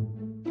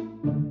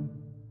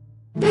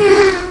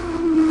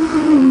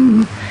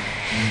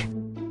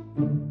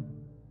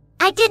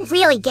 I didn't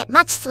really get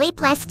much sleep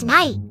last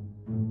night.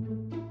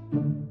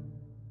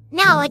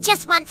 Now I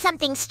just want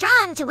something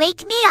strong to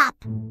wake me up.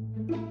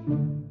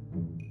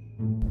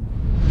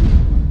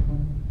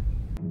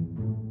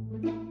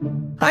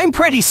 I'm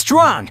pretty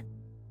strong!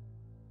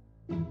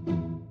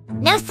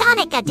 No,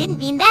 Sonic, I didn't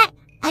mean that.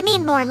 I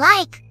mean more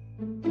like...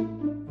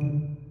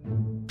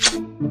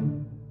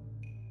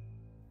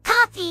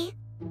 coffee.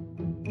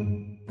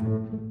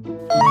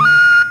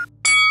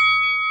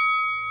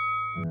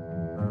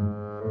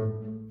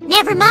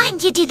 Never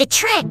mind, you do the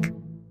trick.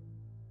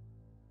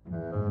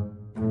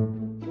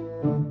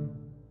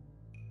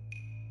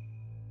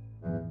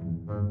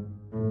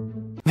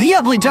 The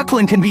ugly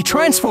duckling can be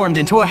transformed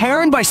into a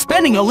heron by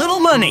spending a little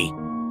money!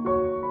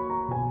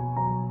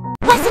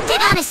 Wasn't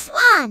it on a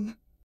swan?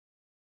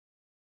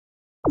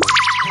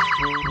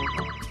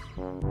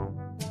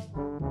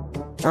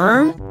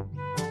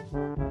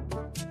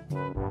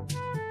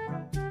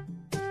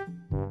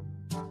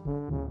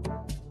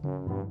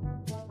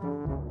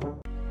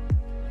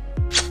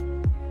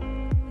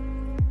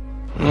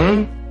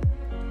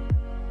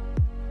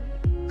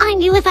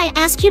 if I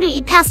asked you to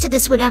eat pasta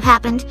this would have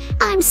happened.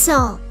 I'm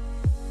so...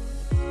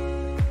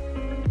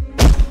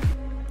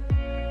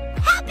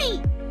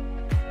 happy!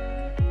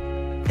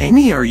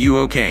 Amy, are you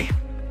okay?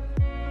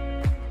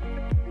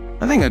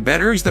 I think I'd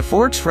better use the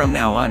forks from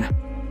now on.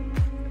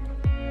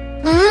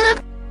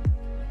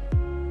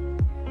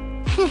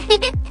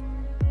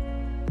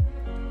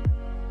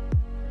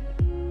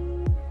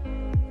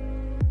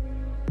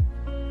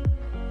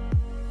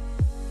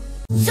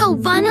 So,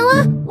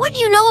 Vanilla, what do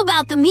you know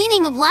about the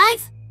meaning of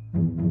life?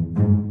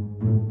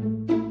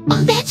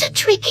 Oh, that's a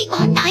tricky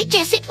one, I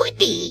guess it would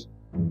be.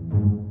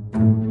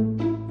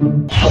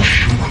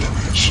 Hush your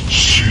enemies and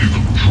see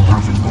them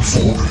driven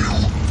before you,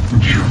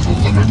 and hear the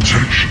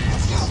lamentation of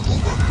their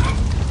woman.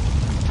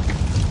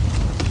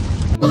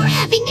 Or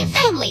having a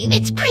family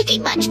that's pretty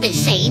much the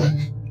same.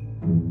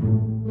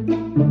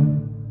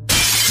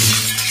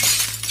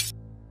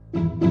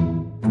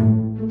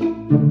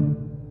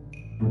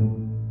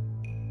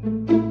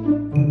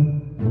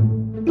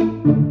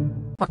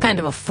 What kind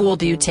of a fool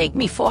do you take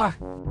me for?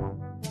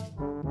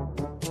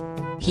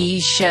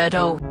 He's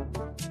Shadow.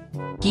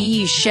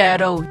 He's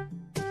Shadow.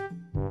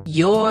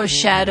 You're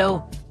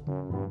Shadow.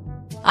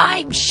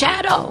 I'm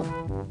Shadow.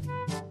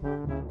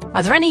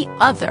 Are there any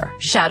other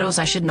shadows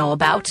I should know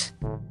about?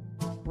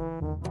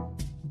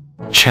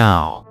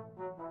 Ciao.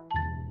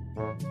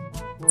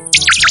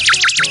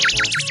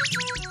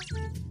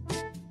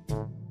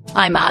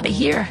 I'm out of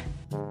here.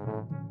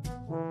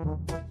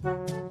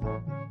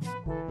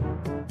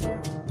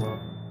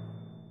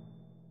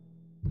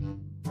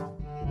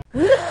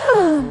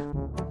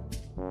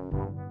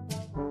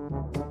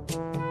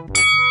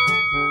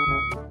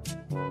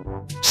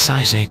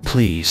 Size 8,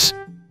 please.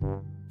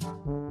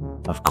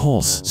 Of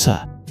course,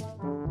 sir.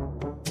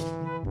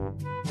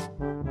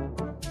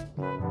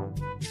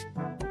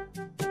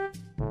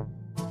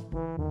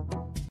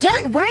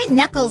 Don't worry,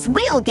 Knuckles,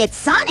 we'll get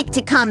Sonic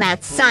to come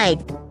outside.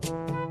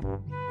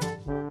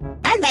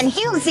 And then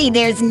he'll see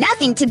there's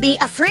nothing to be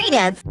afraid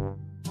of.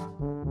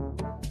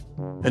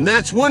 And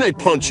that's when I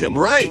punch him,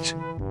 right?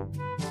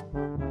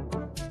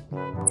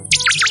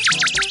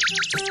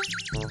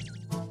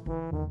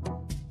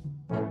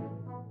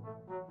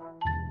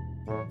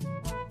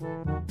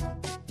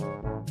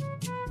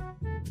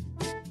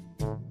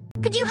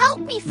 Could you help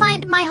me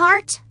find my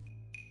heart?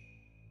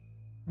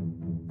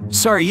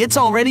 Sorry, it's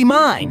already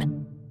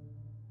mine.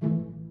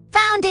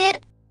 Found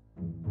it.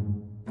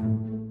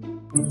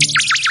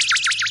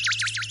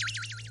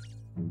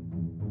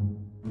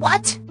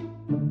 What?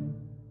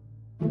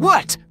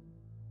 What?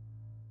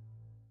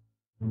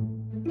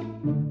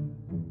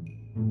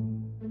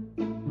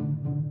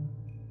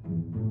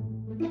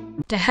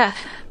 Dad.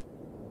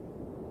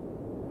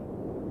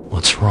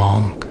 What's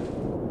wrong?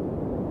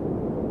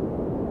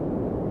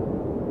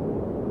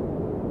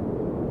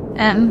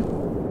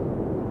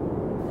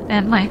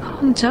 Am I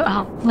going to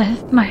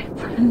outlive my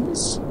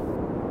friends?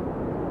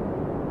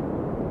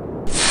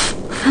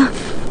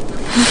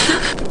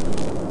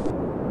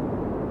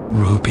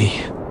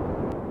 Ruby.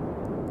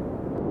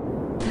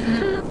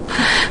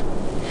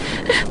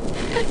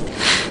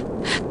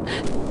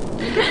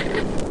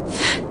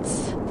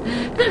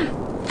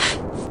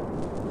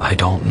 I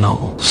don't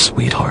know,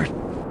 sweetheart.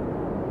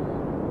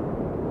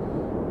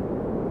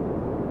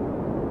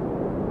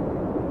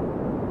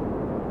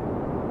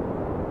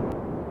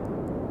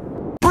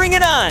 Bring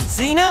it on,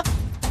 Xena!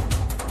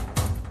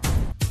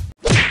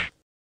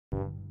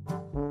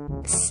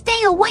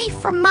 Stay away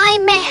from my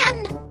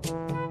man!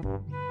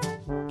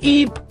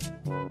 Eep.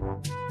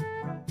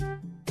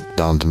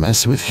 Don't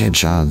mess with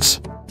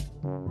hedgehogs.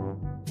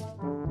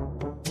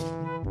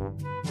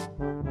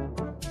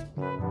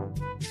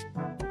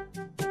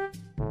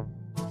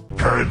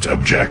 Current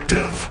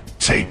objective.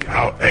 Take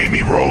out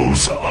Amy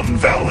Rose on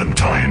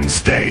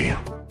Valentine's Day.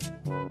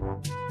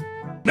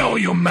 No,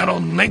 you metal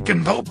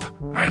nincompoop.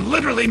 I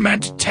literally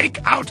meant take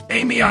out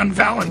Amy on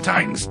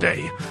Valentine's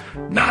Day,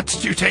 not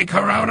to take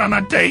her out on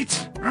a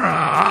date.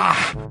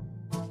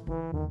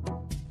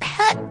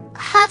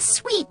 How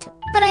sweet,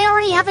 but I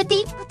already have a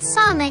date with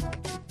Sonic.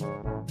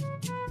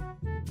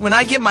 When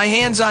I get my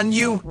hands on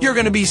you, you're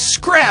gonna be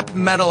scrap,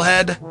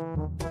 metalhead.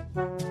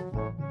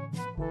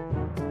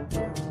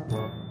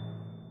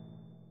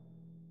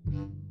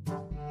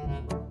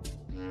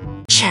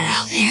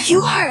 Cheryl, there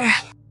you are.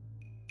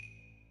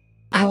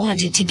 I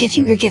wanted to give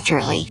you your gift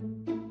early.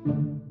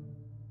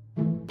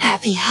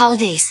 Happy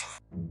holidays.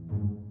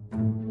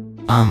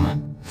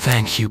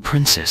 Thank you,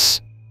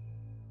 Princess.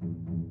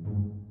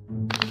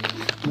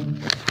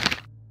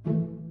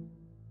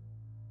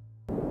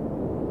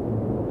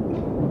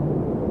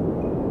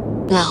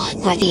 Well,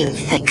 what do you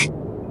think?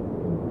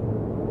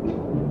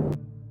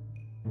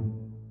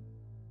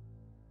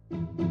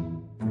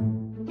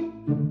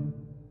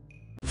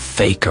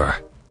 Faker.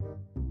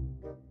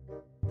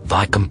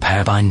 Thy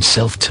compare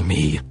thyself to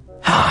me.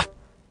 Ha!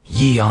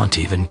 Ye aren't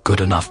even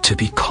good enough to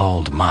be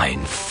called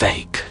mine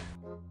fake.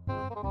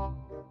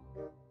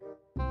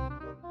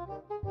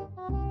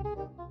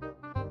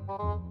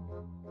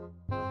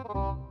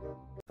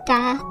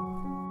 Da.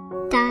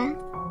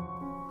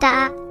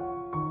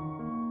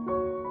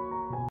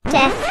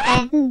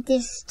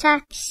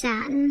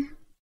 distraction.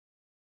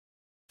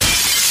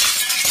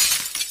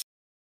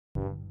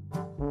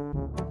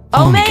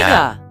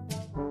 Omega!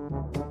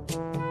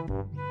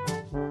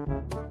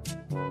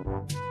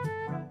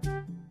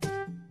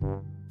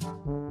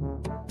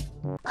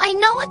 I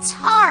know it's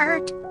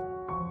hard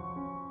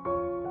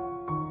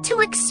to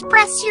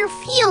express your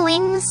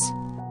feelings.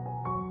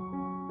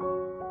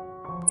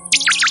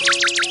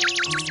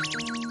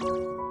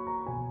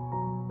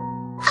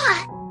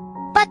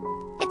 But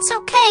it's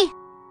okay.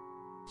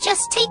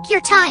 Just take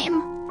your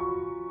time.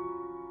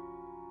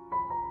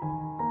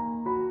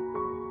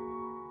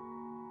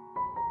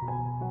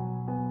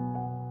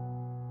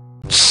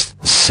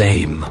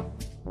 Same.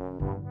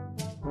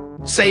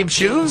 Same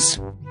shoes?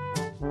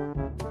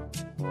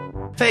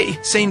 Hey,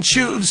 same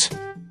shoes.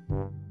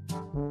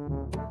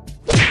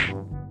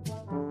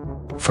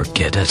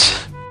 Forget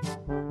it.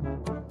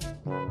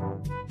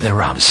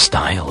 They're out of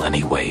style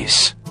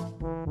anyways.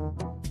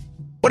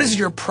 What is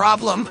your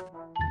problem?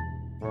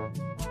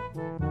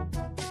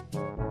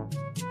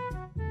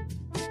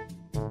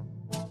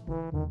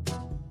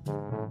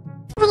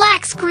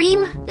 Relax,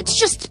 Cream. It's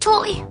just a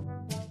toy.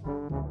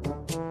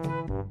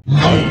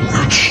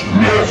 Knowledge.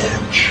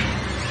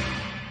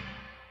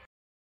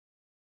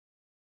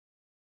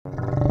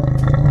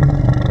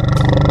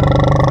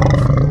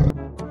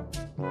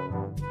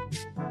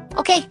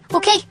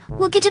 Okay,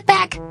 we'll get it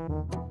back.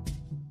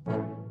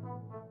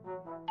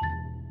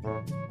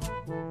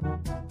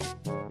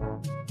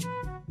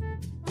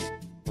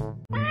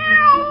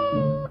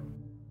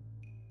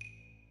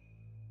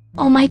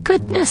 Oh my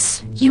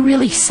goodness, you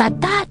really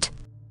said that?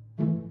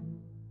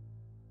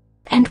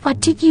 And what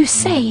did you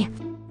say?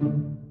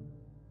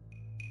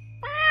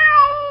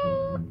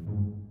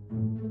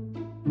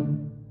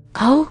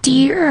 Oh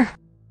dear.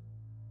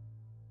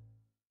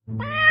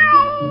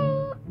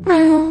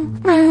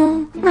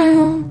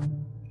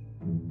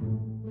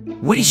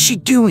 What is she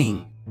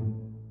doing?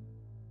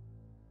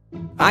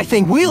 I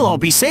think we'll all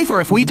be safer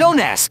if we don't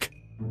ask.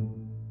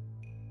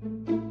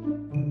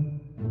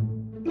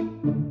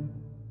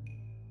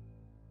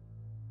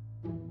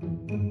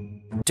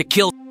 To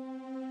kill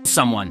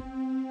someone.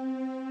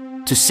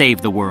 To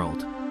save the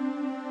world.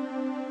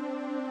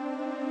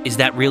 Is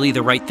that really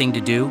the right thing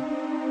to do?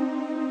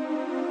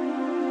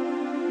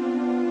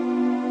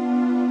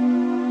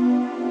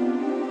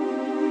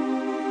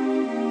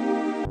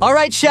 All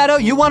right, Shadow,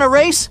 you want a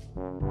race?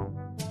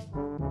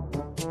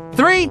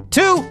 3,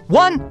 2,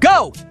 1,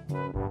 go!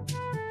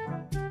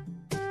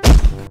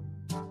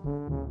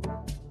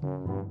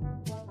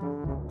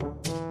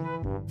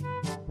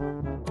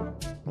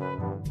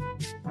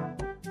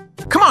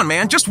 Come on,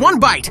 man, just one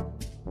bite.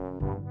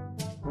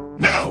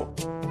 No.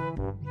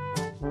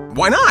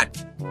 Why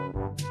not?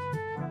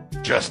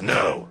 Just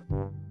no.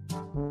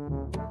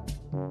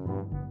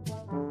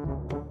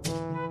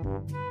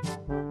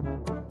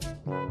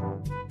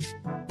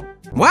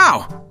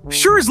 Wow,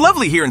 sure is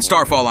lovely here in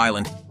Starfall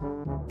Island.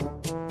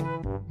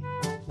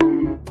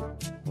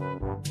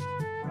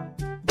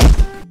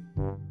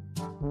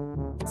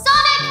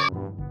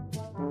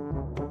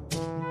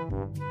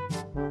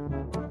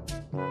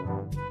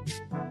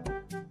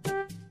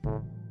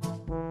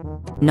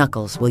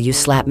 Knuckles, will you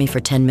slap me for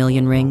 10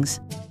 million rings?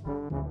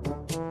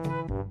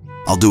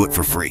 I'll do it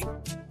for free.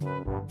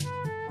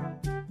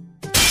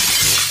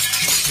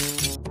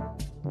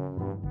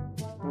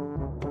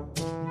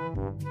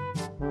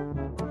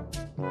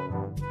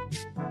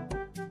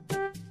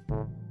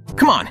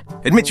 Come on,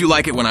 admit you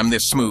like it when I'm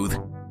this smooth.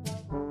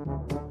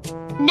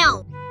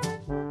 No.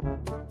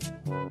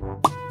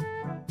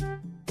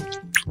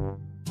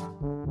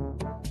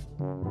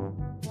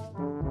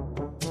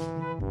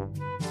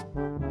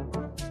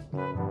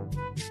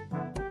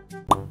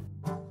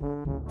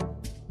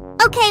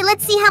 Okay,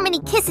 let's see how many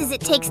kisses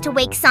it takes to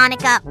wake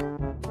Sonic up.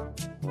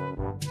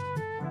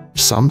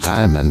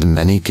 Sometime and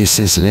many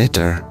kisses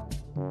later.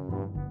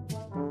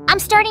 I'm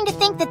starting to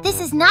think that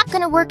this is not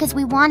gonna work as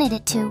we wanted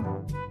it to.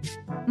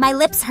 My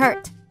lips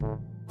hurt.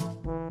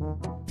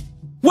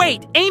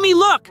 Wait, Amy,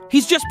 look!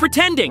 He's just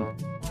pretending!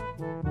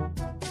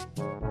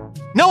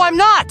 No, I'm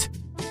not!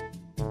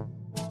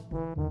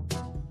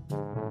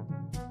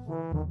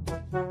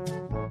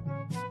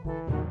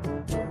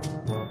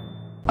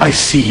 I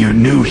see you're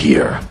new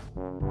here.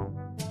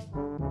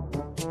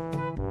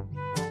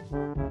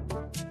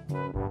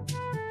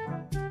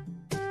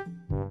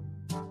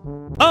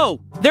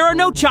 Oh, there are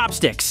no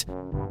chopsticks!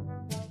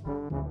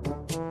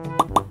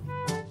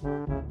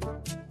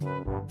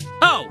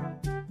 Oh!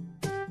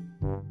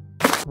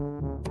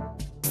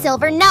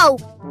 Silver, no!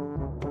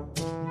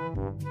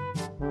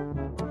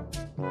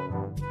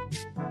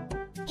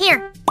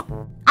 Here,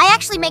 I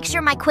actually make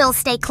sure my quills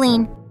stay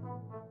clean.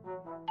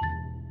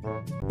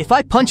 If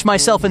I punch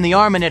myself in the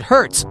arm and it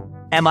hurts,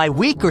 am I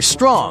weak or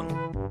strong?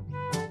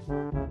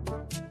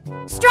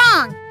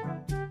 Strong!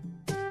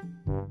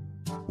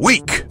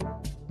 Weak!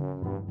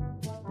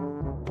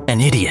 An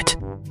idiot.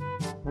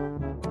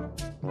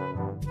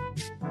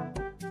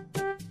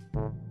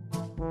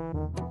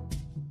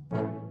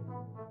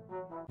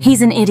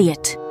 He's an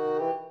idiot.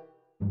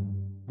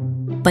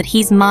 but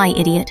he's my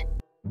idiot.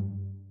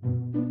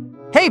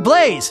 Hey,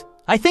 Blaze!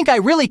 I think I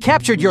really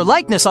captured your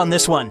likeness on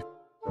this one.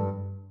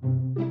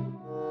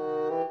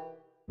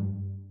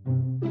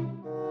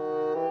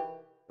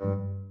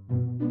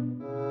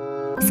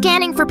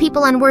 Scanning for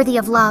people unworthy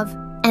of love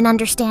and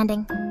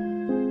understanding.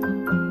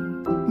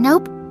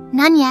 Nope,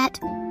 none yet.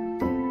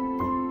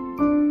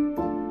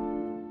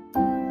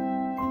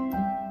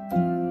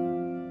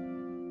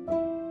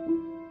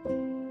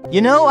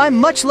 You know, I'm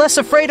much less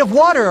afraid of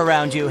water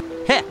around you.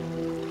 Heh.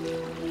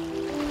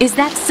 Is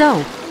that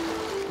so?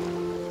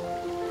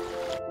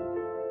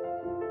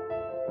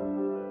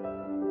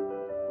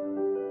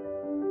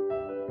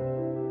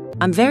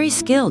 I'm very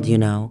skilled, you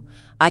know.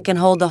 I can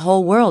hold the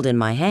whole world in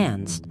my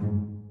hands.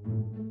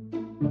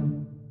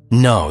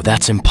 No,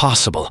 that's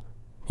impossible.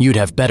 You'd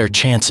have better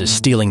chances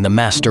stealing the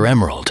Master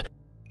Emerald.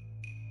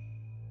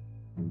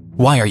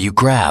 Why are you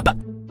Grab?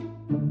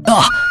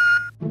 Ugh!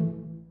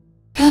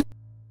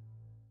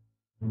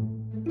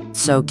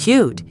 So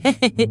cute.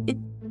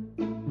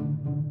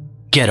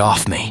 Get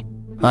off me.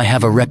 I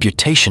have a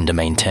reputation to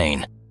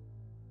maintain.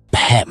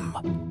 Ahem.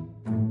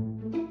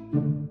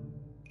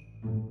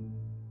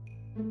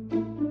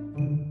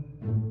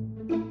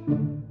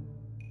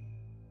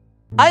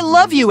 I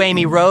love you,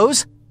 Amy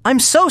Rose. I'm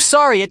so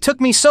sorry it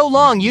took me so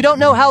long. You don't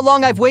know how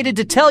long I've waited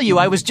to tell you.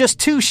 I was just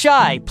too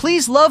shy.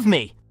 Please love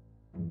me.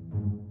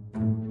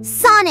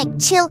 Sonic,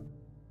 chill.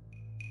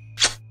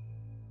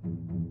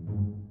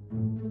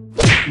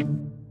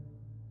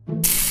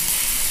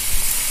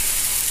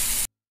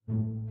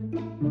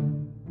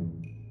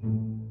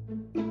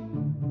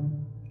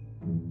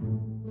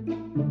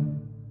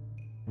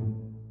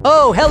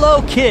 Oh,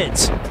 hello,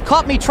 kids.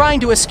 Caught me trying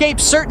to escape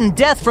certain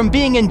death from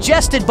being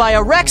ingested by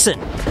a Rexon.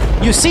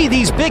 You see,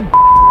 these big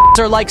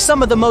are like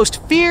some of the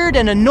most feared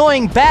and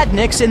annoying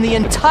badniks in the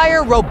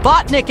entire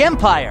Robotnik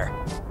Empire.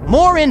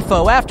 More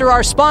info after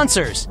our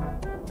sponsors.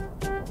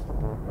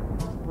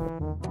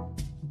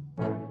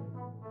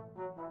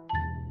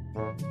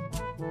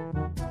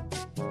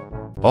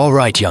 All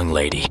right, young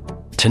lady.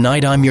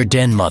 Tonight I'm your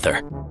den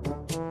mother.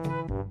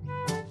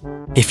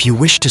 If you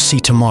wish to see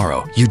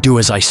tomorrow, you do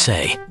as I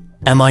say.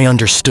 Am I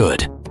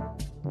understood?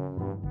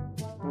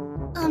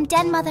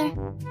 Den mother.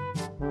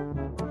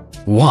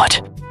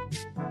 What?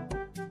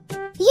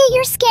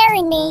 You're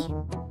scaring me.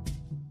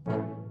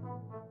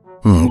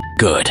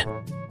 Good.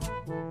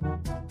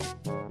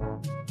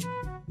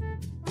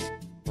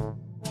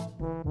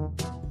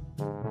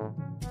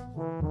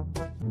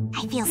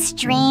 I feel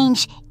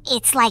strange.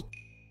 It's like...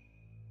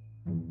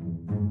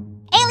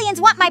 aliens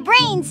want my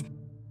brains!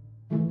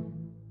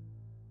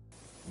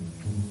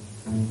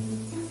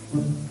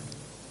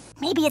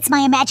 Maybe it's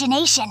my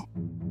imagination.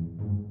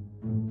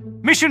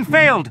 Mission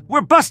failed!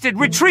 We're busted!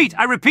 Retreat!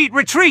 I repeat,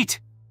 retreat!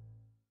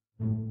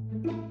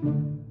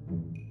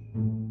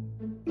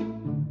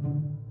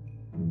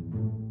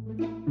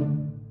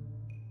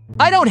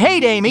 I don't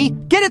hate Amy.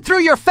 Get it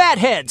through your fat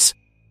heads.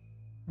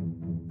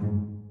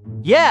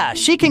 Yeah,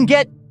 she can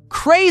get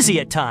crazy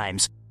at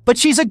times, but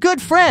she's a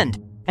good friend,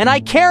 and I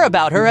care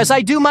about her as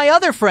I do my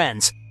other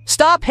friends.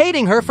 Stop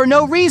hating her for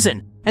no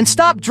reason, and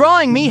stop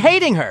drawing me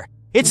hating her.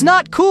 It's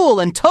not cool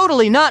and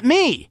totally not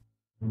me.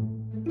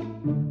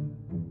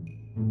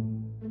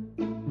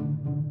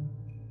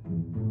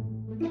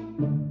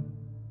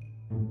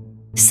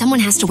 Someone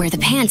has to wear the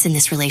pants in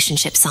this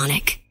relationship,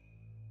 Sonic.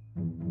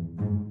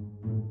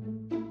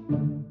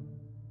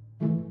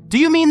 Do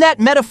you mean that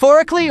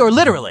metaphorically or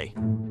literally?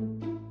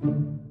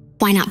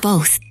 Why not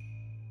both?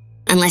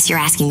 Unless you're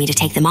asking me to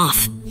take them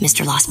off,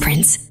 Mr. Lost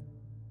Prince.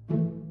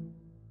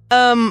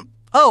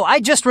 Oh, I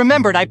just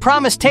remembered I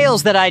promised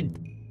Tails that I'd...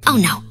 Oh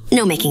no,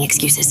 no making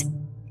excuses.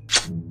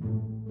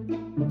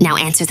 Now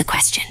answer the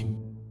question.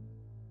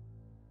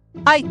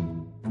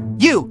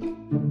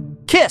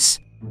 You. Kiss.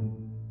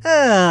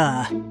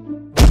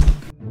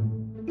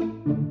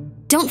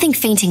 Don't think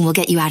fainting will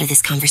get you out of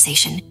this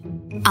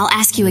conversation. I'll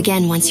ask you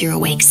again once you're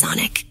awake,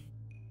 Sonic.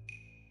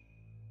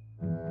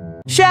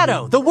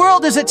 Shadow, the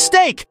world is at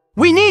stake!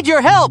 We need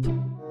your help!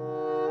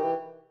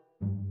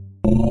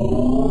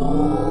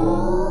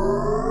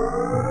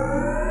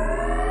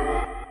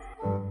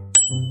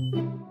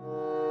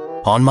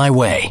 On my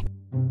way.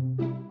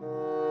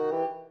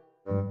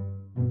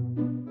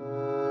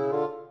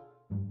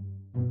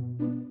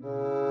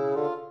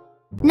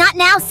 Not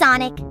now,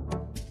 Sonic.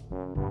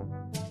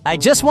 I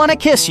just want to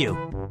kiss you.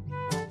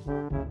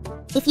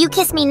 If you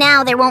kiss me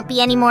now, there won't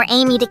be any more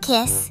Amy to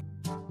kiss.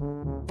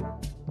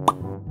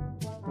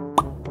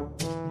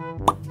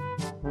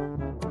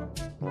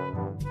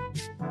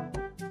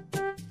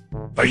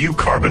 Are you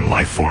carbon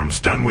life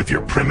forms done with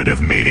your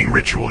primitive mating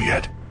ritual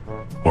yet?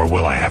 Or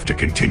will I have to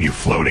continue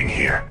floating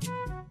here?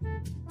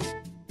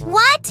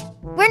 What?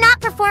 We're not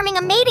performing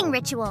a mating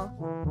ritual.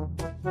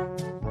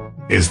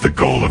 Is the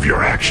goal of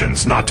your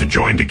actions not to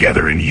join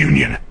together in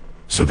union,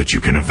 so that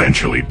you can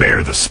eventually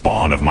bear the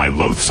spawn of my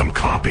loathsome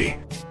copy?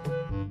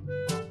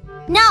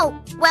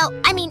 No, well,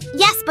 I mean,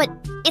 yes, but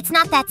it's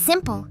not that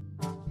simple.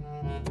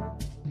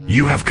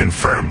 You have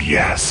confirmed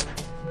yes.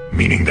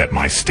 meaning that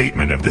my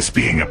statement of this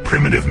being a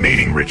primitive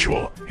mating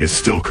ritual is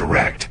still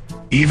correct,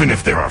 even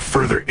if there are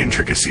further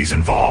intricacies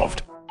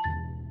involved.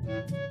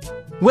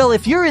 Well,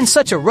 if you're in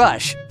such a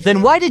rush,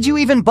 then why did you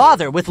even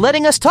bother with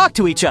letting us talk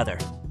to each other?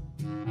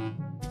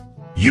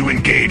 You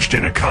engaged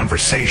in a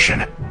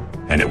conversation,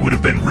 and it would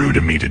have been rude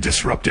of me to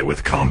disrupt it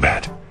with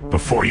combat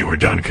before you were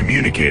done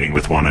communicating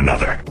with one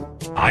another.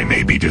 I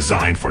may be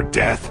designed for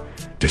death,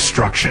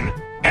 destruction,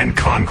 and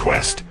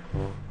conquest,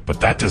 but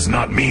that does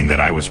not mean that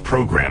I was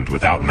programmed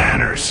without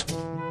manners.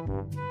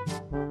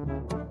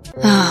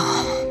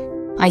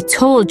 I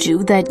told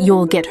you that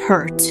you'll get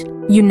hurt.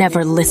 You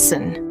never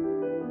listen.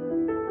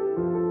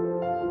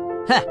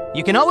 Heh,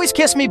 you can always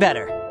kiss me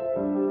better.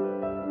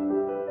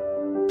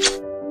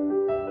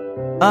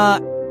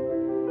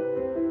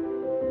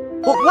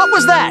 What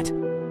was that?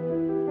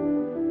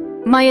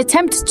 My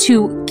attempt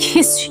to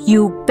kiss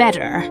you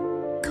better.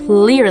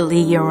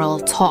 Clearly you're all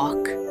talk.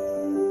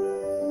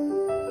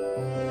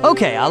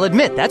 Okay, I'll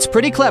admit, that's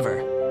pretty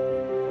clever.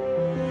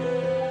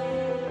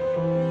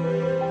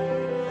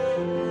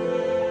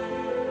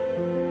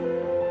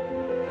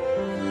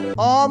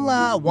 All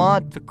I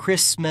want for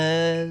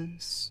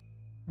Christmas...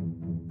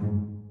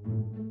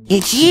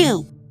 It's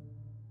you!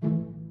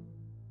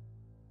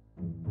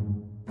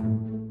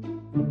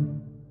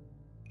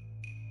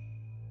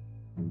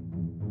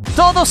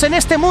 Todos en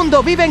este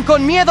mundo viven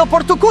con miedo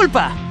por tu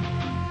culpa.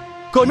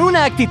 Con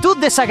una actitud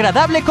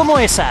desagradable como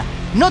esa,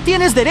 no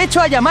tienes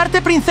derecho a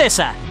llamarte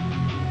princesa.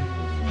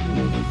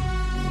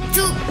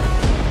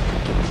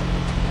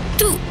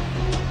 Tú.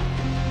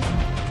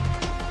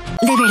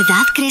 ¿De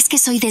verdad crees que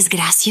soy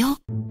desgracio?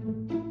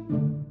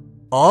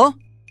 ¿Oh?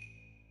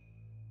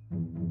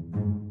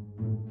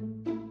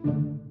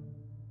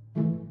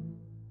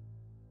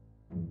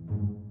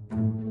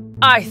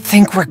 I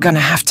think we're gonna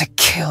have to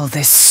kill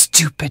this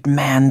stupid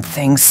man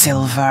thing,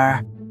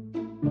 Silver.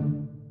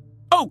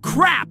 Oh,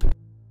 crap!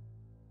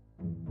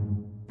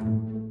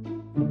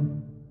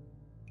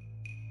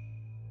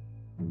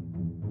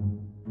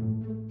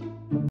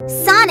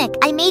 Sonic,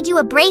 I made you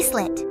a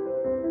bracelet.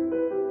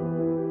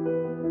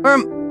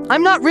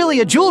 I'm not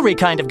really a jewelry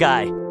kind of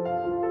guy.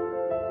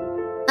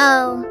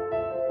 Oh.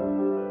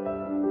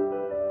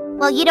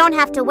 Well, you don't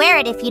have to wear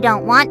it if you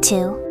don't want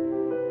to.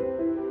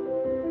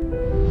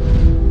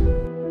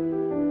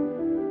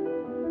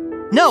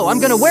 No, I'm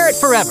gonna wear it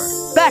forever.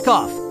 Back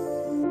off.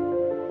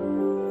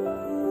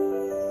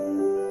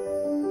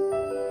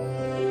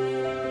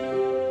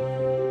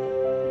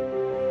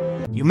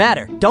 You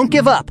matter. Don't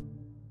give up.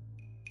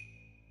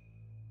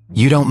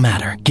 You don't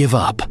matter. Give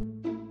up.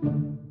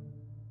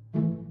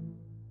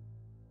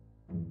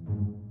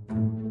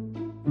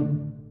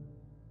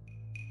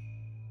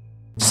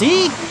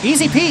 See?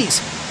 Easy peas.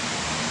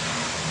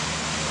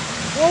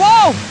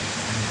 Whoa!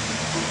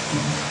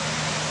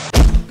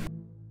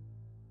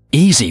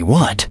 Easy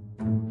what?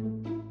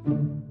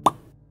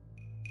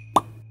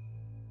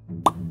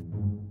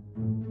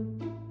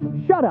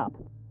 Shut up.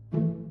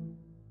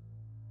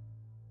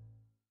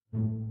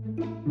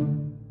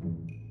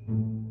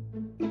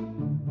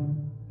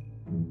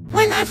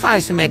 When I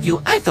first met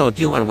you, I thought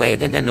you were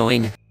weird and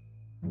annoying.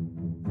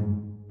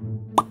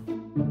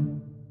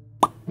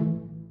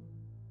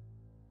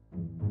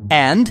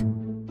 And?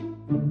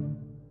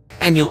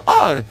 And you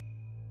are.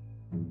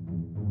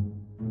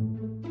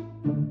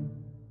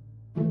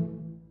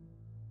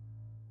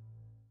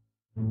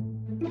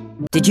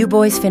 Did you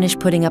boys finish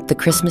putting up the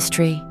Christmas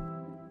tree?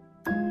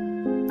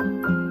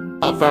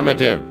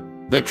 Affirmative.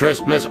 The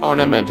Christmas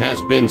ornament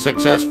has been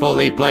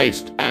successfully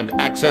placed and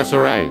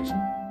accessorized.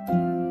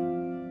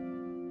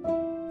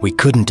 We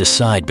couldn't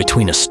decide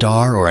between a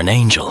star or an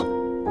angel,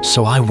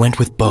 so I went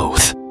with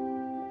both.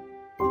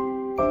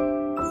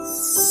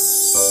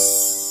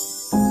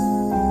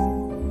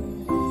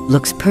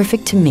 Looks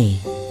perfect to me.